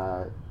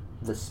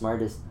the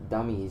smartest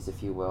dummies,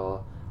 if you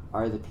will,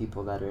 are the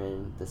people that are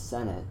in the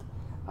Senate.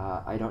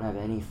 I don't have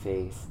any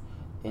faith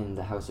in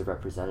the House of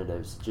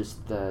Representatives.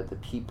 Just the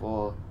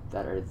people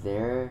that are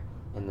there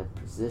in the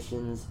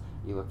positions.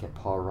 You look at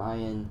Paul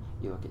Ryan,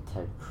 you look at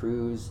Ted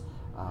Cruz.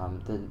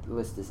 The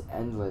list is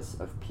endless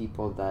of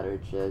people that are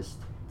just,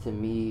 to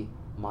me,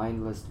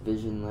 mindless,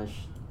 visionless,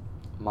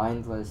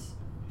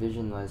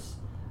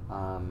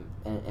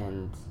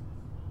 and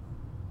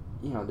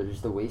they're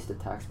just a waste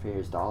of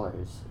taxpayers'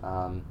 dollars.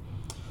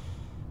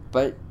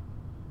 But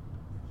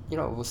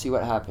we'll see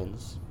what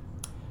happens.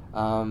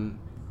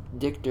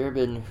 Dick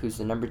Durbin, who's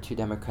the number 2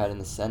 Democrat in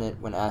the Senate,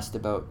 when asked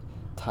about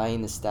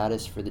tying the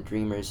status for the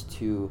Dreamers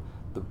to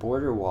the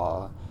border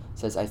wall,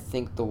 says, I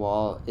think the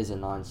wall is a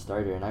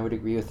non-starter. And I would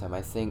agree with him.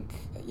 I think,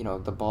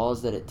 the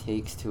balls that it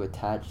takes to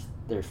attach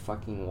their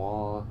fucking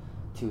wall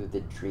to the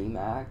DREAM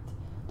Act,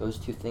 those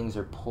two things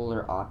are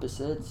polar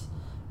opposites.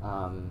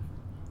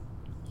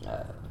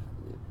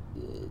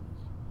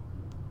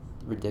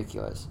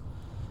 Ridiculous.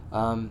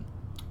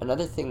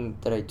 Another thing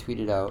that I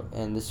tweeted out,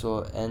 and this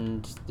will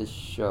end the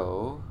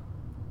show,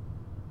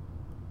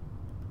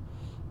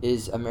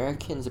 is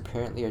Americans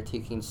apparently are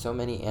taking so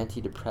many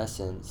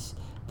antidepressants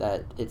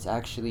that it's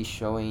actually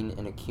showing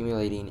and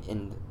accumulating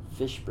in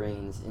fish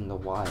brains in the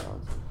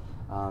wild.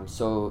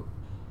 So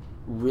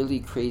really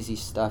crazy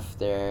stuff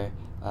there.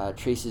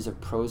 Traces of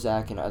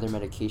Prozac and other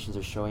medications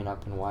are showing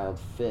up in wild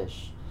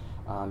fish.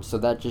 So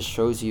that just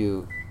shows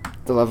you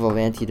the level of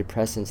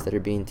antidepressants that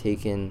are being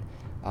taken,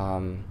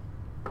 and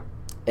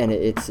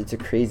it's a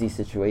crazy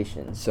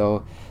situation.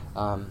 So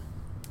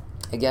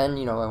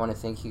again, I want to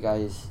thank you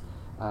guys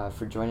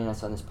for joining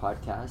us on this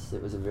podcast.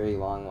 It was a very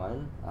long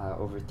one,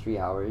 over 3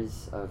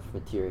 hours of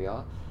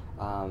material,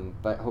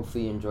 but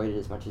hopefully you enjoyed it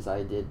as much as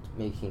I did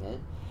making it.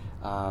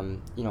 I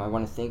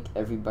want to thank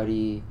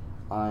everybody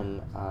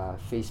on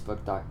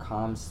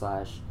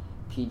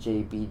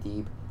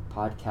facebook.com/PJBD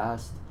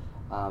podcast,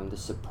 the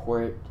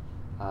support,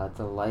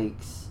 the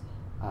likes,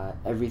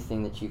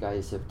 everything that you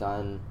guys have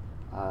done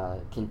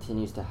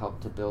continues to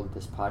help to build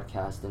this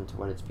podcast into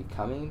what it's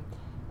becoming.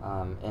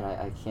 and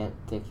I can't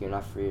thank you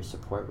enough for your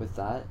support with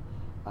that.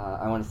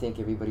 I want to thank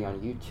everybody on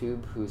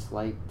YouTube who's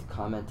liked,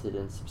 commented,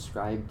 and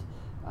subscribed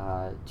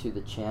to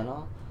the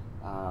channel,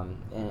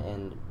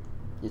 and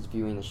is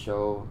viewing the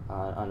show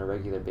on a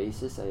regular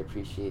basis. I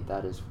appreciate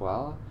that as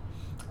well.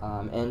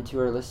 And to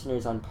our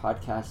listeners on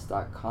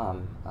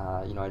podcast.com,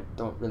 I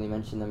don't really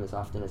mention them as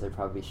often as I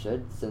probably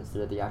should, since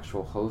they're the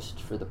actual host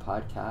for the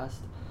podcast.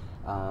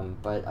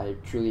 But I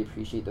truly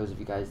appreciate those of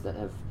you guys that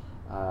have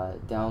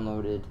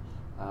downloaded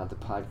the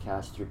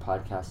podcast through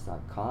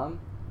podcast.com.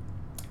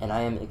 And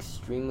I am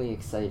extremely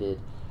excited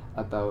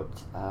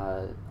about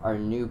our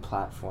new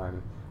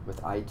platform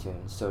with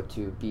iTunes. So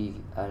to be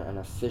an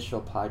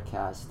official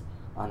podcast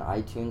on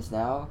iTunes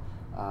now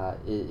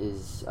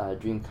is a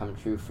dream come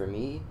true for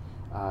me.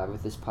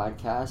 With this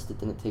podcast, it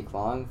didn't take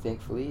long,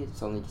 thankfully.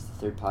 It's only just the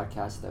third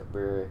podcast that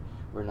we're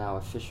now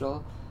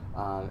official.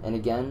 And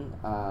again,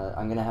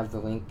 I'm going to have the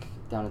link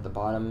down at the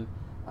bottom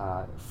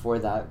for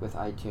that with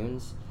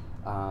iTunes.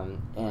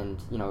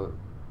 And,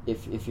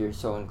 if you're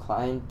so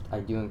inclined, I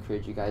do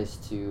encourage you guys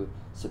to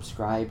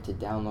subscribe, to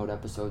download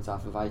episodes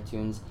off of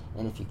iTunes,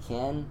 and if you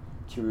can,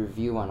 to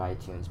review on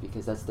iTunes,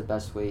 because that's the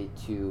best way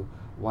to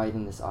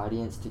widen this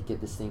audience, to get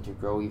this thing to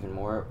grow even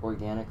more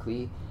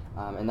organically.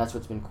 And that's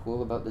what's been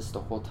cool about this the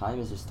whole time,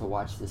 is just to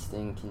watch this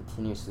thing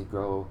continuously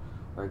grow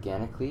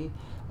organically.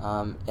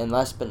 And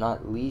last but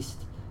not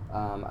least,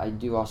 I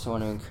do also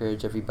want to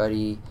encourage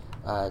everybody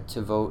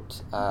to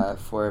vote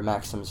for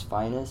Maxim's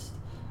Finest.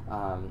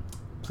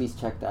 Please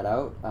check that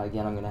out.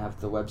 Again, I'm going to have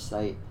the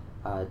website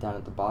down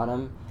at the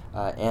bottom.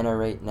 Anna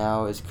right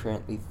now is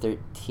currently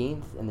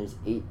 13th, and there's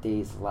 8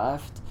 days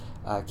left.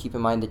 Keep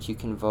in mind that you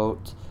can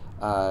vote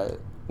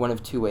one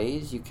of two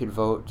ways. You could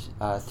vote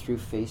through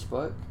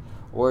Facebook,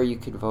 or you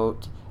could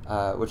vote,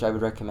 which I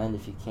would recommend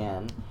if you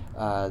can,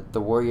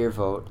 the Warrior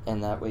Vote,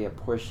 and that way a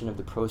portion of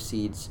the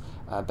proceeds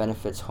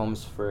benefits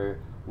Homes for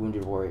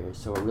Wounded Warriors.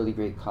 So a really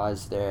great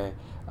cause there,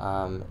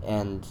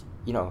 and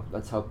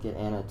let's help get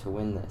Anna to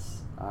win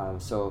this.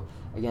 So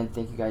again,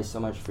 thank you guys so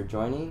much for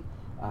joining,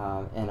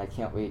 and I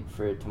can't wait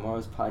for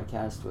tomorrow's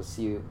podcast. We'll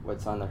see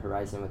what's on the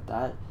horizon with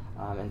that,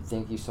 and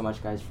thank you so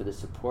much, guys, for the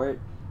support.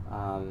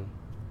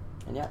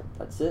 And yeah,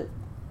 that's it.